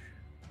damage?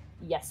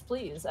 Yes,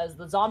 please. As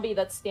the zombie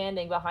that's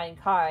standing behind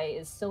Kai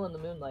is still in the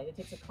moonlight. It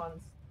takes a con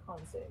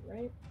save,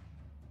 right?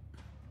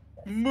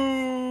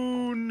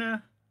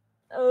 Moon.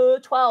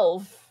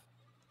 12.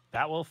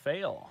 That will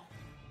fail.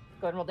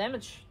 Go ahead and roll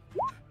damage.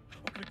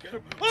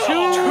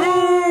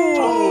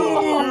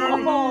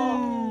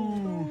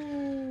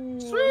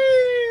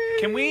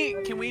 Can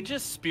we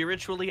just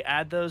spiritually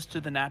add those to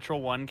the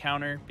natural 1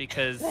 counter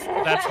because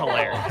that's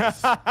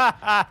hilarious.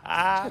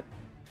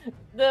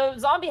 The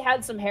zombie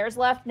had some hairs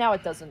left, now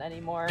it doesn't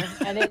anymore.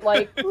 And it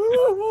like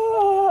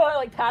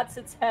pats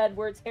its head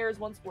where its hairs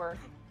once were.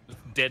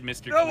 Dead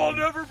Mr. That will Clean.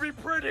 never be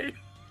pretty.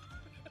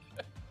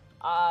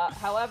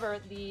 However,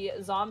 the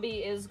zombie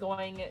is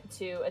going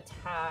to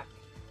attack.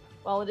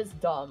 Well, it is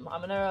dumb.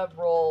 I'm gonna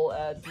roll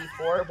a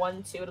d4.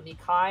 1, 2, it'll be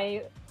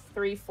Kai.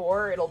 3,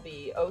 4, it'll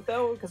be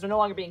Otho, because they're no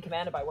longer being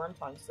commanded by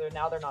Wormtongue, so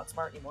now they're not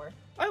smart anymore.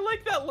 I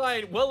like that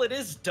line. Well, it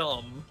is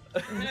dumb.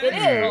 It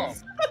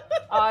is.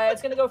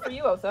 It's gonna go for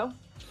you, Otho.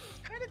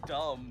 Kind of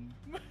dumb.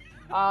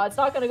 It's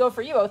not gonna go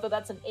for you, Otho.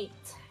 That's an 8.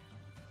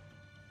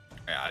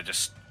 Yeah, I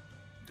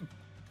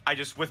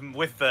just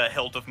with the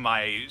hilt of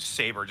my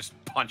saber just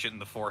punch it in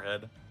the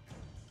forehead.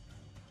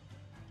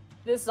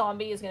 This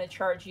zombie is gonna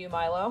charge you,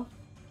 Milo.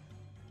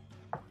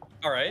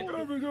 All right.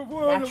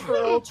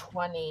 Natural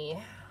 20.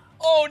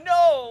 Oh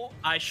no!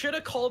 I should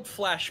have called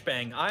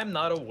flashbang. I'm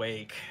not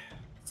awake.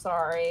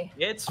 Sorry.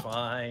 It's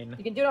fine.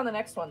 You can do it on the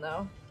next one,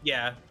 though.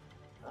 Yeah.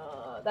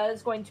 That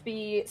is going to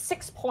be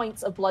 6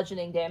 points of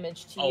bludgeoning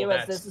damage to Oh, you as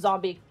that's- this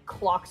zombie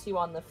clocks you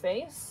on the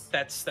face.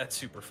 That's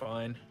super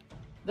fine.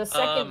 The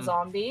second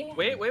zombie.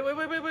 Wait.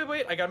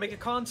 I gotta make a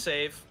con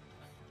save.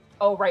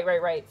 Oh, right.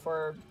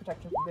 For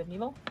protection from good and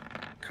evil.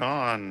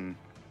 Con.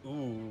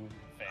 Ooh.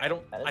 I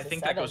don't. That is I a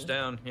think that goes 7.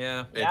 down.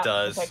 Yeah. It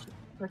does.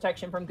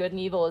 Protection from good and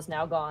evil is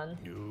now gone.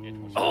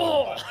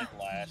 Oh!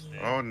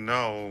 Oh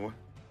no.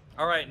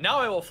 All right. Now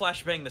I will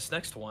flashbang this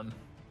next one.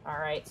 All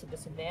right, so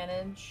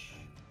disadvantage.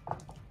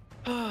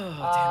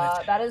 Oh,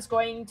 damn it. That is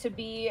going to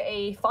be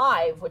a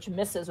 5, which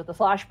misses with the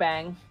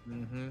flashbang.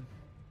 Mm-hmm.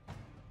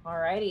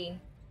 Alrighty.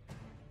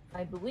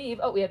 I believe.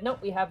 Oh, we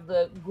have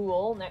the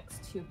ghoul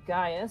next to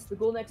Gaius. The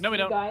ghoul next No, we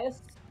to don't. Gaius.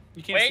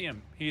 You can't Wait, see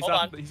him. He's hold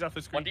off. on. He's off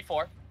the screen.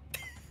 1d4.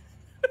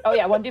 Oh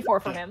yeah,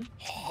 1d4 for him.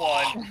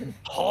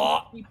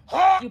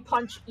 1.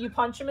 You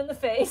punch him in the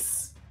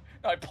face.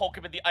 I poke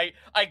him in the.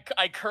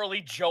 I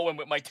curly Joe him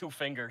with my 2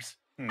 fingers.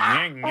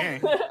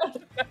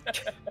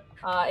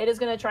 It is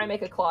gonna try and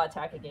make a claw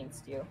attack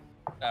against you.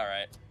 All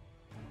right.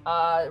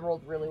 It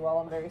rolled really well.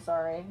 I'm very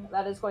sorry.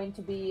 That is going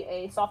to be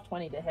a soft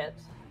 20 to hit.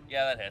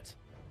 Yeah, that hits.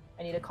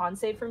 I need a con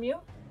save from you.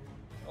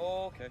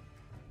 Okay.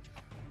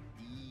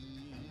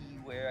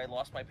 Where I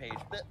lost my page.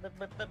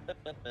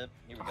 Here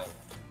we go.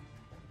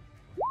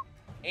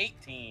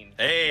 18.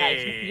 Hey.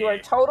 Nice. You are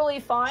totally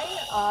fine.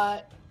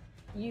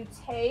 You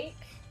take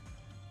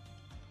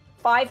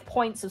 5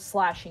 points of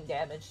slashing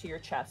damage to your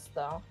chest,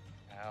 though.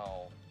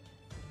 Ow.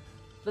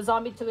 The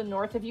zombie to the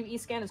north of you,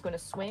 Escan, is going to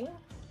swing.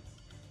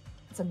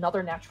 It's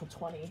another natural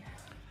 20.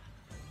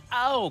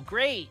 Oh,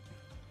 great.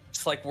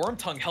 It's like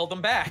Wormtongue held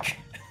him back.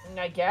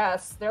 I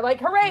guess. They're like,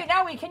 hooray,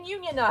 now we can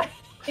unionize.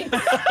 A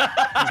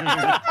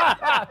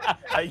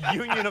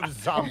union of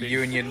zombies.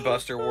 Union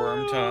Buster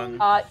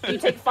Wormtongue. You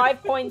take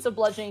 5 points of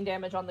bludgeoning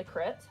damage on the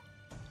crit.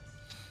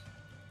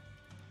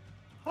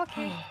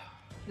 Okay.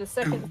 The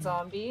second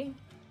zombie,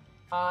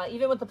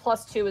 even with the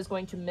 +2, is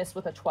going to miss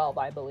with a 12,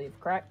 I believe,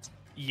 correct?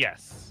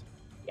 Yes.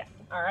 Yeah.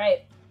 All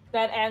right.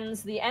 That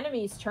ends the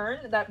enemy's turn.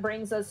 That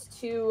brings us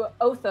to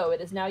Otho.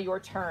 It is now your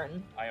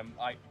turn.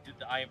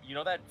 You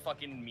know that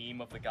fucking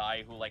meme of the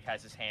guy who like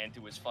has his hand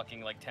to his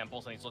fucking like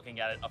temples and he's looking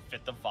at a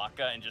fifth of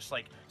vodka and just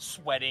like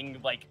sweating,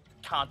 like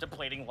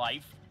contemplating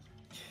life?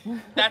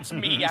 That's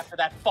me after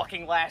that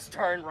fucking last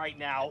turn right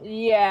now.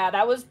 Yeah,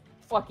 that was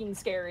fucking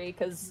scary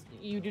because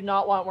you do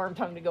not want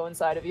Wormtongue to go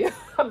inside of you.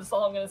 That's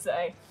all I'm gonna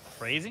say.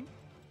 Phrasing?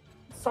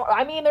 So,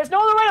 I mean, there's no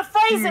other way to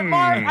phrase it,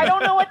 Mark. I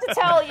don't know what to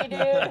tell you,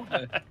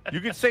 dude.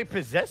 You could say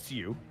possess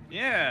you.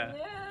 Yeah.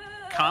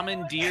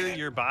 Commandeer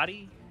your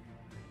body?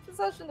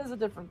 Possession is a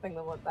different thing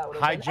than what that would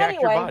have been. Hijack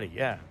Anyway, your body,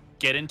 yeah.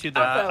 Get into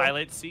the Also-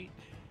 pilot seat?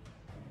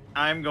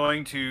 I'm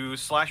going to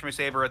slash my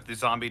saber at the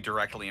zombie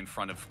directly in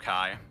front of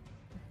Kai.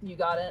 You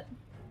got it.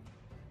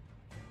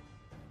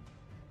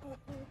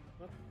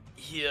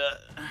 Yeah.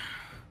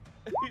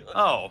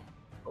 Oh.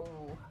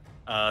 Ooh.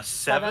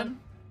 7?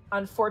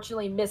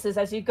 Unfortunately misses.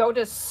 As you go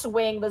to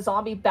swing, the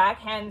zombie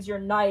backhands your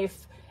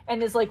knife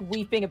and is like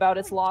weeping about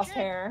its lost shit.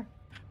 hair.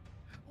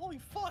 Holy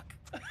fuck.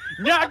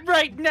 Not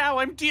right now.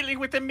 I'm dealing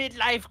with a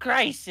midlife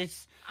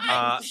crisis.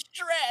 I'm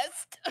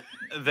stressed.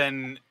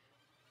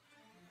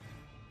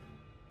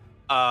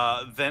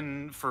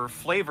 Then for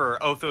flavor,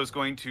 Otho's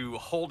going to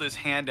hold his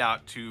hand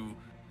out to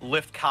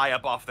lift Kai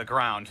up off the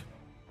ground.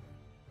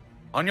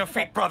 On your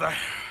feet, brother.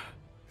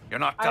 You're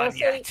not I will done say-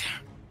 yet.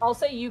 I'll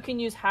say you can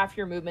use half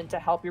your movement to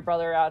help your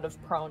brother out of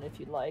prone if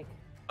you'd like.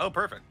 Oh,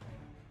 perfect.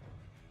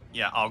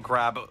 Yeah, I'll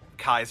grab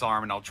Kai's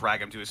arm and I'll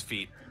drag him to his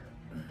feet.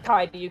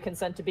 Kai, do you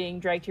consent to being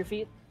dragged to your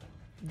feet?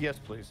 Yes,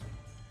 please.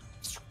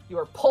 You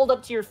are pulled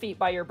up to your feet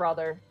by your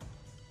brother.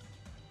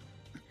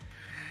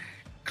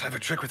 Clever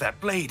trick with that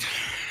blade.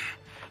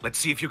 Let's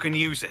see if you can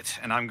use it.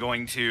 And I'm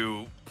going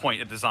to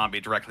point at the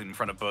zombie directly in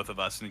front of both of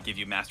us and give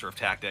you Master of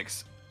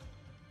Tactics.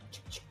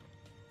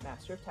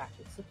 Master of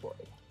Tactics deployed.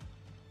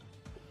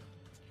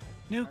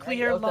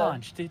 Nuclear Otho.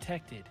 launch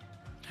detected.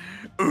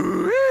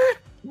 Otho,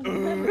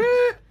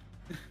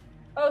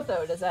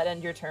 does that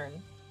end your turn?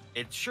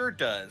 It sure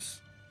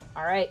does.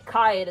 All right,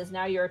 Kai, it is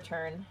now your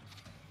turn.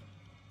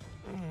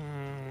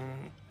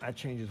 That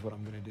changes what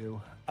I'm gonna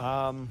do.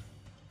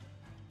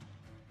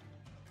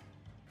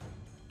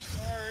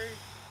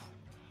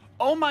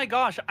 Oh my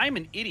gosh, I'm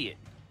an idiot.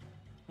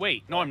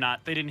 Wait, no, I'm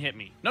not. They didn't hit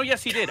me. No,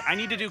 yes, he did. I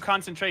need to do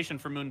concentration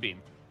for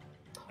Moonbeam.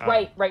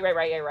 Right.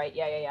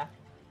 Yeah.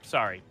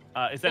 Sorry.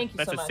 Is that Thank you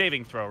that's so a much.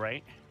 saving throw,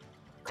 right?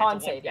 Con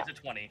It's a save, yeah. It's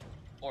a 20.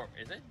 Or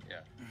is it?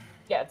 Yeah.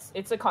 Yeah,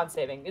 it's a con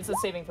saving. It's a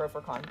saving throw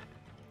for con.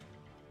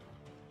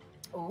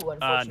 Ooh,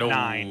 unfortunately.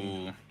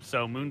 9.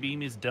 So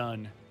Moonbeam is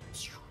done.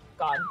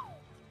 God.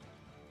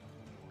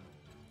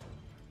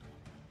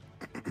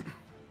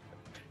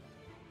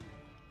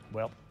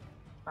 Well,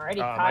 Alrighty,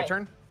 Kai. my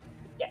turn?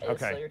 Yeah, it's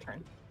Okay. still your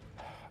turn.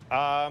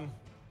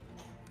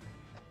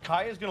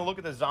 Kai is going to look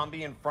at the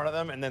zombie in front of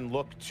them and then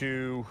look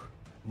to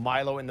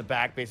Milo in the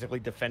back, basically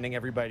defending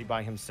everybody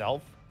by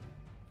himself.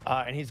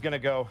 And he's going to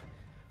go,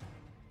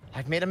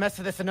 I've made a mess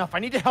of this enough. I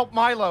need to help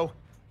Milo.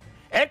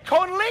 Et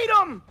con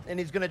leadum! And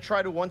he's going to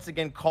try to once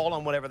again call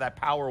on whatever that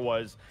power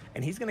was.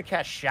 And he's going to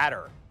cast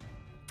Shatter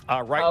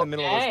right in the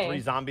middle of Okay. those 3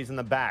 zombies in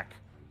the back.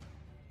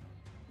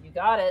 You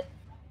got it.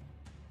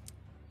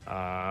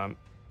 Oh,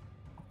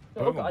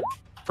 Oh, God.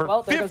 For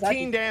Well, there goes that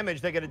 15 D- damage,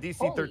 they get a DC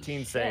Holy 13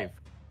 shit. save.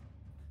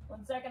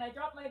 1 second, I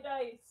dropped my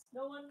dice.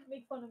 No one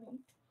make fun of me.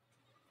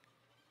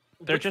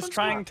 They're Which just one's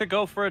trying not? to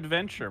go for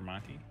adventure,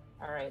 Monty.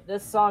 Alright,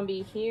 this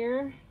zombie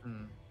here.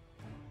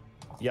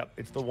 Yep,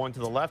 it's the one to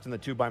the left and the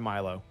 2 by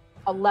Milo.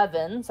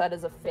 11, so that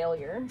is a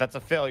failure. That's a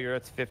failure.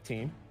 That's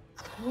 15.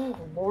 Oh,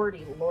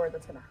 lordy lord,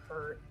 that's gonna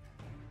hurt.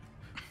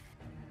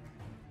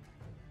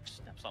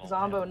 Steps on a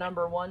Zombo lamp.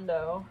 number 1,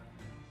 though.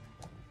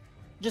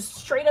 Just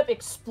straight up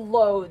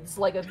explodes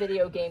like a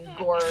video game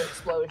gore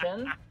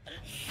explosion. Like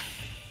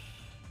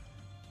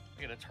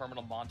in a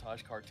terminal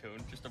montage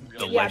cartoon. Just a The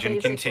real Yeah, legend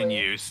basically.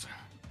 continues.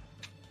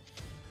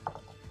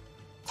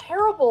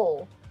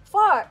 Terrible!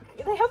 Fuck!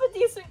 They have a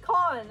decent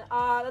con.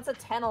 That's a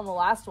 10 on the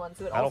last one,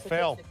 so it That'll also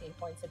fail. takes 15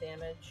 points of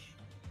damage.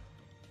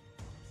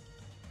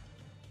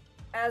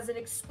 As an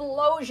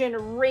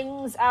explosion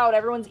rings out,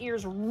 everyone's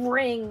ears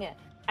ring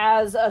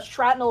as a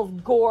shrapnel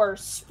of gore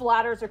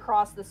splatters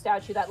across the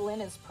statue that Lynn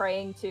is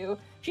praying to.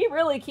 She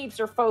really keeps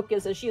her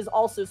focus as she is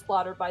also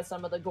splattered by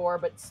some of the gore,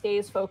 but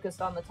stays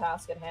focused on the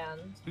task at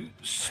hand.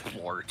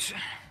 Splort.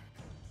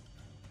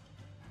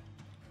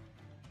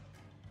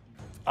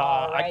 I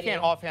Alrighty.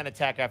 can't offhand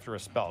attack after a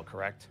spell,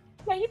 correct?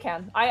 Yeah, you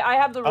can. I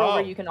have the rule Oh.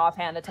 where you can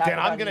offhand attack. Then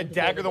I'm without gonna needing to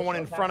dagger do the one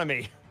in additional front of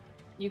attack. me.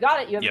 You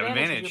got it. You have You have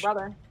advantage with your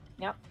brother.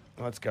 Yep.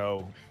 Let's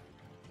go.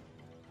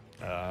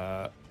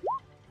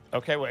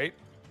 Okay, wait.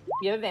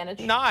 You have advantage.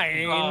 9.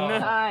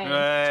 Nine.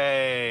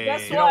 Hey.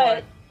 Guess You know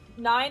what?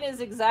 9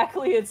 is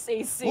exactly its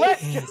AC.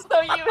 Let's Just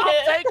so you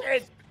hit. Take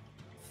it.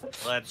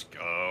 Let's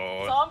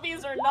go.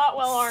 Zombies are not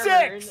well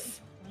armored.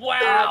 6.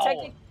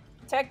 Wow.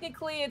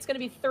 Technically, it's going to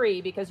be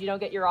 3 because you don't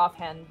get your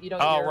offhand. You don't.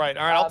 Get Oh, your, right.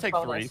 All right, I'll take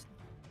bonus. 3.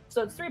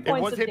 So it's 3 It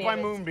points was of hit by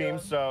damage, moonbeam,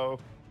 so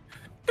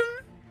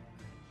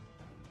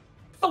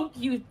Oh,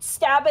 you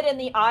stab it in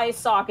the eye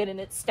socket and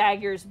it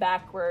staggers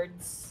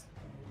backwards.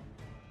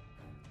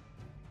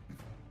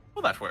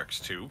 Well, that works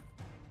too.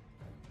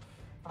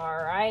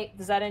 All right.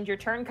 Does that end your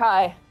turn,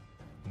 Kai?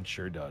 it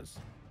sure does.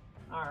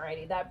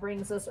 Alrighty, that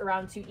brings us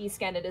around to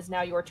Iskan. It is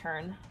now your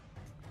turn.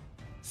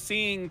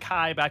 Seeing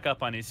Kai back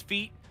up on his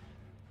feet,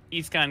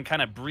 Iskan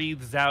kind of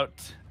breathes out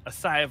a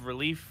sigh of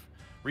relief,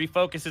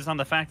 refocuses on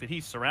the fact that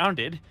he's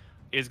surrounded,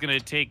 is going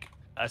to take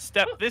a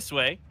step this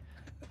way,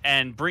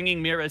 and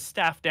bringing Mira's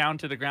staff down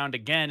to the ground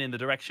again in the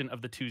direction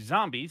of the 2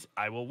 zombies,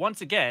 I will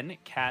once again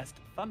cast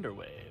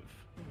Thunderwave.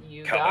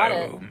 You got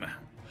it.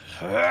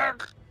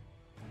 Kaboom.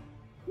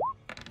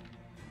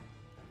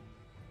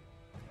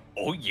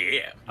 Oh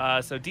yeah.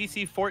 So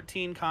DC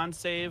 14 con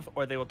save,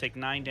 or they will take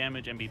 9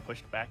 damage and be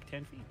pushed back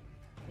 10 feet.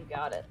 You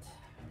got it.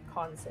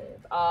 Con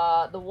save.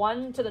 The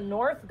one to the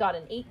north got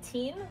an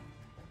 18.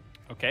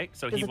 Okay,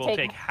 so Does he it will take-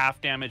 take half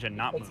damage and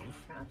not Takes move.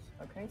 half.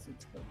 Okay, so he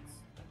takes.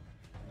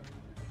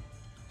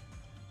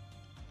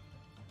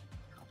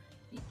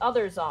 The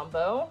other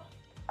Zombo.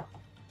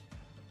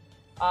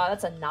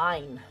 That's a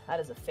 9. That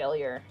is a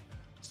failure.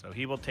 So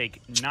he will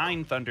take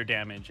 9 thunder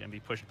damage and be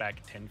pushed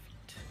back 10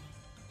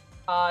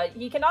 feet.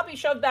 He cannot be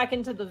shoved back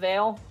into the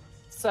veil,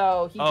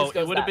 so he Oh, just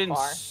goes it would have that been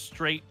far.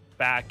 straight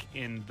back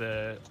in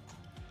the,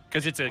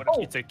 because it's a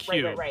Oh, it's a right,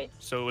 cube, right, right.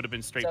 so it would have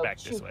been straight So back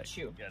this choo, way.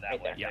 choo, Yeah, that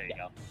right way. there. There you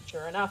go.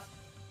 Sure enough.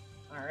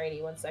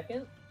 Alrighty, 1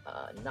 second.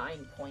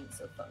 9 points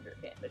of thunder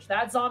damage.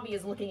 That zombie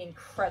is looking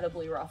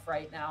incredibly rough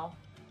right now,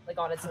 like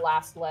on its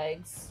last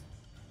legs.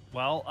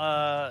 Well,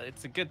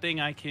 it's a good thing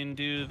I can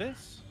do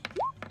this.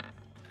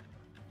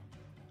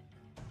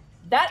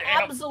 That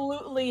Damn.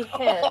 absolutely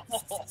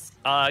hits.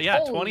 Yeah,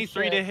 Holy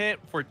 23 to shit. hit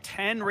for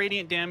 10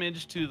 radiant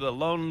damage to the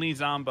lonely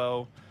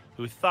Zombo,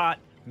 who thought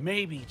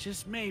maybe,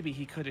 just maybe,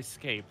 he could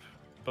escape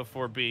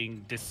before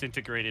being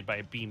disintegrated by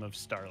a beam of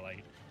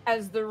starlight.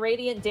 As the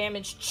radiant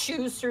damage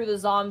chews through the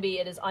zombie,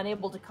 it is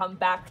unable to come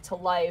back to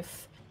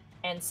life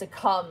and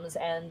succumbs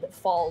and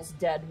falls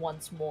dead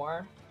once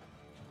more.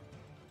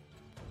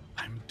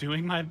 I'm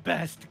doing my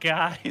best,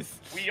 guys.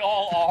 We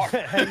all are.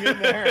 Hang in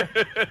there.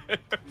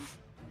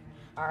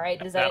 Alright,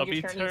 does that That'll end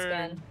your be turn,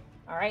 turn. Iskan?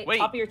 Alright, Wait.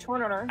 top of your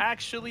turn order.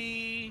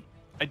 Actually,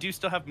 I do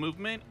still have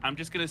movement. I'm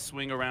just gonna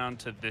swing around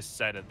to this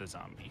side of the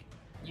zombie.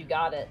 You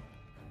got it.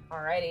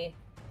 Alrighty.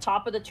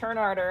 Top of the turn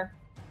order.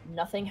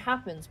 Nothing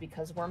happens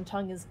because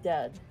Wormtongue is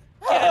dead.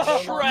 Get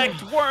Oh,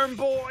 shreked, worm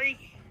boy!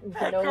 You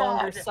can no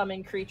longer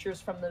summon creatures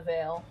from the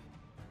veil.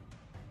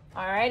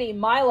 Alrighty,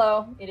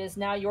 Milo, it is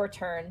now your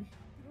turn.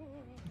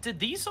 Did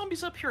these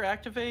zombies up here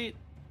activate?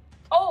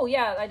 Oh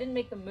yeah, I didn't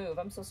make them move.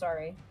 I'm so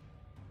sorry.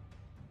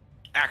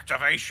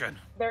 Activation.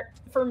 They're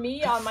for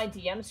me on my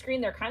DM screen.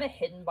 They're kind of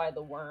hidden by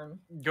the worm.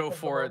 Go Because the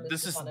for worm it. is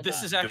This just is on a this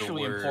dot. is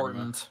actually worm.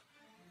 important.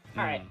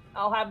 All right,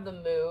 I'll have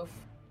them move.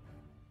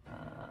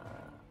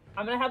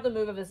 I'm gonna have the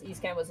move of his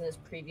E-scan was in his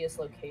previous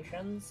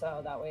location,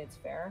 so that way it's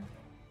fair.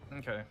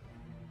 Okay.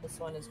 This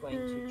one is going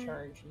to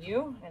charge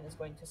you and is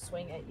going to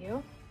swing at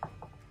you.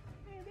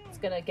 It's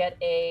gonna get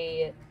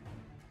a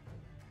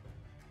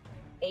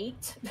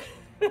 8.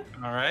 All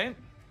right.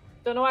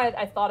 Don't know why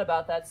I thought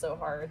about that so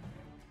hard.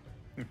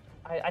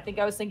 I think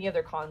I was thinking of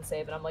their con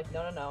save, and I'm like,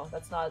 no,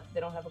 that's not. They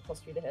don't have a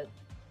 +3 to hit.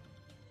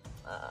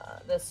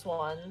 This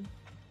one,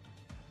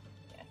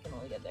 yeah, I can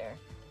only get there.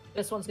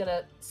 This one's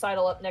gonna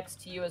sidle up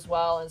next to you as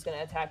well, and is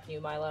gonna attack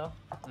you, Milo.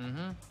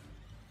 Mm-hmm.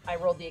 I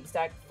rolled the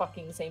exact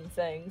fucking same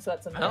thing, so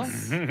that's a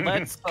miss.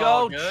 Let's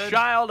All go, good.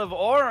 child of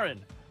Orin!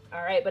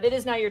 All right, but it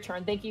is now your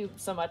turn. Thank you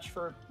so much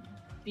for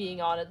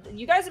being on it.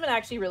 You guys have been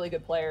actually really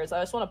good players.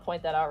 I just want to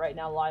point that out right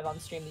now live on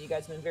stream that you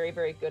guys have been very,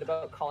 very good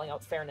about calling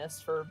out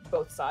fairness for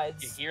both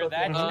sides. You hear both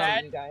that, me and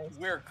Chad? you guys.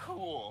 We're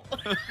cool.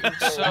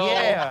 So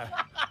Yeah.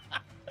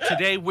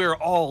 Today we're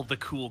all the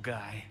cool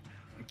guy.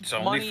 It's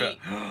only Money-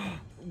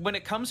 when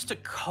it comes to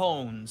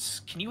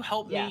cones, can you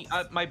help me?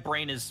 Yes. My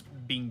brain is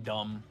being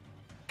dumb.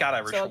 God,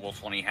 I wish So- Wolf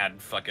 20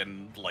 had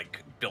fucking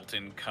like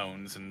built-in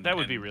cones and That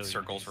would be and really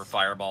circles nice. for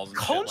fireballs and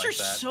Cones shit are like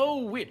that. so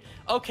weird.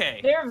 Okay.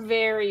 They're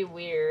very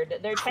weird.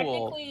 They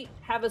Cool. technically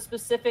have a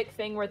specific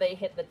thing where they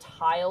hit the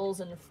tiles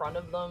in front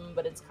of them,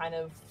 but it's kind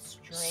of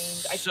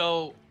strange.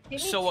 So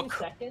Give me so a 2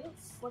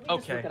 seconds. Let me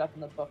just Okay. look it up in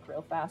the book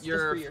real fast, You're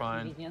just for your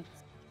fine. convenience.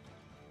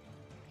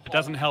 It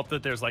doesn't help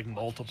that there's like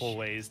multiple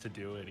ways to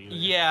do it either.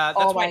 yeah, that's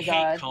Oh why I my hate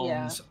God,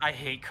 cones. I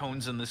hate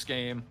cones in this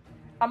game.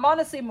 I'm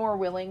honestly more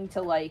willing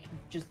to like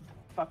just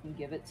fucking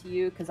give it to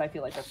you because I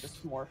feel like that's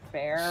just more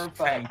fair.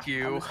 But Thank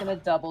you. I'm just gonna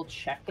double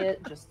check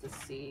it just to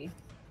see.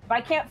 If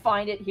I can't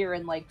find it here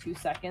in like 2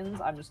 seconds,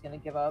 I'm just gonna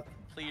give up.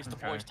 Please, the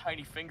Okay. boy's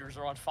tiny fingers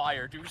are on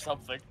fire. Do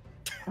something.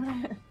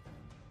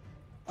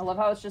 I love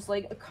how it's just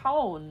like a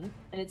cone,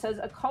 and it says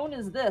a cone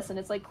is this, and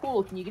it's like,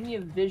 cool. Can you give me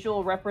a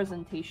visual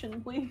representation,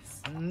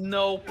 please?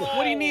 Nope.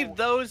 What do you need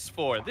those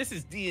for? This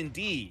is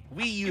D&D.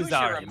 We use Use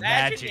our your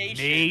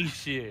imagination.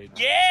 imagination.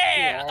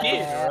 Yeah!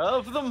 Theater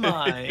of the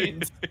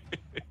mind.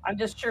 I'm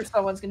just sure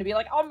someone's gonna be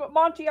like, "Oh,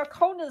 Monty, a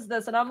cone is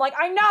this," and I'm like,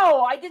 "I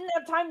know. I didn't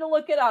have time to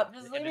look it up.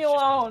 Just leave And me it's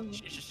just- alone." It's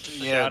just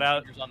Yeah. Shout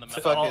out fingers on the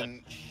to metal.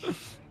 Fucking.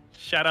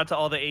 Shout out to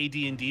all the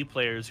AD&D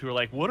players who are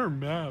like, what are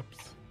maps?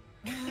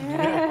 We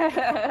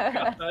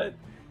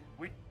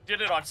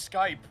did it on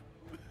Skype.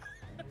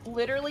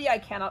 Literally, I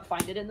cannot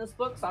find it in this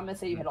book, so I'm gonna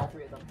say you hit all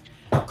 3 of them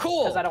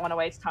Cool. because I don't want to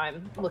waste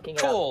time looking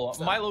it Cool. up.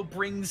 so. Milo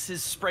brings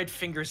his spread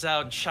fingers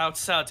out and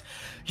shouts out,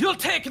 "You'll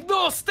take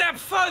no step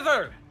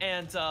further!"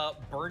 And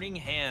burning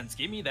hands.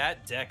 Give me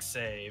that deck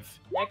save.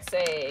 Next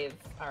save.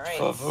 All right.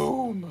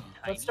 Boom.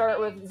 Let's start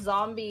with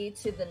zombie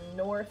to the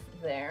north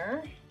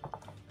there.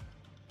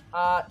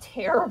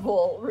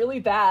 Terrible. Really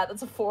bad.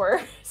 That's a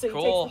 4. So he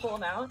Cool. takes the full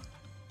amount.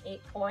 8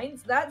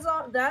 points. That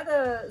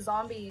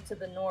zombie to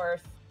the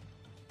north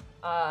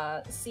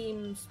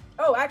seems.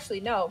 Oh, actually,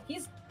 no.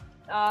 He's.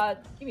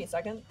 Give me a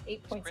second.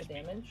 8 points of crispy.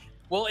 damage.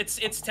 Well,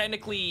 it's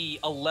technically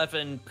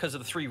 11 because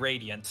of the 3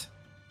 radiant.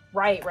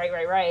 Right.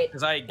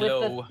 Because I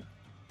go.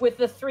 With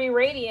the 3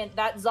 radiant,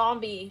 that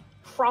zombie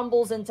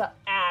crumbles into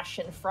ash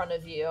in front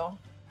of you.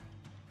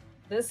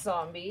 This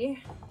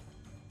zombie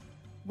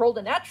rolled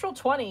a natural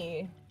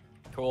 20.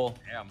 Cool.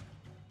 Damn.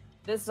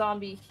 This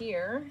zombie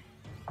here.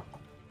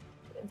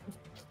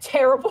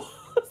 Terrible.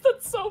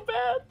 That's so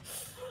bad.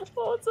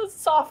 Oh, it's a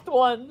soft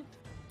one.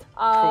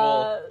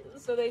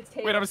 So they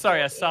take. Wait, I'm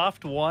sorry, a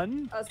soft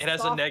one? It has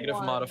a soft negative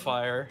one.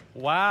 modifier.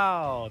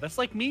 Wow, that's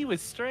like me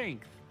with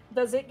strength.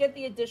 Does it get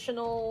the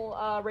additional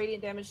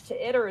radiant damage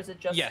to it, or is it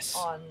just Yes.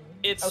 on?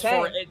 It's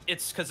Okay.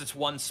 it's because it's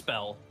 1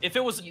 spell. If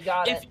it was You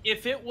got if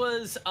it. it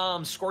was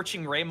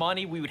Scorching Ray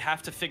Monty, we would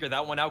have to figure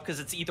that one out because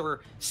it's either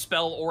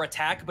spell or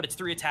attack, but it's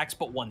 3 attacks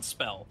but 1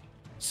 spell.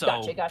 So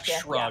Gotcha.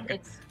 shrug.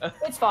 Yeah,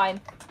 it's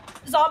fine.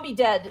 Zombie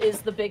dead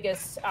is the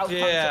biggest outcome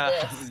Yeah,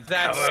 to this.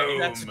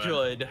 that's Boom.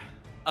 good.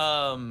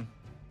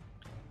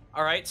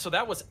 All right, so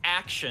that was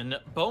action.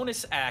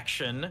 Bonus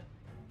action.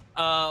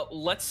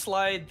 Let's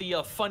slide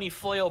the funny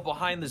flail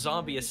behind the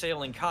zombie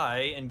assailing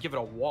Kai and give it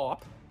a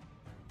whop.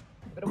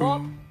 Give it a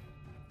whop.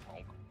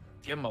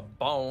 Give him a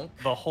bonk.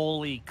 The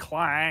holy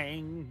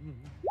clang.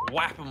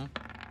 Whap him.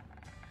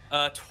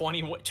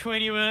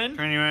 21.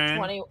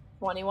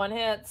 21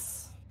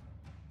 hits.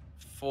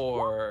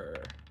 For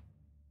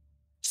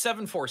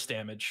 7 force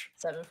damage.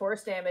 7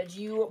 force damage.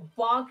 You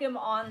bonk him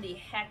on the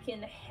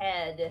heckin'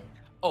 head.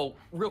 Oh,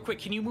 real quick,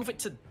 can you move it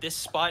to this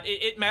spot?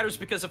 It matters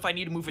because if I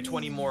need to move it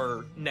 20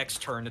 more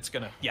next turn, it's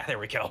gonna... Yeah, there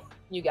we go.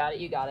 You got it.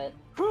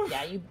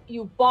 Yeah,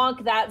 you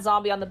bonk that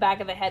zombie on the back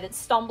of the head. It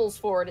stumbles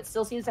forward. It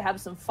still seems to have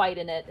some fight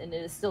in it, and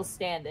it is still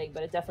standing,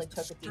 but it definitely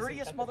took a decent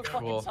Sturdiest chunk of motherfucking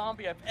damage. Cool.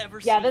 zombie I've ever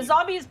Yeah, seen. the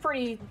zombie is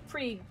pretty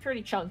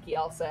chunky,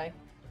 I'll say.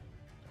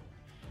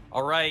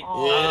 All right.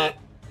 Aw.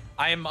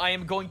 I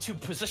am going to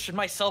position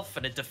myself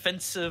in a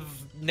defensive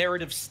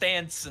narrative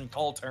stance and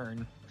call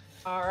turn.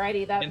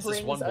 Alrighty, that Vince is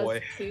brings one us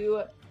boy.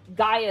 to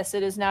Gaius.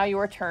 It is now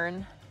your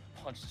turn.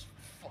 Punch this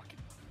fucking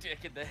dick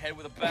in the head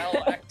with a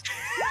battle axe.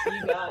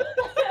 You got it.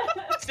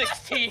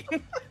 16.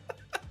 Give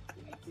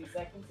me 2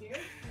 seconds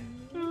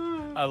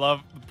here. I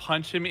love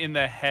punch him in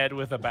the head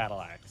with a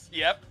battle axe.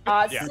 Yep.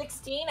 Yeah.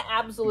 16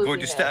 I'm absolutely going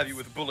to stab hits. you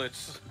with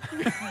bullets.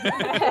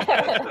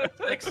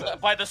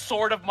 By the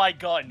sword of my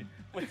gun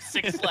with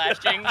 6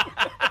 slashing,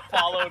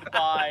 followed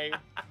by.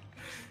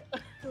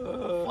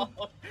 No,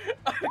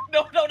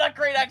 not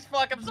great axe.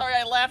 Fuck. I'm sorry.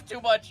 I laughed too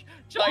much.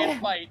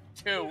 Giant fight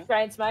 2.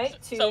 Giant smite,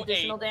 2 So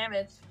additional 8.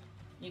 damage.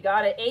 You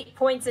got it. 8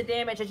 points of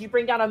damage as you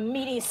bring down a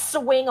meaty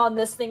swing on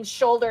this thing's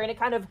shoulder, and it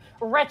kind of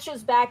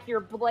wrenches back your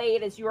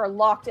blade as you are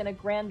locked in a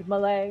grand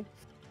melee.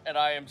 And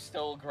I am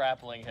still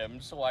grappling him,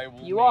 so I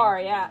will. You are,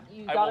 yeah.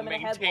 You I got will him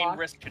in a maintain headlock.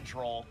 wrist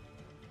control.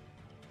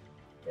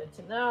 Good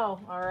to know.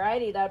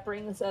 Alrighty, that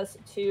brings us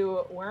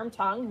to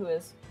Wormtongue, who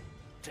is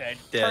Dead.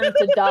 Dead. turned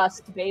to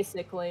dust,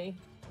 basically.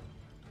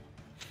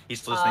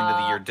 He's listening to the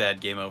Uh, "You're Dead"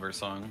 Game Over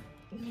song.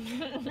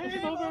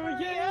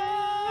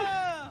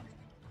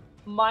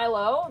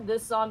 Milo,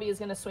 this zombie is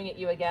going to swing at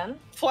you again.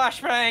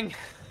 Flashbang.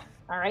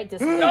 Alright, No!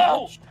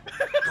 disadvantage.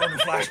 Going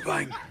to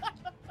flashbang.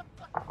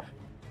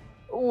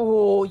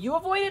 Ooh, you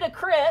avoided a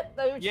crit,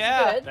 which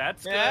Yeah. is good.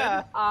 That's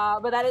Yeah.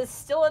 But that is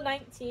still a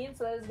 19,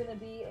 so that is going to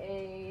be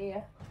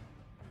a...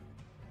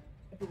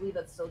 I believe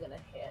that's still going to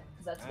hit,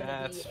 because that's going to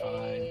That's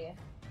be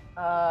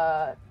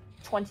a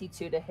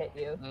 22 to hit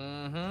you.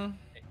 Mm-hmm.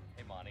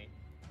 Hey, Monty.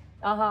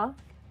 Uh-huh.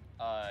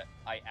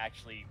 I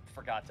actually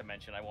forgot to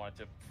mention I wanted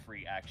to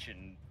free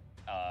action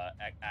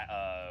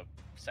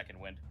second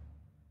wind.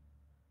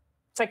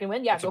 Second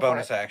win? Yeah, It's go a for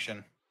bonus it.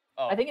 action.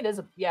 Oh, I think it is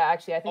a... Yeah,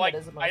 actually, I think oh, it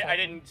is a bonus I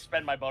action. didn't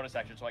spend my bonus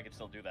action, so I can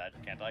still do that,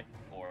 can't I?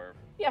 Or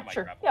Yeah, am I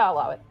sure. grappled? Yeah, I'll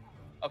allow it.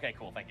 Okay,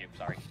 cool. Thank you.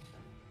 Sorry.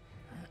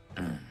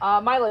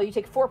 Milo, you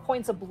take 4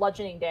 points of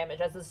bludgeoning damage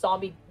as the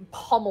zombie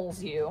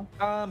pummels you.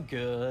 I'm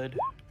good.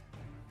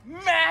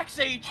 Max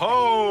HP.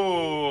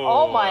 Oh!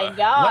 Oh my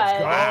god. Let's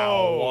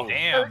go.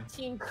 Damn.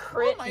 13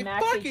 crit Oh my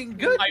max fucking HP.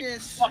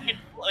 goodness. Fucking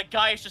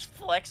Gaius just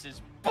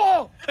flexes.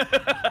 Boom!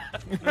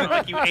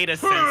 Like you ate a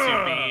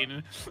sensu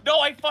bean. No,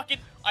 I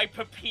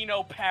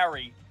Pepino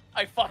parry.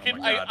 I God.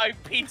 I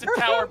pizza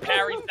tower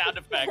parry sound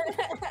effect.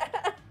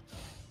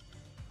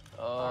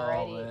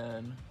 Alrighty.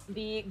 Man.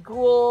 The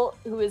ghoul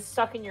who is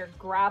stuck in your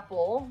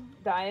grapple,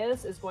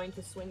 Gaius, is going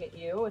to swing at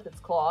you with its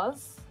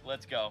claws.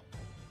 Let's go.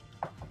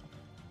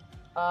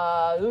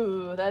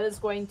 Ooh, that is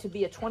going to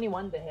be a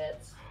 21 to hit.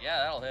 Yeah,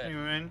 that'll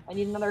hit. I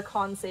need another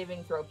con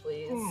saving throw,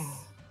 please.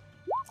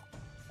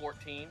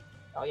 14.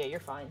 Oh yeah, you're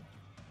fine.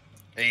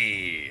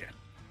 Hey.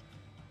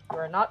 You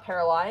are not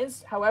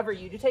paralyzed. However,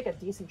 you do take a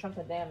decent chunk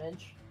of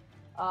damage.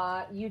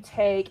 You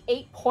take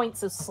 8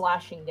 points of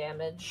slashing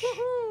damage.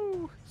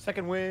 Woohoo!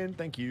 Second win.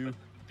 Thank you.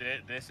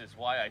 This is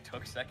why I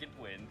took second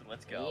wind.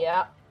 Let's go.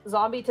 Yeah.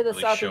 Zombie to the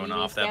Really south of showing you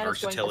off that Stan,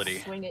 is going versatility.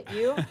 to swing at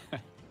you.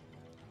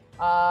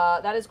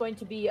 That is going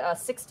to be a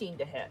 16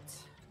 to hit.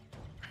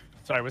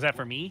 Sorry, was that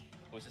for me?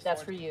 Was this That's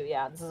one? for you,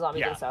 yeah. This is zombie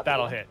to Yeah, the south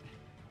that'll of you. hit.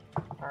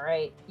 All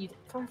right. You,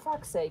 for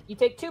fuck's sake, you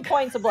take 2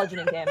 points of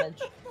bludgeoning damage.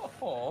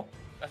 Oh.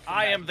 That's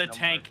I am magic the number.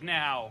 tank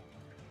now.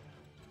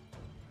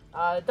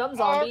 Dumb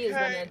zombie is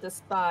Okay. going to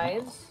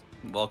disguise.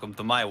 Welcome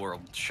to my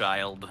world,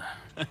 child.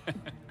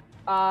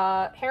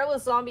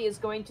 Hairless zombie is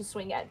going to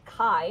swing at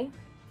Kai.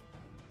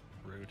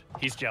 Rude.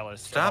 He's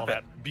jealous. Stop of all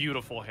it. that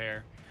beautiful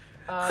hair.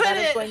 That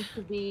is going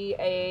to be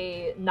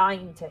a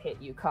 9 to hit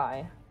you,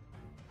 Kai.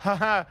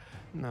 Haha.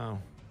 No.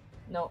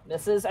 No,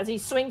 misses. As he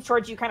swings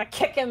towards you, kind of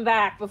kick him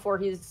back before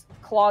his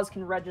claws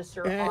can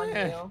register on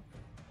you.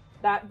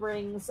 That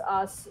brings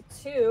us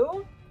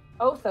to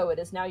Otho. It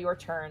is now your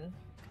turn.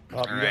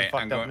 Oh, you're right,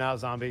 fucked I'm up going- now,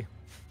 zombie.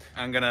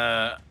 I'm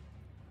gonna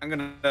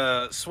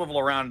swivel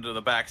around to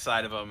the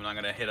backside of him, and I'm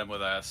gonna hit him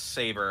with a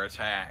saber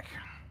attack.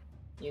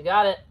 You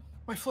got it.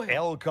 My flail.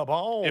 El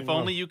Cabal. If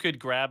only you could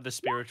grab the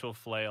spiritual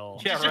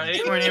flail. Yeah,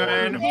 right.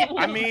 21.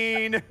 I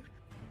mean,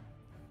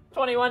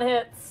 21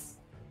 hits.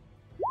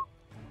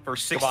 For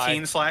 16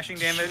 Goodbye. slashing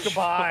damage.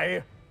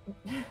 goodbye.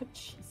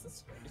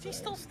 Jesus Christ. Is he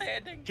still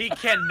standing? He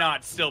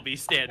cannot still be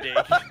standing.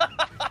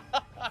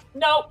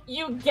 No,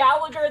 you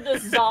Gallagher the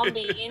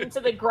zombie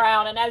into the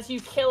ground, and as you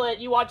kill it,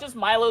 you watch as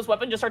Milo's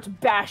weapon just starts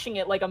bashing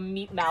it like a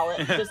meat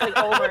mallet, just like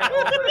over and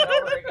over and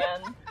over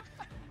again.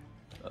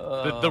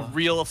 The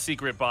real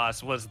secret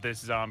boss was this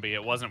zombie.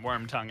 It wasn't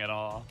Wormtongue at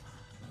all.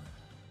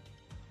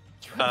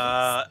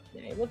 Yeah,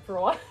 he lived for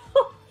a while.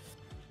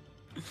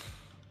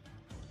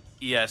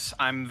 Yes,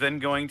 I'm then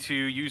going to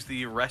use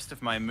the rest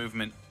of my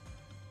movement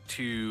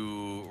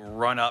to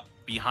run up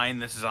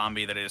behind this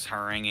zombie that is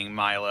haranguing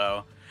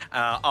Milo.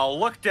 I'll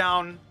look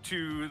down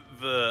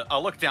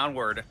I'll look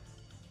downward,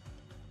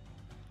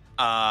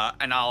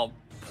 and I'll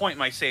point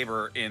my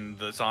saber in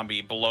the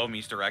zombie below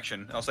me's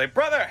direction. I'll say,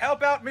 "Brother,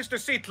 help out Mr.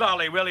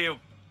 Seatlolly, will you?"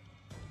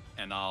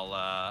 And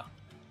I'll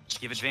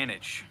give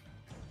advantage.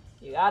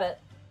 You got it.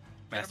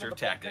 Master of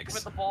Hit him tactics.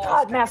 with the balls. God,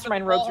 Hit him with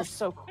Mastermind the robes are balls.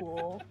 so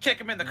cool. Kick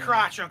him in the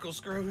crotch, Uncle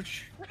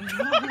Scrooge.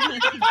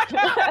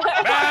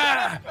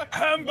 Ah,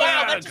 I'm Wow,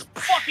 that back. just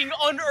fucking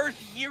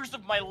unearthed years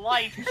of my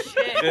life.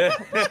 Shit.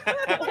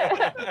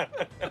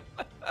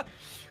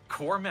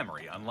 Core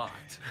memory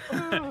unlocked.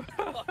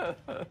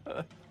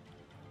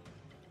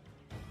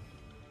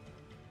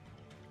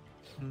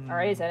 All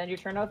right, is that end your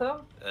turn,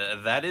 Otho?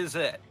 That is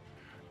it.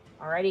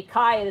 Alrighty,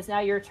 Kai, it is now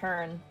your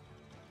turn.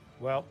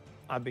 Well,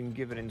 I've been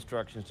given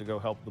instructions to go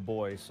help the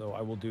boy, so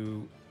I will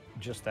do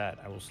just that.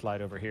 I will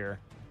slide over here.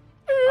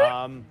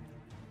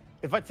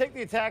 If I take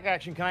the attack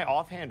action, can I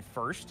offhand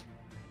first?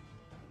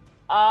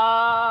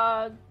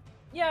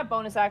 Yeah,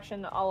 bonus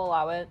action, I'll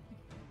allow it.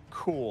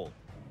 Cool.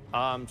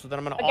 So then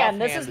I'm gonna Again,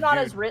 this offhand is the not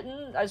dude. as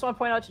written. I just want to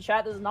point out to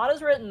chat, this is not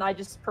as written. I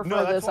just prefer No,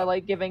 that's this. I why-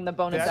 like giving the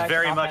bonus That's action.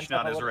 Very offhand much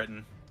stuff not a as little-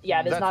 written. Yeah,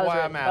 it is That's not as why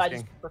written, I'm but I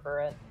asking. just prefer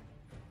it.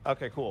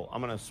 Okay, cool.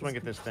 I'm gonna swing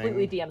at this thing.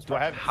 Completely DM's Do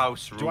I have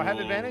House Do I have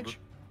ruled. advantage?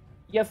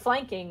 You have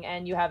flanking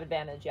and you have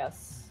advantage,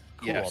 yes.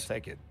 Cool, Yes. I'll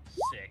take it.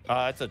 Sick.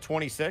 It's a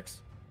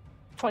 26.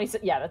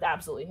 26, yeah, that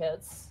absolutely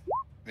hits.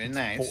 Very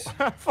nice.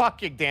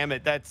 Fucking damn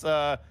it. That's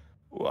 1.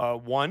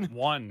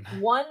 1.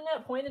 1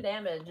 point of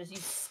damage as you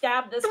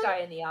stab this guy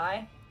in the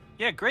eye.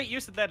 Yeah, great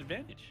use of that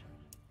advantage.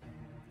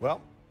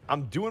 Well,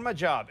 I'm doing my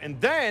job. And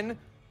then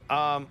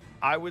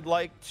I would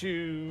like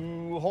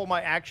to hold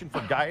my action for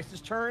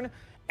Gaius' turn.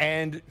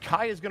 And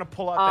Kai is going to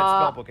pull out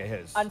that spellbook of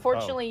his.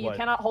 Unfortunately, Oh, you what?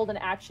 cannot hold an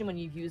action when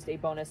you've used a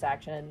bonus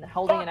action.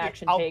 Holding Fuck an it,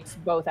 action I'll- takes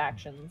both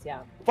actions, yeah.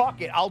 Fuck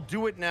it. I'll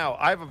do it now.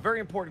 I have a very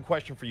important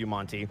question for you,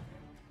 Monty.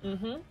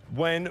 Mm-hmm.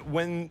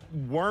 When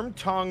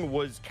Wormtongue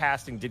was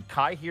casting, did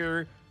Kai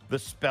hear the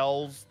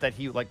spells that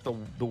he, like the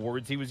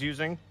words he was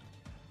using?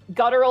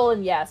 Guttural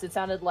and yes, it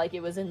sounded like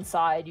it was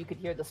inside. You could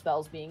hear the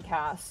spells being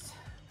cast.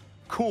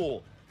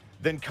 Cool.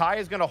 Then Kai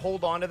is going to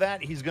hold on to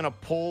that. He's going to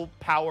pull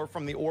power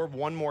from the orb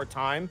one more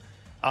time.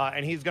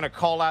 And he's going to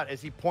call out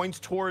as he points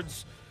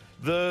towards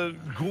The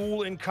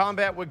ghoul in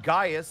combat with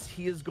Gaius,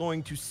 he is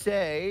going to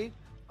say,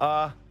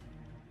 Morbi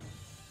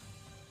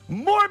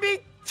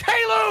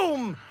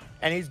Talum!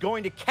 And he's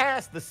going to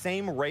cast the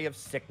same Ray of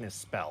Sickness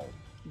spell.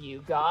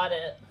 You got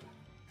it.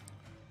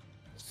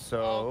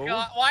 So. Oh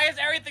god, why is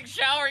everything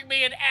showering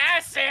me in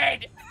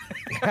acid?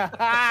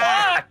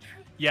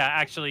 Yeah,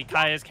 actually,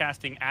 Kai is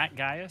casting at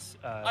Gaius.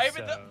 I'm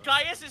in the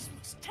Gaius is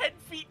 10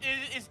 feet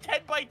is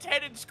 10 by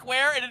 10 in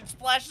square and in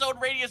splash zone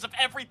radius of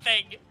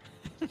everything.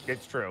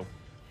 It's true.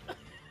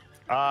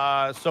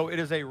 So it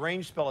is a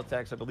ranged spell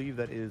attack. So I believe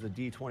that is a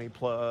D20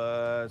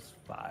 plus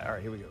 5. All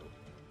right, here we go.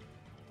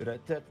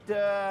 Da-da-da-da.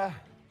 There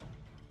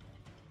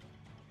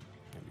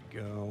we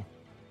go.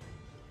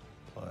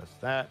 Plus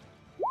that.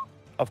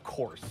 Of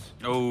course.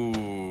 Oh.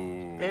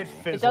 It It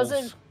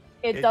fizzles.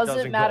 It doesn't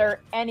doesn't matter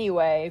go.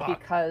 anyway Fuck.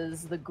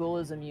 because the ghoul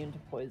is immune to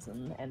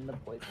poison and the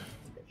poison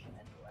condition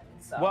anyway.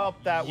 So. Well,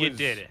 that You was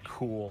did it.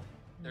 cool.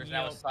 There's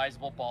now a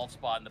sizable bald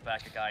spot in the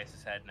back of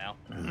Gaius' head now.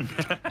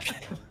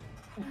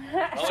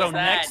 What So was that?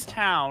 next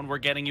town, we're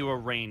getting you a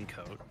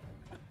raincoat.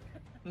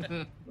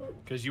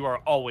 Because you are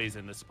always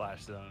in the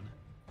splash zone.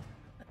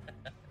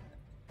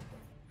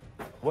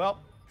 Well,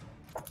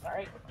 all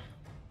right.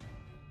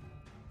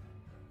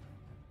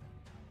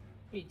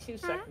 Give me 2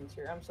 seconds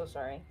here. I'm so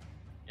sorry.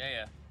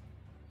 Yeah.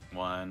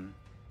 1,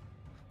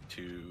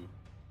 2.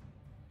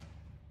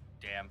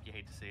 Damn, you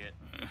hate to see it.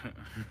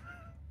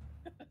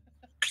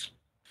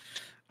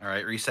 All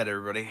right, reset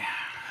everybody.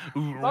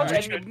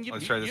 Okay.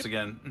 Let's try this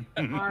again.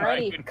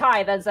 Alrighty,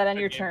 Kai, that's that end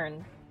your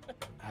turn.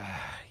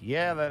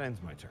 yeah, that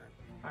ends my turn.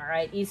 All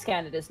right,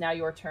 Eastcan, it is now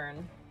your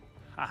turn.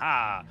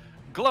 Haha.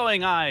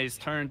 Glowing eyes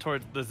turn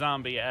towards the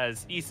zombie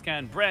as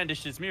Iskan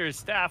brandishes Mira's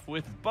staff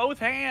with both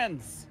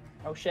hands.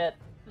 Oh shit.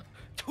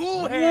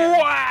 2 hands.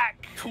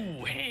 Whack! 2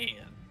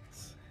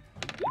 hands.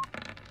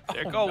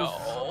 There goes.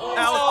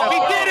 No. We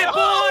did it,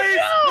 boys!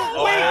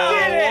 We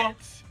did it!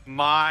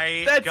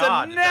 My That's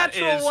God, a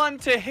natural that is... one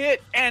to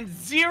hit and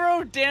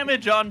 0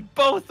 damage on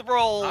both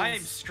rolls. I am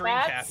screen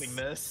That's- capping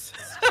this.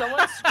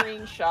 Someone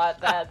screenshot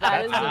that.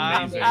 That is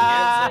That's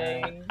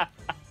amazing.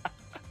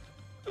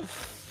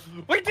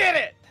 We did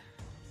it!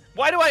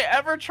 Why do I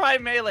ever try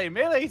melee?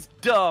 Melee's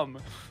dumb.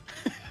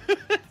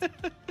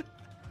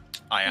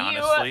 I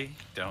honestly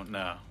don't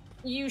know.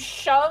 You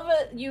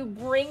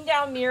bring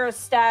down Mira's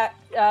staff,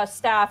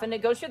 and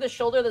it goes through the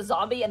shoulder of the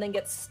zombie and then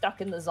gets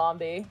stuck in the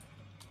zombie.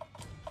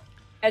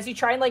 As you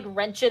try and like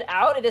wrench it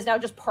out, it is now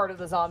just part of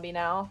the zombie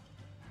now.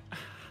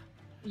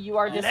 You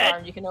are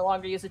disarmed. You can no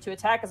longer use it to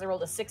attack as I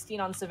rolled a 16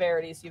 on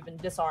severity, so you've been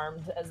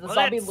disarmed. As the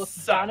zombie looks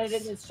down at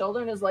it in its shoulder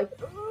and is like,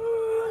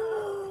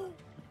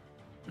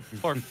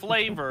 For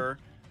flavor,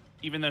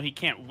 even though he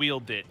can't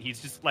wield it,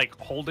 he's just like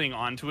holding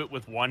onto it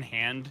with one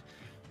hand.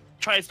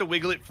 Tries to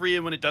wiggle it free,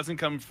 and when it doesn't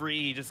come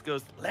free, he just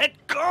goes, "Let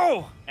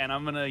go!" And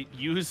I'm gonna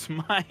use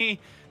my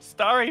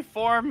starry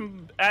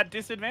form at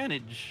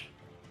disadvantage.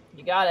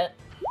 you got it.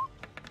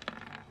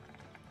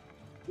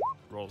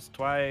 Rolls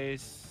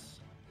twice.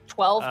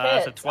 12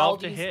 hits. So 12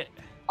 to hit.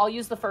 I'll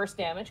use the first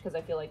damage because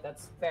I feel like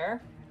that's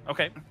fair.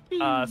 Okay.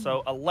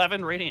 So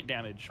 11 radiant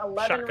damage.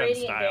 11 shotgun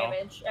radiant style.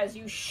 damage as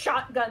you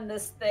shotgun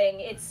this thing.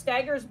 It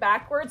staggers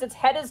backwards. Its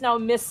head is now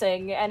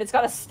missing, and it's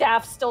got a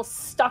staff still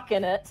stuck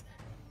in it.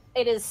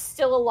 It is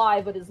still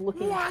alive, but is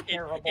looking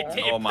terrible.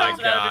 Oh my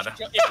God.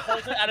 It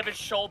pulls it out of his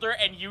shoulder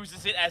and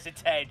uses it as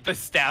its head. The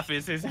staff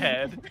is his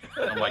head.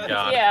 Oh my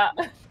God. Yeah.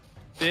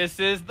 This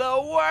is the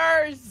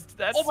worst.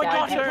 That's Oh my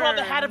god, he put on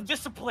the turn. hat of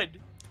discipline.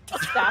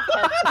 Staff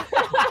head.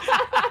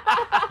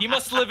 He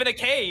must live in a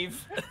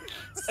cave.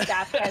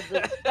 Staff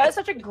head. That is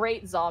such a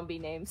great zombie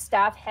name.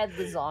 Staff head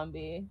the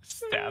zombie.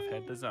 Staff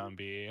head the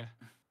zombie.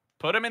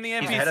 Of in the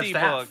He's the head of NPC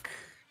staff. book.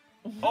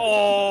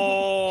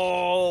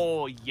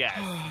 Oh yes.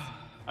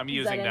 I'm Does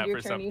using that that end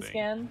your for turn,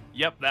 something. Escan?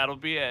 Yep, that'll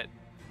be it.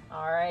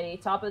 Alrighty,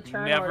 top of the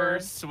turn Never order.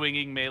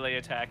 swinging melee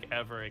attack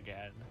ever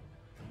again.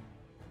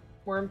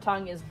 Worm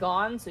Tongue is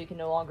gone, so you can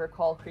no longer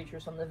call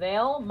creatures from the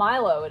Veil.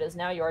 Milo, it is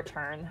now your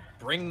turn.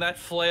 Bring that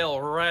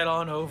flail right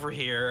on over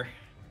here.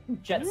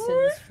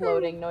 Jetson's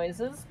floating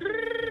noises.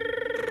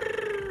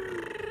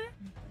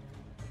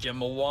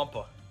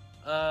 Jimawampa.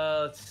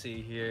 Let's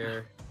see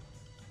here.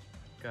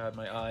 God,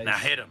 my eyes. Now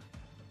hit him.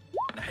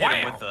 Now hit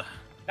him Wow. with the.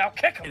 Now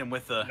kick Hit him. him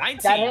with the. 19.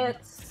 That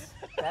hits.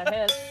 That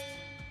hits.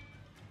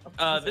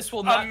 This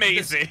will not.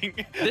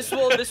 Amazing. This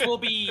will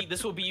be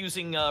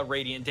using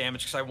radiant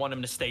damage because I want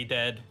him to stay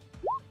dead.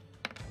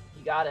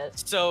 You got it.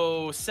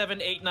 So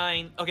 7, 8,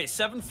 9. Okay,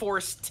 7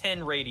 force,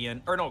 10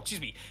 radiant. Or no, excuse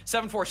me.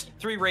 7 force,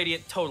 3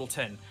 radiant, total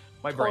 10.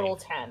 My brain. Total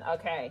 10.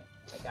 Okay.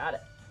 I got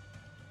it.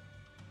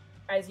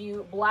 As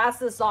you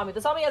blast this zombie,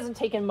 the zombie hasn't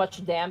taken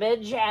much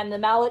damage, and the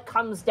mallet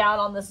comes down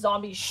on this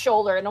zombie's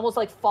shoulder and almost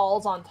like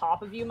falls on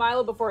top of you,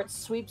 Milo, before it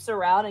sweeps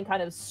around and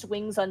kind of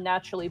swings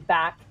unnaturally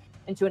back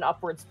into an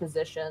upwards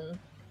position.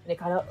 And it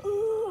kind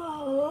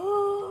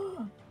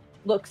of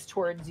looks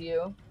towards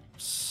you.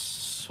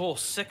 So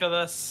sick of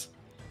this.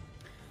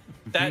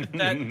 That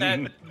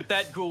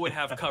ghoul would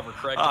have cover,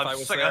 correct? Oh, if I I'm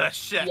was sick there. of that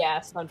shit.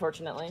 Yes,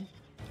 unfortunately.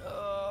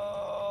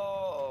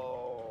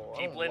 Oh,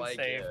 Keep Lynn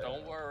safe.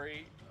 Don't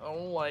worry. I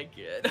don't like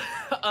it.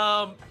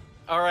 All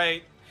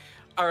right.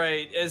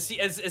 As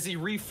he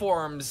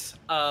reforms,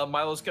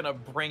 Milo's gonna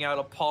bring out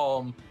a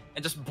palm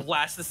and just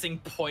blast this thing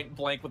point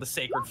blank with a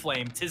sacred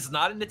flame. 'Tis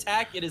not an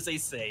attack; it is a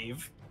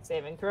save.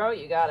 Saving throw,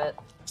 you got it.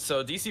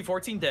 So DC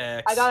 14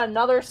 Dex. I got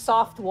another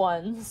soft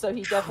one, so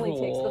he definitely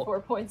takes the Cool. 4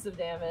 points of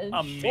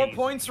damage. 4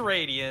 points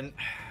radiant.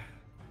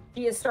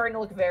 He is starting to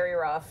look very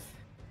rough.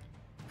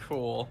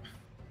 Cool.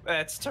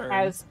 That's turn.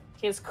 As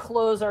his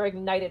clothes are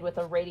ignited with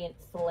a radiant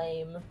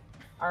flame.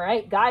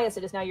 Alright, Gaius,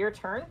 it is now your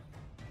turn.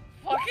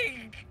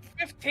 Fucking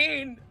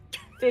 15.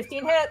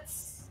 15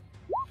 hits.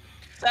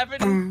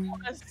 7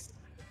 plus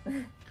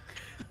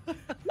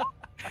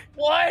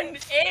 1,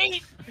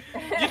 8.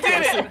 You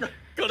did it!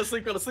 Go to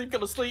sleep, go to sleep, go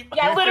to sleep.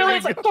 Yeah, literally,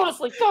 it's like, go to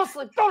sleep, go to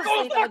sleep, go to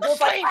sleep. And the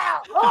ghoul's like,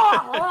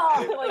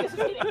 like it's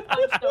just getting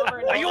punched over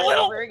and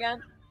over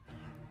again.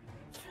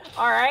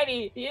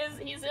 Alrighty,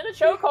 he's in a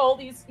chokehold.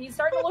 He's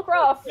starting to look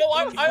rough. No,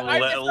 I'm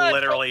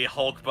literally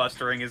Hulk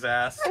bustering his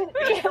ass.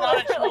 It's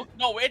not a choke.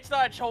 No, it's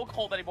not a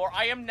chokehold anymore.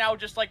 I am now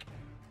just like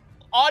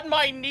on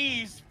my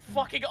knees,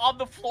 fucking on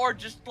the floor,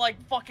 just like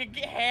fucking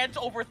hands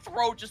over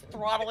throat, just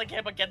throttling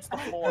him against the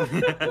floor.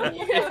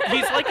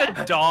 He's like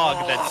a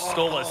dog that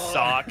stole a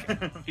sock.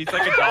 He's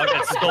like a dog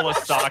that stole a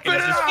sock and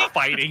is just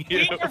fighting you.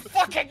 Eat your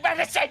fucking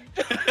medicine.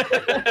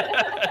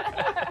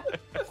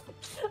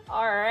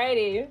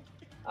 Alrighty.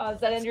 Does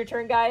that end your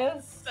turn,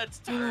 Gaius? That's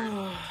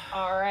turn.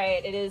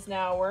 Alright, it is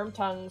now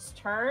Wormtongue's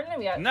turn.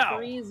 We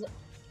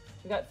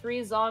got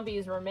 3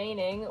 zombies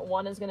remaining.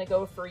 One is gonna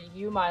go for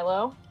you,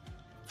 Milo.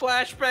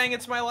 Flashbang,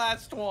 it's my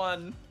last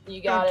one.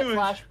 You got it,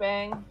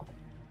 flashbang.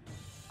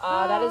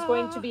 That is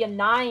going to be a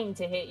 9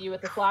 to hit you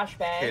with the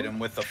flashbang. Hit him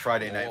with the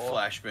Friday night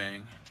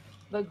flashbang.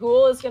 The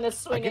ghoul is gonna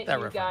swing at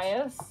you, reference.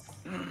 Gaius.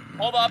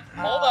 Hold up,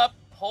 hold up,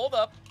 hold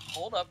up,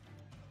 hold up.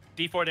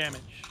 D4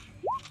 damage.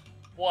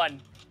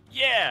 1.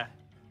 Yeah.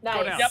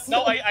 Nice. down. Yep.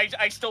 No,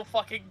 I still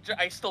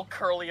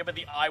curly him in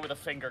the eye with a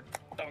finger.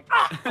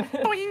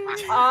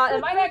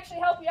 It might actually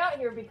help you out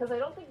here because I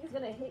don't think he's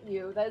gonna hit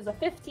you. That is a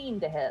 15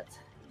 to hit.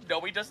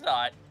 No, he does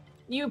not.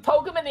 You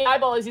poke him in the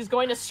eyeball as he's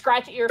going to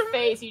scratch at your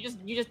face. You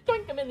just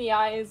doink him in the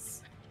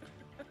eyes.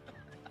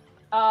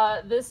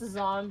 This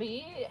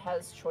zombie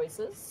has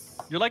choices.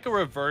 You're like a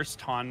reverse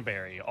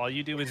Tonberry. All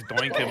you do is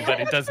doink him,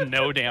 but it does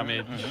no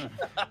damage.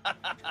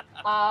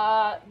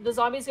 The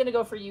zombie's gonna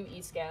go for you,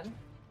 E-Scan.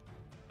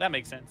 That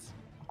makes sense.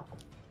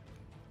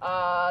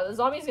 The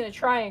zombie's gonna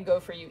try and go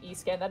for you,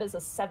 E-Scan. That is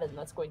a 7.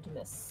 That's going to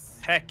miss.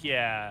 Heck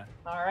yeah.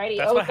 Alrighty.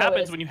 That's what Otho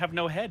happens is- when you have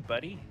no head,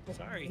 buddy.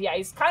 Sorry. Yeah,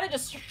 he's kind of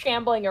just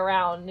shambling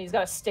around. And he's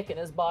got a stick in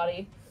his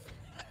body.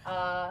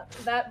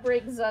 That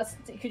brings us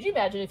to, could you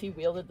imagine if he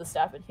wielded the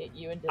staff and hit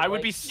you and did, I would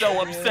like, be so you?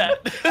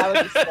 upset. That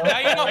would be so Now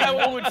you know funny. how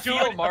it would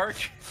feel, Mark.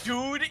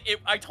 Dude,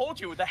 I told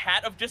you, the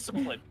hat of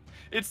discipline.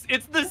 It's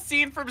the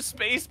scene from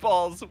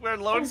Spaceballs where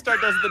Lone Star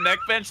does the neck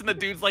bench and the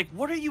dude's like,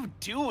 "What are you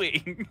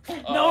doing?"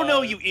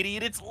 No, you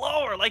idiot! It's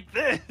lower, like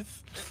this.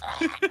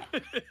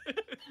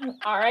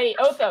 Alrighty,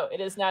 Otho, it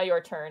is now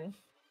your turn.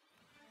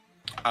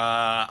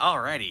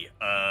 Alrighty.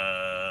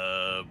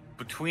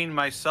 Between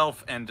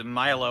myself and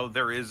Milo,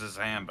 there is a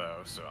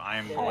Zambo, so I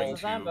am going There's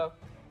a to Zambo.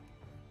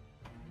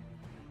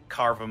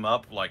 carve him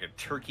up like a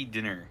turkey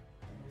dinner.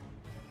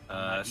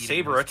 Eating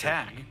Saber this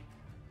attack. turkey.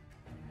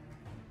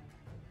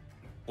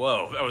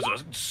 Whoa, that was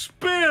a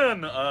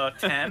spin!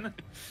 10.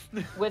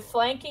 With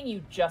flanking,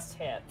 you just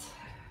hit.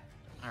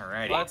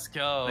 Alrighty. Let's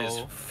go. That is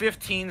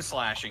 15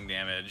 slashing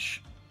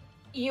damage.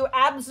 You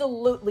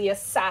absolutely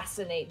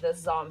assassinate this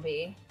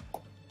zombie.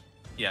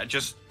 Yeah,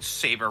 just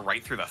saber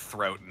right through the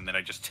throat, and then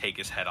I just take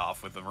his head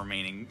off with the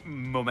remaining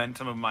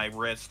momentum of my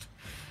wrist.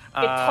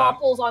 It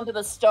topples onto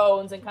the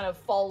stones and kind of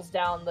falls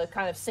down the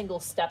kind of single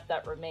step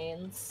that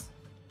remains.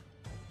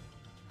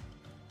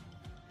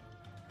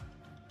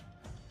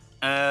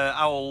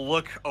 I will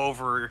look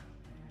over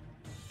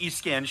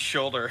E-Scan's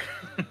shoulder.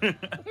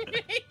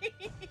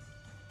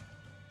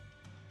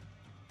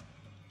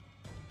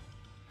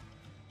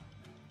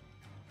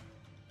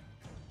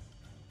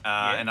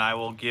 And I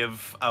will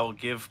give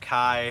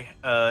Kai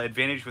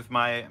advantage with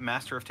my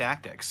Master of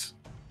Tactics.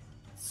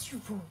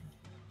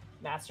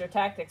 Master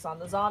Tactics on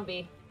the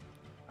zombie.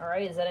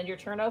 Alright, does that end your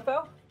turn,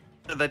 Otho?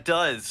 That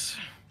does.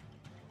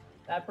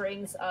 That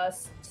brings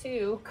us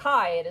to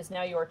Kai. It is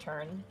now your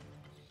turn.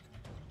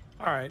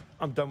 All right,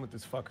 I'm done with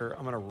this fucker.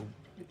 I'm gonna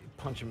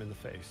punch him in the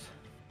face.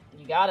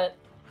 You got it.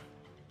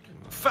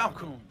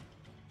 Falcon.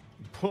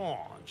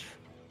 Punch.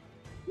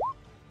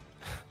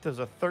 Does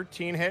a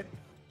 13 hit?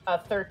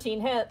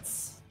 13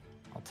 hits.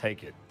 I'll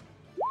take it.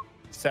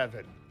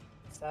 7.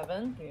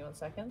 7. Give me 1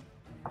 second.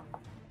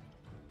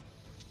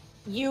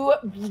 You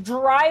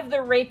drive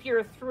the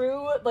rapier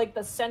through like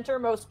the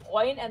centermost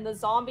point, and the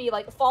zombie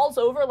like falls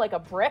over like a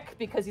brick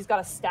because he's got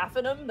a staff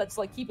in him that's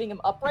like keeping him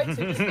upright,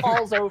 so he just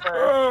falls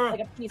over like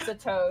a piece of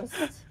toast.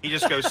 He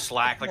just goes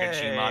slack like a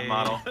Gmod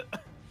model.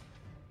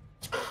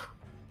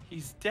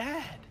 He's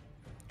dead.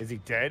 Is he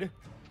dead?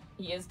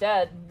 He is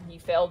dead. He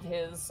failed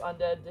his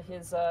undead,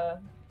 his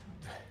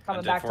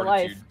coming Undead back to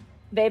fortitude. life.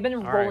 They've been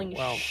All right, rolling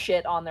well-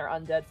 shit on their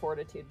undead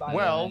fortitude, by the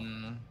Well, way.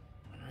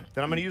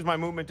 then I'm going to use my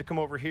movement to come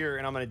over here,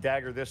 and I'm going to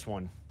dagger this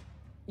one.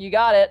 You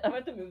got it. I'm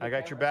going to move the I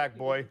got your camera so back,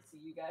 people boy. can see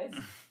you guys.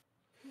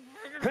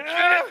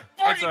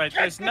 That's all right.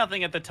 There's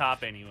nothing at the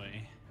top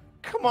anyway.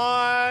 Come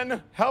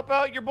on, help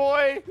out your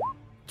boy.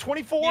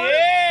 24.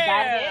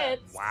 That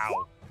hits.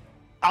 Wow.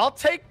 I'll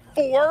take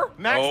 4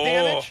 max Oh.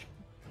 damage.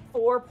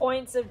 4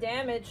 points of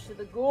damage to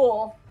the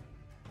ghoul.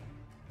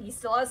 He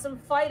still has some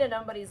fight in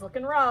him, but he's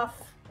looking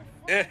rough.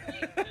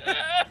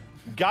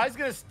 Guy's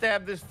gonna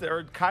stab this,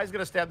 or Kai's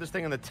gonna stab this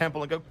thing in the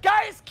temple and go,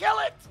 guys, kill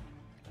it!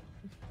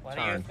 What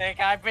do you Turn. think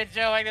I've been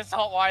doing this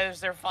whole? Why is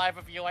there 5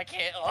 of you? I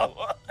can't.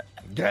 Oh.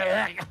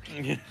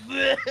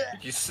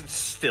 He's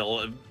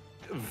still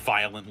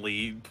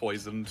violently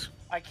poisoned.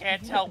 I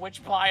can't tell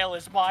which pile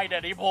is mine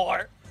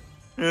anymore.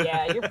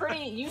 Yeah, you're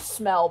pretty. You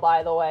smell,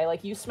 by the way.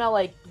 Like you smell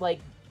like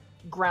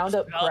ground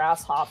up Smell-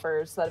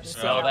 grasshoppers that have been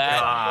Smell sitting that. out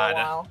for a God.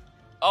 while.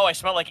 Oh, I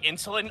smell like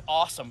insulin.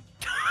 Awesome.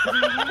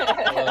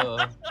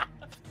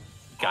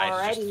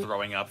 Guy's just Alrighty.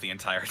 throwing up the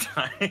entire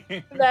time.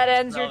 That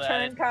ends Smell your that.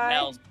 turn, It Kai.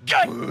 smells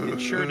good. It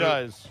sure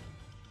does.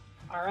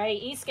 All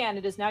right, Escan,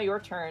 it is now your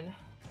turn.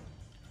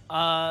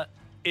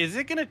 Is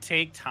it gonna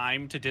take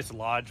time to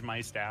dislodge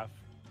my staff?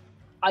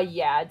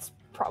 Yeah, it's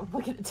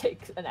probably gonna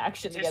take an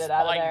action to It's get it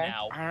out of fine there.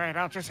 now. All right,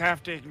 I'll just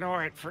have to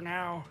ignore it for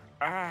now.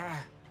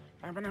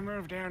 I'm gonna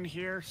move down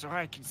here so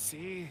I can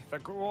see the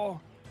ghoul,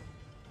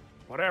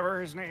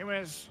 whatever his name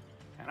is,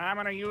 and I'm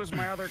gonna use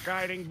my other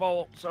guiding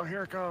bolt. So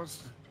here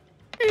goes.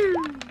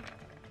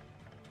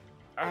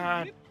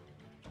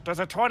 Does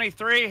a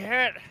 23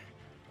 hit?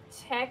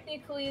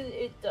 Technically,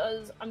 it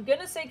does. I'm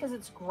gonna say because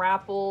it's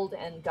grappled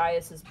and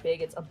Gaius is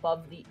big, it's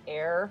above the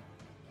air.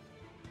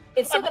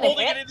 It's still I'm gonna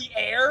holding hit. it in the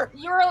air.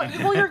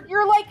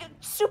 You're like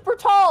super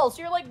tall,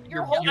 so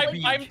you're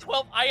holding. I'm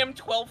 12. I am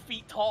 12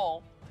 feet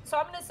tall. So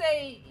I'm gonna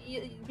say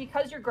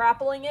because you're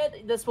grappling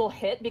it, this will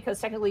hit because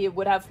technically it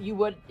would have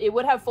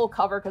full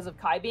cover because of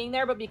Kai being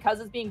there, but because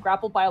it's being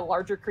grappled by a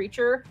larger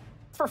creature,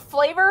 for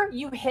flavor,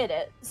 you hit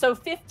it. So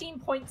 15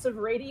 points of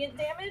radiant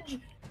damage.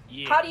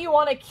 Yeah. How do you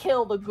want to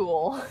kill the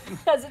ghoul?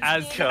 As it's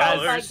As being color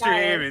held by stream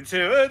Gaius?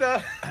 into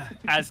it.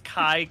 As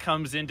Kai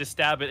comes in to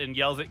stab it and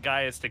yells at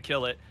Gaius to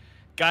kill it,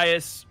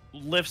 Gaius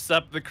lifts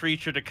up the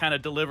creature to kind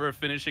of deliver a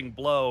finishing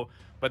blow,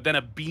 but then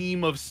a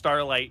beam of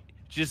starlight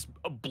just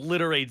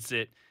obliterates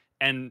it.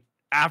 And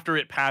after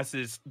it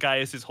passes,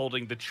 Gaius is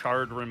holding the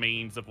charred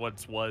remains of what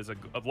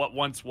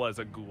once was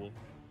a ghoul.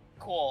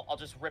 Cool. I'll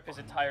just rip his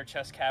entire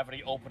chest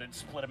cavity open and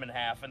split him in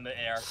half in the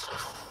air.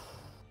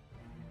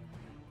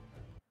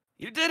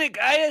 You did it,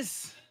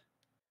 Gaius!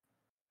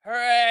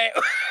 Hooray!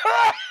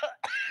 Hooray!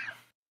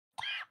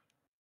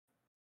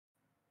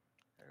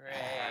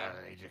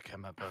 I need to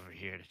come up over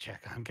here to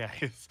check on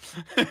Gaius.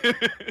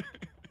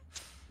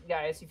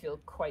 Gaius, you feel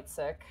quite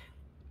sick.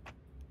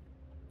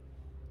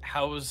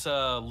 How's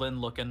Lynn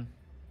looking?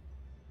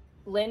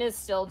 Lynn is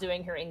still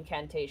doing her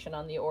incantation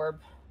on the orb.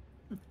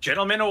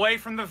 Gentlemen, away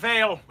from the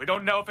veil. We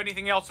don't know if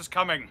anything else is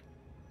coming.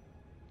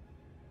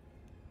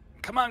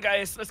 Come on,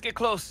 Gaius, let's get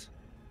close.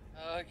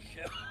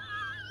 Okay.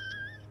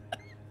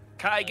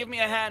 Kai, give me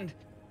a hand.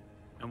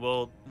 And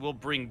we'll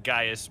bring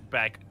Gaius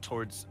back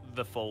towards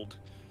the fold.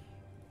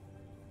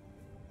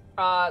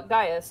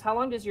 Gaius, how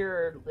long does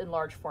your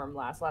enlarged form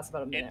last? Lasts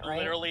about a It minute, right?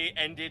 literally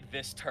ended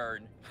this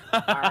turn.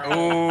 Alright.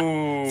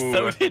 Ooh.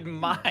 So did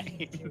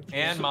mine.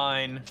 And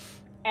mine.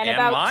 And And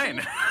about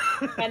mine.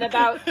 and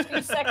about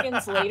 2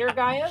 seconds later,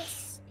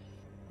 Gaius,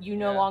 you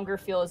no Yeah. longer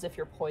feel as if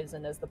you're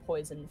poisoned as the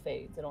poison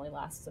fades. It only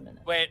lasts a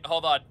minute. Wait,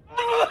 hold on.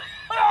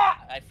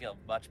 I feel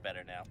much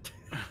better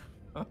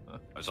now.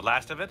 Was the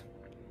last of it?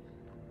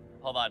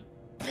 Hold on.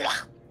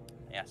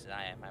 Yes,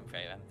 I am. I'm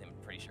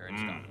pretty sure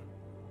it's done.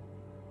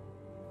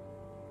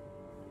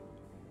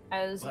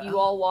 As you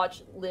all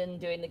watch Lynn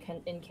doing the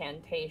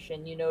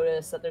incantation, you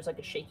notice that there's like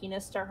a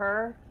shakiness to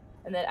her,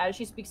 and that as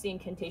she speaks the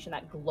incantation,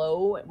 that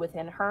glow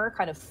within her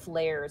kind of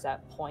flares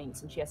at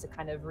points, and she has to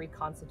kind of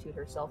reconstitute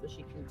herself as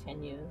she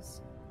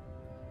continues.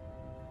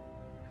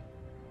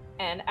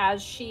 And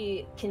as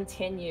she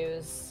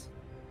continues,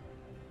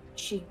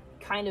 she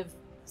kind of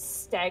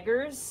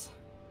staggers,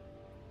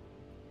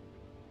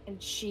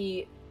 and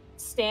she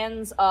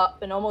stands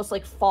up and almost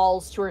like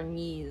falls to her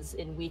knees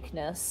in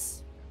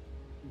weakness.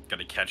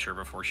 Gotta catch her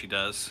before she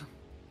does.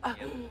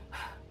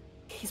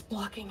 He's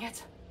blocking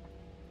it.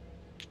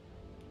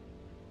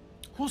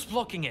 Who's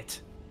blocking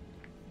it?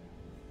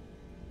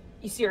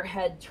 You see her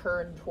head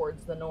turn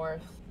towards the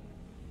north,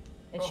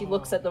 and she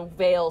looks at the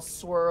veil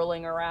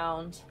swirling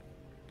around.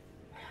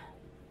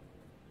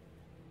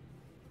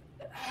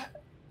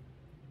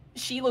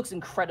 She looks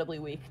incredibly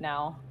weak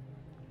now.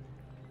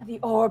 The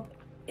orb,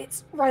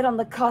 it's right on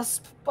the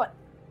cusp, but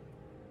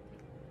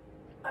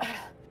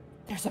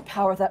there's a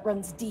power that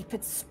runs deep.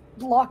 It's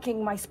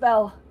blocking my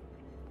spell.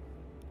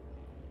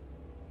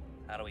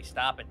 How do we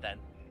stop it then?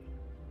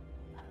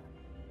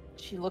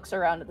 She looks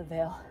around at the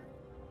veil.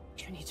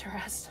 You need to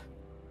rest.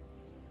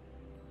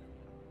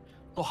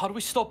 Well, how do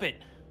we stop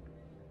it?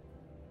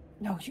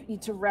 No, you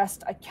need to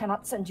rest. I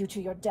cannot send you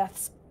to your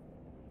deaths.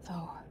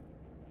 Oh.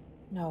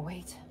 No,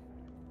 wait.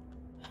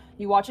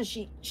 You watch as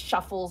she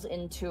shuffles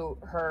into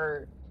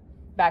her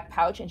back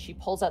pouch and she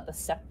pulls out the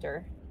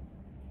scepter.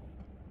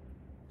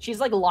 She's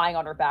like lying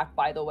on her back,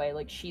 by the way.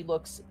 Like, she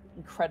looks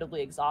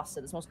incredibly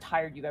exhausted. It's the most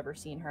tired you've ever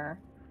seen her.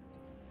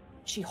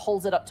 She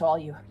holds it up to all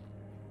you.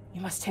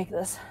 You must take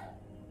this.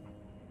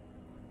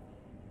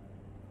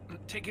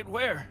 Take it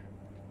where?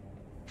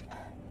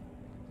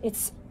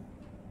 It's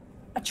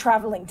a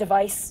traveling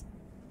device.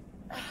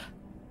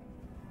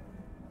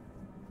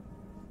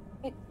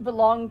 It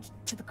belonged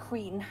to the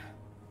queen.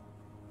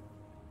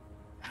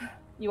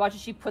 You watch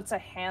as she puts a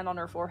hand on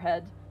her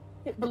forehead.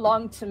 It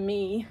belonged to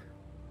me.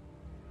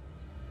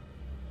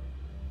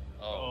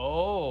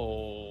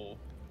 Oh.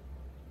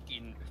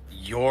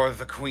 You're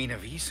the Queen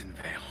of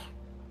Easenvale.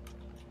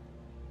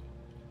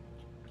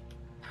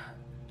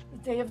 The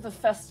day of the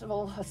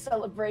festival, a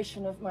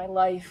celebration of my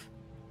life.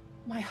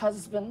 My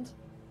husband,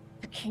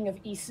 the King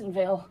of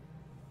Easenvale.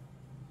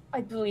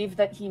 I believe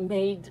that he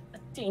made a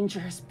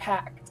dangerous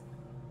pact.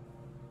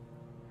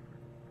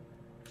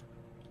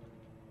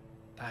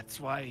 That's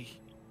why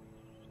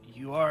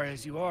you are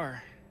as you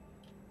are.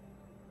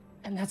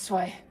 And that's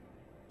why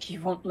he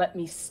won't let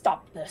me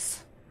stop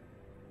this.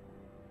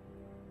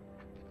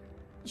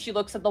 She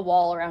looks at the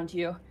wall around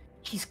you.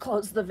 He's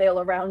closed the veil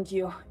around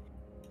you,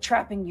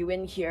 trapping you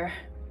in here,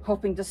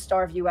 hoping to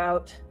starve you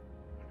out.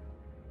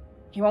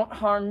 He won't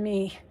harm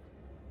me,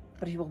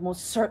 but he will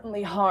most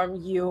certainly harm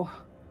you.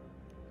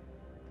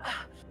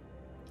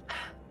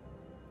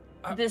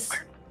 I'm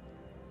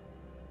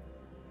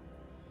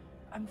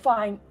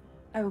fine.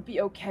 I will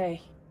be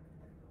okay.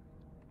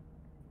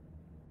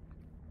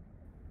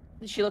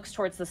 She looks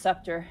towards the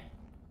scepter.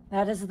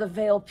 That is the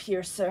Veil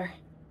Piercer.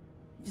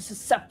 It is a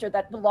scepter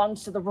that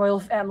belongs to the royal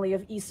family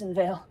of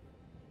Easenvale.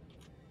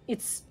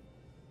 It's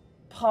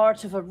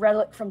part of a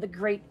relic from the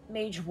Great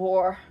Mage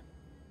War.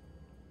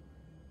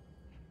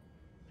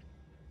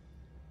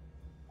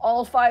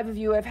 All 5 of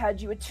you have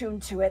had you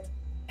attuned to it.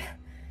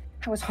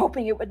 I was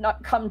hoping it would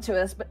not come to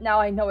us, but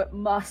now I know it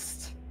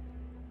must.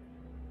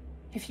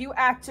 If you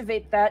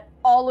activate that,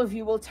 all of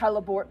you will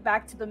teleport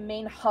back to the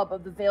main hub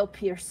of the Veil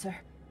Piercer,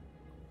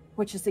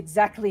 which is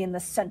exactly in the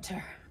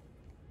center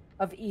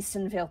of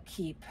Easenvale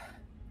Keep.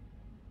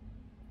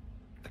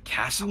 The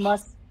castle?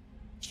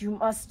 You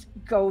must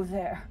go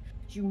there.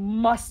 You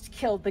must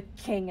kill the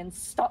king and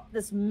stop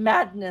this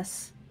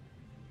madness.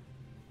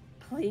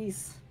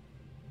 Please.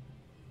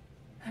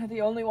 They're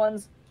the only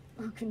ones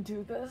who can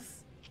do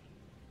this.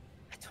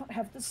 I don't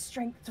have the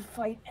strength to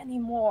fight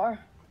anymore.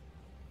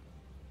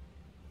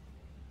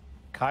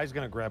 Kai's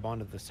gonna grab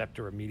onto the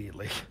scepter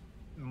immediately.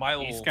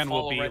 Milo Eastkun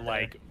will follow be right there.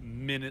 like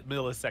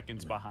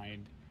milliseconds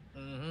behind.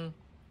 Mm-hmm.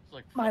 It's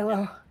like,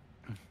 Milo,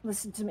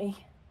 listen to me.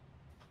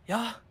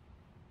 Yeah,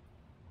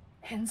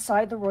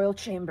 Inside the royal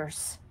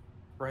chambers,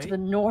 right? to the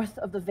north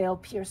of the Veil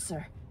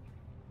Piercer,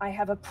 I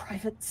have a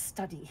private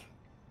study.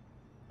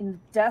 In the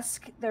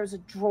desk, there's a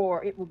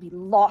drawer. It will be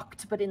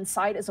locked, but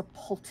inside is a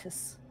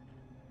poultice.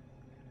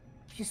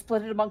 If you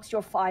split it amongst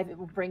your 5, it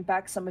will bring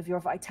back some of your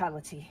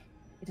vitality.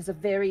 It is a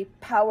very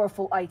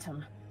powerful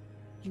item.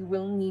 You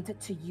will need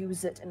to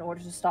use it in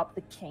order to stop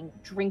the king.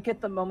 Drink it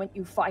the moment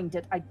you find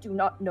it. I do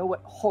not know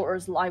what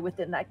horrors lie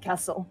within that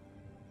castle.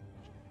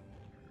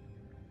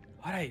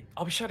 All right,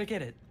 I'll be sure to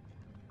get it.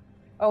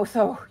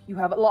 Otho, you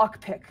have a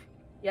lockpick,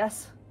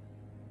 yes?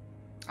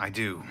 I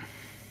do.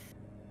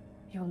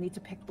 You'll need to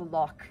pick the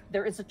lock.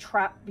 There is a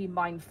trap, be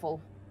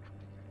mindful.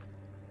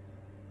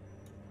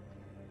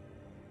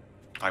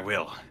 I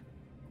will.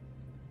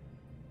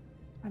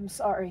 I'm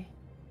sorry.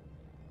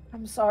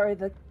 I'm sorry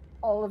that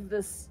all of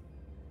this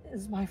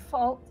is my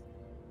fault.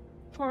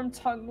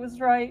 Wormtongue was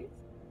right.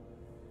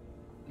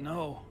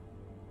 No.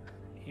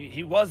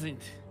 He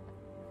wasn't.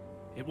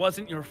 It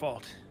wasn't your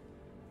fault.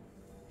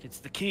 It's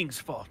the king's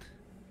fault.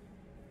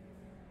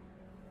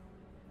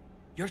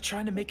 You're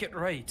trying to make it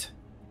right.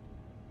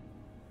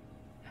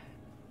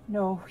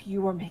 No,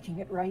 you are making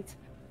it right.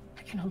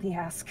 I can only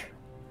ask.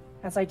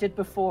 As I did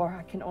before,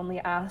 I can only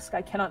ask.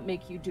 I cannot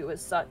make you do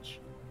as such.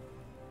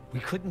 We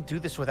couldn't do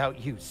this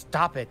without you.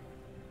 Stop it.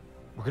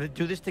 We're gonna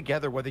do this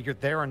together, whether you're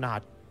there or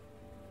not.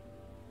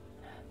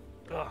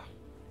 Ugh.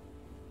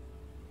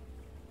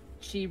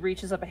 She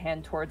reaches up a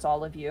hand towards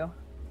all of you.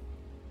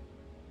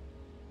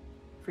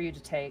 For you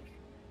to take.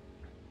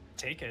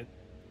 Take it.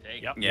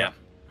 Take Yep. Yeah.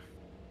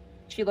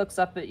 She looks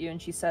up at you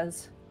and she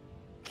says,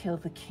 "Kill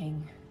the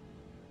king.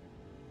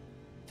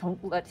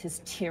 Don't let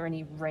his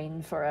tyranny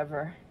reign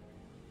forever.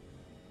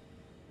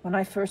 When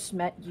I first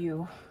met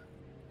you,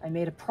 I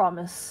made a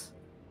promise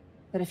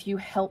that if you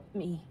help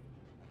me,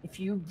 if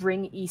you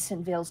bring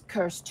Easenvale's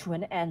curse to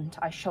an end,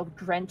 I shall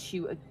grant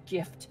you a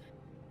gift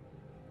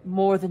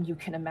more than you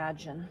can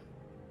imagine.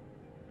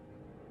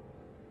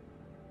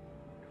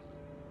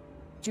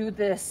 Do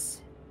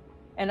this,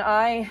 and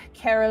I,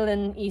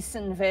 Carolyn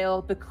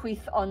Easenvale,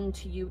 bequeath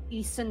unto you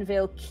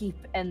Easenvale Keep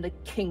and the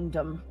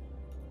kingdom."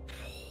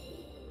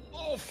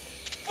 Oh,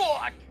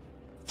 fuck!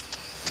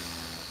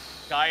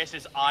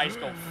 Gaius's eyes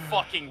go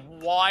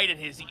fucking wide and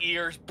his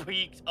ears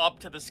peaked up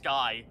to the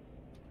sky.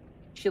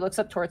 She looks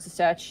up towards the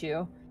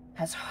statue.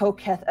 As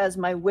Hoketh as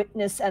my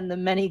witness and the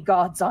many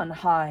gods on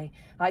high,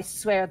 I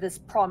swear this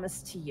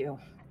promise to you.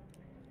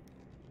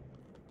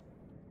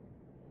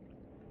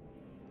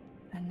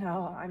 And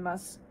now I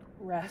must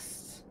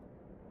rest.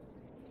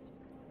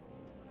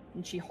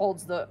 And she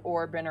holds the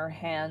orb in her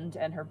hand,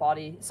 and her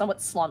body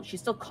somewhat slumps. She's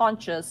still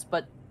conscious,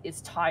 but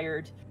is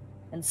tired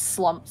and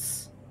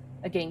slumps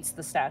against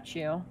the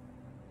statue.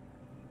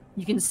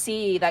 You can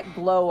see that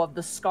glow of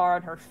the scar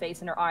on her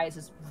face, and her eyes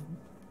is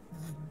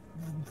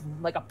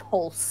like a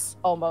pulse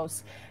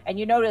almost. And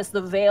you notice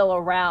the veil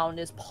around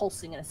is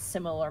pulsing in a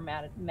similar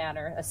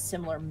manner, a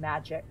similar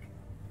magic.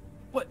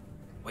 What?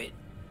 Wait.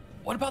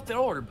 What about the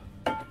orb?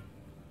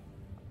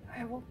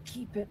 I will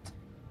keep it.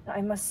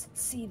 I must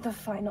see the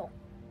final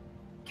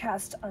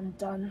cast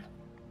undone.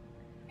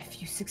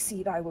 If you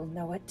succeed, I will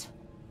know it.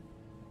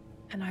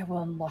 And I will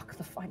unlock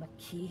the final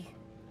key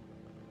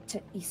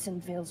to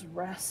Easonvale's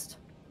rest.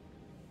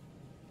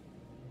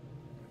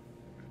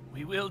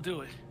 We will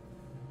do it.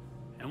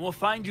 And we'll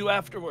find you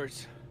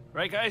afterwards.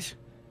 Right, guys?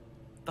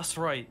 That's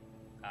right.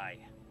 Aye.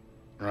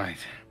 Right.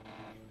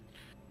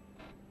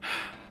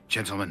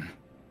 Gentlemen,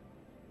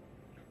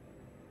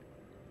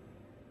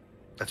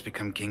 let's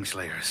become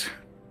Kingslayers.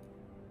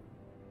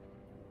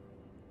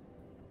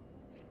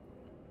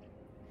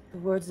 The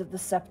words of the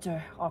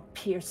scepter are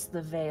pierce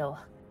the veil.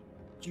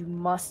 You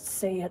must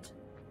say it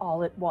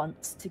all at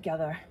once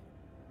together.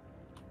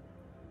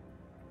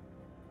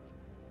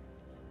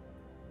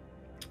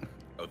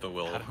 Oh, the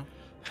will.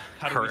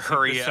 How do we sync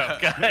Hurry this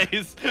up. up,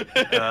 guys?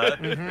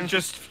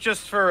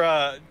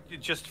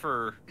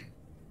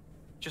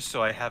 Just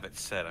so I have it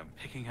set, I'm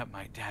picking up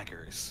my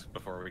daggers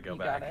before we go You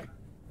back. got it.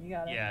 You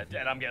got it. Yeah,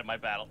 and I'm getting my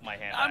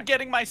hand I'm back.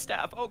 getting my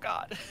staff. Oh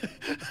God,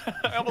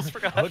 I almost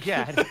forgot. Oh,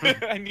 God.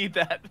 I need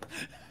that.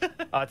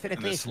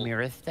 Technically, this it's will-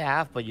 mirror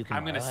staff, but you can.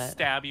 I'm gonna borrow it.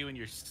 stab you in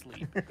your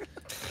sleep.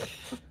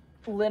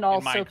 Lynn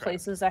also Minecraft.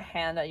 places a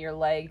hand at your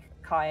leg,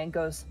 Kai, and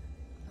goes,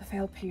 "The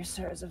Veil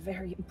Piercer is a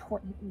very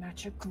important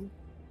magical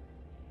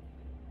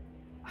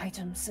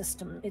item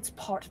system. It's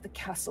part of the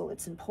castle.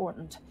 It's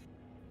important.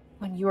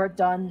 When you are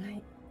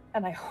done,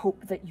 and I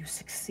hope that you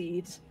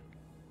succeed,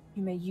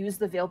 you may use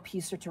the Veil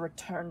Piercer to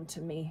return to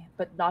me,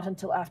 but not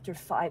until after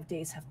 5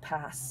 days have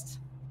passed.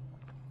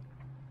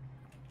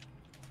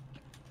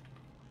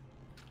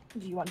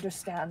 Do you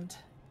understand?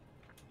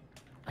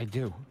 I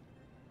do.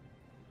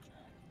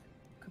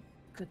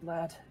 Good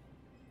lad.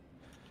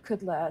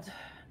 Good lad.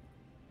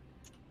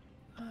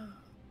 I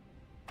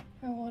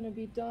want to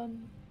be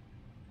done.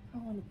 I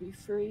want to be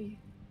free."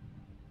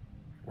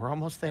 We're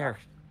almost there.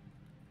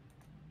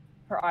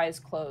 Her eyes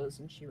close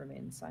and she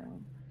remains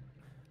silent.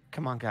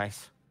 Come on,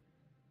 guys.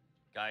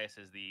 Gaius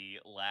is the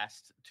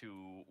last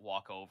to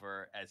walk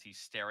over as he's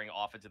staring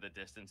off into the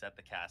distance at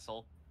the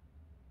castle.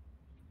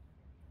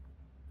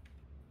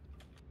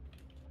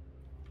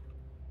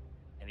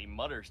 And he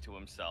mutters to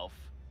himself,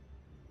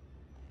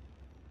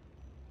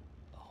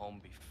 "A home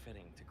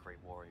befitting to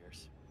great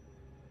warriors.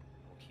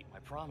 I will keep my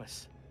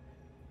promise.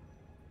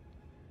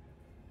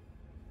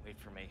 Wait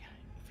for me.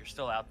 If you're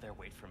still out there,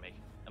 wait for me."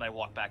 And I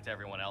walk back to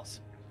everyone else.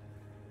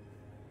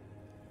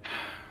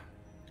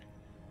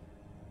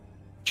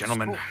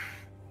 Gentlemen,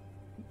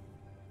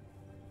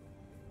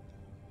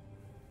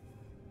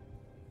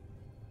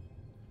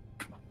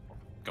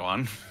 Go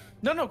on.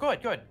 No, go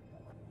ahead, go ahead.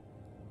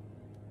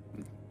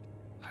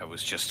 I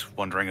was just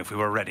wondering if we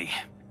were ready.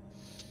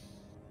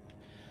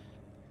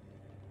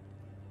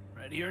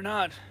 Ready or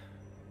not,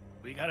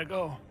 we gotta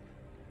go.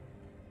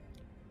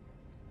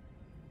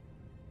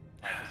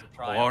 Life is a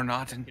trial. Or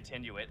not,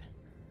 Continue it.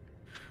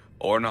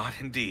 or not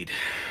indeed.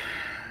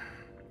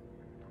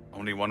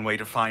 Only one way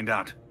to find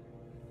out.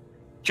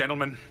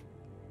 Gentlemen,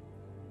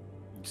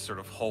 He sort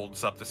of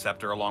holds up the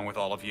scepter along with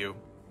all of you.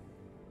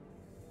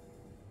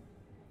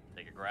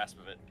 Take a grasp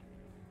of it.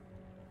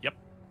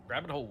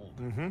 Grab and hold.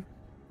 Mm-hmm.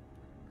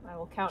 I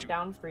will count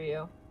down for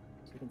you,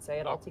 so you can say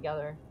it all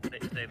together.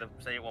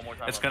 Say it one more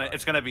time.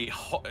 It's gonna be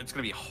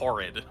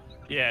horrid.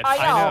 Yeah,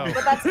 I know,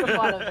 but that's the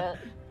fun of it.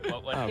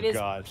 What, Oh, It is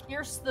God.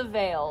 pierce the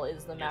veil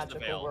is the Pierce the magical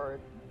veil. word.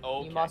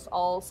 Okay. You must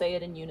all say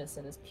it in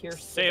unison. Is pierce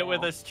the Say it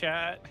with veil. us,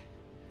 chat.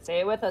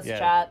 Say it with us, Yeah.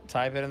 chat.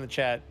 Type it in the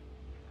chat.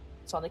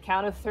 So on the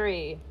count of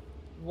 3.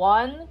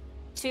 1,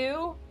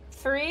 2,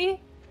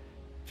 3.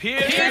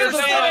 Pierce Pierce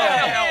the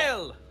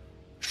veil!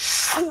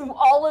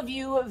 All of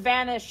you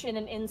vanish in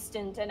an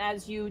instant, and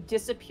as you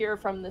disappear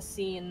from the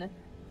scene,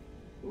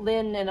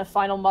 Lynn, in a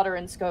final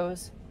mutterance,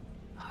 goes,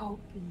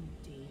 "Hope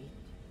indeed."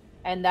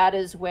 And that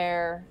is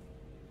where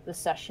the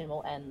session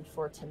will end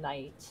for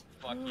tonight.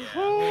 Fuck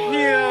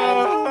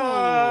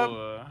yeah.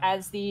 Ooh.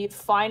 As the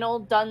final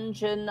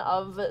dungeon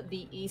of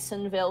the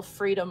Easonvale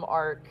Freedom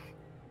arc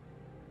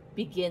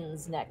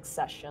begins next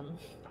session.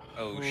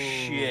 oh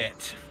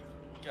shit.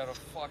 Got a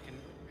fucking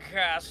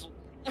castle.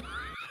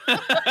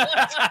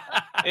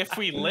 If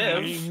we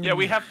live. Yeah,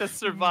 we have to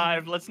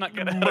survive. Let's not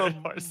get ahead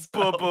of ourselves.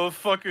 Bubba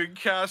fucking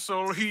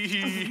castle, hee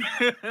hee.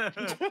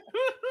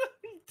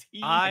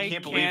 I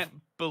can't can't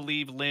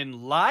believe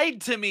Lynn lied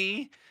to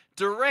me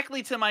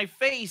directly to my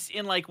face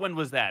in like, when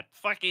was that?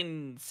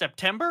 Fucking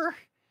September?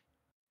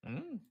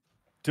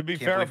 To be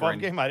Can't fair, believe we're above in-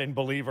 game, I didn't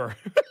believe her.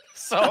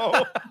 So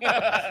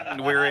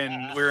We're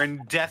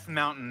in Death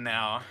Mountain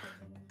now.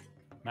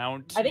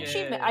 Mount.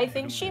 I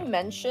think she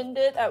mentioned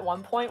it at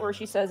one point where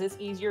she says it's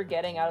easier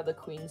getting out of the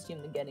Queen's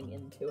team than getting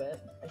into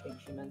it. I think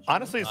she mentioned.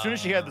 honestly, as soon as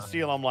she had the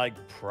seal, I'm like,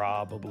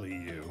 probably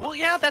you. Well,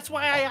 yeah, that's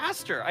why I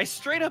asked her. I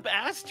straight up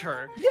asked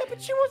her. Yeah,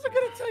 but she wasn't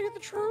gonna tell you the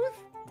truth.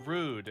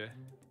 Rude.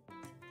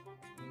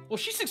 Well,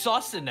 she's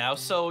exhausted now,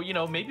 so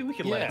maybe we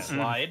can let Yeah. it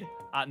slide.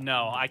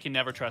 No, I can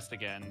never trust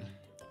again.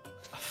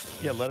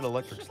 Yeah, let it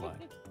electric slide.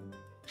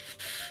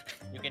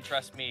 You can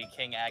trust me,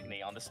 King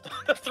Agni, on the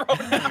throne.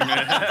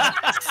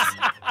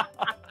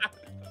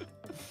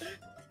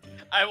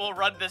 I will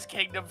run this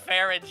kingdom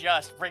fair and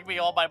just. Bring me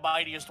all my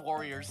mightiest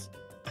warriors.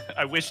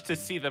 I wish to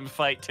see them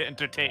fight to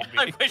entertain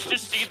I me. wish to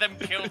see them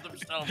kill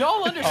themselves.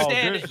 Y'all Oh,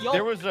 understand? y'all...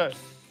 there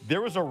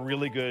was a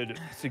really good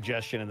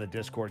suggestion in the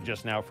Discord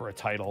just now for a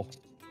title.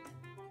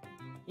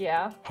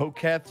 Yeah.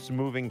 Hoketh's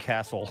Moving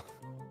Castle.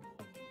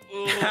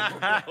 Ooh.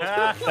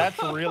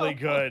 That's really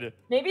good.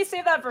 Maybe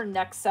save that for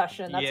next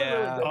session. That's a really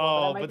Yeah. good one.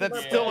 Oh, I might but be that's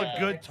more still a prepared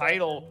good next session.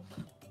 title.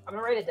 I'm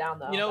gonna write it down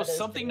though. That is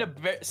something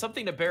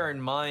good. to bear in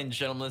mind,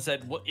 gentlemen, is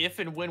that if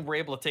and when we're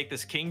able to take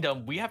this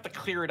kingdom, we have to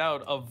clear it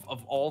out of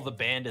all the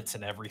bandits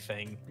and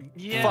everything.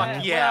 Yeah.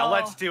 Fuck yeah, well,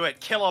 let's do it.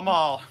 Kill them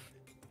all.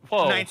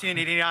 Whoa.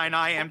 1989,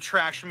 I am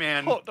Trash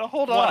Man.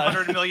 Hold on.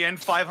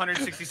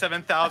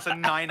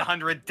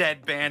 100,567,900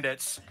 dead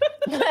bandits.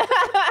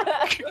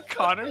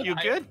 Connor, you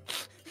good?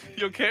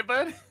 You okay,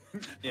 bud?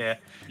 Yeah.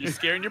 You're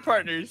scaring your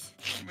partners.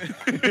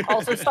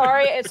 Also,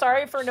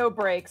 sorry for no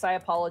breaks. I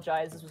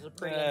apologize. This was a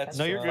pretty intense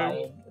No, you're fight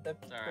good. with a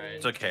alright.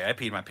 It's okay, I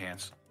peed my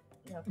pants.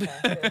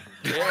 Okay,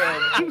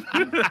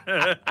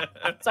 good.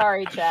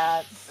 Sorry,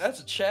 chat. That's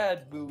a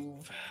Chad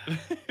move.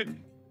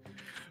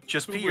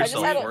 Just pee I just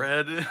yourself, had a-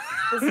 forehead.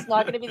 This is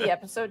not going to be the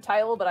episode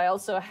title, but I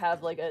also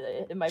have like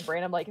in my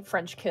brain, I'm like,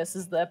 French Kiss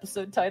is the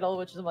episode title,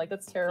 which is I'm like,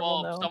 that's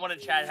terrible. Well, no. someone in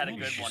chat had a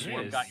good one. shit.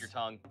 Worm got your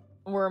tongue.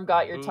 Worm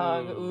got your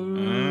tongue. Ooh.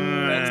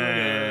 Ooh. That's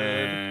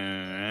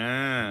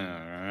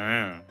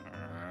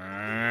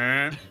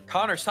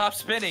Connor, stop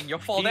spinning. You'll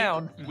fall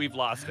down. We've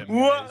lost him.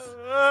 What?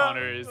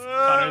 Guys.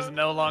 Connor's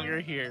no longer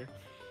here.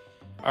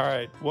 All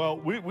right. Well,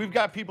 we've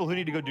got people who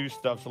need to go do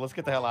stuff, so let's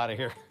get the hell out of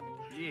here.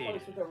 Yeah.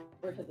 Switch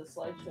over to the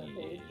slideshow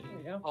page. There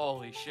we go.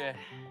 Holy shit.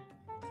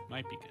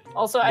 Might be good.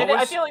 Also, What I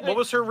was, feel like what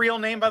was her real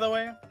name, by the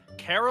way?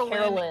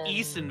 Carolyn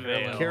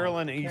Easonvale.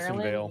 Carolyn Carolyn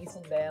Easonvale.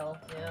 Easonvale.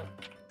 Yeah.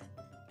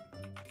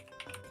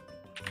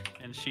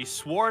 And she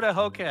swore to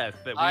Hoketh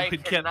that we I would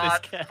get this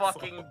cannot castle.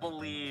 fucking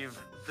believe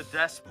the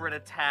desperate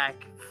attack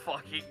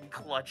fucking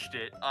clutched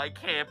it. I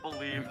can't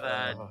believe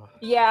that.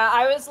 Yeah,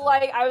 I was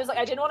like, I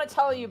didn't want to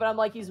tell you, but I'm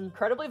like, he's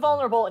incredibly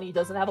vulnerable and he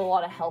doesn't have a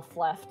lot of health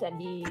left,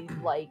 and he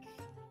like.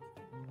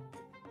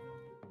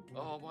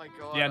 Oh my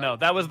god. Yeah, no,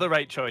 that was the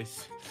right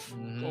choice.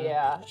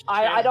 Yeah,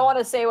 I don't want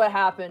to say what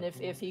happened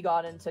if he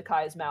got into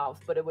Kai's mouth,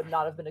 but it would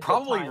not have been a good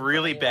Probably time for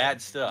really anyone.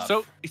 bad stuff.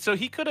 So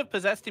he could have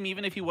possessed him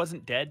even if he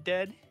wasn't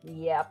dead?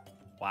 Yep.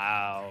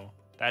 Wow.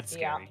 That's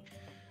Yeah. scary.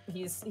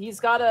 He's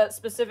got a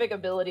specific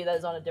ability that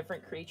is on a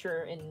different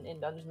creature in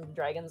Dungeons and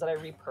Dragons that I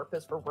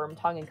repurposed for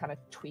Wormtongue and kind of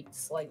tweaked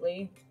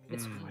slightly.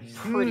 It's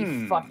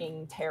pretty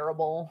fucking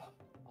terrible.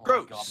 Oh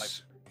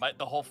Gross. my god,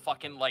 the whole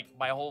fucking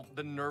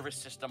the nervous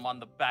system on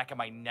the back of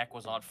my neck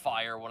was on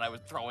fire when I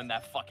was throwing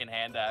that fucking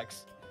hand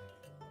axe.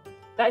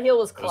 That heal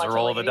was It was clutch. a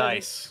roll like, of the it was-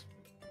 dice.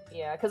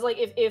 Yeah, because like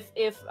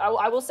if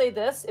I will say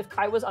this, if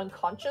Kai was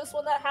unconscious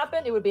when that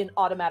happened, it would be an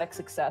automatic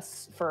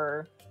success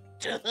for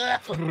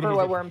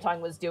what Wormtongue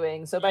was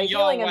doing. So by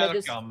healing him, it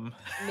just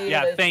made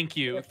Yeah, it thank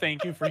you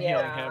for healing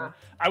Yeah. him.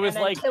 I was and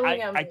then like,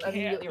 killing him I can't.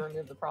 immediately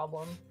removed the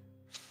problem.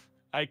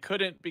 I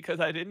couldn't because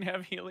I didn't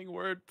have healing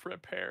word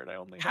prepared. I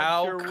only had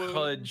How cure could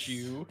wounds.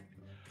 you?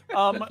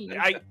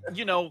 I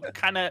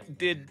kind of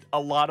did a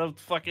lot of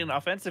fucking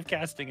offensive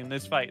casting in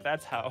this fight.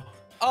 That's how.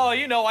 Oh,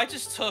 I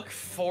just took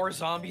 4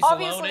 zombies alone.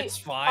 Obviously, It's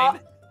fine.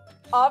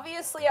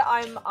 Obviously,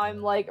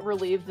 I'm like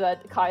relieved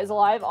that Kai's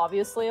alive.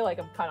 Obviously, like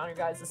I'm kind of on your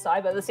guys'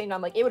 side, but at the same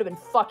time, like it would have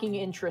been fucking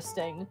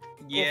interesting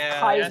if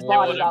Kai's it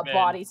body would've got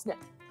been.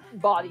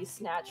 body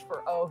snatched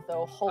for Oath.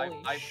 Though, holy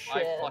I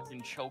shit!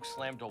 fucking choke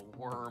slammed a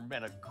worm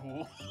and a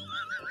ghoul.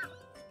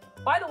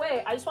 By the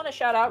way, I just want to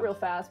shout out real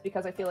fast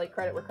because I feel like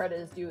credit where credit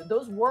is due.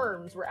 Those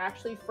worms were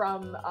actually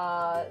from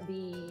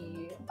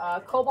the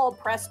Cobalt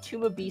Press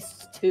Tomb of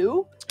Beasts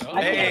 2.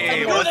 I Hey,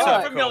 can't what's remember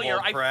up, what- familiar.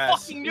 Cobalt I Press?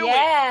 fucking knew it.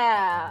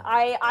 Yeah,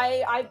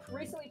 I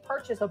recently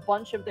purchased a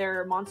bunch of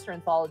their monster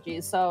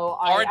anthologies, so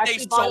I Aren't they actually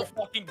so bought.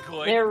 fucking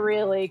good? They're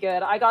really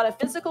good. I got a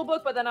physical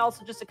book, but then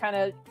also just to kind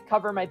of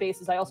cover my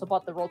bases, I also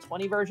bought the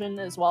Roll20 version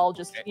as well,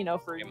 just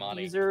for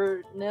Imani.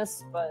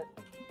 userness. But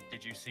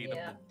Did you see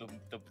Yeah.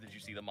 did you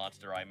see the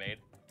monster I made?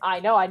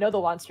 I know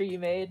the monster you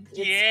made. It's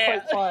Yeah.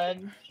 quite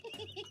fun.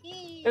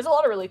 There's a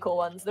lot of really cool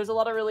ones. There's a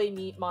lot of really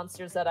neat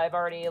monsters that I've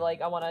already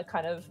I want to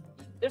kind of.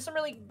 There's some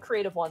really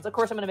creative ones. Of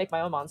course, I'm gonna make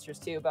my own monsters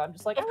too, but I'm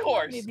just like, Of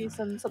course. maybe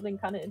something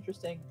kind of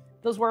interesting.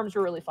 Those worms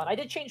were really fun. I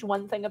did change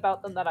one thing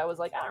about them that I was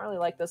like, I don't really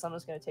like this. I'm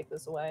just gonna take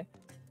this away.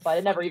 But I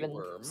never Funny even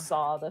worm.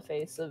 saw the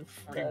face of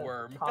Free the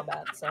worm.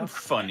 combat. So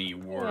Funny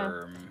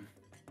worm.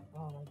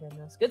 oh my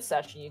goodness, good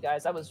session, you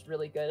guys. That was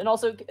really good. And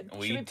also, should We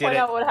we did point it.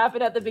 out what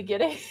happened at the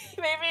beginning?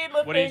 Maybe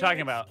the What are you thing-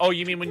 talking about? Oh,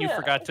 you mean when you Yeah.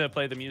 forgot to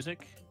play the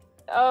music?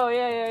 Oh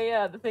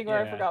yeah. The thing where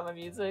I Yeah. forgot my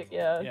music.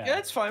 Yeah. Yeah,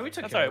 it's fine. We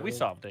took That's care all right. of We it.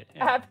 solved it.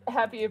 Yeah.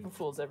 Happy April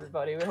Fools,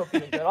 everybody. We hope you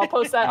enjoyed. I'll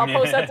post that. I'll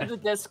post that to the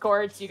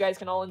Discord so you guys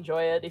can all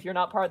enjoy it. If you're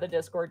not part of the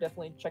Discord,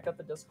 definitely check out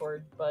the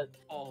Discord. But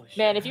Holy shit.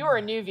 man, if you were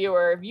a new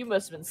viewer, you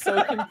must have been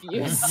so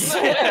confused.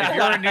 If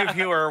you're a new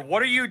viewer,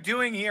 what are you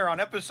doing here on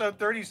episode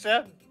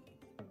 37?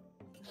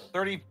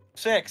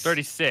 36.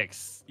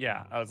 36.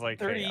 Yeah, I was like,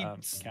 30 hey,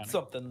 counting.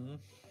 something.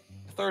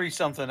 30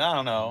 something. I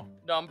don't know.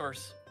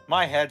 Numbers.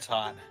 My head's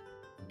hot.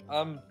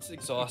 I'm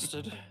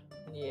exhausted.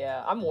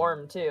 Yeah, I'm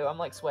warm too. I'm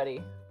like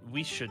sweaty.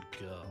 We should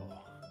go.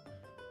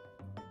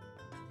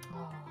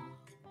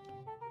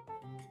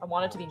 I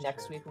want it to be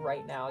next week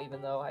right now,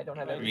 even though I don't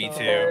have Me anything too.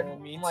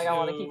 prepared. Me I'm like, I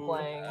want to keep too.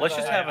 playing. Let's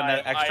just but- have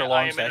an extra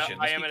long session.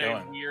 I Let's am keep in a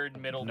going.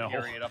 weird middle No.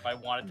 period of I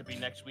want it to be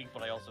next week,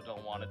 but I also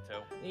don't want it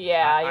to.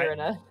 Yeah, I- you're in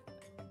a.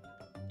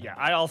 Yeah,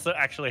 I also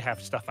actually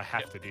have stuff I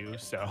have to do,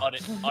 so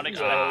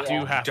Unexpectables.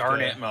 do have Darn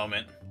to it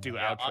moment. do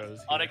Yeah, outros. here.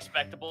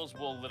 Unexpectables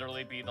will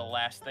literally be the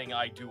last thing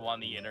I do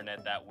on the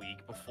internet that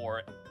week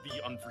before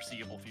the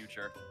unforeseeable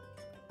future.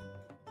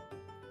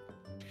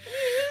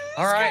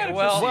 All right, Skype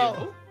well,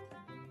 foreseeable.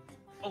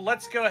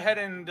 let's go ahead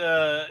and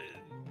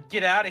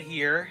get out of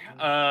here.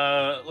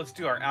 Let's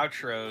do our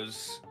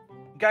outros.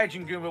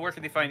 Gaijin Goomba, where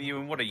can they find you,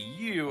 and what are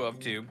you up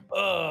to?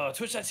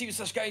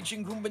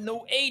 Twitch.tv/GaijinGoomba,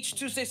 no H,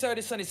 Tuesday,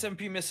 Saturday, Sunday, 7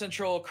 p.m. Miss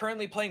Central.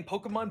 Currently playing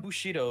Pokemon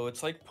Bushido.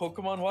 It's like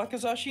Pokemon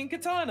Wakazashi and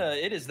Katana.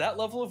 It is that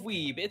level of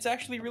weeb. It's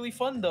actually really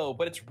fun, though,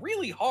 but it's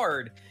really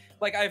hard.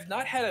 Like, I've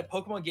not had a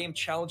Pokemon game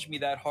challenge me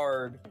that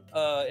hard,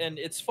 and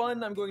it's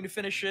fun. I'm going to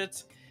finish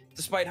it,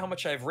 despite how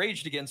much I've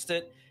raged against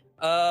it.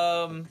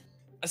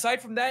 Aside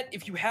from that,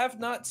 if you have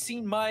not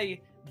seen my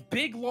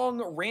big, long,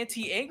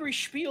 ranty, angry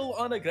spiel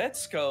on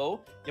Agretsuko,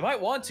 you might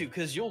want to,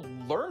 because you'll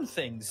learn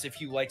things if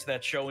you liked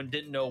that show and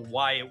didn't know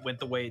why it went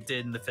the way it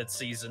did in the 5th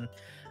season.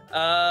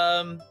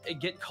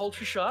 Get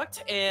culture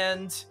shocked,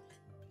 and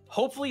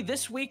hopefully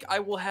this week I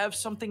will have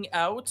something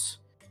out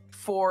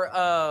for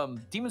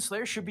Demon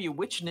Slayer Should Be a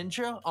Witch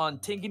Ninja on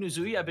Tengen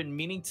Uzui. I've been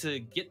meaning to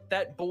get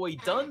that boy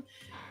done.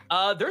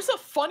 There's a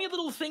funny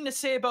little thing to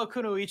say about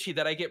Kunoichi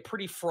that I get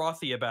pretty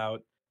frothy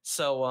about.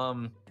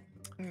 So,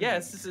 yeah,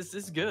 this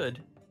is good.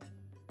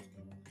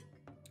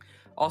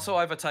 Also,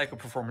 I have a Taiko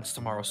performance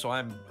tomorrow, so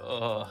I'm,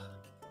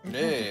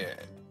 Yeah.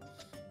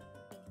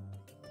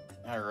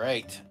 All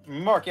right.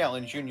 Mark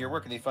Allen Jr.,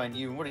 where can they find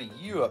you, and what are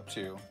you up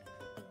to?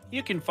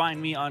 You can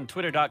find me on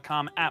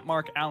twitter.com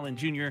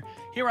 @MarkAllenJr.,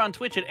 here on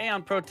Twitch at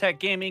Aeon Protect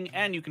Gaming,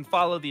 and you can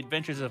follow the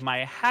adventures of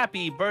my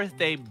happy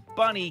birthday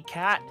bunny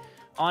cat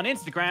on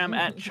Instagram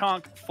at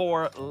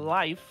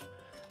Chonk4Life.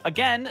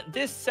 Again,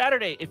 this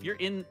Saturday, if you're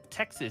in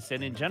Texas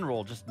and in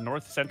general, just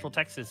north central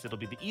Texas, it'll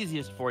be the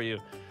easiest for you.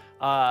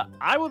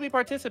 I will be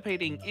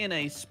participating in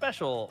a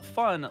special,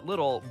 fun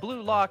little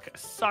Blue Lock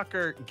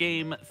soccer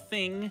game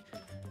thing.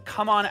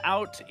 Come on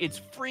out. It's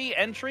free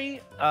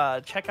entry.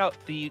 Check out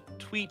the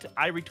tweet.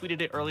 I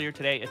retweeted it earlier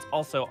today. It's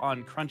also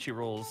on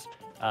Crunchyroll's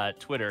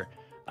Twitter.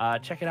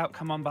 Check it out.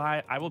 Come on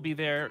by. I will be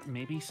there.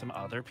 Maybe some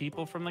other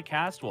people from the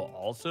cast will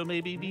also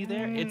maybe be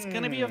there. It's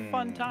going to be a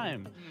fun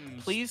time.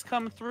 Please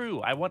come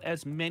through. I want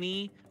as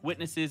many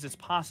witnesses as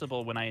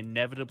possible when I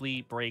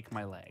inevitably break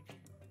my leg.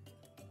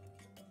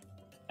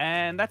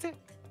 And that's it.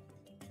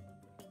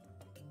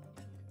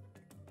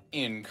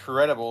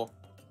 Incredible.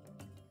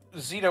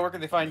 Zito, where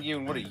can they find you,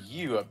 and what are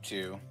you up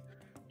to?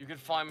 You can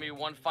find me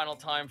one final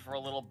time for a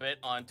little bit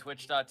on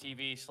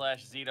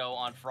twitch.tv/Zito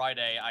on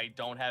Friday. I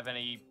don't have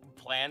any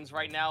plans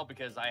right now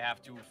because I have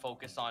to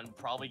focus on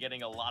probably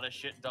getting a lot of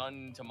shit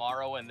done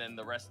tomorrow and then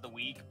the rest of the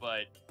week,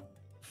 but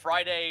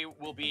Friday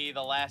will be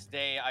the last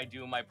day I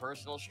do my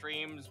personal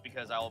streams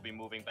because I will be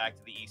moving back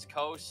to the East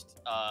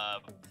Coast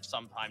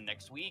sometime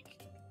next week.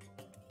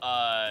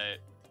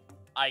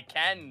 I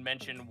can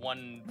mention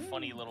one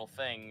funny little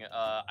thing.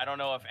 I don't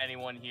know if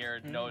anyone here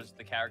knows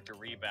the character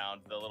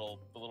Rebound, the little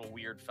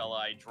weird fella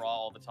I draw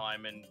all the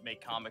time and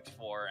make comics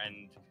for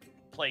and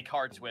play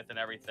cards with and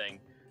everything.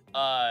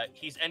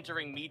 He's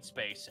entering Meat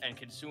Space and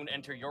can soon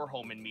enter your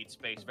home in Meat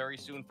Space very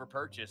soon for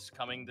purchase,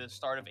 coming the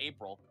start of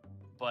April.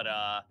 But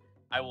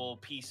I will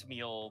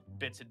piecemeal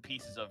bits and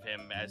pieces of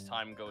him as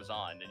time goes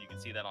on, and you can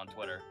see that on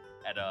Twitter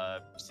at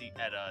CZ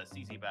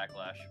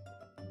Backlash.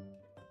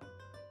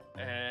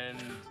 And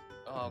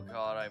oh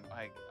god,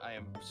 I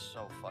am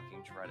so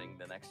fucking dreading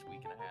the next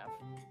week and a half.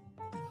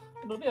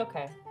 It'll be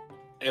okay.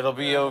 It'll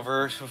be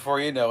over before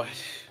you know it.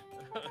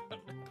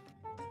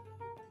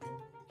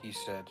 He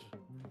said,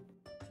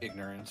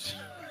 ignorance.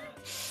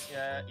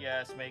 Yeah,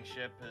 yes,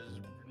 Makeshift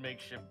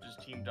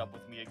just teamed up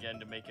with me again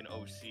to make an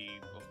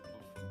OC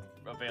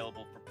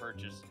available for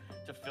purchase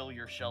to fill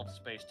your shelf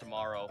space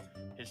tomorrow.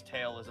 His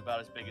tail is about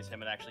as big as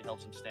him and actually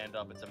helps him stand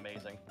up. It's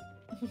amazing.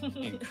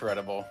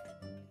 Incredible.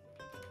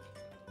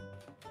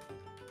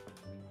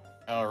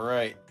 All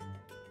right.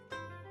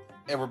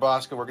 Edward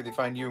Bosco, where can they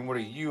find you, and what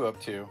are you up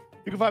to? You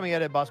can find me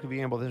at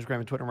 /BoscoVN, both Instagram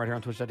and Twitter, and right here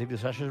on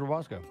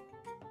twitch.tv/Bosco.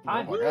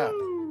 Hi. Oh my god.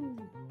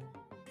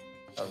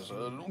 That was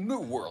a new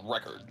world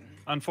record.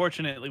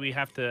 Unfortunately, we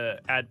have to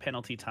add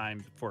penalty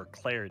time for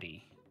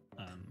clarity.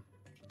 It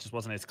just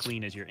wasn't as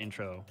clean as your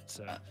intro.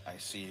 So I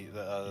see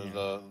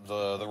the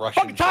Russian.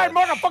 Fucking time,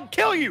 Mark! I'll fucking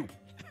kill you!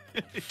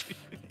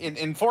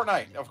 In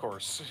Fortnite, of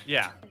course.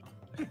 yeah,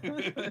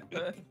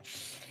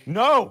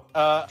 No!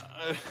 Oh,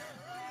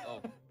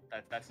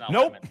 that's not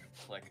Nope. what I meant to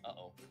click.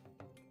 Uh-oh.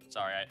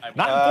 Sorry, I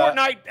Not in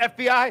Fortnite,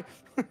 FBI!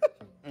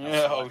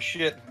 Yeah, oh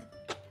shit.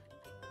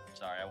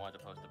 sorry, I wanted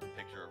to post a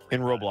picture of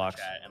In Rick Roblox. the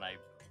chat, and I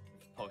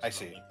posted I the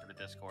see. link to the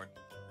Discord.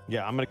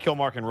 Yeah, I'm gonna kill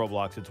Mark in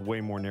Roblox. It's way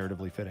more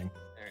narratively fitting.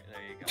 There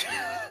you go.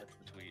 That's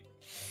the tweet.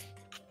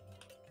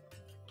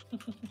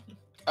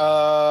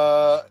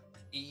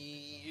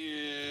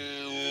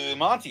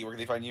 Monty, where can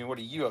they find you? What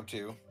are you up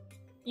to?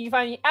 You can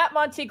find me at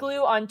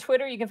MontyGlue on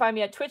Twitter. You can find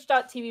me at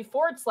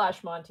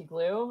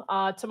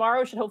twitch.tv/MontyGlue.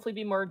 Tomorrow should hopefully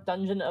be more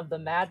Dungeon of the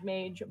Mad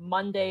Mage.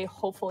 Monday,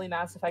 hopefully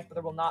Mass Effect, but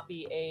there will not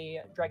be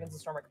a Dragons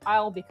of Stormwick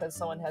Isle because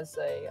someone has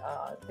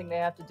a thing they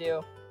have to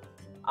do.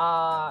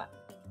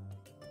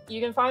 You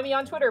can find me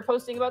on Twitter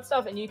posting about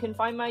stuff, and you can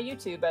find my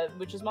YouTube,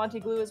 which is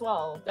MontyGlue as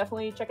well.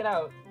 Definitely check it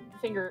out.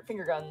 Finger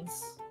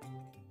guns.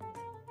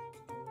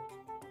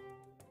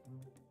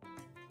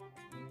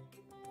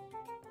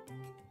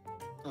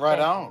 Right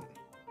Thank on.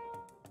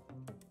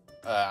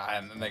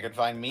 And then they can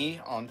find me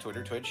on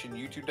Twitter, Twitch, and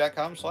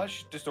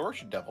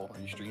YouTube.com/Distortion Devil.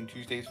 And you stream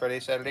Tuesdays,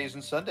 Fridays, Saturdays,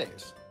 and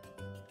Sundays.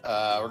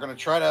 We're gonna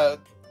try to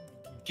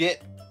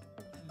get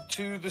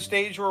to the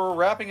stage where we're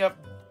wrapping up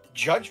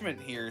Judgment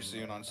here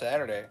soon on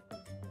Saturday.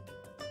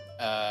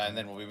 And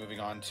then we'll be moving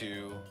on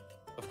to,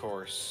 of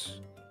course,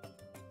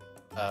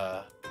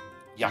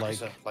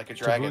 Yakuza, like a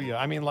dragon. Tabuya.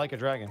 I mean, like a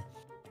dragon.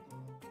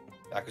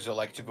 Yakuza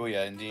like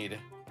Tabuya, indeed.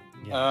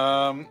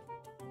 Yeah.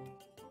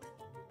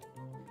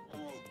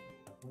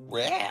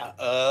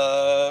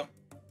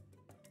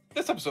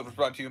 This episode was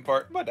brought to you in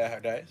part by Die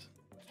Hard Dice.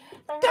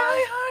 Die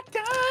Hard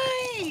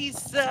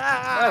Dice.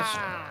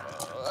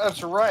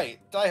 That's right.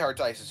 Die Hard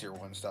Dice is your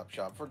one-stop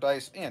shop for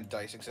dice and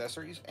dice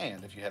accessories.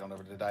 And if you head on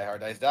over to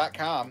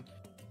dieharddice.com,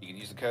 you can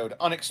use the code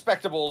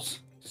Unexpectables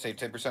to save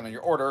 10% on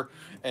your order.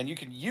 And you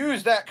can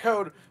use that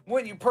code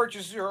when you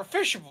purchase your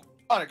official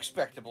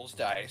Unexpectables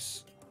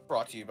dice.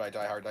 Brought to you by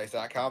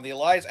dieharddice.com. The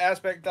Elias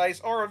Aspect dice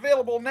are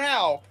available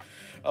now.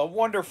 A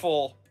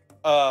wonderful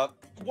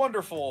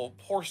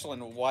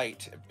porcelain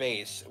white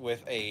base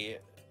with a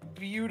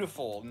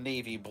beautiful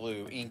navy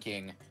blue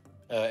inking.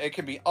 It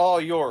can be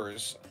all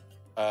yours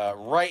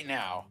right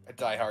now at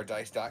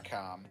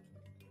dieharddice.com.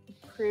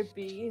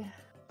 Creepy.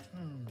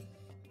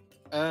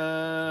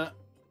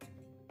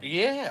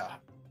 Yeah.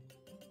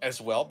 As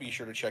well, be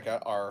sure to check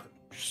out our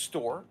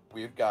store.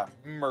 We've got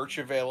merch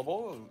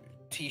available,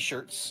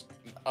 t-shirts,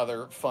 and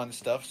other fun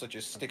stuff such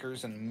as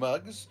stickers and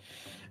mugs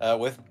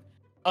with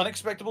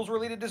Unexpectables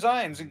related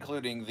designs,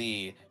 including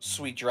the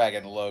Sweet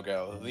Dragon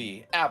logo,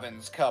 the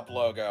Avens Cup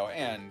logo,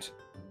 and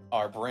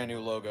our brand new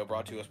logo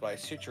brought to us by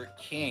Citric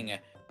King.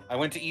 I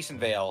went to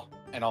Easonvale,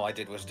 and all I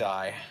did was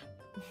die.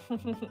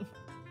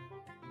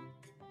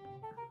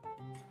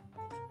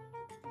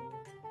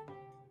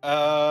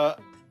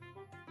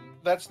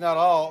 That's not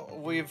all.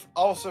 We've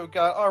also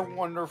got our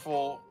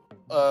wonderful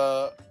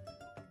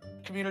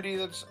community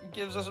that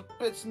gives us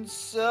bits and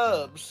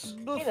subs.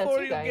 Before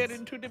you you guys. get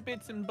into the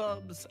bits and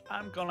bubs,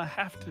 I'm gonna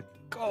have to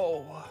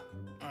go.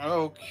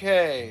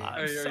 Okay.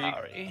 I'm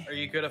sorry. Are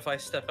you good if I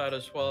step out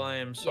as well? I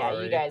am Yeah,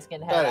 sorry. you guys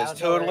can head out. That is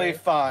don't totally worry.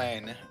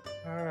 fine.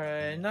 All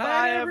right.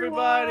 Bye,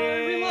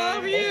 everybody. We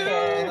love you. Take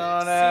care. Get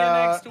on See you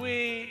out. next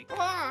week.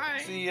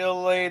 Bye. See you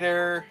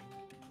later.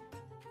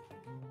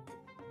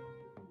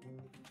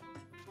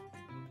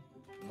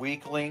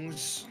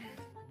 Weaklings.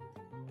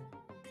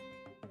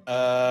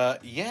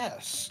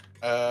 Yes.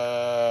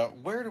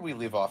 Where do we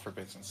leave off for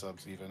bits and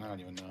subs even? I don't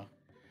even know.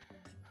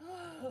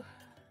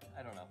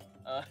 I don't know.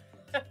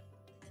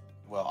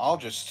 Well, I'll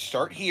just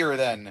start here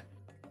then.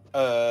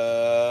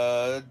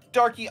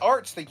 Darky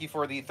Arts, thank you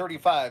for the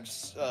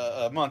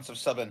 35 months of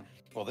subbing.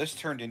 Well, this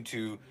turned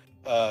into,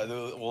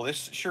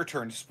 this sure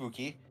turned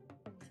spooky.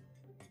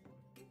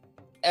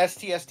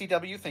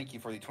 STSTW, thank you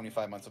for the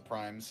 25 months of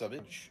Prime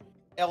subbage.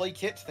 Ellie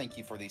Kit, thank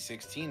you for the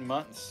 16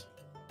 months.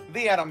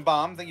 The Atom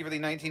Bomb, thank you for the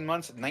 19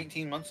 months.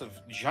 19 months of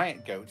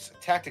Giant Goats,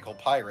 Tactical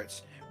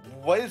Pirates,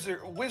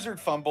 Wizard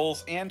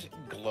Fumbles, and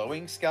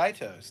Glowing Sky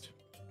Toast.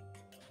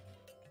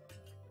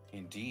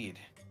 Indeed.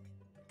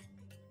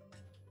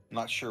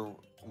 Not sure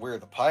where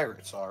the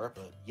pirates are,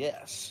 but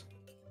yes.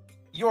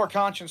 Your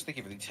Conscience, thank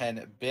you for the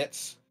 10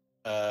 bits.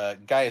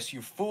 Gaius,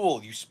 you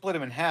fool, you split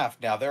him in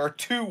half. Now there are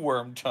 2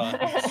 worm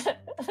tons.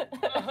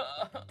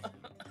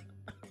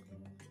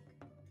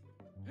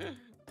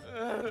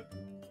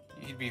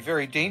 You'd be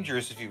very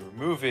dangerous if you were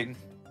moving.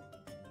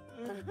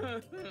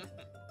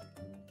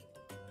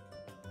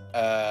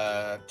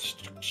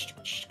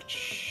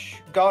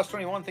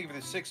 Gauss21, thank you for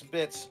the 6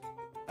 bits.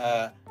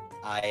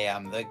 I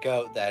am the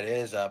goat that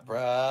is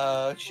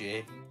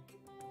approaching.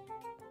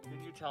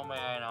 Did you tell me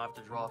I don't have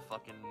to draw a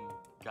fucking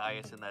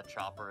Gaius in that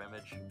chopper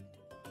image?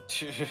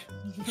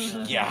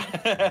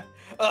 Yeah.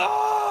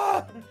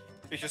 Ah!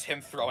 It's just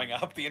him throwing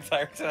up the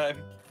entire time.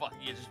 Fuck,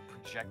 you just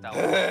projectile.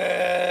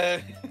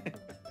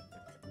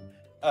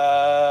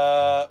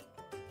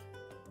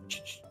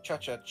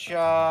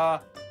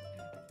 Cha-cha-cha.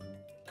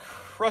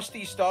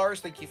 Crusty Stars,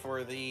 thank you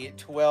for the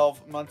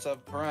 12 months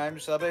of Prime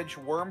subbage.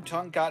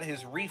 Wormtongue got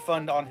his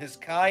refund on his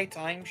Kai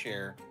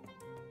timeshare.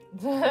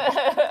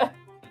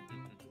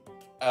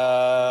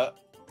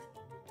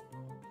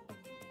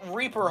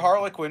 Reaper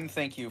Harlequin,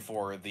 thank you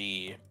for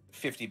the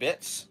 50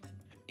 bits.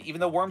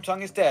 Even though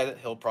Wormtongue is dead,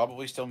 he'll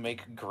probably still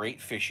make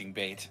great fishing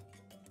bait.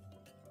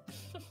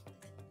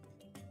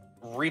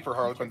 Reaper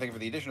Harlequin, thank you for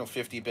the additional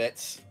 50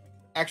 bits.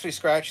 Actually,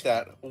 scratch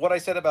that. What I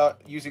said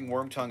about using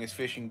Wormtongue as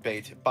fishing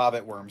bait,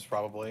 bobbit worms,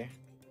 probably.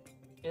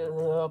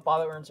 Ugh,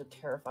 bobbit worms are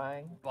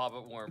terrifying.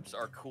 Bobbit worms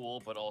are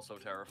cool, but also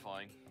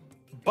terrifying.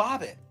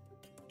 Bob it.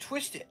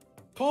 Twist it.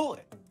 Pull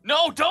it.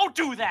 No, don't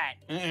do that!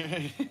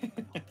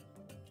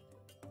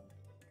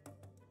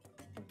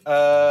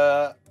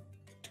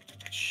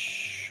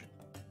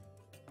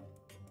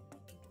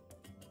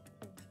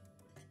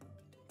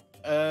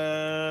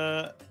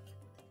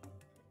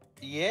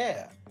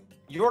 Yeah.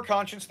 Your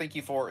Conscience, thank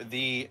you for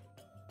the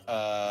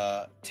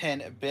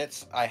 10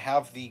 bits. I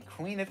have the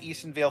Queen of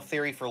Eastonvale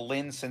theory for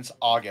Lynn since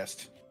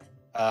August.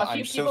 A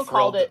few I'm people so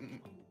called thrilled.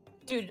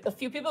 Dude, a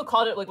few people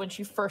called it like when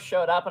she first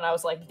showed up, and I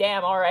was like,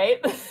 damn, all right.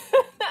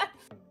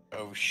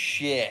 Oh,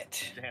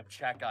 shit. Damn,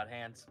 chat got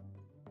hands.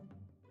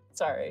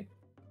 Sorry.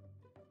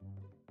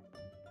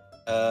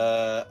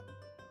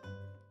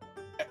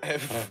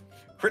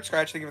 Crit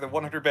Scratch, thank you for the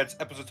 100 bits.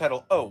 Episode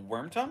title, Oh,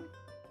 Wormtongue?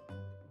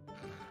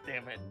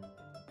 Damn it.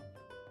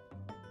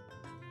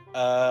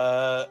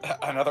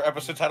 Another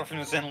episode title from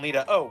the Zen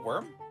Lita, Oh,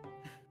 Worm?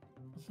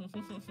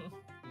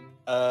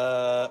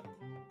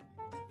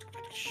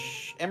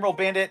 Emerald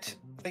Bandit,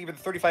 thank you for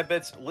the 35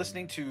 bits.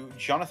 Listening to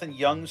Jonathan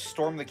Young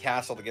storm the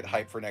castle to get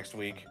hype for next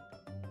week.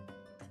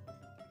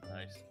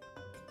 Nice.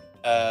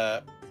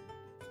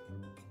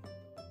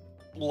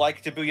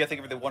 Like Tabuya, thank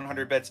you for the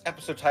 100 bits.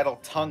 Episode title,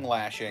 Tongue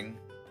Lashing.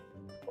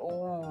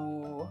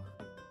 Ooh.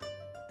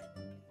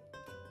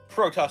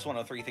 Protoss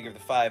 103, thank you for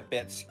the 5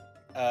 bits.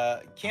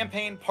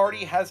 Campaign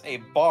Party has a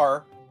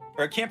bar.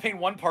 Or Campaign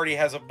 1 Party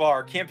has a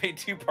bar. Campaign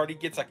 2 Party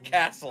gets a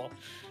castle.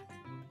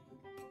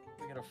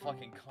 We got a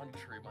fucking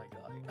country, my guy.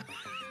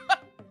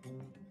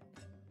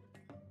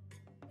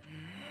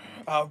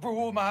 I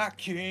rule my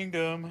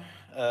kingdom.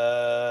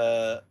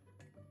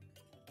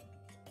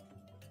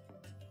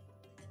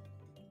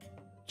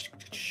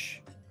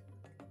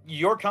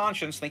 Your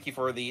Conscience, thank you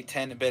for the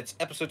 10 bits.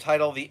 Episode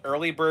title, The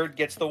Early Bird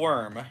Gets the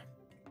Worm.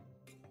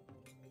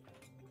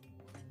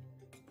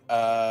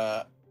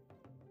 Bubba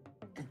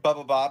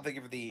Bob, thank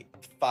you for the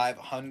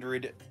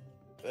 500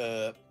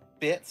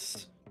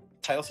 bits.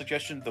 Title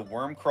suggestion, The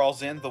Worm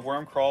Crawls In, The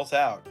Worm Crawls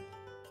Out.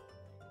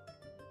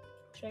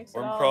 Shakes it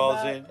Worm all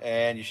crawls about. in,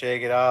 and you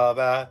shake it all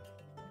about.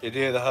 You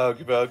do the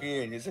hokey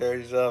pokey, and you turn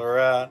yourself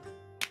around.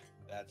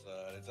 That's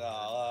what it's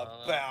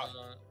all about.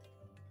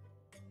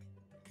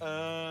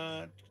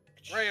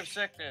 Ray of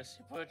sickness.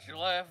 You put your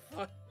left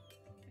foot.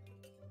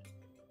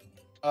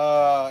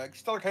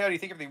 Stellar Coyote,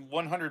 thank you for the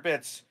 100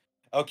 bits.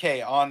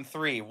 Okay, on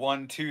 3.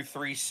 1, 2,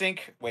 3,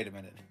 sync. Wait a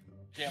minute.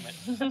 Damn it.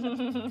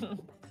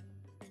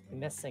 We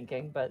missed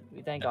syncing, but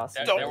we thank There,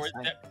 Austin. there, for was,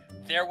 this time.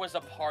 there was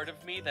a part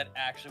of me that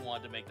actually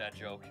wanted to make that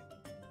joke.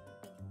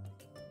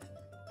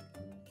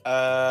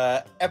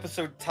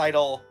 Episode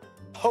title,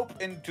 Hope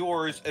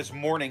Endures as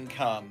Morning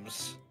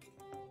Comes.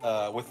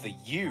 With the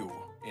U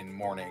in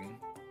morning.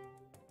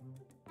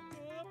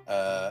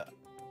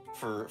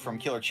 From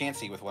Killer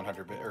Chansey with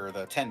 100 or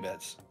the 10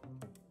 bits.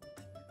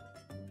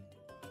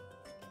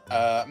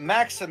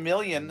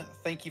 Maximilian,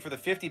 thank you for the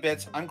 50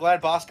 bits. I'm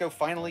glad Bosco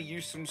finally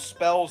used some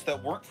spells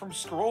that weren't from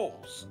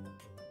scrolls.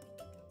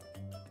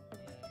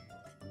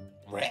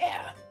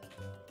 Rare.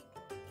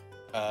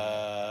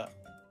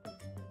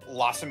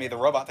 Lasame the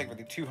Robot, thank you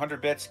for the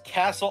 200 bits.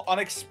 Castle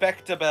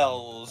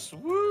Unexpectables.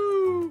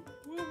 Woo!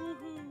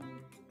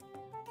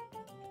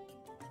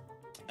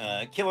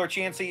 Killer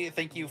Chansey,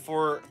 thank you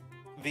for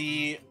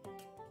the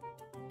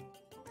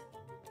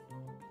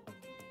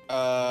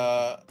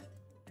I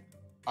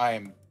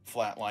am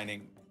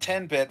flatlining.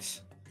 10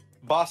 bits.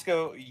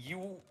 Bosco,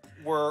 you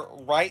were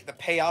right. The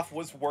payoff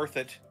was worth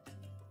it.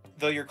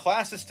 Though your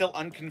class is still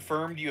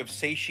unconfirmed, you have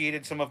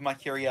satiated some of my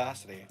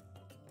curiosity.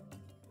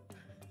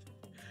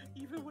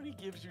 Even when he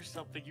gives you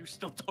something, you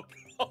still don't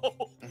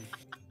know.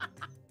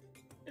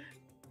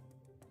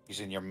 He's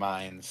in your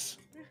minds.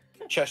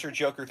 Cheshire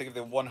Joker, think of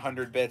the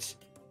 100 bits.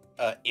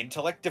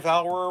 Intellect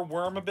Devourer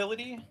Worm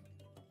ability?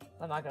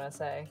 I'm not gonna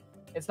say.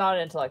 It's not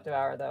an intellect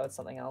devour though. It's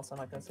something else. I'm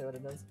not gonna say what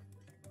it is.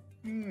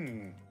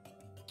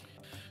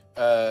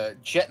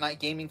 Jet Knight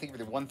Gaming, thank you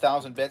for the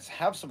 1,000 bits.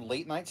 Have some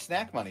late night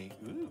snack money.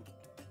 Ooh.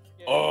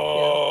 Yeah.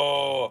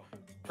 Oh!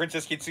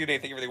 Princess Kitsune,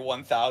 thank you for the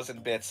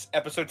 1,000 bits.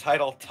 Episode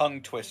title,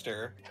 Tongue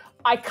Twister.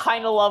 I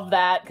kind of love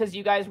that because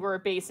you guys were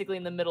basically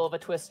in the middle of a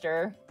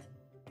twister.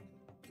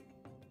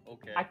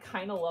 Okay. I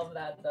kind of love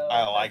that though.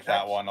 I like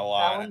that one a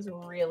lot. That one's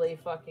really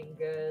fucking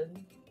good.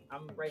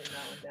 I'm writing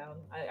that one down.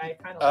 I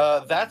kind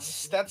of.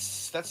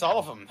 That's all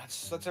of them.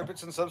 That's our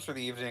bits and subs for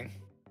the evening.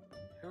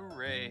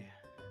 Hooray.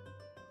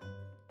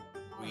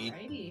 We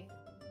Alrighty.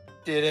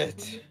 did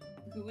it.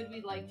 Who would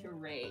we like to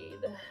raid?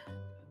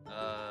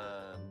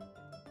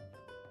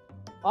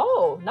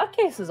 Oh,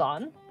 Nutcase is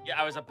on. yeah,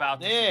 I was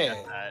about to Yeah.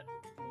 suggest that.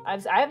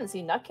 I haven't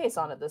seen Nutcase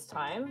on at this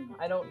time.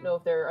 I don't know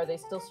if are they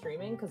still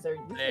streaming because they're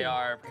usually... They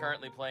are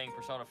currently playing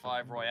Persona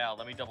 5 Royale.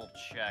 Let me double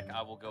check.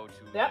 I will go to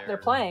Yep, they're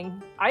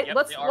playing. Yep,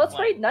 Let's they are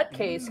playing. raid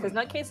Nutcase because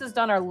Nutcase has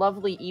done our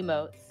lovely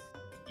emotes.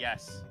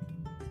 Yes.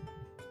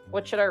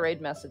 What should our raid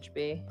message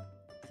be?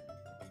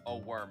 Oh,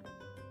 worm.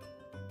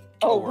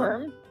 Oh,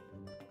 Worm. worm.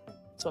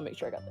 So I'll make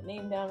sure I got the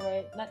name down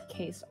right.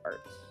 Nutcase Arts.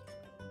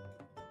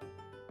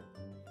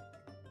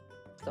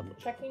 Double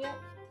checking it.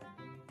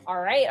 All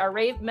right, our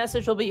raid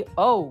message will be,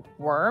 oh,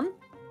 worm.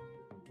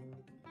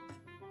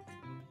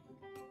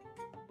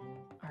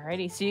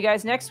 Alrighty, see you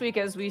guys next week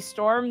as we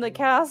storm the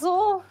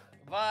castle.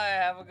 Bye.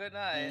 Have a good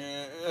night.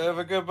 Have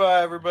a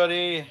goodbye,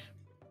 everybody.